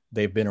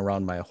they've been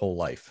around my whole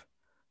life.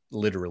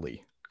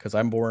 Literally, because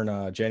I'm born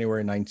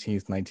January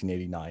 19th,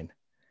 1989.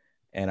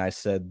 And I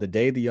said the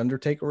day The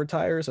Undertaker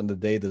retires and the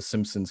day The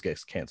Simpsons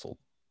gets canceled.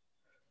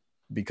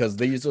 Because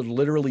these are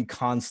literally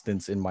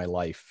constants in my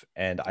life.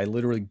 And I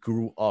literally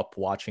grew up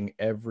watching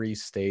every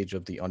stage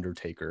of The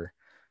Undertaker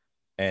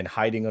and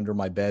hiding under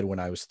my bed when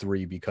I was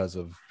 3 because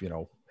of,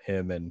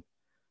 him. And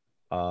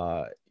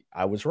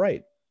I was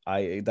right.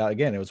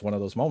 again, it was one of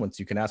those moments.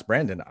 You can ask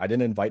Brandon. I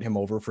didn't invite him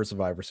over for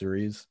Survivor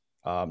Series,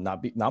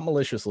 not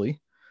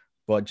maliciously,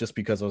 but just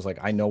because I was like,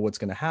 I know what's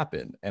going to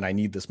happen and I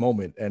need this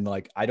moment. And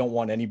like, I don't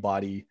want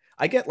anybody,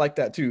 I get like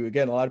that too.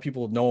 Again, a lot of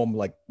people know I'm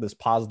like this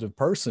positive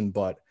person,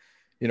 but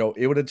you know,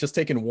 it would have just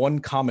taken one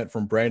comment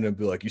from Brandon and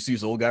be like, you see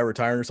this old guy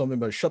retiring or something,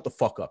 but shut the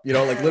fuck up. You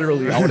know, like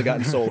literally I would have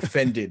gotten so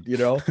offended, you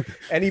know?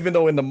 And even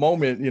though in the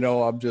moment, you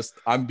know,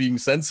 I'm being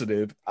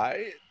sensitive,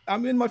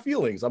 I'm in my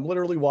feelings. I'm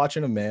literally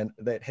watching a man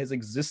that has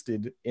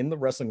existed in the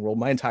wrestling world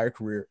my entire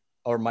career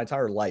or my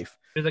entire life.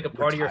 It's like a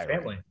part retiring. of your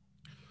family.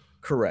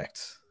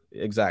 Correct.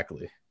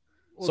 Exactly.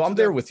 Well, so I'm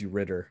there with you,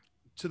 Ritter.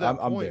 To that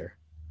I'm point, there.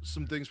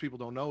 some things people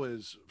don't know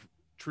is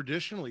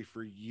traditionally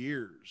for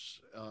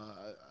years,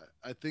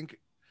 I think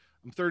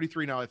I'm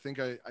 33 now. I think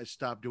I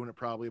stopped doing it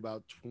probably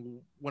about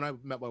when I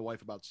met my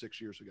wife about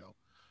 6 years ago.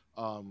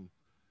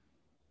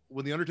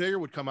 When the Undertaker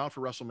would come out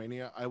for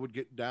WrestleMania, I would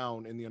get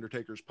down in the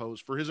Undertaker's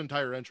pose for his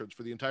entire entrance.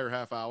 For the entire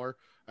half hour,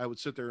 I would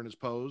sit there in his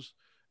pose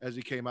as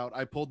he came out.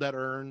 I pulled that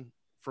urn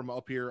from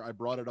up here. I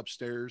brought it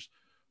upstairs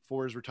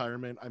for his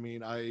retirement. I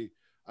mean, I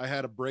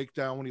had a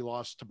breakdown when he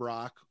lost to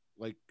Brock,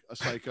 like a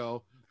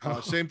psycho.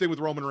 Same thing with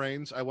Roman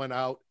Reigns. I went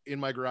out in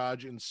my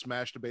garage and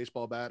smashed a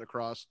baseball bat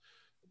across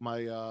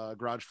my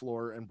garage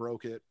floor and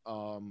broke it.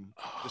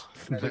 Just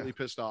completely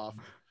pissed off,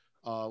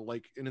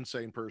 like an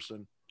insane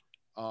person.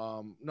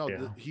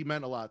 He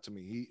meant a lot to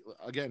me.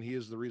 He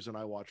is the reason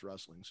I watch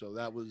wrestling. So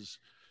that was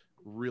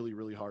really,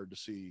 really hard to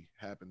see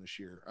happen this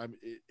year.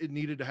 It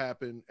needed to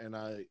happen, and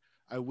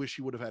I wish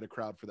he would have had a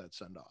crowd for that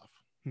send off.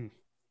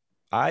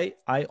 I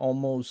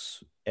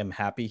almost am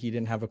happy he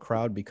didn't have a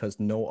crowd because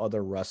no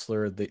other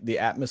wrestler, the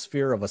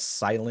atmosphere of a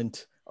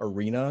silent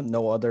arena,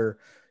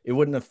 it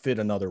wouldn't have fit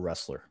another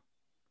wrestler.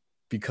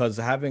 Because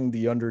having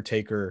the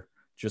Undertaker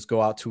just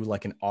go out to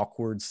like an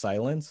awkward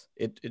silence,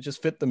 it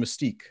just fit the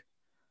mystique,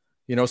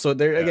 you know. So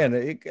there again,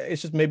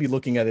 it's just maybe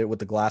looking at it with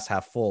the glass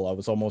half full. I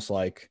was almost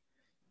like,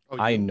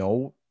 I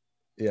know,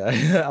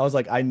 I was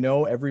like, I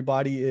know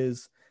everybody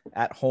is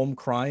at home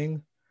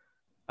crying,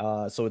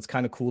 so it's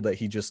kind of cool that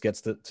he just gets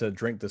to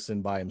drink this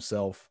in by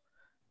himself.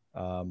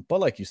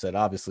 But like you said,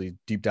 obviously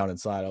deep down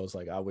inside, I was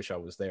like, I wish I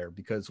was there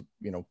because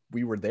you know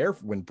we were there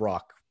when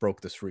Brock broke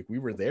the streak. We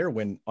were there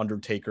when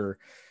Undertaker.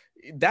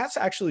 That's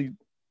actually,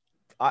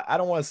 I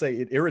don't want to say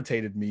it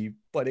irritated me,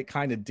 but it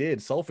kind of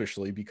did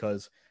selfishly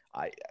because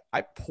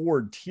I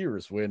poured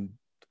tears when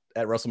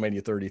at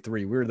WrestleMania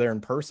 33, we were there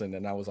in person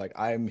and I was like,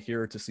 I'm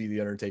here to see the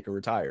Undertaker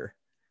retire.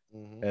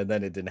 And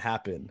then it didn't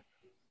happen.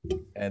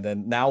 And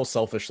then now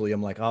selfishly,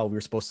 I'm like, oh, we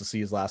were supposed to see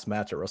his last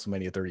match at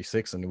WrestleMania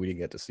 36 and we didn't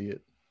get to see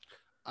it.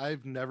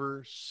 I've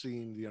never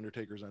seen the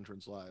Undertaker's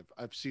entrance live.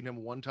 I've seen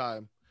him one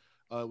time.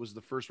 It was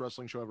the first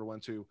wrestling show I ever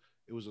went to.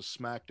 It was a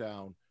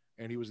SmackDown.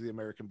 And he was the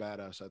American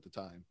Badass at the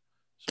time.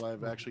 So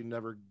I've actually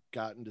never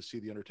gotten to see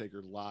the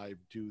Undertaker live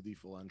do the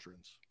full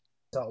entrance.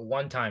 So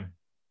one time.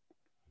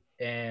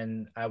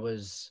 And I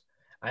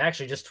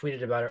actually just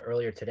tweeted about it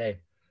earlier today.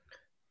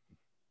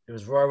 It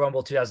was Royal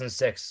Rumble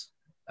 2006.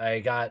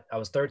 I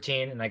was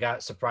 13 and I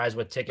got surprised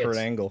with tickets. Kurt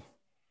Angle.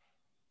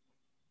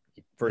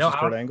 Versus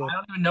Kurt Angle? I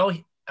don't even know.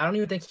 I don't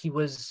even think he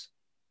was.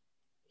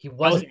 He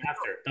wasn't.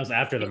 That was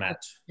after the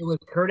match. It was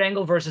Kurt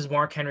Angle versus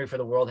Mark Henry for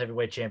the World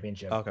Heavyweight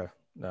Championship. Okay.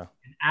 No.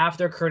 And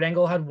after Kurt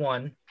Angle had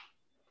won,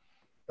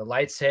 the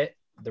lights hit,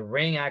 the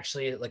ring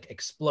actually like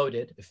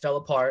exploded, it fell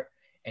apart,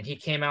 and he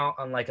came out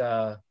on like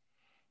a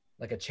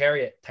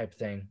chariot type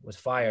thing with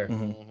fire.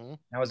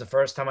 That was the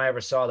first time I ever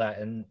saw that,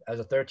 and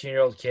as a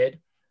 13-year-old kid,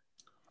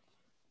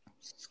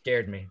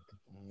 scared me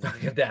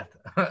to death.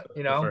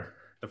 You know,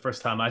 the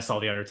first time I saw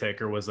the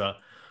Undertaker was a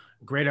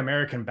Great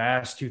American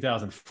Bash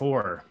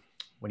 2004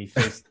 when he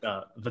faced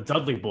the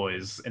Dudley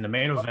Boys in the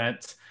main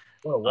event.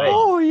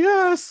 Oh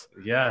yes,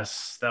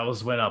 that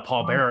was when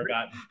Paul Bearer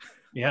got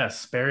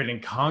buried in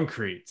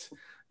concrete.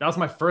 That was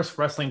my first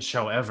wrestling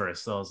show ever.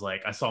 So I was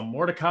like, I saw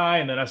Mordecai,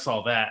 and then I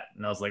saw that,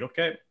 and I was like,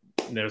 okay.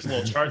 And there's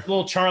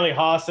little Charlie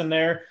Haas in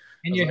there,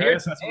 and you're here.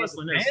 That's what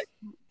wrestling is.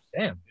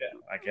 Damn. Yeah,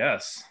 I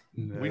guess.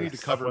 We need to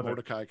cover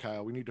Mordecai,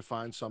 Kyle. We need to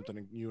find something,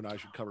 and you and I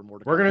should cover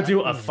Mordecai. We're gonna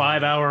do a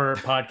 5-hour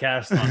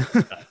podcast on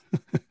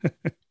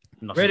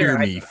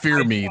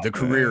Fear me, the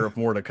career of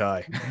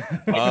Mordecai.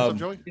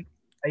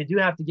 I do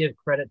have to give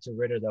credit to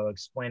Ritter, though,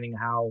 explaining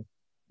how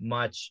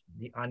much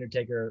The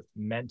Undertaker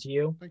meant to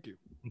you. Thank you.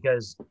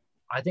 Because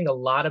I think a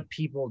lot of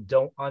people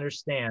don't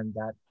understand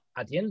that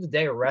at the end of the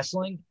day,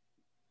 wrestling,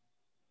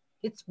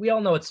 we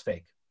all know it's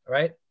fake,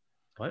 right?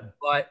 What?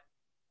 But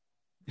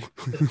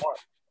it's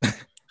art.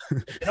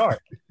 It's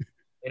art,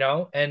 you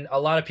know? And a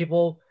lot of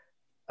people,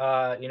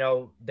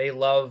 they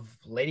love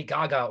Lady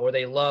Gaga or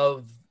they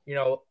love,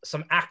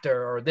 some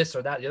actor or this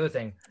or that, the other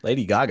thing.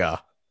 Lady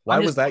Gaga. Why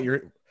was that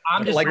your...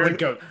 I'm just like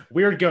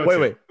weird go.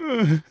 Wait.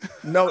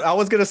 No, I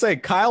was gonna say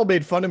Kyle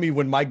made fun of me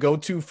when my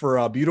go-to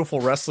for beautiful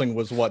wrestling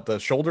was what, the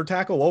shoulder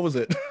tackle? What was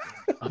it?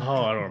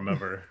 Oh, I don't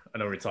remember. I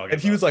know what you're talking about.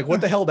 And he was like,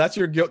 "What the hell? That's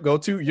your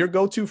go-to? Your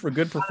go-to for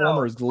good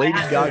performers, Lady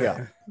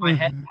Gaga." My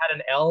head had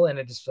an L, and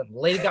it just said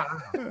Lady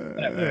Gaga.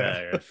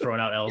 You're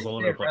throwing out L's all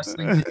over the place.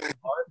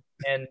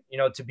 And,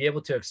 to be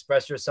able to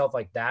express yourself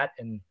like that.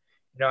 And,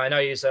 I know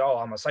you said, oh,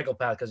 I'm a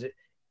psychopath, because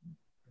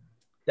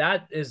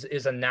that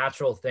is a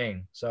natural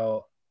thing.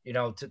 So,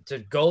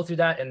 to go through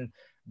that and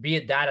be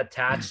that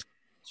attached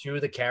to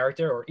the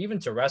character, or even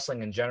to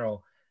wrestling in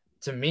general,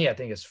 to me, I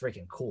think is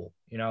freaking cool,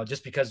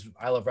 just because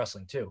I love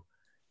wrestling too,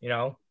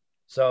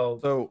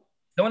 so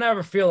don't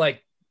ever feel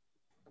like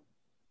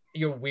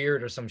you're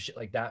weird or some shit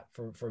like that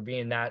for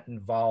being that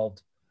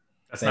involved.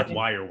 That's not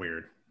why you're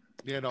weird.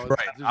 Yeah, no,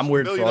 Right. I'm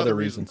weird for other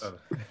reasons.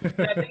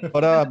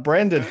 But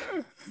Brandon,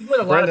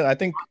 I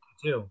think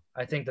too.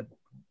 I think that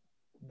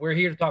we're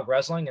here to talk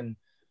wrestling, and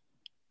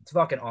it's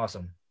fucking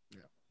awesome.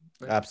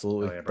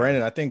 Absolutely. Oh, yeah,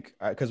 Brandon, I think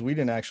because we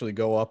didn't actually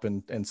go up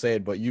and say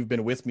it, but you've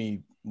been with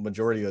me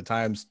majority of the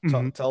times.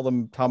 Tell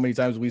them how many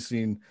times we've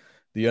seen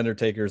the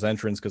Undertaker's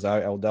entrance, because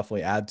I will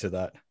definitely add to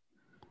that.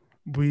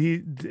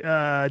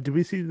 Did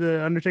we see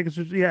the Undertaker's?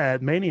 Yeah,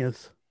 at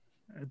Mania's.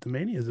 At the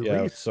Mania's at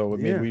least. So I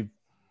mean,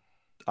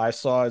 I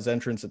saw his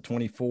entrance at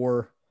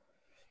 24,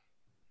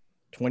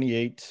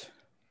 28,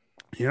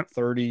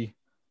 30,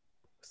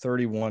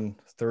 31,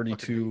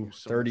 32,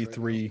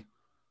 33,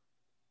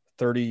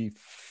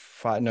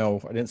 35. No,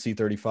 I didn't see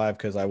 35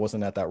 because I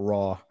wasn't at that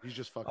Raw. He's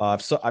just fucking.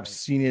 I've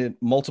seen it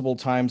multiple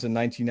times in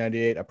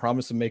 1998. I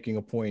promise I'm making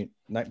a point.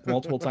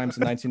 Multiple times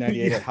in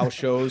 1998 at house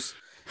shows.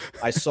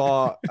 I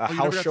saw a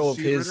house show of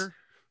his Ritter?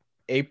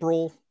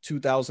 April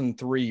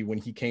 2003 when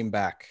he came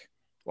back,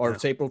 or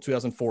it's April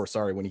 2004.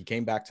 Sorry, when he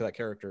came back to that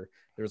character.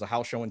 There was a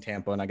house show in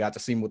Tampa, and I got to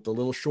see him with the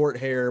little short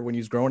hair when he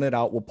was growing it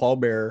out with Paul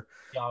Bearer.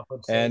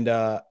 And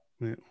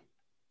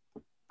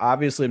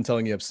obviously, I'm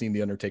telling you, I've seen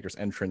the Undertaker's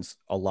entrance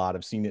a lot.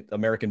 I've seen it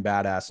American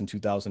Badass in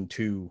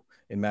 2002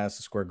 in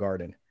Madison Square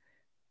Garden.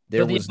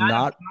 There was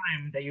not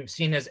time that you've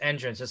seen his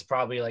entrance is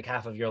probably like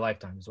half of your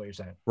lifetime, is what you're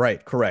saying.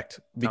 Right,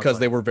 correct. Because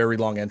they were very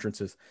long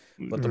entrances.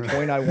 But the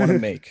point I want to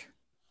make,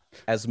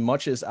 as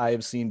much as I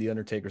have seen the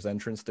Undertaker's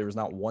entrance, there was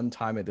not one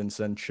time it didn't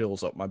send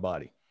chills up my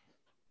body.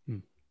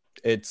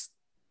 It's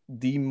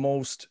the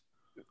most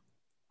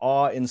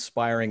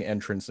awe-inspiring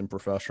entrance in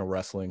professional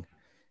wrestling.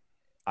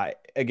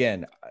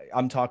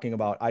 I'm talking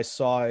about, I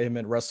saw him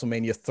at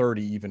WrestleMania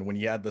 30, even when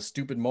he had the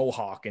stupid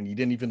mohawk and he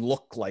didn't even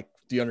look like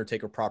the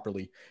Undertaker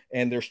properly.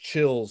 And there's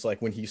chills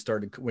like when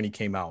he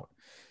came out.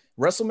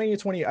 WrestleMania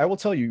 20, I will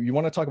tell you, you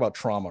want to talk about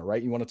trauma,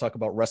 right? You want to talk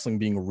about wrestling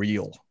being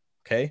real.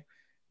 Okay.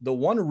 The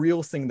one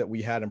real thing that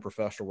we had in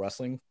professional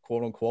wrestling,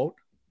 quote unquote,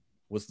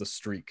 was the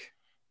streak.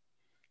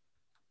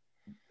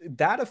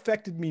 That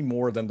affected me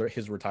more than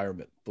his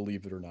retirement,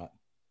 believe it or not.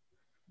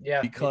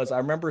 Yeah. Because I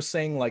remember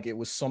saying like it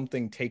was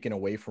something taken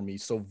away from me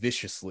so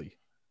viciously.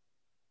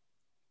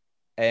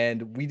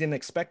 And we didn't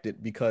expect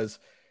it, because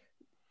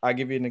I'll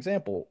give you an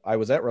example. I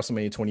was at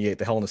WrestleMania 28,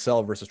 the Hell in a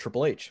Cell versus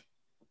Triple H.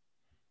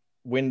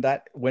 When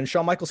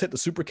Shawn Michaels hit the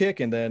super kick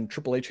and then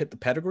Triple H hit the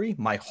pedigree,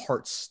 my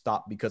heart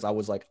stopped, because I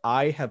was like,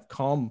 I have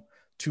come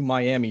to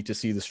Miami to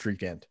see the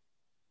streak end.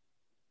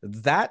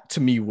 That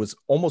to me was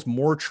almost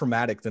more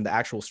traumatic than the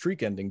actual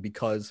streak ending,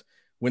 because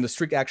when the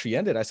streak actually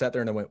ended, I sat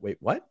there and I went, wait,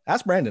 what?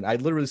 Ask Brandon. I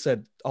literally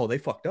said, oh, they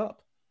fucked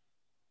up.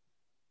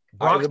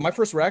 My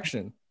first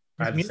reaction.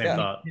 I had the same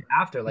thought.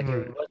 After,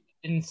 it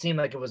didn't seem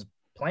like it was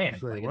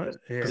planned. Like, what?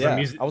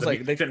 I was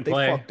like, they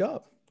fucked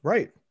up.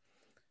 Right.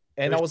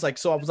 And I was like,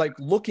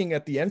 looking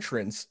at the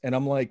entrance, and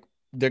I'm like,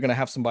 they're going to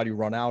have somebody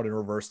run out and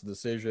reverse the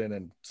decision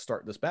and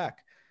start this back.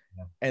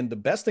 Yeah. And the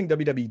best thing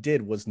WWE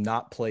did was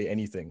not play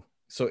anything.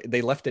 So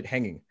they left it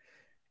hanging.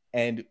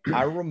 And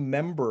I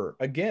remember,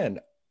 again,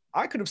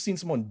 I could have seen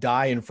someone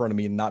die in front of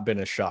me and not been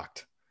as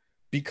shocked,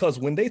 because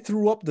when they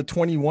threw up the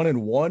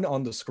 21-1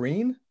 on the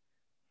screen,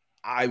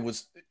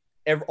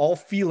 all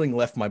feeling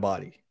left my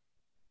body,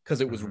 because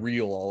it was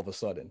real all of a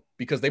sudden,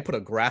 because they put a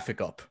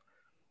graphic up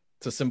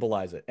to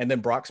symbolize it. And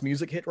then Brock's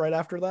music hit right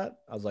after that.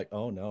 I was like,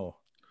 oh no.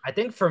 I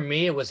think for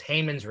me, it was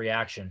Heyman's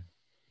reaction.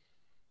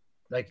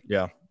 It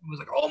was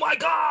like, oh my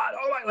God.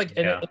 Oh my,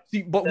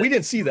 but we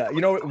didn't see that.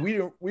 We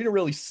didn't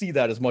really see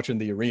that as much in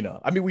the arena.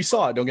 I mean, we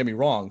saw it, don't get me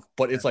wrong,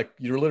 but it's like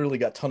you literally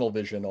got tunnel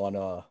vision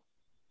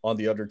on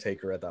the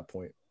Undertaker at that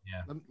point.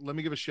 Yeah. Let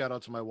me give a shout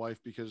out to my wife,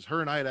 because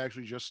her and I had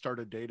actually just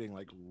started dating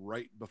like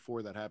right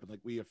before that happened.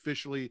 Like we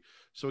officially,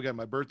 so again,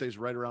 my birthday's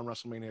right around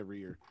WrestleMania every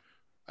year.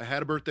 I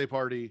had a birthday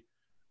party.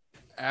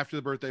 After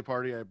the birthday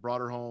party, I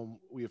brought her home.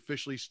 We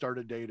officially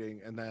started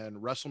dating, and then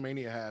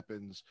WrestleMania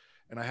happens,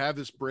 and I have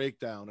this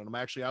breakdown, and I'm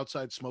actually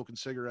outside smoking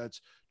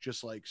cigarettes,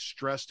 just like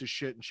stressed as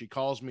shit. And she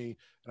calls me,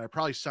 and I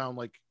probably sound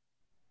like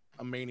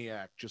a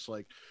maniac, just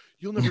like,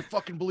 you'll never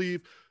fucking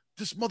believe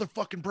this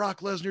motherfucking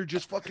Brock Lesnar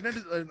just fucking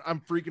ended. And I'm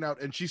freaking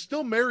out. And she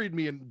still married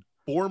me and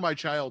bore my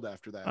child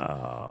after that.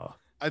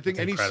 I think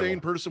any sane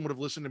person would have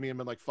listened to me and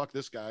been like, fuck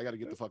this guy, I got to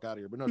get the fuck out of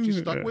here. But no, she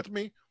stuck with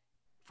me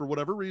for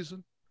whatever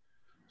reason.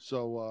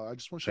 So I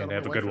just want to shout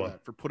out my wife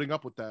for putting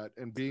up with that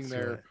and being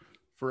there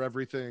for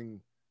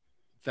everything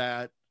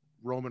that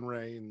Roman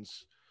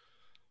Reigns,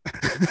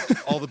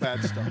 all the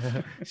bad stuff.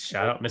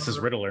 Shout out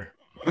Mrs. Riddler.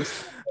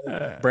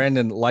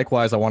 Brandon,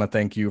 likewise, I want to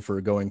thank you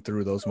for going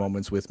through those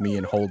moments with me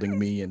and holding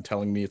me and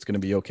telling me it's going to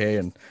be okay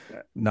and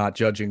not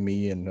judging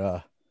me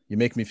and You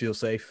make me feel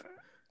safe.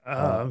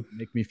 Um, You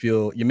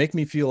make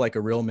me feel like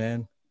a real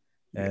man.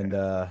 And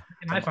And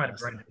I find it,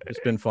 Brendan. it's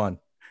been fun.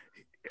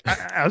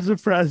 I was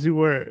surprised you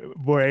were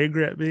more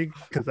angry at me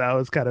because I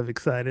was kind of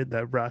excited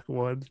that Brock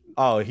won.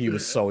 Oh, he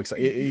was so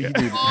excited. He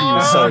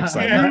was so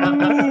excited.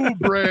 You,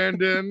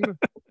 Brandon.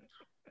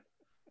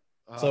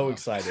 So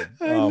excited.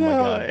 I Oh my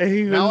know, god. and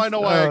he Now was- I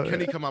know why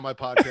Kenny come on my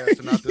podcast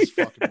and not this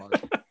fucking Mark.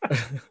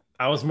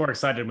 I was more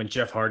excited when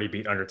Jeff Hardy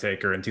beat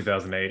Undertaker in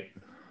 2008.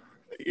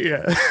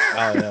 Yeah.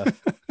 Oh yeah. What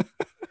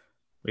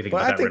do you think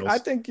But about that, I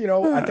Riddles? think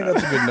I think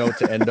that's a good note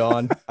to end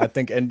on. I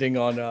think ending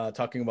on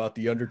talking about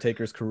the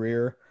Undertaker's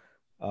career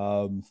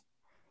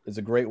is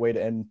a great way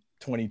to end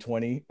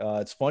 2020.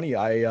 It's funny.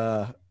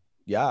 I'm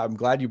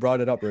glad you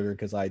brought it up, Ritter,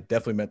 because I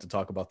definitely meant to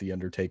talk about the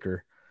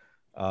Undertaker.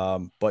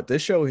 But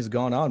this show has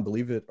gone on,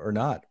 believe it or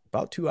not,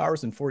 about 2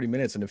 hours and 40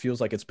 minutes, and it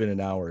feels like it's been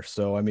an hour.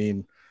 So I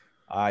mean,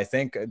 I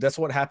think that's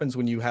what happens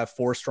when you have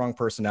 4 strong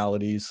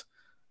personalities.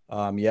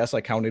 Yes,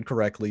 I counted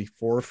correctly.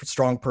 4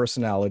 strong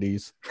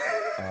personalities.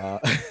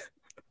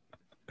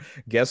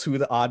 Guess who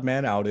the odd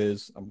man out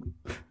is?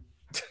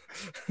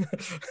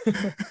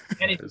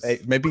 Hey,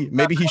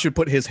 maybe he should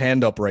put his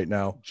hand up right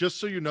now. Just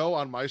so you know,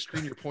 on my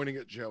screen you're pointing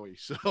at Joey.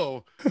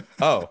 So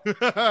Oh,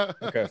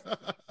 okay.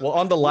 Well,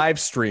 on the live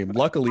stream,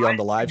 luckily on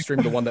the live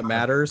stream, the one that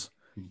matters,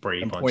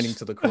 Brady I'm Bunch. pointing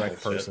to the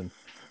correct Bullshit. person.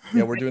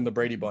 Yeah, we're doing the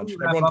Brady Bunch.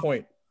 Everyone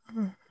point.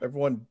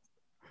 Everyone,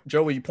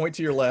 Joey, you point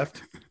to your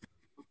left.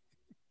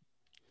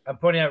 I'm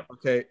pointing out.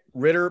 Okay,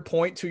 Ritter,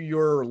 point to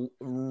your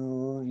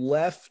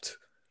left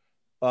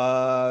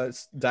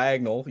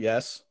diagonal,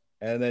 yes,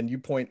 and then you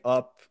point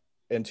up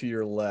and to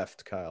your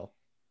left, Kyle.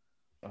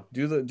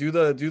 Do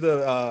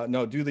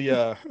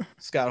the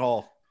Scott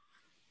Hall.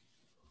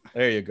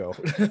 There you go.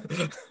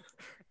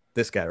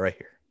 This guy right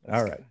here.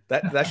 All right,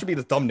 that should be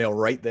the thumbnail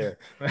right there.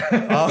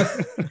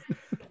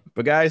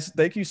 But guys,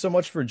 thank you so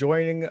much for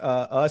joining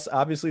us.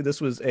 Obviously, this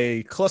was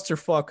a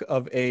clusterfuck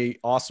of a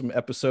awesome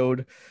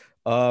episode.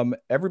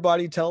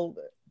 Everybody tell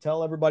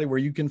everybody where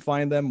you can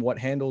find them, what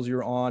handles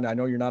you're on. I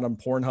know you're not on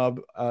Pornhub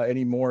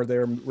anymore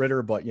there,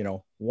 Ritter, but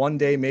one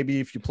day maybe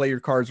if you play your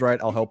cards right,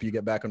 I'll help you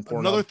get back on Pornhub.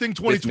 another thing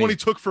 2020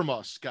 took from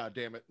us. God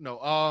damn it.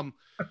 No.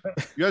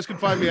 You guys can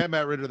find me at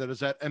Matt Ritter. That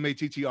is at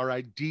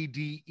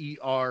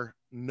MATTRIDDER,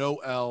 no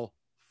L.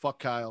 Fuck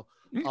Kyle.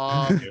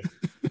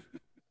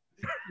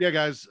 Yeah,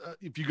 guys,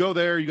 if you go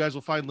there, you guys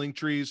will find link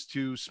trees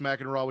to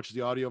Smackin' Raw, which is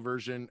the audio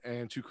version,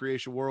 and to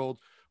Creation World,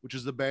 which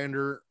is the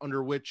banner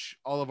under which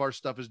all of our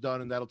stuff is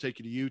done. And that'll take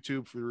you to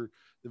YouTube for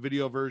the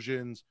video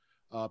versions,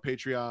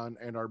 Patreon,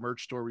 and our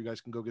merch store where you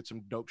guys can go get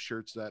some dope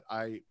shirts that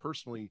I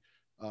personally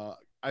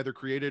either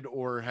created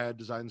or had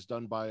designs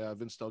done by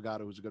Vince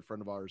Delgado, who's a good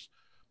friend of ours.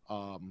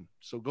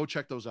 So go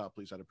check those out,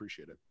 please. I'd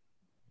appreciate it.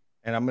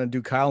 And I'm going to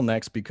do Kyle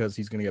next because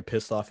he's going to get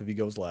pissed off if he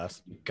goes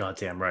last. You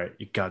goddamn right.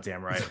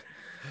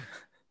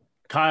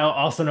 Kyle,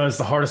 also known as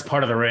the hardest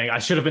part of the ring. I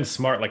should have been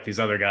smart like these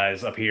other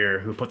guys up here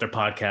who put their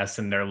podcasts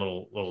in their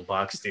little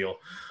box deal.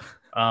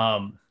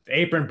 The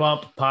Apron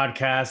Bump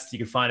podcast, you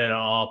can find it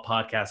on all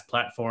podcast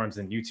platforms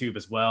and YouTube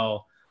as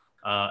well.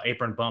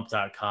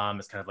 Apronbump.com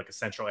is kind of like a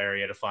central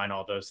area to find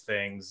all those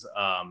things.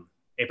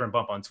 Apron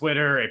Bump on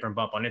Twitter, Apron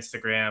Bump on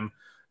Instagram.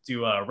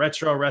 Do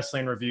retro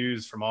wrestling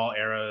reviews from all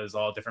eras,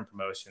 all different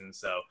promotions.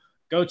 So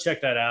go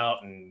check that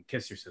out and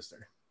kiss your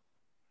sister.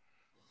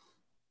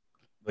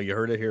 But you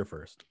heard it here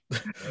first.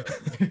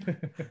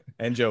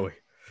 And Joey.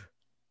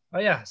 Oh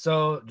yeah,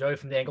 so Joey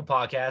from the Angle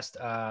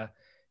Podcast.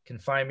 Can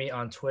find me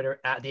on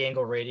Twitter at The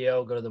Angle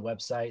Radio. Go to the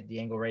website,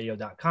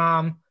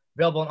 theangleradio.com.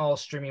 Available on all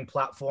streaming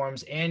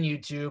platforms and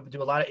YouTube.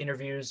 Do a lot of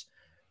interviews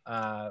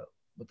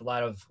with a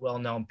lot of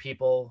well-known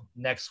people.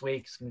 Next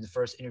week is going to be the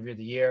first interview of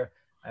the year.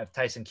 I have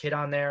Tyson Kidd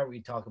on there. We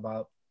talk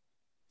about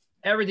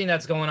everything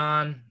that's going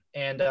on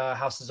and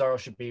how Cesaro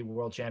should be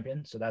world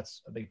champion. So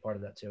that's a big part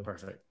of that too.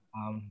 Perfect.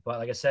 But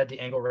like I said, the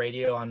Angle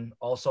Radio on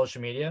all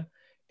social media.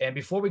 And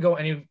before we go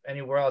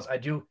anywhere else,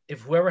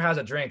 if whoever has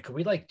a drink, could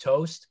we like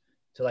toast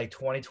to like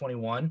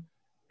 2021?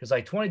 Because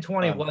like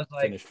 2020 was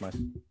like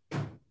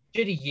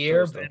shitty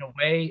year, but in a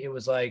way it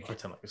was like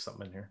Pretend like there's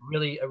something in here.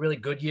 a really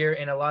good year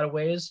in a lot of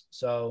ways.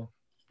 So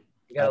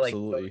you gotta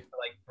Absolutely.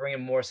 like bring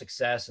in more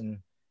success and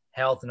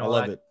health and I all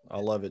love that. it. I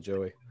love it,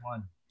 Joey.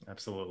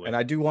 Absolutely. And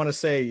I do want to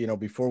say,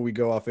 before we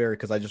go off air,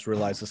 because I just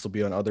realized this will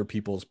be on other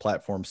people's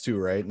platforms too,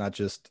 right? Not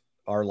just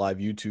our live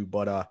YouTube,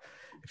 but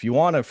if you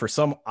want to, for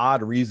some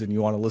odd reason,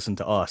 you want to listen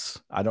to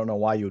us, I don't know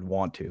why you would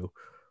want to,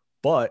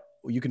 but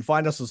you can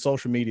find us on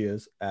social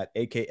medias at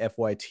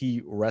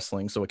AKFYT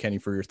Wrestling. So Kenny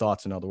for your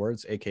thoughts, in other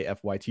words,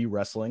 AKFYT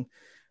Wrestling.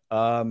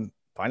 Find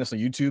us on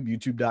YouTube,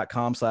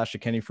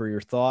 youtube.com/Kenny for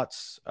your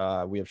thoughts.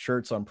 We have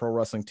shirts on Pro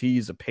Wrestling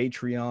Tees, a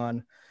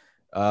Patreon.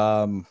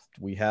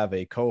 We have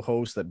a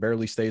co-host that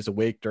barely stays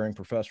awake during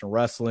professional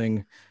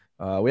wrestling.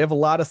 We have a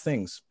lot of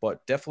things,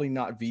 but definitely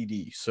not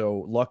VD.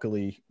 So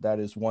luckily that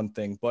is one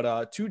thing.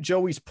 But to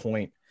Joey's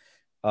point,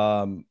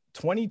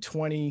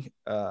 2020,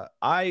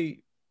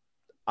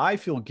 I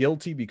feel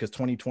guilty because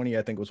 2020,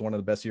 I think, was one of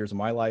the best years of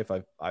my life.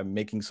 I'm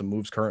making some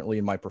moves currently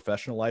in my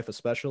professional life,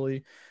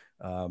 especially.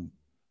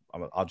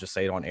 I'll just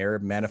say it on air,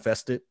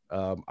 manifest it.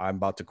 I'm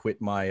about to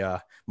quit my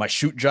my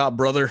shoot job,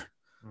 brother,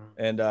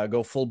 and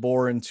go full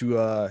bore into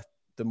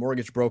the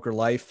mortgage broker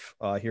life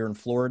here in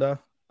Florida.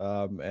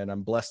 And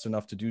I'm blessed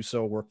enough to do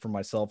so, work for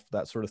myself,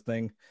 that sort of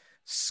thing.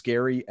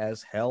 Scary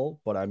as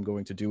hell, but I'm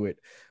going to do it.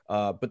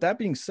 But that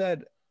being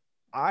said,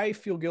 I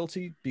feel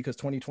guilty because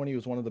 2020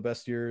 was one of the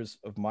best years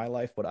of my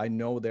life, but I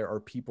know there are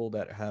people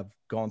that have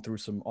gone through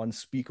some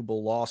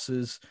unspeakable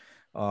losses,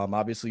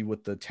 obviously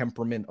with the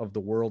temperament of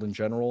the world in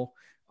general.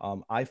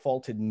 I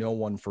faulted no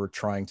one for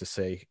trying to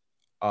say,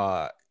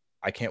 I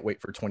can't wait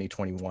for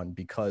 2021,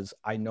 because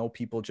I know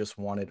people just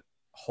wanted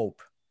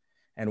hope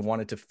and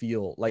wanted to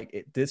feel like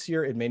it. This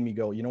year, it made me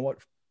go, you know what?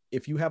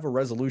 If you have a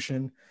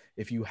resolution,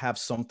 if you have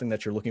something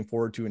that you're looking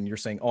forward to and you're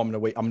saying, oh, I'm going to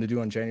wait, I'm going to do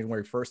it on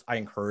January 1st, I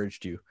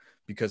encouraged you,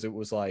 because it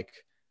was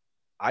like,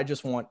 I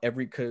just want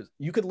because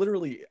you could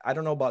literally, I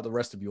don't know about the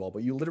rest of you all,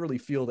 but you literally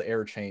feel the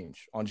air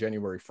change on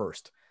January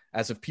 1st,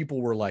 as if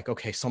people were like,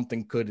 okay,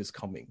 something good is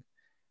coming.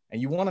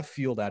 And you want to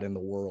feel that in the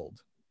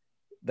world.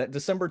 That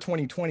December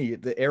 2020,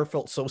 the air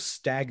felt so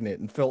stagnant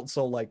and felt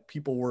so like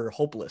people were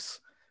hopeless,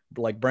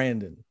 like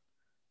Brandon,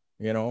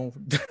 you know.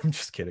 I'm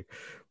just kidding.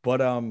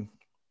 But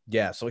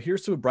yeah, so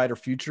here's to a brighter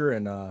future.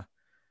 And I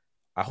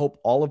hope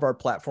all of our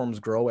platforms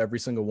grow, every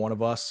single one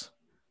of us.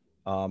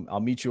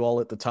 I'll meet you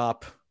all at the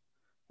top.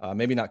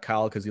 Maybe not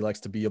Kyle, because he likes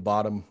to be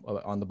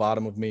on the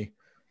bottom of me.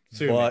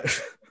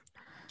 But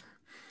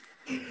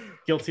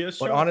guilty as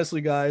but charged. honestly,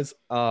 guys,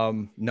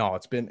 no,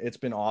 it's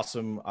been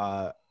awesome.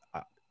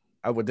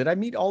 Did I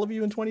meet all of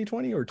you in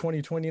 2020 or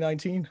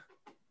 2019?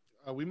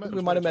 We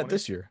might have met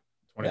this year.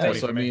 Yeah,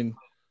 so I mean,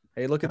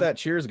 hey, look at that.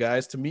 Cheers,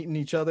 guys, to meeting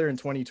each other in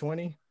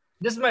 2020.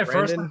 This is my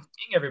first time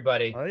seeing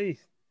everybody. Hey.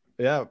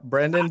 Yeah,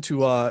 Brandon,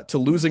 to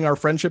losing our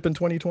friendship in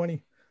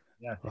 2020.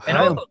 Yeah. And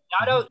also,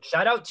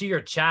 shout out to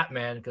your chat,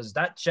 man, because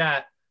that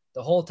chat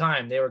the whole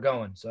time they were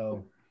going.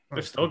 So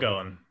they're still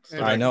going.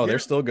 I know they're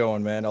still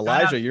going, man.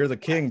 Elijah, you're the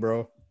king,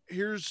 bro.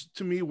 Here's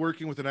to me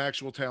working with an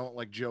actual talent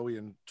like Joey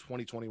in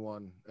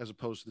 2021, as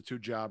opposed to the two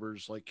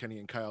jobbers like Kenny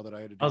and Kyle that I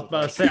had to do. I was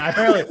about to say,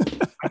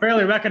 I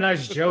barely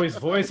recognized Joey's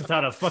voice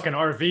without a fucking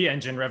RV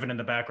engine revving in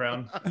the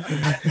background.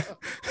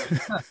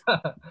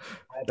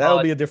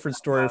 That'll be a different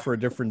story for a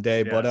different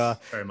day. Yes, but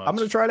I'm going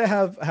to try to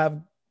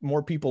have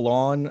more people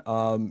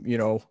on. You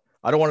know,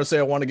 I don't want to say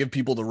I want to give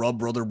people the rub,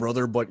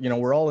 brother, but you know,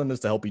 we're all in this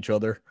to help each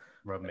other.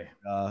 Rub me.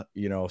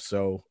 You know,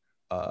 so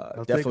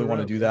definitely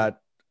want to do that.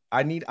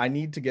 I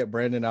need to get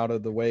Brandon out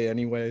of the way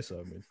anyway. So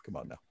I mean, come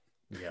on now.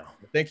 Yeah.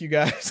 Thank you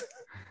guys.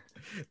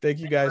 Thank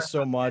you guys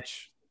so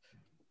much.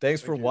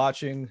 Thanks for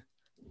watching.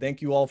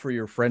 Thank you all for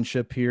your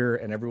friendship here,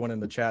 and everyone in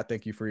the chat.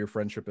 Thank you for your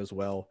friendship as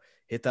well.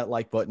 Hit that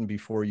like button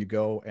before you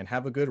go, and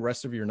have a good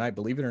rest of your night.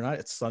 Believe it or not,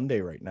 it's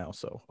Sunday right now.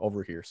 So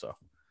over here. So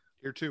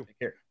here too. Take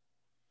care.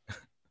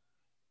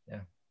 Yeah.